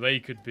them, so they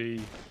could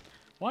be...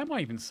 Why am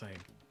I even saying?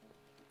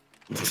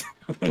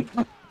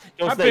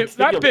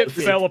 That bit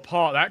fell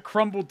apart. That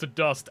crumbled to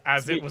dust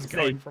as it was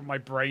going from my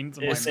brain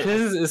to my mouth.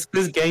 It's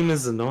because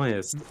gamers annoy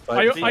us.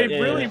 I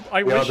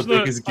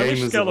wish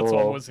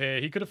Skeleton was here.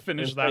 He could have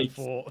finished that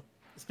thought.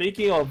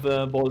 Speaking of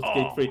Baldur's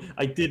Gate 3,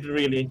 I did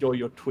really enjoy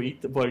your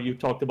tweet where you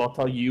talked about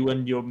how you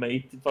and your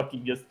mate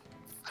fucking just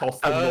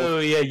tossed them. Oh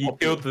yeah, you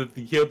killed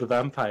the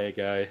vampire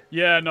guy.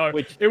 Yeah, no,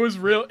 it was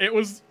real. It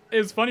was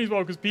funny as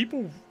well because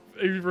people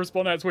who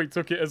responded to that tweet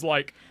took it as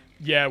like,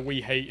 yeah, we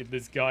hated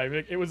this guy.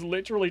 It was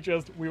literally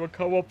just, we were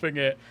co-oping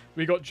it.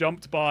 We got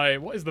jumped by,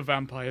 what is the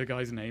vampire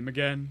guy's name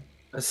again?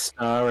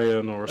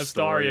 Astarion or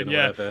Astarion,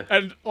 yeah. Whatever.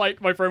 And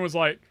like, my friend was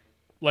like,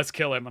 let's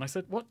kill him. And I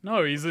said, what?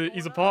 No, he's a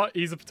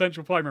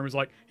potential party member. He was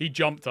like, he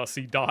jumped us,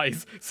 he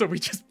dies. So we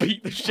just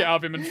beat the shit out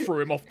of him and threw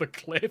him off the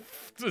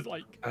cliff to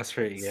like, that's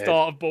pretty good.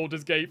 Start of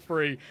Baldur's Gate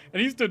 3.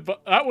 And he stood,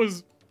 but that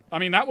was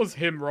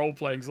him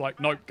role-playing. He's like,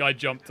 nope, guy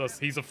jumped us.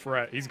 He's a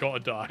threat. He's got to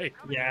die.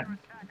 Yeah.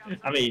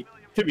 I mean,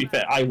 to be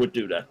fair, I would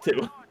do that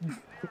too.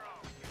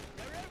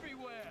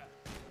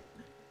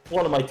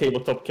 One of my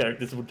tabletop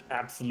characters would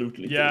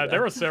absolutely do that.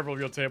 There are several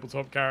of your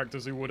tabletop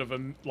characters who would have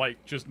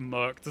like just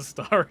murked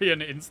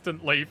Astarion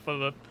instantly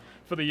for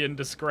the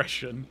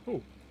indiscretion.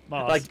 Ooh,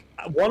 Mars.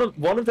 Like one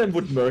of them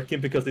would murk him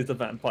because he's a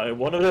vampire.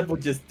 One of them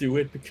would just do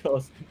it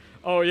because...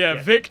 Oh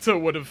yeah, Victor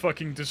would have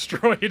fucking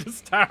destroyed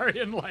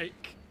Astarion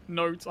like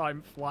no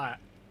time flat.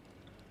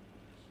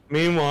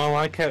 Meanwhile,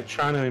 I kept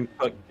trying to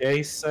input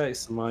gay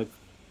sex in my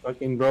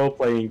fucking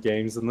role-playing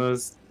games, and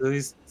these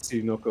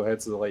two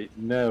knuckleheads are like,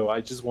 no, I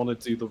just want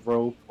to do the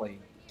role-playing.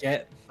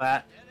 Get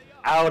that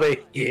out of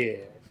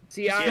here.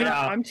 See,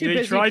 I'm too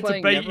busy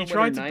playing He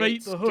tried to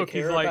bait the hook.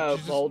 He's like,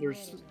 about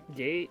Baldur's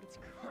Gate.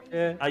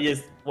 Yeah.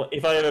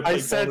 If I ever. I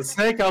said,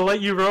 Snake, I'll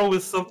let you roll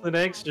with something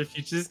extra if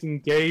you just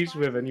engage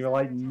with it. And you're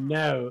like,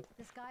 no.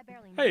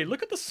 Hey,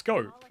 look at the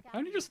scope. I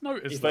only just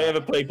noticed. If I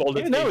ever play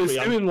Baldur's Gate, no, it's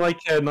doing like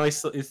a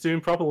nice. It's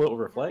doing proper little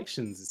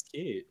reflections. It's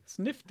cute. It's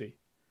nifty.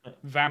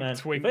 Vamp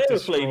twink. If I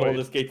ever play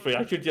Baldur's Gate 3,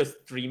 I should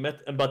just stream it,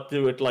 but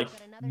do it like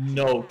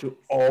no to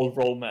all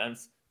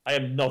romance. I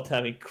am not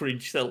having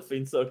cringe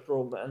self-insert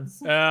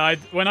romance.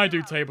 When I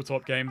do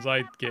tabletop games,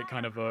 I get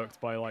kind of irked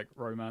by like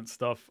romance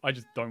stuff. I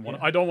just don't want.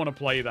 I don't want to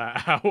play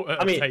that out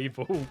at a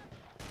table.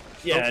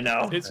 Yeah,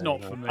 no, it's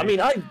not for me. I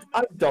mean,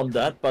 I've done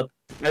that, but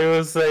I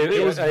will say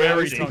it was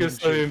very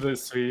something that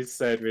Sweet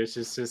said, which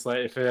is just like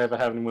if it ever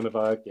happened in one of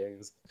our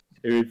games,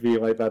 it would be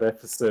like that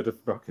episode of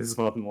Rocker's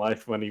Modern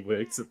Life when he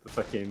works at the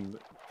fucking.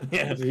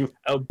 Yeah.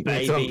 Oh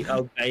baby,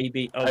 oh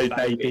baby, oh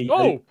baby.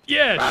 Oh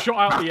yeah,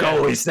 shot out the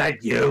air. Is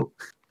that you?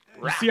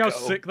 You see how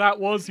sick that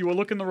was? You were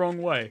looking the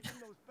wrong way.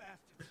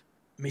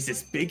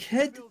 Mrs.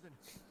 Bighead?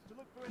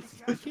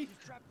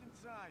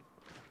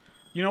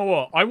 You know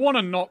what? I want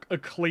to knock a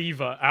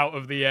cleaver out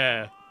of the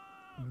air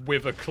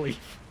with a cleaver.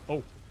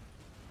 Oh.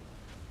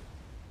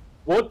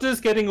 What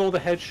does getting all the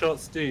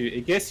headshots do?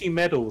 It gets you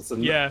medals,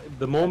 and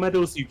the more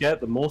medals you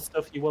get, the more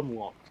stuff you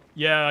unlock.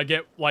 Yeah, I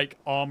get like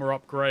armor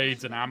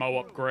upgrades and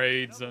ammo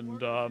upgrades and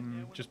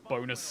just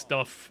bonus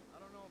stuff.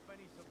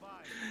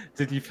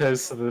 Did you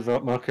post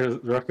the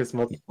Ruckus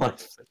mod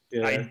life?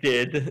 Yeah. I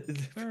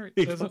did.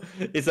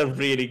 It's a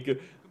really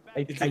good.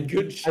 It's a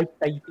good.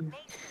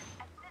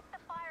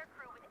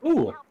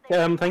 Ooh,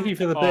 thank you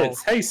for the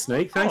bits. Hey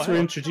Snake, thanks for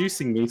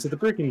introducing me to the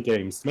Brigand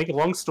games. To make a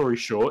long story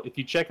short, if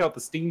you check out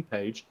the Steam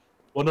page,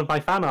 one of my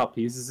fan art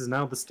pieces is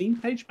now the Steam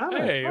page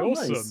banner. Hey,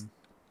 awesome. Nice.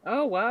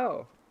 Oh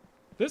wow.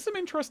 There's some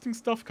interesting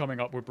stuff coming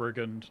up with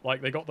Brigand.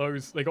 Like they got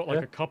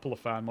like a couple of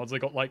fan mods. They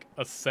got like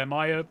a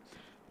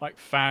like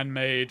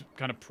fan-made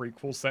kind of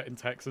prequel set in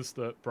Texas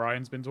that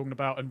Brian's been talking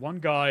about. And one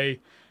guy,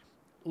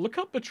 look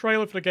up the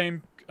trailer for the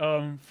game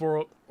or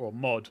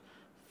mod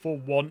for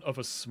Want of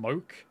a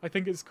Smoke, I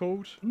think it's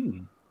called.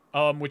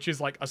 Which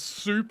is like a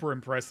super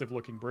impressive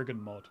looking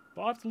Brigand mod.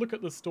 But I have to look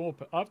at the store.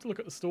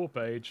 Store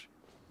page.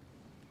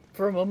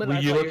 For a moment, I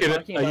thought you were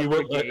talking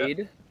about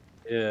Brigade.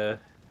 Yeah.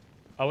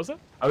 Oh, was it?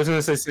 I was going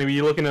to say, so were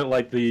you looking at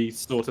like the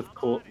sort of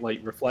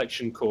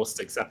reflection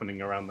caustics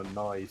happening around the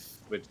knife?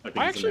 Which I think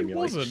I actually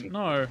wasn't.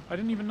 No, I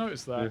didn't even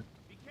notice that. Yeah.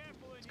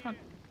 It's kind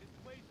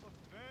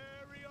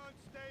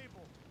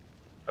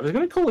I was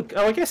going to call it.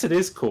 Oh, I guess it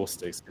is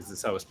caustics because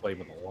it's how it's playing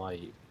with the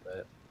light.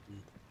 But...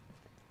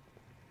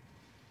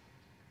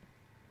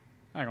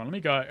 Hang on, let me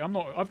go.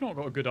 I've not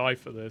got a good eye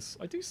for this.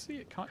 I do see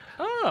it kind.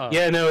 Ah.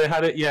 Yeah, no, it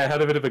had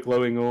a bit of a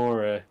glowing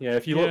aura. Yeah,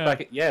 if you look back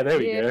at. Yeah, there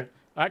we go.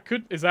 That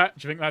could. Is that?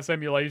 Do you think that's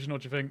emulation, or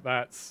do you think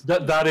that's?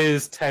 That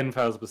is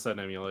 10,000%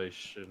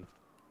 emulation.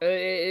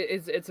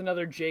 It's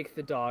another Jake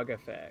the Dog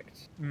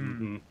effect.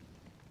 Mm-hmm.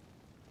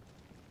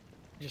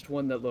 Just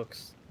one that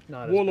looks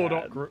not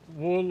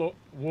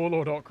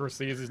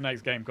Warlordocracy is his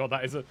next game. God,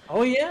 that is a.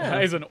 Oh yeah.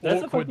 That is an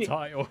awkward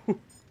title.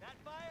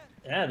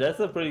 Yeah,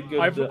 that's a pretty good.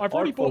 I've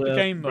already bought the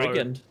game though.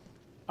 Brigand.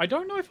 I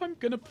don't know if I'm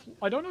gonna.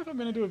 I don't know if I'm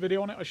gonna do a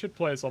video on it. I should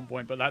play at some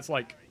point, but that's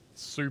like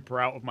super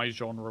out of my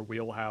genre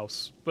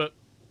wheelhouse. But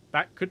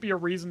that could be a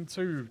reason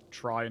to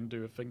try and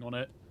do a thing on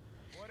it.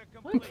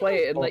 I'll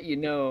play it and let you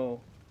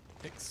know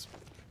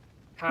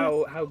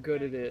how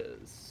good it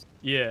is.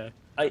 Yeah.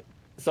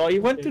 So I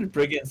went to the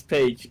Brigand's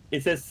page.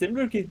 It says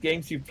similar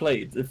games you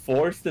played: The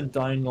Forest and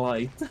Dying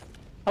Light.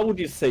 How would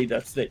you say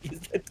that, Snake?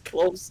 Is that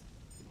close?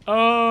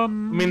 I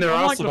mean, there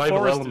are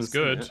survival elements. Is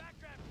good.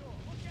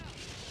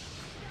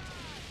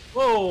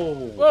 Whoa!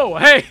 Whoa!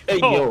 Hey! Hey,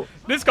 yo!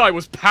 This guy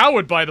was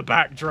powered by the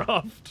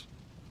backdraft.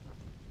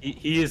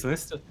 He is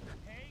Mr.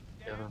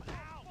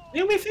 The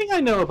only thing I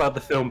know about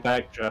the film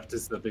Backdraft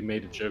is that they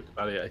made a joke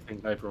about it. I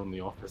think either on The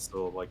Office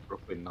or like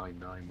Brooklyn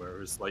Nine-Nine, where it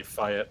was like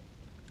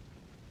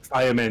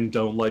firemen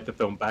don't like the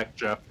film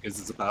Backdraft because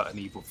it's about an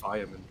evil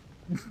fireman.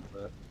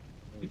 There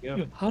you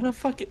go.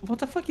 What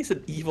the fuck is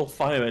an evil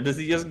fireman? Does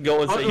he just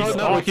go and say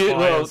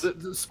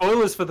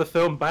spoilers for the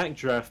film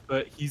Backdraft,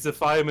 but he's a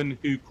fireman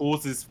who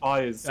causes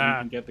fires so he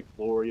can get the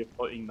glory of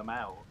putting them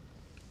out.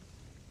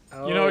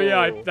 Oh. You know,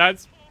 yeah,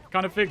 that's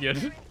kind of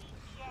figured.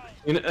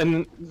 And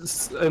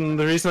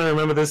the reason I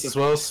remember this as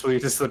well,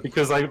 Sweet, is that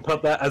because I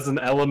put that as an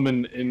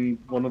element in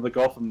one of the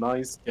Gotham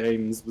Knights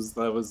games, was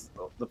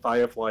the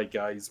Firefly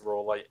guys were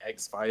all like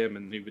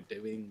ex-firemen who were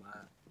doing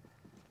that.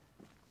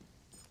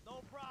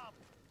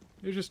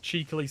 You're just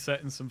cheekily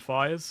setting some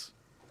fires.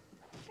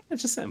 Yeah,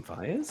 just setting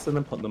fires and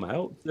then putting them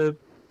out. Yeah,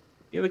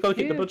 they gotta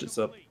keep the budgets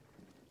up.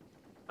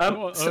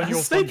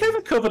 Has Snake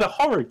ever covered a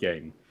horror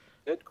game?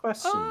 Good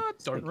question.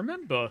 Don't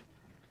remember.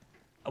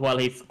 Well,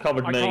 he's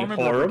covered many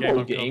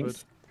horrible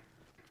games.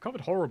 I've covered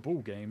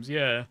horrible games,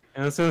 yeah.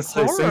 And I was gonna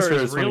say,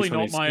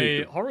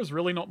 horror's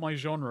really not my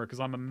genre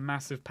because I'm a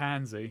massive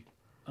pansy.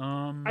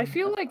 I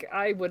feel like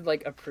I would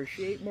like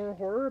appreciate more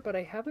horror, but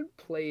I haven't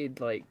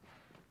played like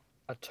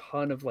a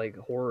ton of like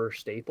horror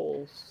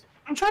staples.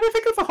 I'm trying to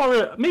think of a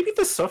horror. Maybe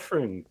The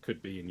Suffering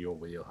could be in your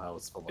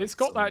wheelhouse. For, like, it's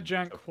got that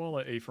jank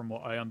quality, from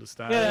what I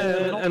understand.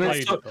 Yeah, and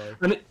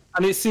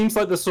it seems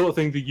like the sort of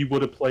thing that you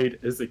would have played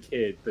as a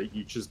kid that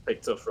you just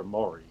picked up from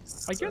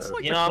Maury's. I guess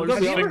like the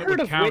closest thing that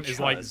would count is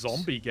like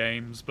zombie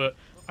games, but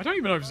I don't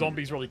even know if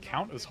zombies really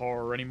count as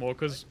horror anymore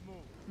because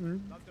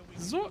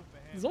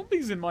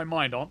zombies in my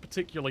mind aren't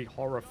particularly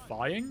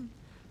horrifying.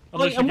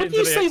 Like, and when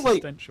you say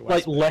like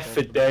Left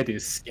 4 Dead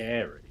is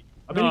scary,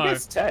 I mean,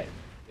 it's 10.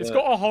 It's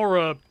got a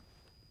horror.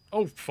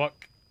 Oh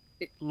fuck!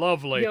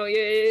 Lovely. You know,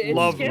 it's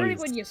lovely. scary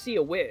when you see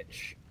a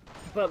witch,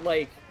 but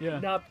like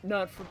not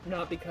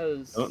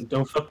because.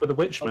 Don't fuck with a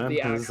witch, man.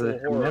 The actual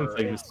horror.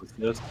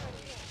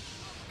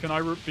 Can I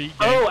repeat?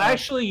 Oh,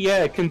 actually,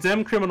 yeah.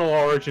 Condemned Criminal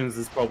Origins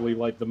is probably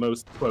like the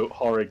most quote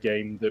horror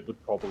game that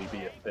would probably be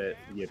a fit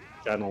for your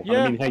channel.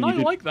 Yeah, I mean, hey, and I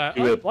like that.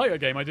 I like a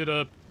game. I did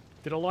a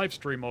live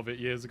stream of it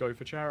years ago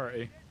for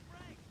charity.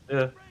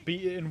 Yeah.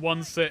 Beat it in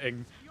one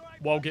sitting.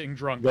 While getting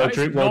drunk. While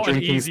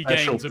drinking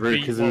special brew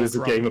because it was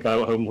a game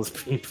about homeless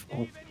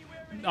people.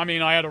 I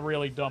mean, I had a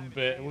really dumb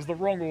bit. It was the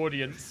wrong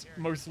audience,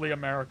 mostly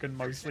American,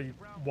 mostly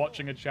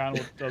watching a channel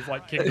that does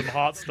like Kingdom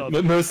Hearts stuff.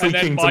 Mostly and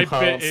then Kingdom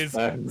Hearts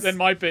fans. Then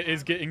my bit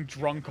is getting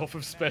drunk off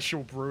of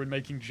special brew and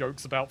making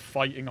jokes about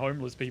fighting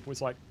homeless people. It's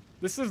like,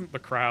 this isn't the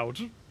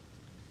crowd.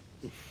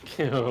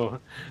 Oh,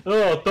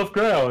 tough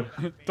crowd.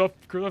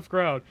 tough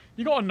crowd.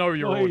 You gotta know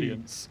your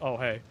audience. Oh,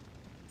 hey.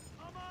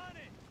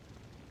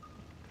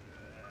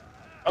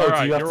 Oh, All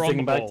right, do you have to you're take on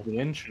him the back ball. to the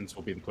entrance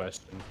will be the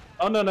question.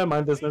 Oh, no, no,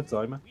 mind, there's no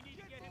timer.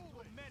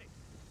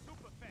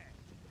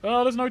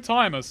 Oh, there's no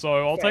timer,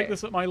 so I'll take Okay.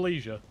 this at my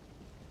leisure.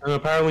 And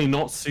apparently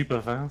not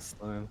super fast,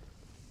 though.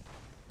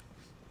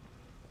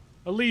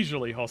 A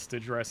leisurely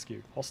hostage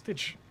rescue.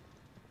 Hostage?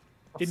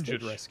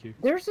 Injured rescue.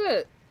 There's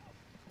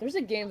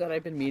a game that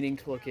I've been meaning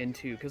to look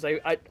into because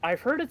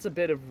I've heard it's a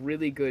bit of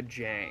really good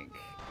jank.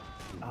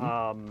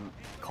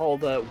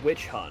 Called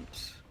Witch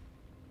Hunt.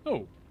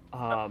 Oh.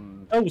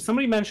 Oh,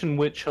 somebody mentioned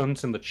Witch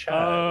Hunt in the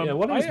chat. Yeah,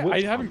 what is Witch Hunt?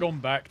 I haven't gone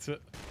back to...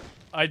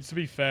 to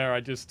be fair, I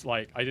just,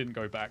 like, I didn't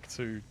go back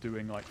to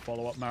doing, like,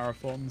 follow-up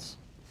marathons.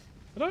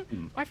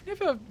 I've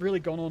never really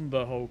gone on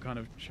the whole kind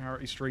of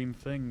charity stream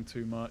thing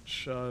too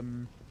much.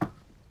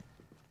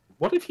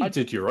 What if you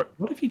did your own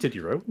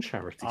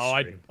charity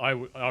stream? I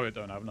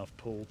don't have enough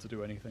pull to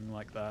do anything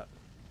like that.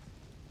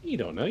 You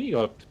don't know. You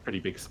got a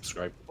pretty big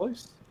subscriber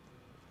base.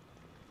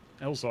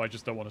 Also, I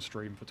just don't want to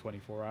stream for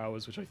 24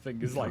 hours, which I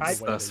think is like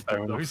the way That's they do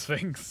fair those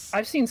things.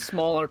 I've seen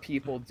smaller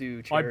people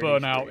do charity I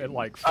burn out streams. at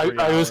like 3 I was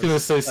hours. going to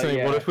say something.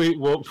 yeah. What if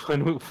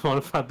when we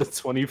had the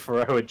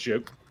 24-hour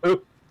joke?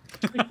 Oh.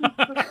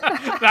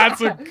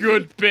 That's a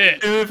good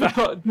bit. Do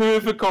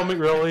it for comic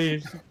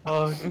relief.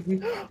 Oh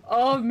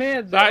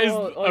man, that is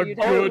a you'd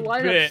good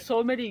line bit. Up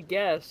so many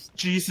guests.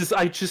 Jesus,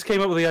 I just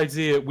came up with the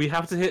idea. We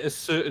have to hit a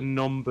certain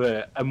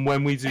number, and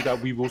when we do that,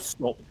 we will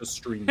stop the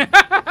stream.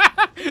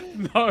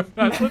 No,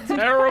 that's a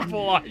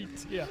terrible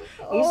idea.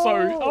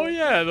 Also, oh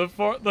yeah,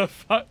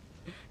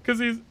 because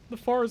the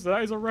Forester.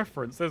 That is a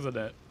reference, isn't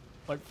it?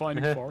 Like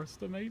Finding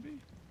Forrester, maybe.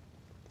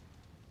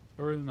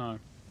 Or no?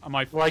 Am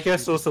I? Well, I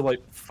guess also like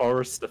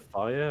Forest of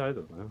Fire. I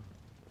don't know.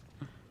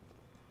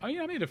 Oh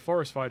yeah, I made a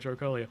forest fire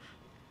joke earlier.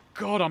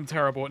 God, I'm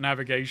terrible at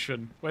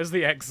navigation. Where's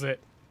the exit?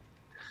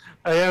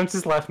 I am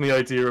just laughing the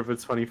idea of a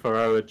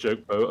 24-hour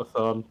joke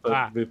boat-a-thon,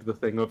 but with the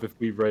thing of if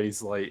we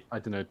raise like I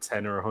don't know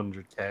 10 or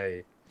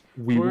 100k,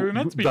 we're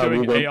meant to be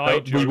doing AI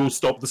jokes. We will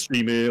stop the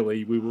stream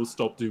early. We will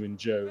stop doing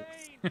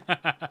jokes.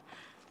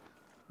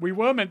 We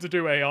were meant to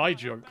do AI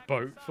joke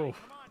boat for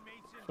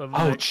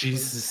oh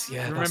Jesus!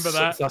 Yeah, remember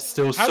that? That's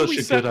still such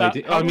a good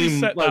idea. I mean,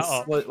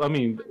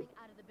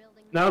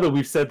 now that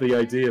we've said the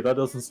idea, that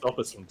doesn't stop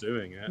us from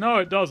doing it. No,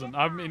 it doesn't.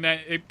 I mean,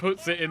 it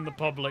puts it in the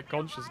public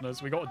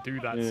consciousness. We got to do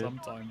that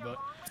sometime, but.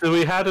 So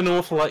we had an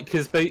awful lot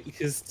because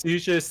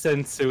Tujo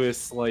sent to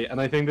us like,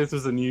 and I think this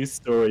was a news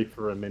story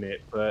for a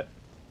minute, but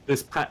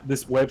this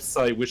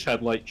website which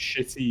had like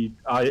shitty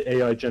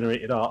AI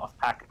generated art of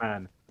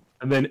Pac-Man,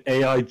 and then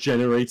AI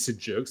generated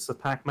jokes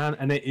of Pac-Man,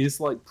 and it is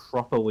like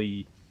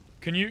properly.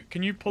 Can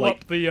you pull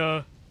up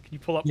the the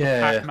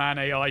Pac-Man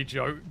AI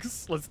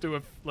jokes? Let's do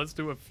a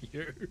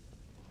few.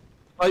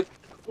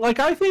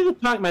 Like I think the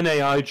Pac-Man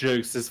AI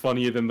jokes is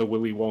funnier than the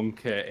Willy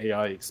Wonka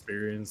AI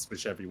experience,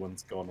 which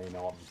everyone's gone in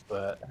on.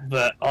 But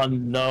the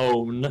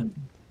unknown.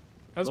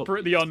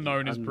 The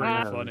unknown is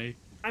pretty funny.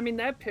 I mean,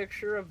 that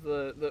picture of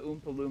the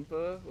Oompa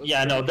Loompa.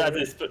 Yeah, no, that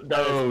is.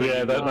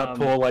 That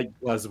poor like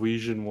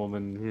Glaswegian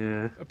woman.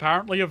 Yeah.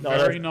 Apparently a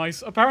very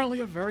nice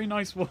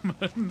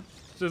woman.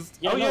 Just.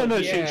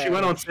 She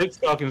went on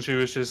TikTok and she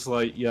was just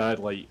like, I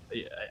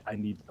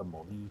need the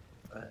money.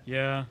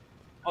 Yeah.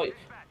 Oh,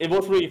 it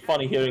was really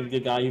funny hearing the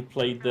guy who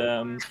played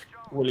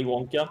Willy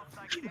Wonka.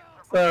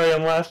 Sorry,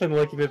 I'm laughing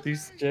looking at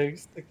these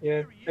jokes.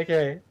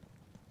 Okay.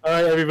 All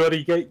right,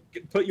 everybody,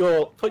 put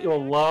your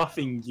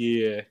laughing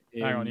gear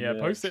in. Hang on, yeah,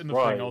 post it in the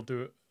thing. I'll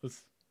do it.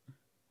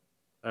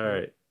 All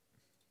right.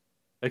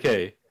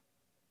 Okay.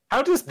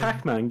 How does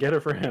Pac-Man get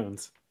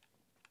around?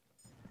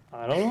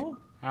 I don't know.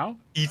 How?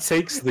 He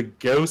takes the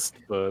ghost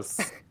bus.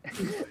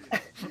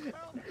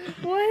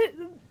 What?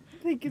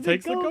 He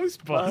takes the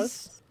ghost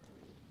bus.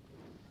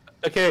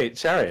 Okay,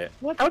 Chariot.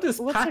 How does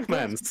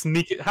Pac-Man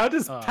sneak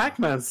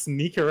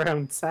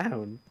around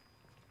town?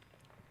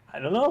 I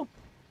don't know.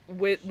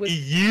 He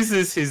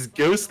uses his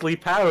ghostly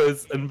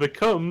powers and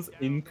becomes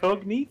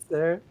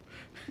incognito.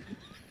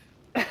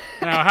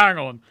 Now hang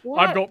on,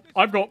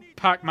 I've got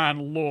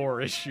Pac-Man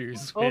lore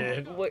issues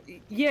here.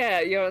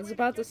 Yeah, I was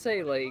about to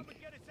say like,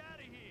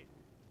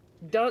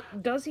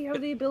 does he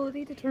have the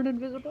ability to turn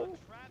invisible?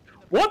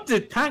 What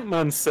did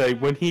Pac-Man say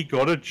when he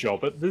got a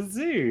job at the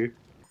zoo?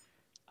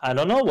 I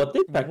don't know. What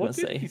did Pac-Man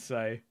say? What did he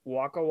say?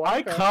 Waka waka.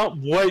 I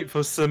can't wait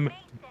for some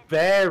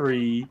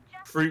very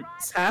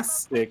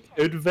fruitastic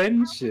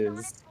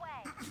adventures.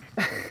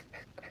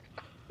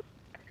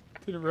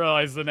 Didn't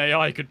realize an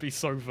AI could be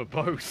so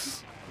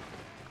verbose.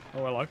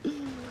 Oh, hello.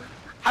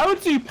 How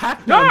do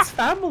Pac-Man's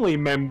family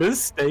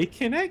members stay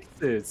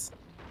connected?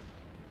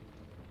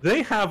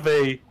 They have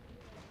a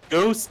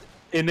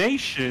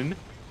Ghost-ination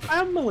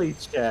family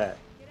chat.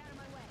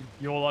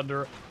 You're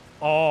under...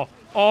 Oh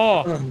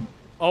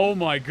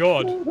my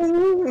god.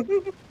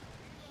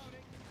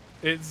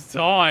 It's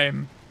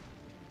time.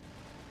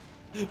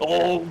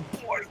 Oh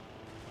boy.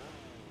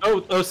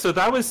 Oh, so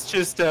that was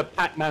just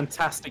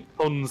Pac-Man-tastic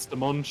puns to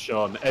munch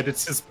on,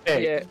 editor's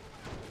pick. Yeah.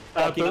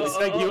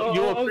 Snake,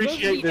 you'll appreciate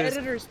those are the this.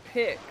 editor's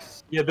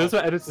picks. Yeah, those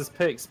are editor's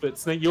picks, but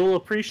Snake, you'll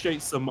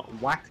appreciate some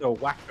wacko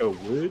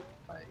wordplay.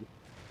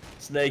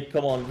 Snake,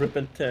 come on, rip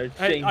and tear.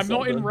 Hey, I'm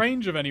not in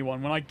range of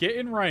anyone. When I get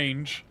in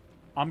range,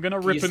 I'm gonna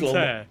rip and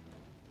tear.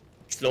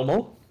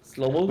 Slow-mo?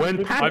 Slow-mo?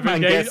 When Pac-Man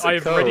gets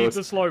I've readied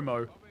the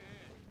slow-mo.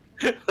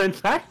 When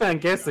Pac-Man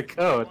gets a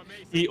code,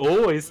 he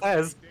always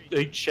has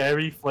a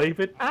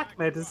cherry-flavored Pac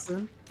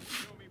medicine.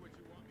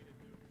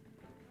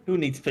 Who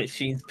needs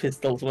machines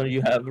pistols when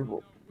you have...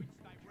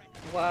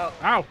 Wow.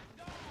 Ow!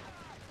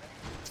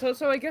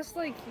 So I guess,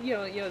 like, you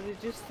know, they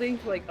just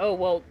think, like, oh,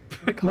 well,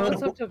 the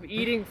concept of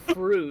eating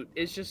fruit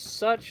is just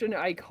such an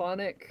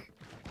iconic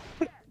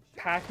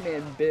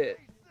Pac-Man bit.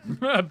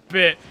 A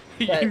bit.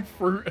 Eating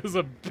fruit as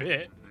a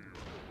bit.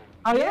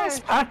 I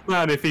asked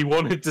Pac-Man if he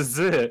wanted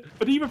dessert,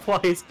 but he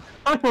replies,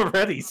 I'm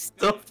already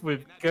stuffed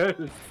with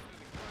ghosts.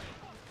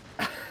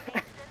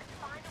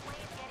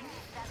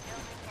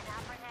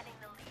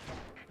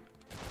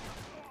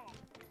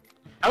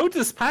 How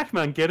does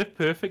Pac-Man get a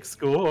perfect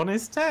score on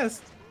his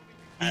test?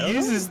 He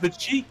uses the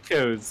cheat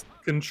codes,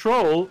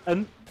 Control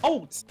and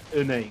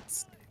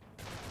Alt-inates.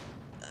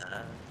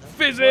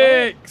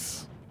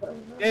 Physics!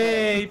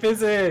 Hey,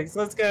 physics!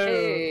 Let's go!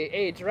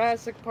 Hey,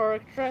 Jurassic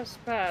Park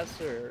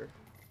trespasser.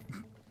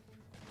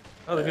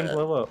 Oh, they didn't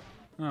blow up.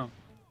 Oh.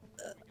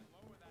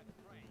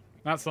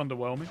 That's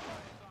underwhelming.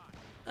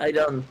 I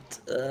don't,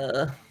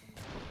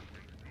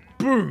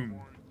 Boom!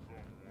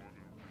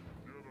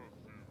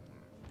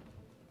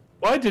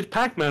 Why did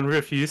Pac-Man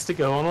refuse to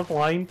go on a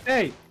blind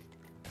date?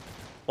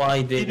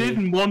 Why did he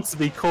didn't want to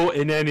be caught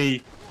in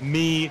any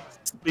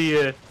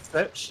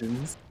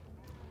me-spear-ceptions.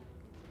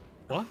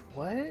 What?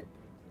 What?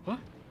 What?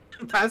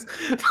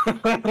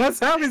 That's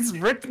how it's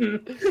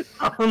written.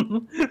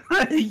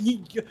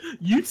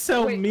 You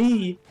tell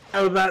me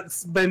how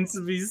that's meant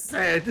to be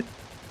said.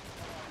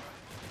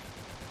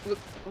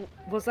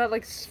 Was that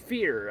like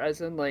sphere,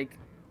 as in like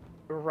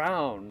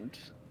round?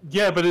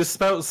 Yeah, but it's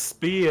spelled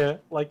spear,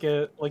 like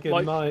a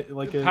Pac-Man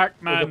like a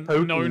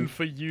known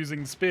for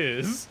using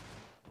spears.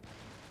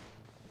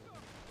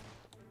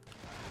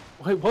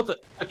 Wait, what the?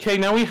 Okay,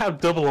 now we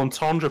have double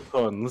entendre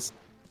puns.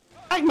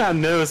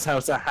 Pac-Man knows how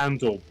to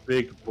handle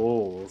big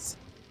balls.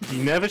 He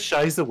never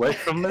shies away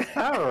from the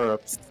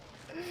power-ups.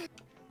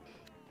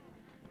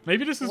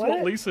 Maybe this is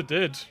what Lisa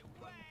did.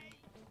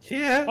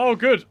 Yeah. Oh,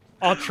 good.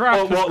 Our trap.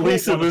 Oh, what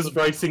Lisa was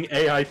writing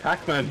AI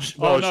Pac-Man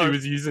while she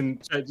was using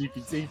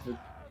ChatGPT for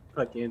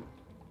fucking.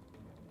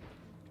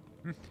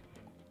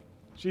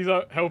 She's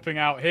helping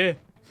out here.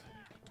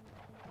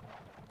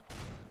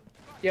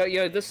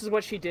 Yo, this is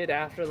what she did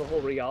after the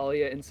whole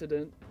Realia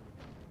incident.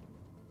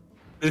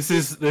 This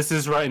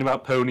is writing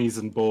about ponies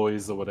and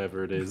boys or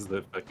whatever it is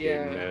that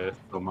fucking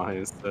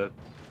Maya said.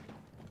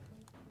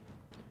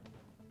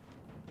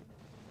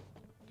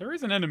 There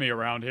is an enemy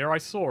around here. I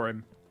saw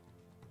him.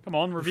 Come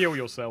on, reveal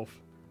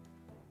yourself.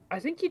 I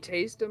think you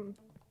tased him.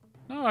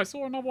 No, I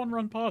saw another one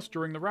run past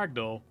during the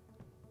ragdoll.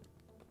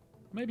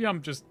 Maybe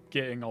I'm just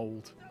getting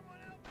old.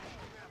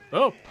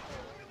 Oh!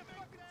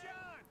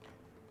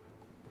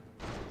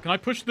 Can I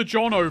push the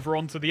John over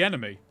onto the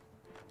enemy?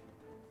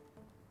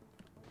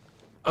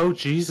 Oh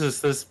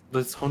Jesus,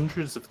 there's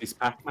hundreds of these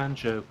Pac-Man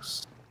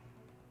jokes.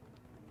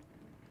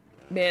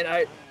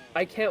 Man,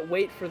 I can't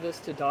wait for this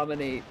to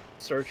dominate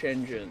search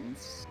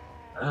engines.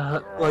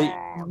 Like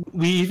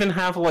we even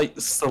have like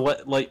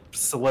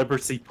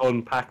celebrity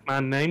pun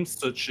Pac-Man names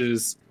such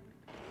as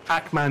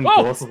Pac-Man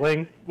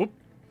Gosling,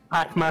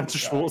 Pac-Man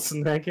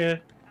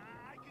Schwarzenegger,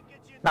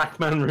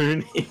 Pac-Man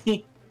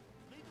Rooney,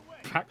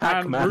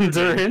 Pac-Man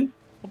Rooney.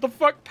 What the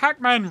fuck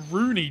Pac-Man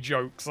Rooney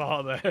jokes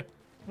are there?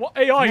 What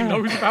AI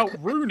knows about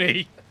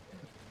Rooney?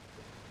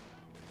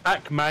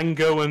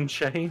 Pac-Mango and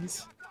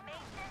Chains.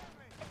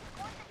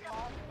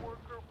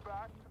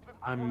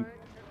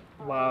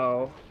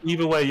 Wow.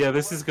 Either way, yeah,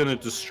 this is gonna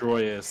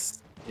destroy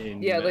us.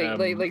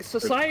 Like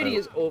society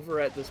is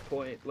over at this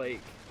point. Like,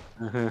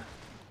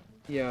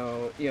 you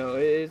know,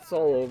 it's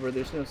all over.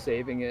 There's no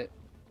saving it.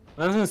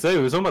 I was gonna say,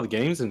 we were talking about the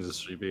games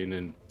industry being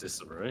in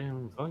disarray.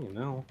 I'm fucking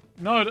hell.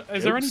 No,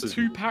 is there any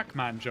two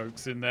Pac-Man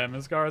jokes in there?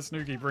 Mascara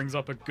Snooki brings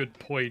up a good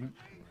point.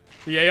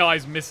 The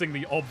AI's missing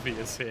the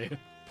obvious here.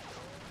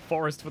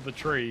 Forest for the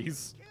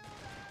trees.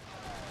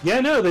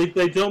 Yeah, no,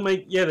 they don't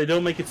make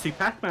a two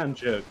Pac-Man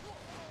joke.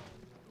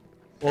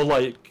 Or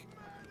like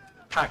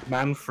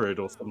Pac-Manfred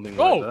or something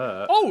like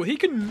that. Oh,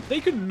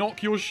 they can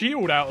knock your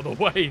shield out of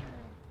the way.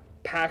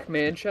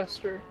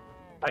 Pac-Manchester?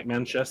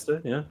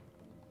 Pac-Manchester, yeah.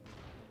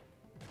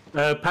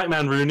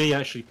 Pac-Man Rooney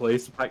actually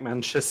plays for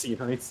Pac-Manchester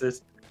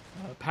United.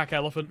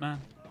 Pac-Elephant Man.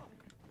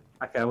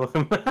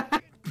 Pac-Elephant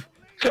Man.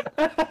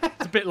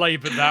 It's a bit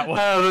laboured, that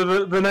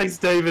one. The next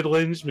David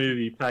Lynch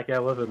movie,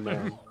 Pac-Elephant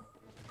Man.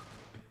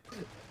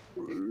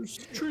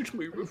 Treat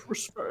me with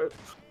respect.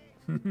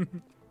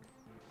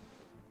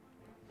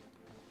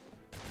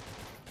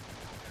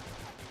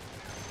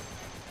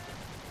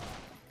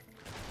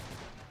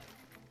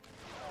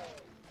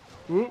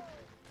 Ooh.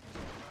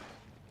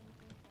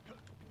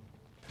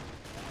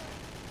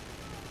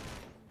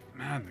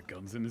 Man, the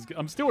guns in this.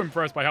 I'm still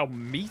impressed by how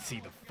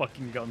meaty the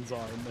fucking guns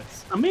are in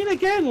this. I mean,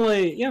 again,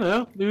 like,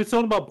 we were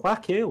talking about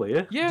black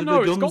earlier. Yeah,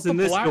 no, it's got the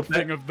black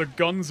thing of the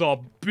guns are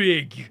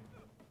big.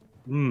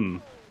 Hmm.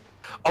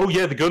 Oh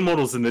yeah, the gun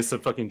models in this are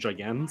fucking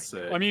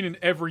gigantic. I mean, in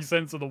every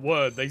sense of the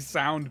word, they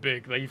sound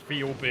big, they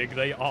feel big,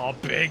 they are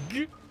big.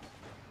 You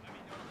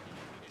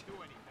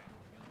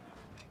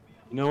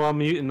know our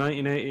mute in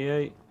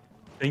 1988?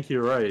 I think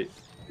you're right.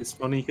 It's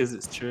funny because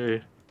it's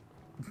true.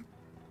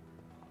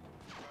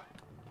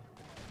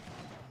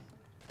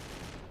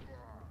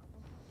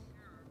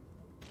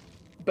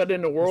 But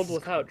in a world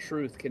without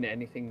truth, can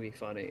anything be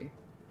funny?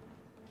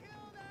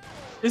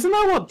 Isn't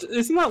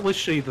that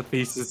literally the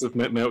thesis of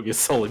Metal Gear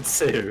Solid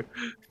 2?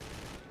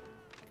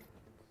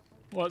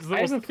 What's I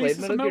haven't played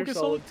Metal Gear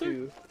Solid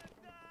 2.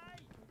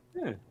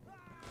 Yeah.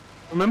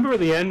 Remember at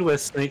the end where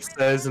Snake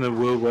says, in a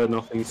world where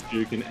nothing's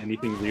true, can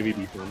anything really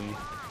be funny?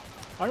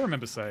 I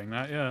remember saying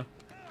that, yeah.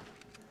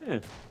 Yeah.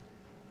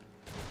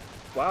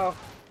 Wow.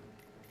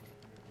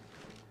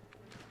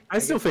 I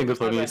still think the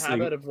funniest thing... I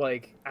have a habit thing... of,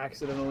 like,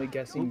 accidentally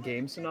guessing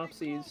game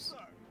synopses.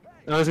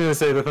 I was gonna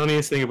say, the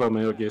funniest thing about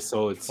Metal Gear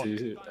Solid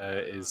 2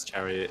 is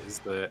Chariot, is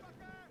that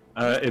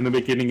in the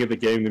beginning of the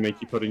game they make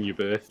you put in your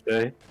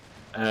birthday.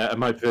 And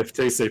my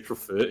birthday's April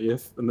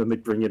 30th, and then they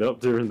bring it up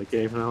during the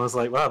game, and I was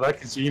like, wow, that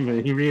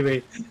Kojima, he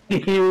really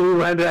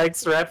went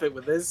extra effort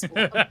with this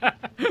one.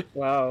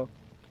 Wow.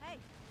 Hey,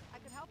 I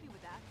could help you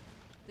with that.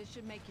 This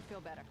should make you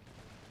feel better.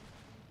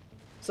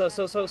 So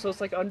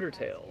it's like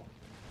Undertale.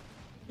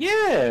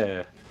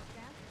 Yeah!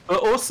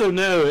 But also,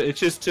 no, it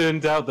just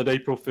turned out that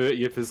April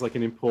 30th is like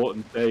an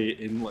important date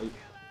in like...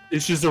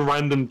 It's just a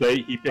random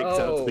date he picked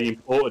out to be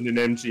important in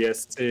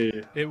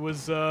MGS2. It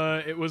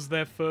was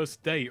their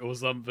first date or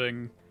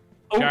something.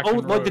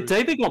 Like the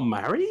day they got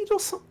married or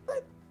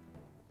something?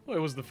 Well, it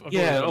was the when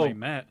they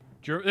met.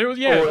 Do you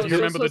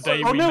remember the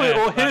day we met?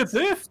 Or her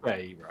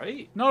birthday,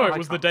 right? No, it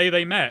was the day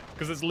they met,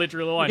 because it's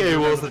literally the line. Yeah, it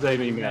was the day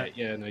they met.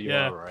 Yeah, no, you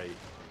are right.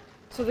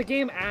 So the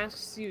game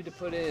asks you to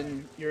put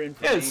in your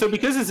information. Yeah, so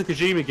because it's a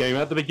Kojima game,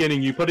 at the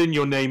beginning you put in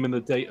your name and the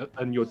date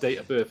and your date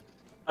of birth.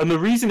 And the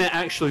reason it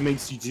actually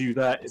makes you do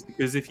that is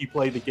because if you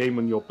play the game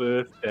on your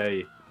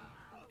birthday,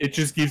 it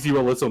just gives you a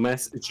little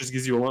message. It just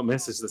gives you a little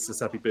message that says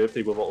 "Happy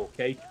Birthday" with a little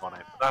cake on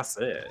it. But that's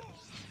it.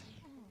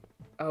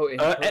 Oh,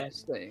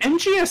 interesting.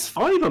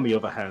 MGS5, on the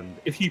other hand,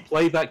 if you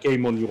play that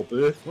game on your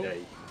birthday,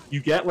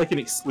 you get like an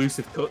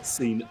exclusive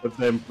cutscene of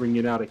them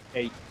bringing out a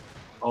cake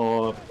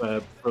of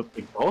for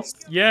Big Boss.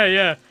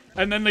 Yeah,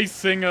 and then they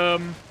sing a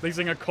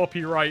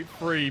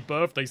copyright-free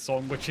birthday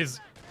song, which is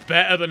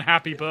better than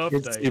Happy Birthday.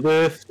 It's your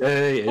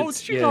birthday.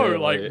 Did you know,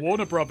 like,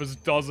 Warner Brothers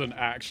doesn't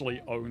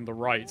actually own the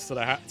rights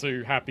to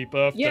Happy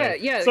Birthday?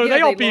 Yeah. So they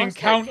are being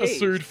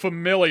countersued for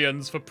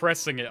millions for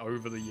pressing it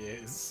over the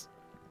years.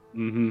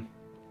 Mm-hmm.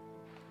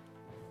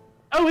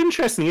 Oh,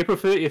 interesting. April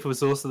 30th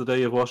was also the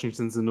day of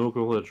Washington's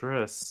inaugural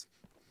address.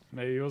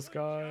 May your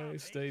sky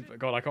stay...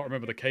 God, I can't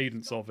remember the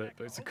cadence of it,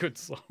 but it's a good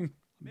song.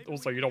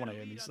 Also, you don't want to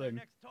hear me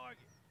sing.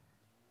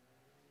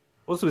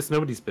 Also, it's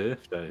nobody's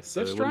birthday,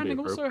 so Death Stranding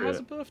also has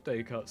a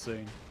birthday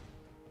cutscene.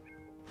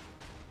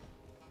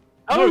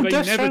 Oh,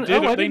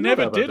 no, they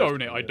never did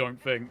own it, I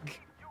don't think.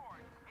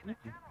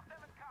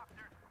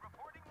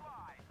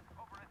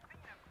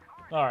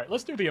 Alright,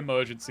 let's do the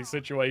emergency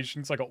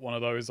situations. I got one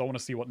of those. I want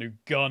to see what new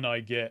gun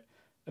I get.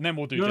 And then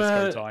we'll do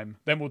disco time.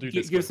 Then we'll do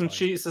disco time. Give some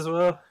cheats as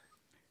well.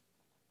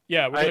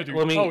 Yeah, we're gonna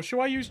do... Oh, should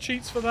I use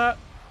cheats for that?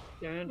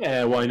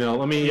 Yeah, why not?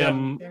 Let me,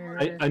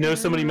 I know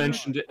somebody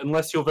mentioned it.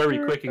 Unless you're very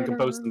quick and can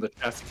post in the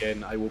chat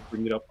again, I will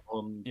bring it up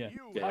on... Yeah.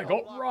 I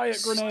got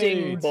riot grenades!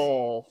 Sting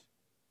ball.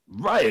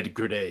 Riot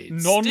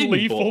grenades!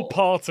 Non-lethal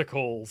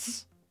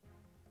particles!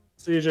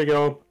 CJ,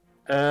 go.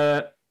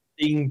 Have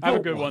a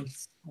good one.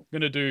 I'm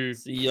gonna do...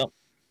 See ya.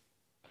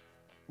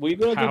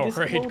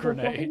 Powerade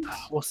grenade.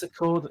 What's it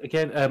called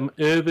again?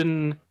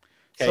 Urban.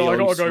 Chaos, so I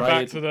gotta go Riot.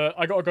 back to the.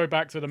 I gotta go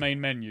back to the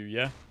main menu.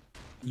 Yeah.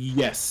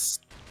 Yes.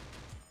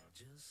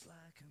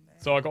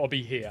 So I gotta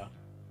be here.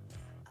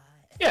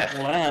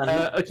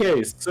 Yeah.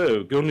 Okay.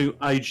 So go to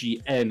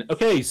IGN.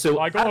 Okay. So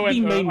I gotta at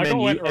the main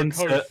menu,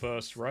 enter a code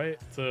first, right?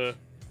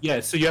 Yeah.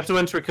 So you have to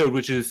enter a code,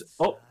 which is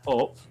up,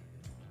 up.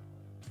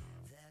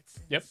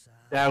 Yep.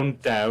 Down,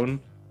 down.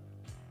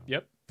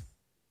 Yep.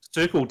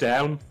 Circle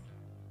down.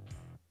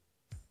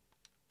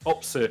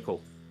 Up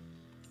circle.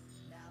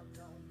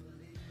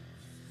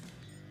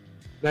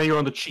 Now you're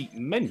on the cheat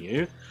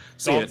menu.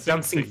 So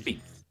dancing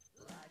feet.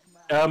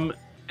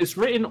 It's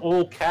written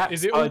all caps.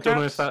 Is it all I don't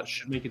know caps? if that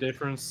should make a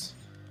difference.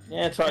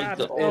 Yeah, try I'll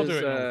do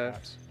it in all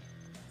caps.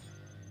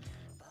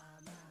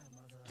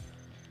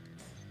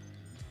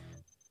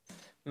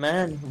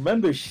 Man,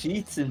 remember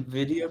cheats in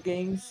video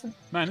games?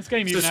 Man, this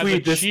game even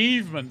has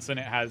achievements and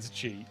it has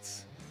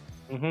cheats.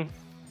 Mm-hmm.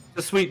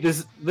 The sweet.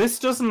 This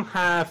doesn't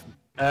have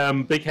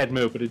big head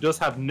mode, but it does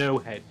have no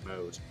head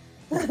mode.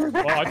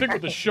 Well, I think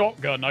with the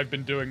shotgun, I've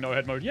been doing no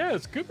head mode. Yeah,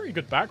 it's a pretty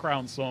good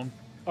background song.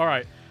 All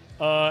right.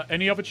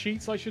 Any other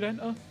cheats I should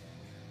enter?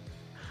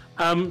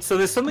 So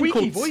there's something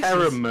Squeaky called voices.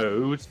 Terror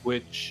Mode,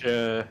 which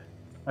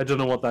I don't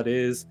know what that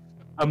is.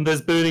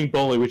 There's Burning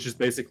Bully, which is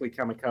basically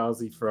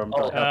Kamikaze from.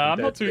 I'm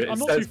not too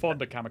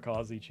fond of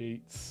kamikaze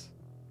cheats.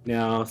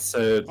 Yeah,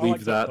 so leave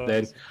like that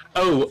then.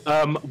 Oh,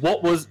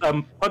 what was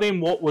put in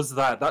what was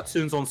that? That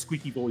tune's on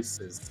Squeaky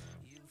Voices.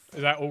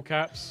 Is that all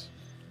caps?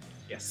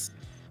 Yes.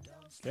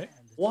 Okay.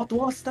 What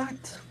was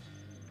that?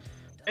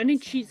 Any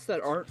cheats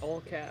that aren't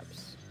all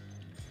caps?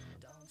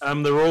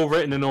 They're all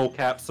written in all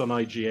caps on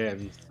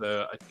IGN,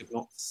 so I could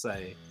not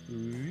say.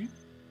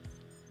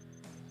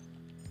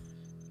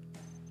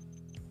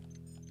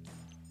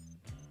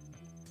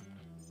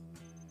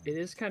 It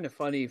is kind of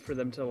funny for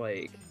them to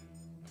like,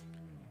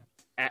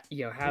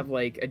 have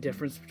like a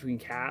difference between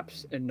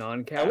caps and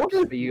non-caps,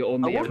 but you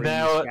only ever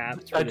use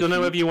caps. I don't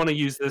know if you want to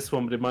use this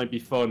one, but it might be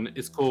fun.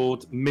 It's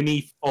called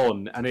Mini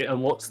Fun, and it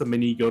unlocks the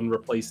minigun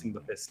replacing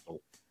the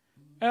pistol.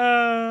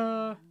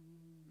 I'm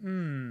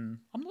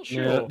not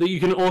sure. Yeah, you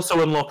can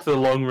also unlock the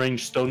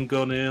long-range stun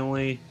gun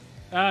early.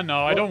 No,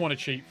 I don't want to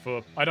cheat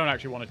for. I don't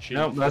actually want to cheat.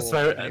 No, that's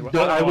fair. Anyway.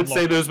 I would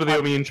say those were the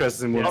only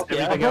interesting ones.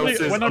 Yeah, Everything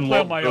else is when I play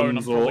on my own, I'm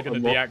guns probably or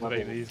going to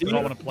deactivate these because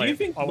I want to play.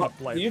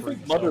 Do you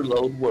think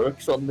Motherload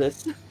works on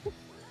this?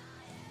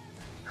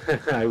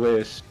 I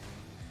wish.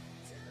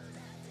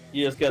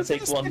 You just gotta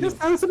take one. It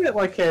sounds a bit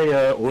like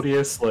a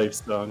audio slave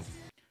song.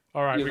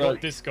 All right, we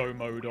got disco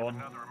mode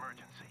on.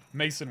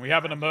 Mason, we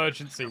have an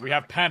emergency. We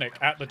have panic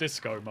at the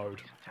disco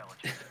mode.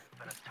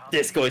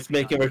 Disco is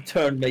making a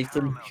return,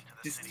 Mason.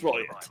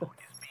 Destroy it. So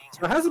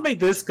it hasn't made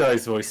this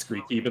guy's voice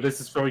squeaky, but this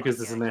is probably because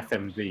it's an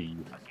FMV.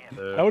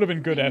 That would have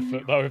been good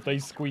effort, though, if they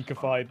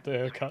squeakified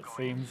the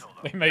cutscenes.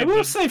 They made. I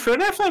will say, for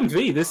an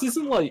FMV, this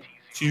isn't like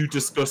too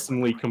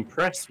disgustingly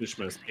compressed, which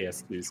most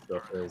PS2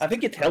 stuff is. I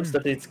think it helps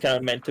that it's kind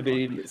of meant to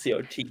be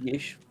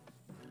CRT-ish.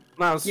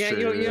 That's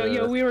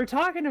true. We were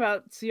talking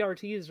about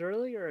CRTs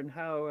earlier and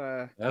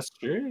how that's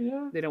true.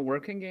 Yeah, they don't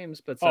work in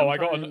games, but I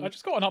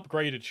just got an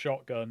upgraded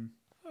shotgun.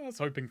 I was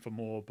hoping for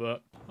more,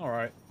 but all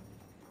right.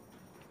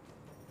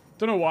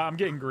 Don't know why I'm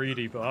getting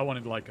greedy, but I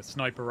wanted like a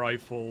sniper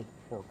rifle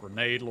or a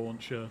grenade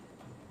launcher.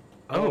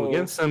 Oh, we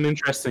get some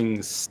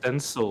interesting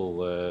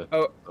stencil.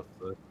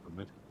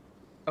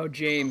 Oh,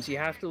 James, you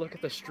have to look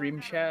at the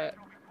stream chat.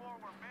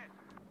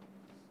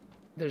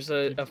 There's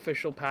an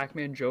official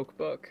Pac-Man joke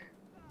book.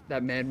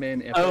 That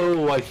Madman.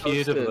 Oh, I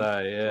heard of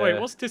that. Yeah. Wait,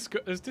 what's disco?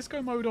 Is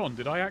disco mode on?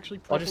 Did I actually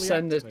properly I'll just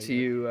send this activate to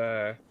you.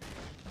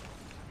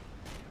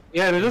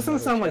 Yeah, and it doesn't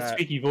sound like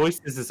Squeaky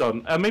Voices is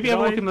on. Maybe have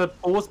a look in the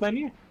pause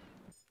menu.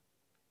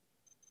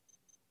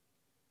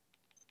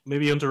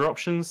 Maybe under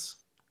options.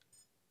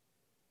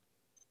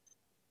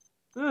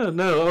 Oh,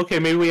 no. Okay,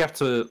 maybe we have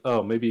to.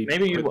 Oh, maybe you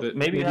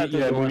have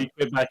to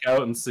quit back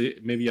out and see.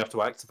 Maybe you have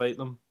to activate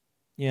them.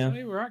 Yeah.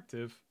 They were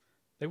active.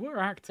 They were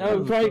active.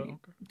 Oh,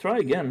 try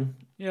again.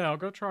 Yeah, I'll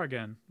go try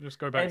again. Just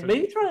go back to.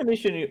 Maybe try a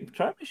mission.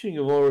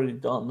 You've already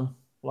done.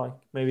 Like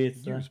maybe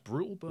it's. Use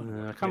brutal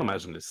burn. I can't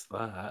imagine it's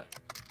that.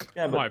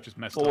 Yeah, but I might have just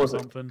messed up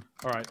something.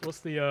 All right, what's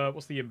the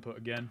input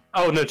again?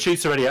 Oh no,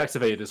 cheat's already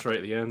activated. It's right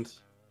at the end.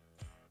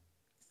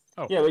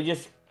 Oh. Yeah, but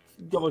just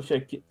double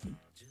check it.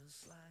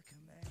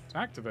 It's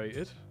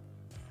activated.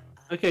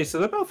 Okay, so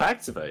they're both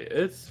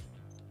activated.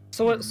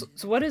 So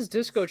what is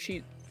disco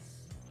cheat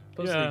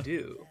supposed to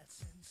do?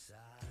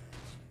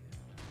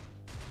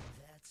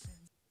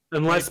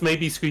 Unless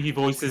maybe Squeaky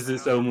Voices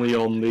is only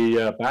on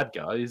the bad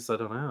guys. I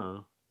don't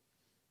know.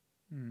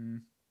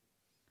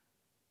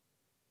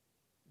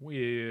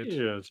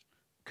 Weird.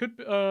 Could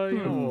you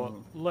know what?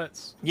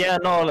 Let's. Yeah,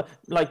 no,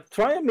 like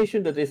try a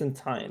mission that isn't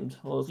timed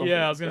or something.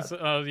 Yeah, I was gonna say.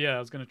 I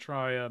was gonna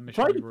try a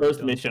mission. Try the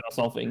first mission or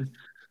something.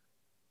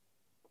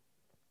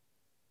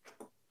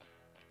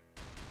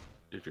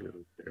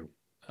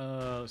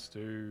 Let's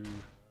do.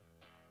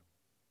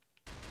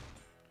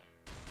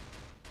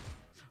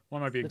 Why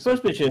am I being? The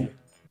first mission.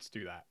 Let's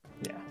do that.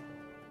 Yeah.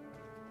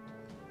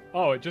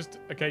 Oh, it just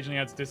occasionally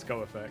adds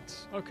disco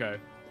effects. Okay.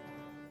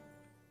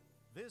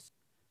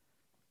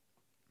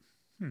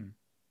 I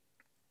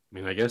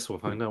mean, I guess we'll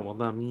find out what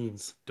that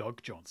means.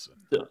 Doug Johnson.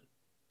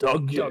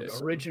 Doug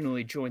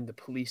originally joined the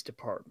police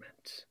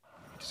department.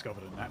 He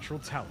discovered a natural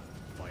talent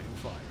for fighting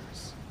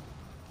fires.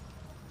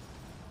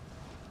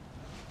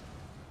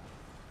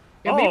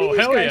 Yeah, maybe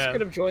these guys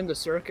could have joined the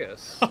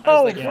circus.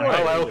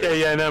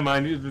 Okay, yeah, never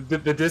mind.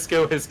 The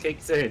disco has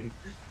kicked in.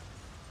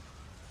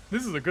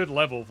 This is a good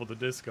level for the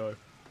disco.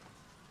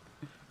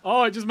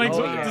 Oh, it just makes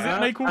does it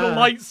make all the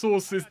light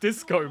sources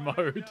disco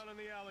mode?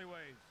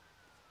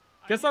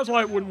 Guess that's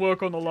why it wouldn't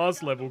work on the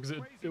last level, because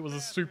it was a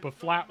super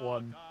flat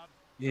one.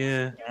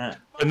 Yeah.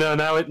 But no,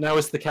 now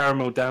it's the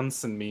caramel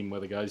dancing meme where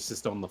the guy's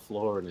just on the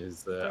floor and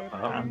his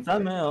arms. Did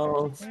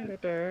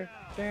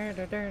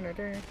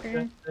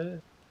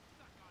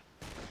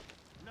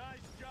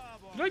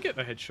I get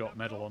the headshot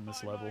medal on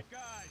this level?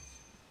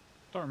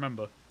 Don't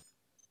remember.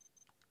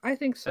 I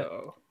think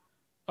so.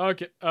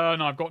 Okay.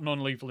 No, I've got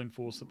non-lethal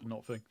enforcer, but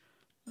not thing.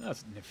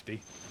 That's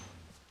nifty.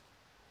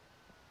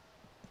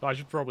 But I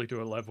should probably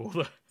do a level.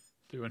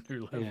 Do a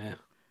new level. Yeah.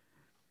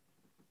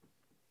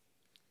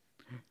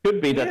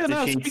 Could be that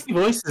the cheats.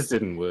 Voices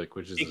didn't work,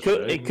 which is it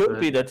could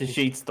be that the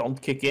cheats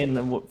don't kick in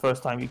the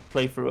first time you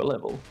play through a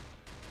level.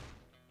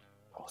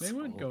 They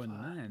weren't going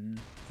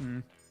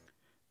then.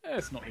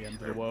 It's not the end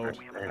of the world.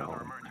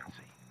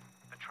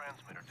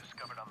 transmitter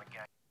discovered on the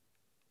gang.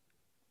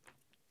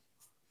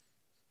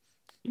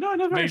 You know, I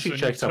never Mason, actually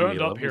checked you how many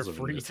turned up here levels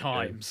are in 3 this game.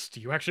 times.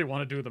 Do you actually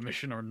want to do the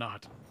mission or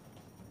not?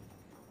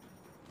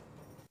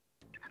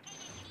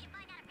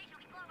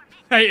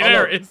 Hey,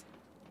 there it is!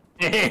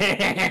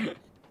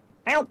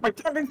 Help, I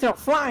turned into a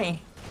fly!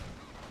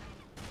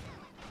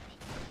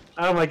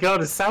 Oh my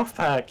god, it's South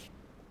Park!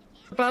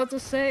 About to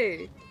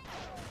say.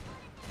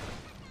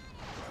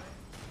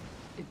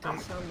 It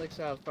does sound like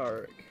South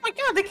Park. Oh my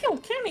god, they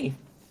killed Kenny!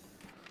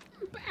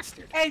 You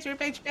bastard! Guys, you're a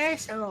bunch of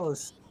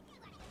assholes!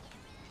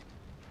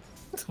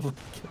 It's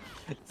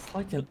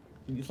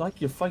like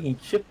you're fucking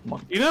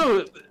chipmunk. You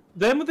know,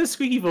 them with the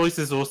squeaky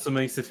voices also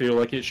makes it feel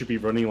like it should be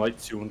running like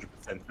 200%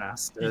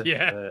 faster.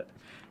 Yeah.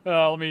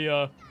 Let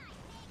me,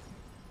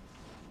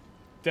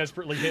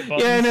 desperately hit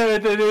buttons. Yeah, no,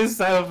 it is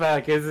South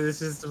Park. It's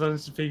just a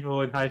bunch of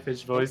people in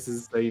high-pitched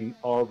voices saying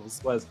horrible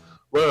swears.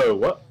 Whoa,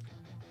 what?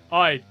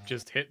 I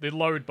just hit the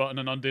load button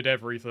and undid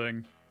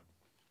everything.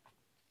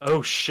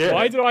 Oh shit!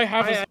 Why did I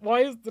have?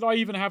 Did I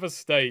even have a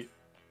state?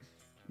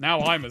 Now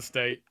I'm a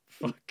state.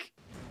 Fuck.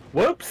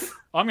 Whoops!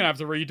 I'm gonna have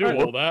to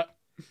redo all that.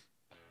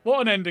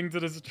 What an ending to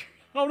this.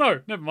 Oh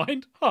no, never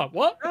mind. Huh?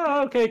 What?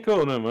 Oh, okay,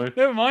 cool. No more.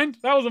 Never mind.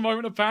 That was a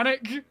moment of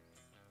panic.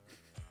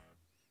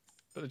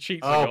 But the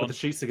cheats are gone. But the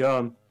cheats are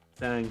gone.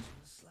 Dang.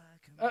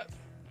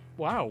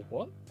 Wow,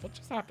 what? What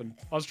just happened?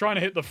 I was trying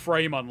to hit the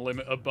frame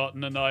unlimiter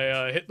button and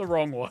I hit the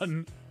wrong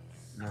one.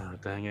 Oh,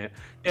 dang it.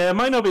 Yeah, it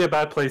might not be a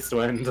bad place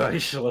to end,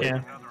 actually.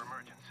 Yeah.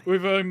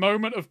 With a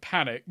moment of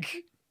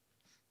panic.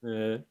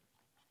 Yeah.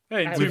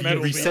 Hey,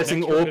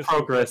 resetting all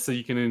progress so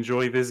you can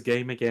enjoy this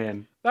game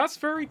again. That's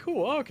very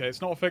cool. Oh, okay,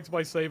 it's not affected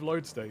by save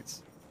load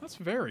states. That's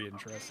very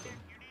interesting.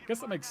 I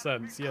guess that makes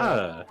sense,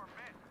 yeah.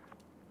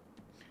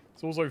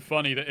 It's also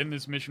funny that in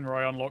this mission where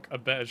I unlock a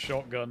better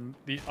shotgun,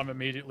 I'm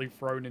immediately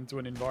thrown into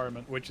an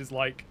environment which is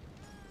like,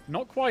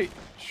 not quite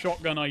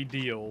shotgun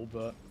ideal,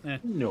 but eh.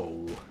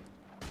 No.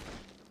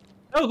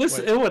 Oh,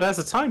 it has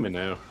a timer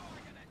now.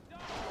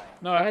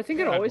 No, I think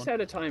it always had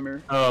a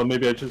timer. Oh,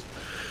 maybe I just...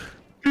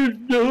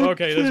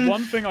 Okay, there's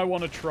one thing I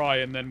want to try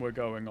and then we're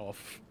going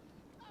off.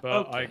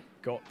 But okay. I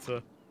got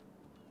to...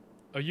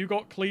 Oh, you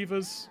got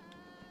cleavers?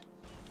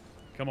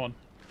 Come on.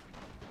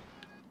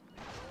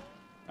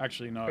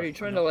 Actually, no. Are you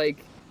trying to,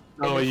 like...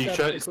 Oh, are you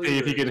trying to see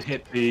if you can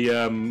hit the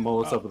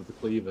Molotov with the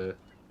cleaver?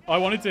 I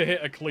wanted to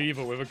hit a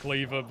cleaver with a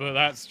cleaver, but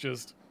that's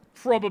just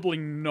probably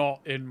not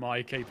in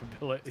my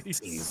capabilities.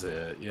 Seems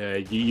it. Yeah,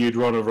 you'd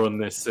want to run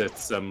this at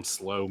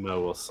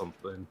slow-mo or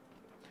something.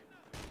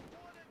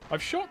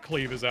 I've shot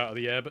cleavers out of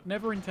the air, but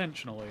never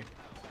intentionally.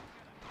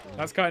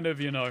 That's kind of,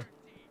 you know,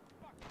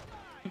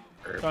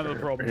 kind of the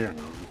problem.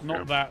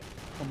 Not that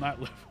on that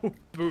level.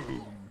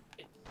 Boom.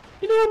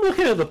 You know, I'm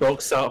looking at the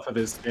box art for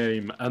this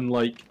game, and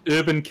like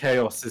Urban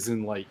Chaos is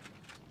in like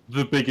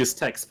the biggest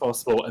text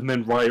possible, and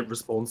then Riot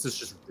Response is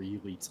just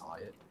really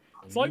tight.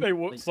 It's like they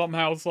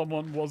somehow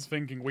someone was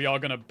thinking we are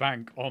gonna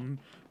bank on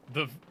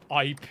the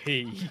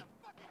IP.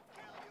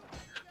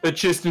 But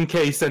just in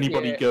case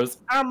anybody goes,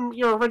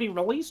 you already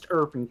released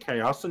Urban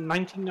Chaos in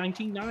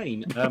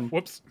 1999.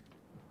 Whoops.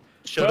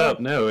 Shut up,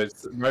 no,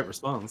 it's Right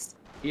Response.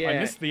 Yeah. I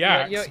missed the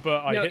axe,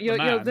 but I hit the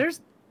man.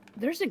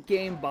 There's a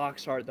game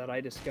box art that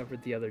I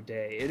discovered the other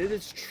day. It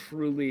is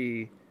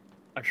truly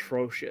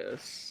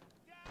atrocious.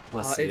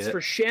 It's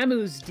for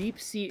Shamu's Deep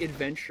Sea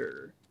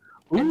Adventure.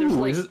 Ooh, and there's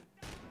like...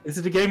 Is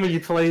it a game where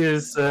you play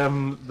as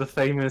the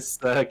famous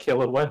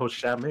killer whale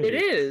Shamu? It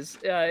is.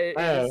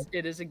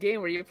 It is a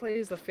game where you play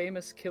as the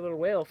famous killer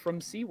whale from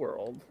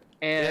SeaWorld.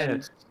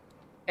 And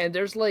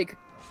there's like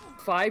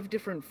 5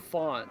 different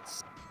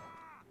fonts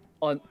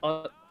on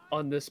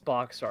this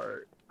box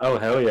art. Oh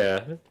hell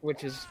yeah!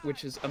 Which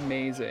is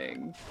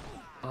amazing.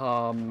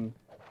 Hold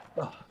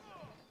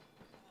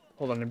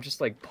on, I'm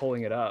just like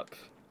pulling it up.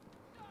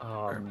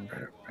 I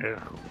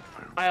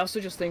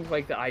also just think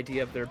like the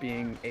idea of there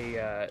being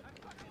a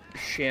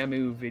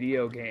Shamu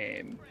video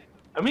game.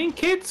 I mean,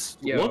 kids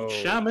love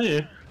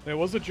Shamu. There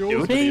was a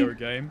Jaws video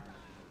game.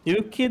 Do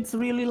kids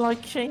really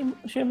like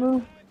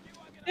Shamu?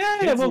 Yeah,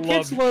 kids love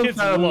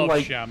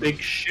like Shamu. Big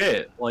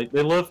shit. Like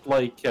they love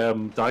like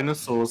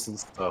dinosaurs and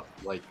stuff.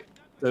 Like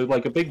they're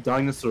like a big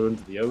dinosaur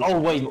under the ocean. Oh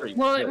wait,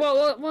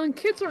 well, and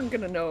kids aren't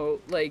gonna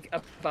know like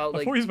about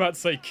like. I thought he was about to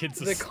say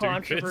kids are the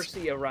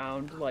controversy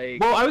around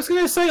like. Well, I was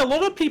gonna say a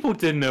lot of people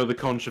didn't know the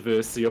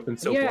controversy up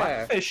until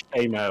Blackfish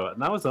came out,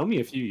 and that was only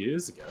a few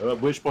years ago.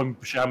 At which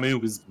point Shamu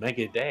was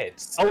mega dead.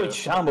 So... Oh, it's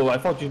Shamu. I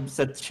thought you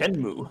said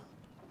Shenmue.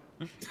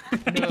 No.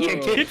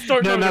 Kids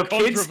don't know the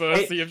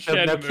controversy of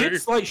Shenmue. No,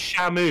 kids like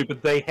Shamu,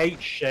 but they hate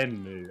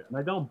Shenmue, and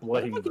I don't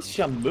blame them.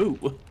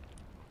 Shamu.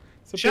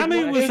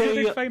 Shamu was a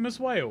big famous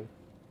whale.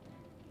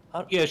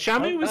 Yeah,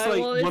 Shamu was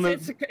like one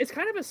of... It's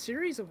kind of a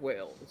series of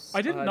whales.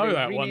 I didn't know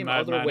that one,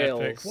 Madman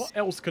Epic. What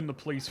else can the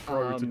police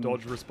throw to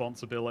dodge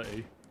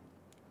responsibility?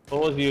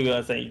 What was you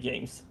gonna say,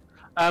 James?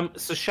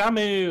 So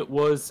Shamu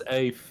was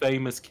a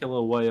famous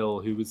killer whale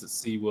who was at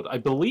SeaWorld. I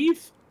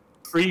believe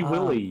Free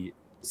Willy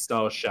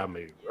stars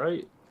Shamu,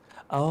 right?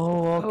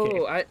 Oh,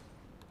 okay.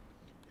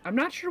 I'm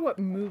not sure what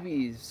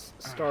movies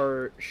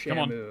star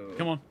Shamu.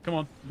 Come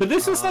on. But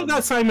this was like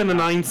that time in the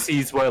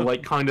 90s where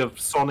like kind of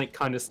Sonic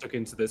kind of stuck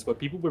into this, where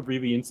people were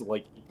really into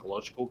like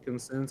ecological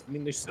concerns. I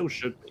mean, they still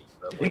should be.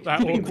 But, like,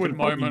 That awkward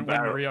moment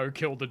when Rio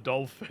killed the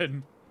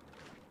dolphin.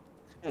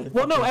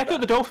 Well, no, Echo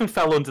the Dolphin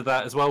fell under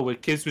that as well, where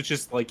kids were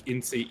just like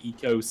into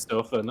eco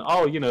stuff and the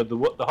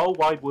whole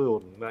wide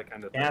world and that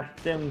kind of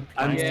thing.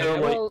 And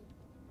so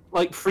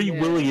like Free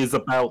Willy is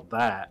about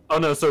that. Oh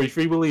no, sorry,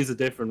 Free Willy is a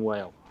different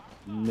whale.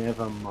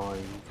 Never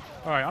mind.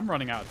 Alright, I'm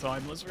running out of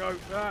time. Let's go.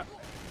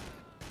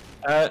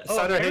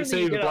 Cider Hate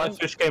City, the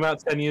Blackfish came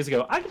out 10 years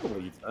ago. I can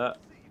believe that.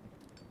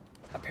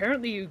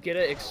 Apparently, you get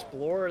to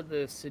explore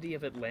the city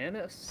of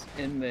Atlantis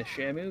in the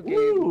Shamu game.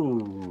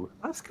 Ooh,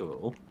 that's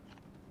cool.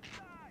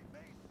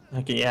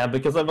 Okay, yeah,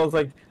 because I was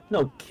like,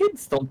 no,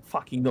 kids don't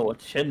fucking know what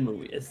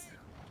Shenmue is.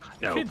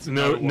 No, Kids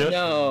no.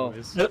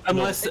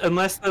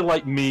 Unless they're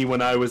like me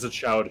when I was a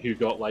child who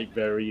got like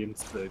very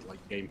into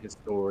like game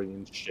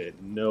historian shit.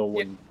 No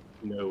one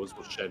knows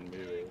what Shenmue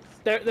is.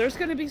 There's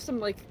gonna be some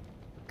like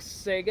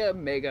Sega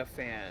Mega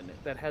fan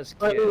that has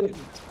kids,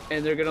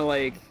 and they're gonna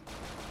like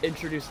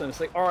introduce them. It's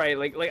like, all right,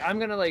 like I'm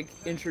gonna like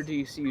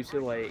introduce you to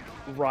like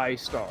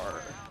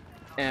Rystar,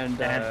 and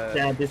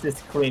Dad, this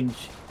is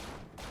cringe.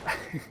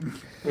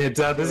 Yeah,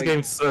 Dad, this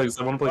game sucks.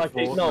 I want to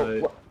play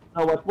Fortnite.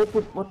 No,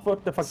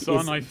 what the fuck Son,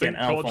 is I think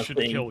God should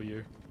saying? kill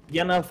you.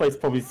 Gen Alpha is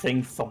probably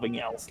saying something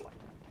else,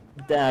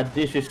 like, Dad,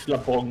 this is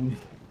Schlabong.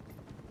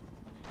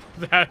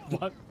 That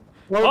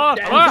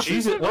what?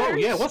 Jesus! Oh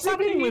yeah, what's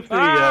happening with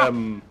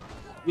the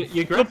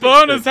The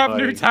burners have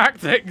new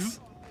tactics.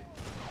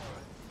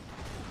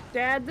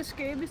 Dad, this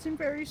game isn't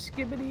very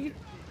skibbity.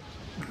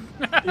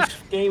 This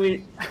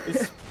game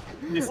is.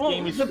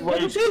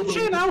 The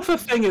Gen Alpha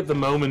thing at the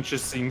moment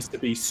just seems to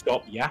be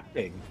stop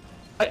yapping.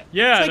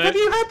 Yeah, have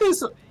you had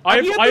this?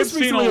 I've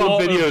seen a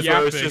lot videos of yapping.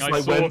 where it's just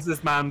like, when's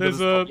this man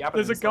there's a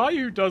guy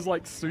who does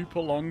like super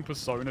long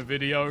Persona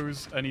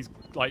videos, and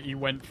he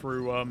went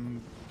through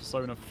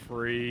Persona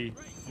 3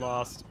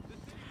 last.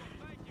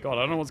 God,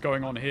 I don't know what's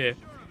going on here.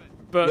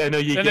 But yeah, no,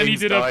 and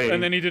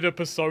then he did a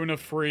Persona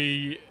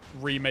 3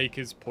 remake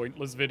is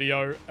pointless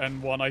video,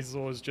 and one I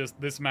saw was just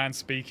this man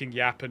speaking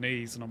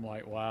Japanese, and I'm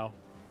like, wow.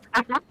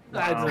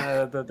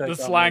 The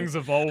slang's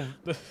evolved.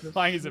 The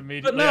slang is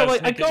immediately. But no,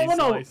 like I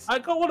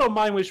got one on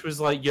mine which was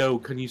like, "Yo,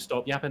 can you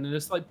stop yapping?" And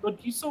it's like, "But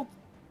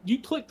you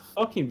clicked the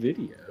fucking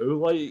video.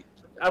 Like,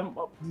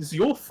 it's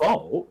your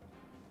fault."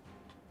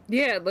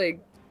 Yeah, like,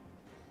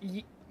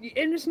 and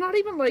it's not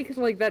even like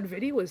that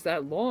video was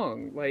that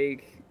long.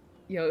 Like,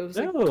 you know, it was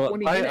like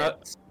 20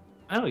 minutes.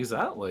 Oh,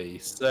 exactly.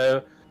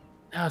 So,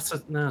 Gen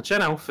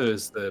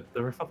Alphas,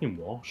 they're a fucking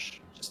wash.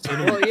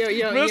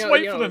 Let's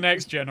wait for the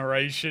next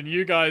generation.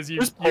 You guys, you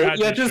had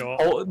your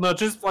shot.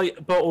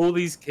 But all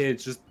these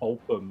kids just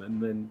pulp them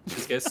and then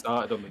just get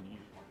started on the new.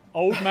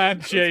 Old man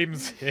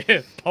James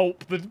here,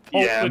 pulp the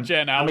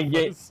Gen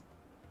Alphas.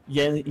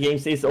 I mean,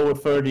 James is over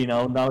 30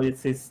 now. Now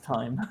it's his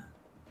time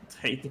to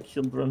hate the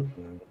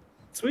children.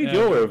 Sweet,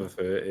 you're over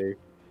 30.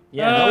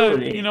 Yeah,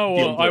 you know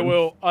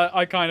what?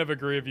 I kind of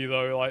agree with you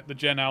though. Like the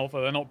Gen Alpha,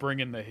 they're not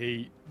bringing the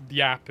heat,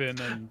 yapping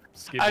and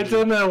skipping. I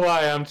don't know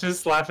why. I'm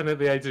just laughing at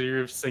the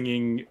idea of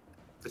singing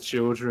the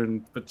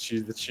children, but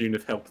choose the tune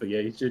of "Help the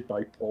Aged"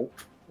 by Pulp.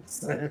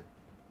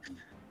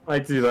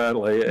 Might do that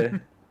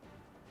later.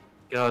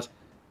 God,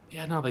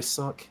 yeah, no, they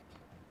suck.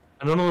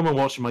 And none of them are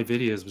watching my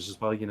videos, which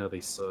is why they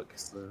suck.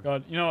 So.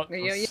 God, you know what?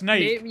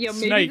 Snake.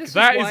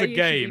 That is a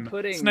game.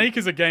 Snake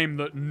is a game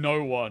that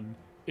no one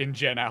in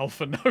Gen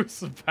Alpha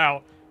knows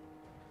about.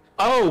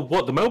 Oh,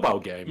 what, the mobile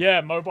game?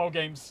 Yeah, mobile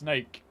game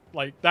Snake.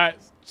 Like that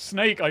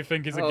Snake, I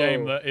think, is a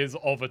game that is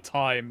of a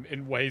time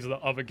in ways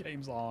that other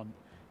games aren't.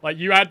 Like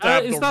you had to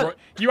have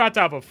you had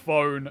to have a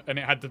phone, and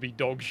it had to be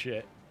dog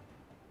shit.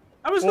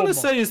 I was gonna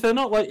say, is that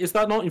not in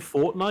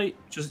Fortnite?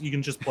 You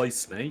can just play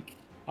Snake.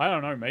 I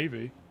don't know,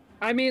 maybe.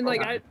 I mean,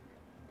 like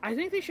I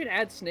think they should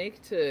add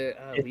Snake to.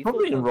 It's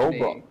probably in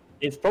Roblox.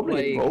 It's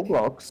probably in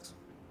Roblox.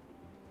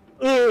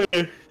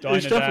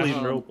 It's definitely in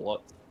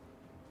Roblox.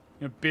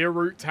 You know, Beer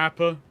Root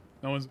Tapper.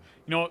 No one's.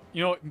 You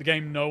know what the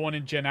game no one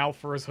in Gen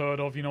Alpha has heard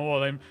of. You know what?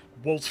 Them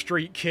Wall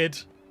Street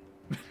Kid.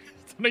 I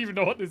don't even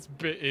know what this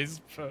bit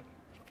is. But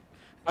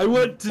I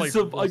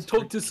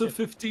talked to some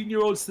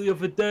 15-year-olds the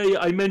other day.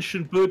 I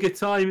mentioned burger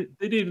time.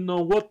 They didn't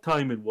know what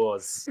time it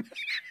was.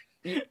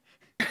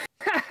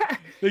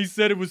 They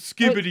said it was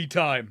skibbity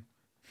time.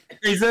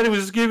 They said it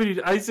was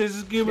skibbity. I said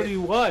skibbity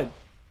what?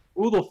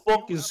 Who the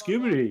fuck is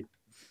skibbity?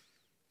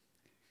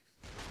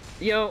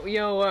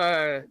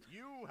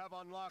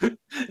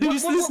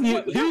 Who's this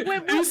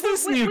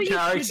new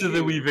character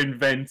that we've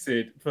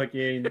invented?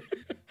 Fucking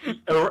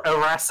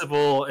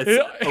irascible,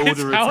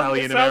 older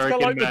Italian American man. It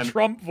sounds like the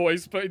Trump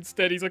voice, but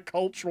instead he's a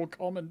cultural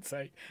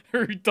commentator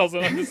who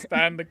doesn't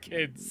understand the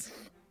kids.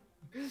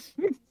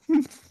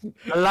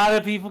 A lot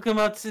of people come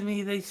up to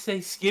me, they say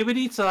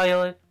skibbity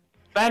toilet.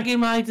 Back in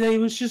my day, it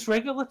was just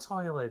regular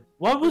toilet.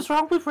 What was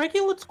wrong with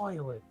regular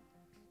toilet?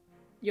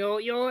 Yo,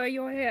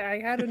 I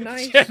had a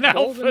nice Gen Alpha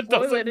golden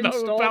doesn't toilet know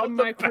installed about in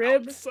the my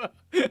crib. bouncer.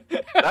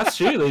 That's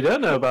true. They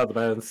don't know about the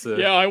bouncer.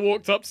 Yeah, I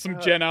walked up some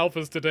Gen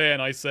Alphas today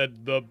and I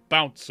said the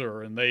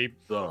bouncer, and they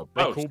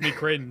called me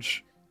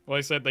cringe. Well,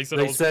 they said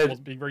I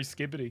wasn't being very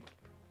skibbity.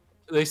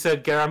 They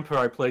said, Garamper,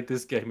 I played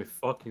this game. It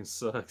fucking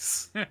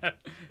sucks.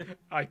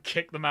 I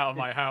kicked them out of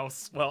my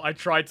house. Well, I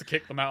tried to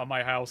kick them out of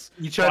my house.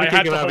 You tried to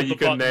kick them out, but you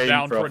couldn't name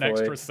down for an properly.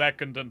 extra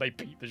second, and they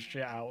beat the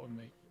shit out of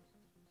me.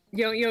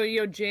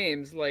 Yo,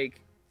 James,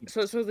 like,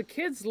 so the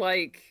kids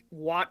like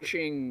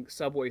watching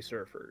Subway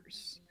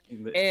Surfers,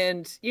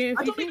 and you know,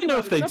 I don't even know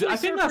if they do. I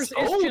think that's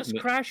old. It's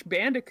just Crash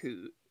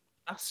Bandicoot.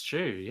 That's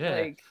true. Yeah.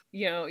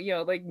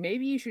 Like, like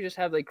maybe you should just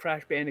have like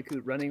Crash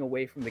Bandicoot running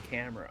away from the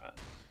camera.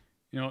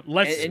 You know,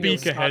 less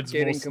speakerheads,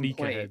 more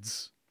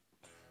complaints.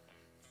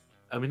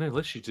 sneakerheads. I mean, I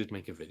literally did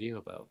make a video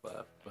about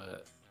that,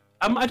 but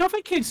I don't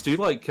think kids do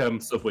like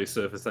Subway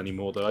Surfers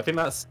anymore, though. I think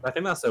that's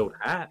old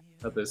hat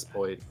at this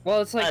point.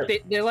 Well, it's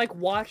like they like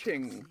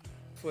watching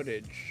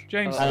footage.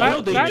 James, of...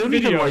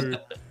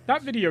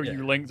 that video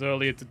you linked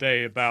earlier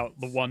today about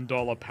the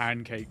 $1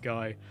 pancake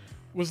guy,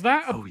 was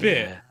that a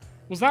bit? Yeah.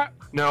 Was that?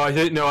 No, I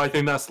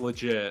think that's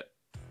legit.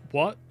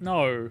 What?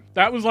 No,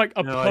 that was like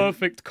a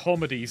perfect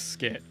comedy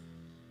skit.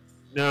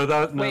 No,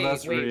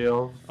 that's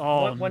real.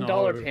 Oh,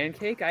 $1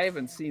 pancake? I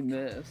haven't seen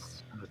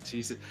this. Oh,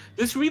 Jesus.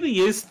 This really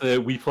is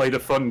we played a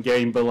fun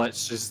game, but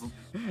let's just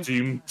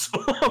doom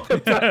talk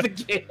about the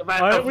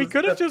game. We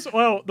could have just,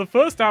 the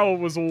first hour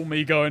was all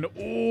me going,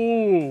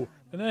 ooh,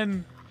 and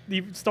then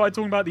he started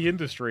talking about the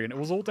industry, and it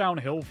was all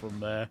downhill from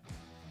there.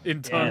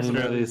 In terms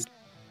of...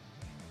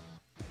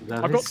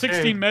 I've got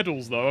 16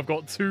 medals, though. I've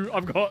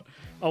got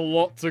a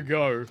lot to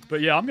go.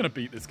 But yeah, I'm going to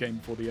beat this game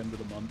before the end of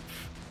the month.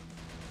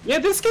 Yeah,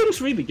 this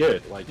game's really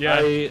good. Like,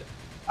 yeah.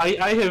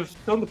 I have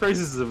sung the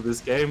praises of this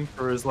game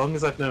for as long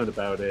as I've known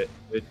about it.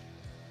 It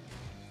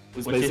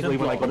was basically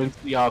when I got into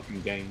the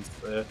Arkham games.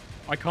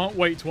 I can't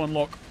wait to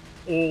unlock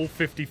all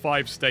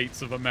 55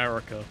 states of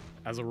America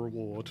as a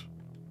reward.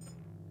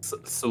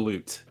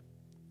 Salute.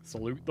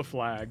 Salute the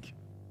flag.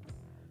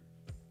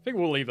 I think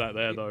we'll leave that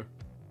there, though.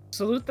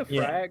 Salute the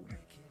flag. Yeah.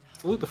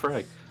 Salute the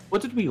flag.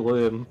 What did we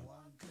learn?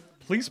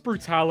 Police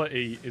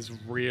brutality is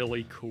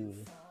really cool.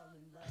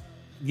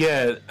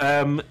 Yeah,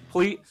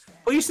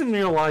 police in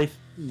real life,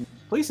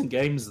 police in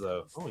games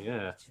though. Oh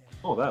yeah,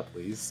 that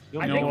please.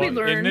 I think we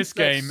learned in this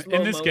game,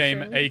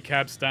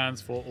 ACAB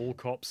stands for all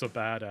cops are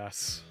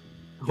badass.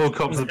 All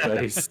cops are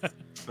based.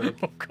 All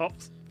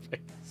cops are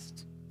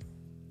based.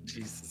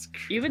 Jesus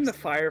Christ. Even the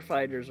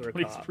firefighters are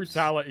Police cops.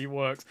 brutality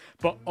works,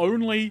 but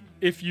only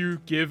if you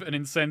give an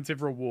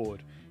incentive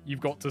reward. You've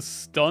got to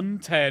stun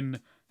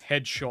 10,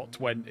 headshot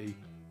 20.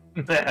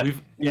 We've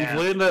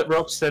learned that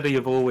Rocksteady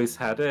have always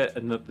had it,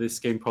 and that this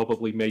game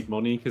probably made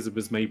money because it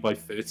was made by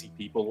 30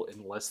 people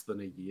in less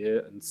than a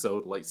year and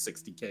sold like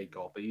 60k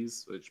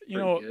copies, which is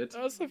pretty good.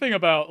 That's the thing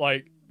about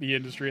like the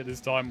industry at this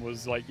time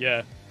was like,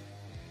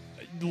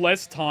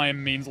 less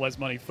time means less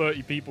money,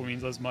 30 people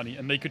means less money,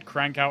 and they could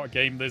crank out a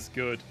game this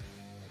good.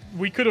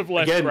 We could have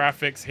left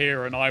graphics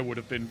here, and I would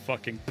have been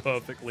fucking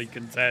perfectly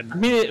content. I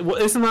mean,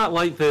 isn't that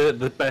like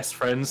the best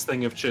friends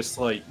thing of just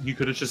like you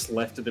could have just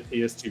left it at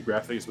PS2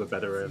 graphics with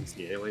better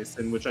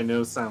anti-aliasing, which I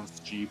know sounds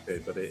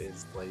stupid, but it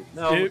is like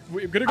no.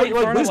 We're gonna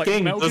go this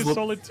game Metal Gear does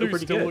Solid 2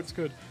 still good. looks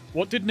good.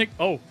 What did Nick?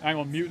 Oh, hang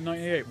on, Mutant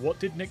 98. What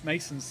did Nick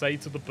Mason say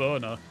to the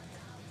burner?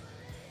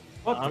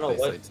 What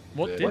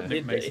did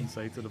Nick Mason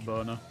say to the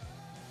burner?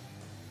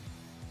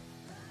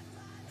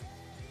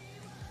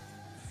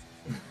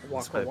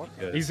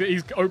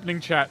 He's opening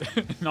chat.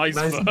 nice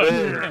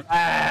burn.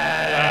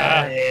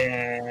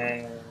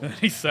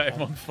 He set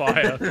him on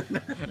fire,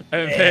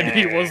 and then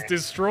he was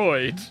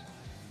destroyed.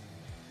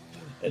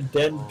 And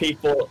then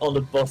people on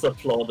the bus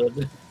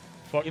applauded.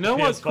 Fuck you know PS5,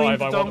 what, Queen I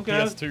want a Donga?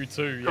 PS2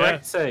 too.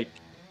 Correct take.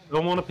 I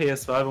don't want a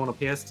PS5. I want a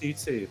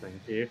PS2 too.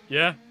 Thank you.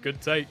 Yeah, good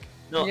take.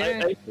 No,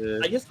 I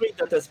just read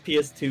that as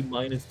PS2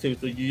 minus 2,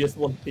 so you just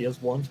want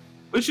PS1.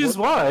 Which is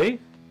why.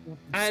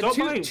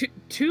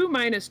 Two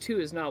minus 2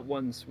 is not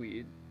 1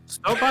 Swede.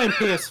 Stop buying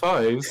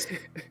PS5s.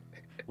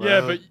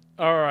 Yeah, but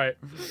alright.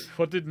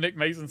 What did Nick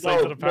Mason say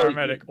to the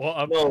paramedic? What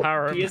a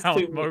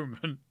paramount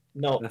moment.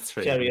 No, that's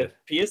Chariot.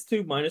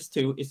 PS2 minus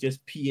 2 is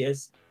just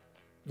PS,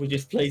 which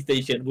is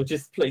PlayStation, which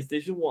is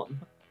PlayStation 1.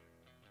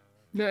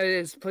 No, it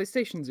is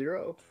PlayStation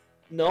 0.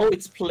 No,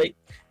 it's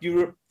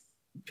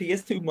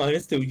PS2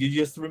 minus 2, you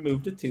just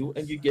remove the 2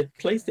 and you get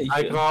PlayStation.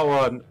 I got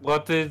one.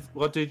 What did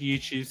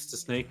YouTube's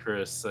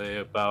TehStreamerer say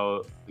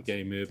about the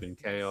game Urban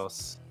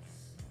Chaos?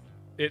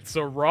 It's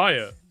a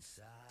Riot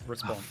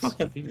response. How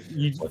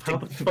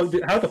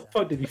the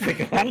fuck did you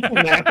figure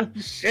that out?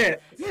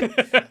 Shit.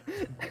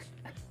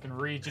 Can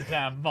read your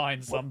damn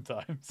mind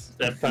sometimes.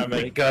 God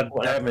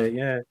damn it,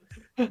 yeah.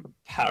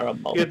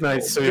 Paramount. Good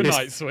night, Swede. Good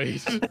night,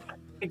 Swede.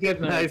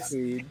 Good night,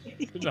 Swede.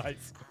 Good night,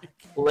 Swede.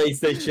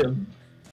 PlayStation.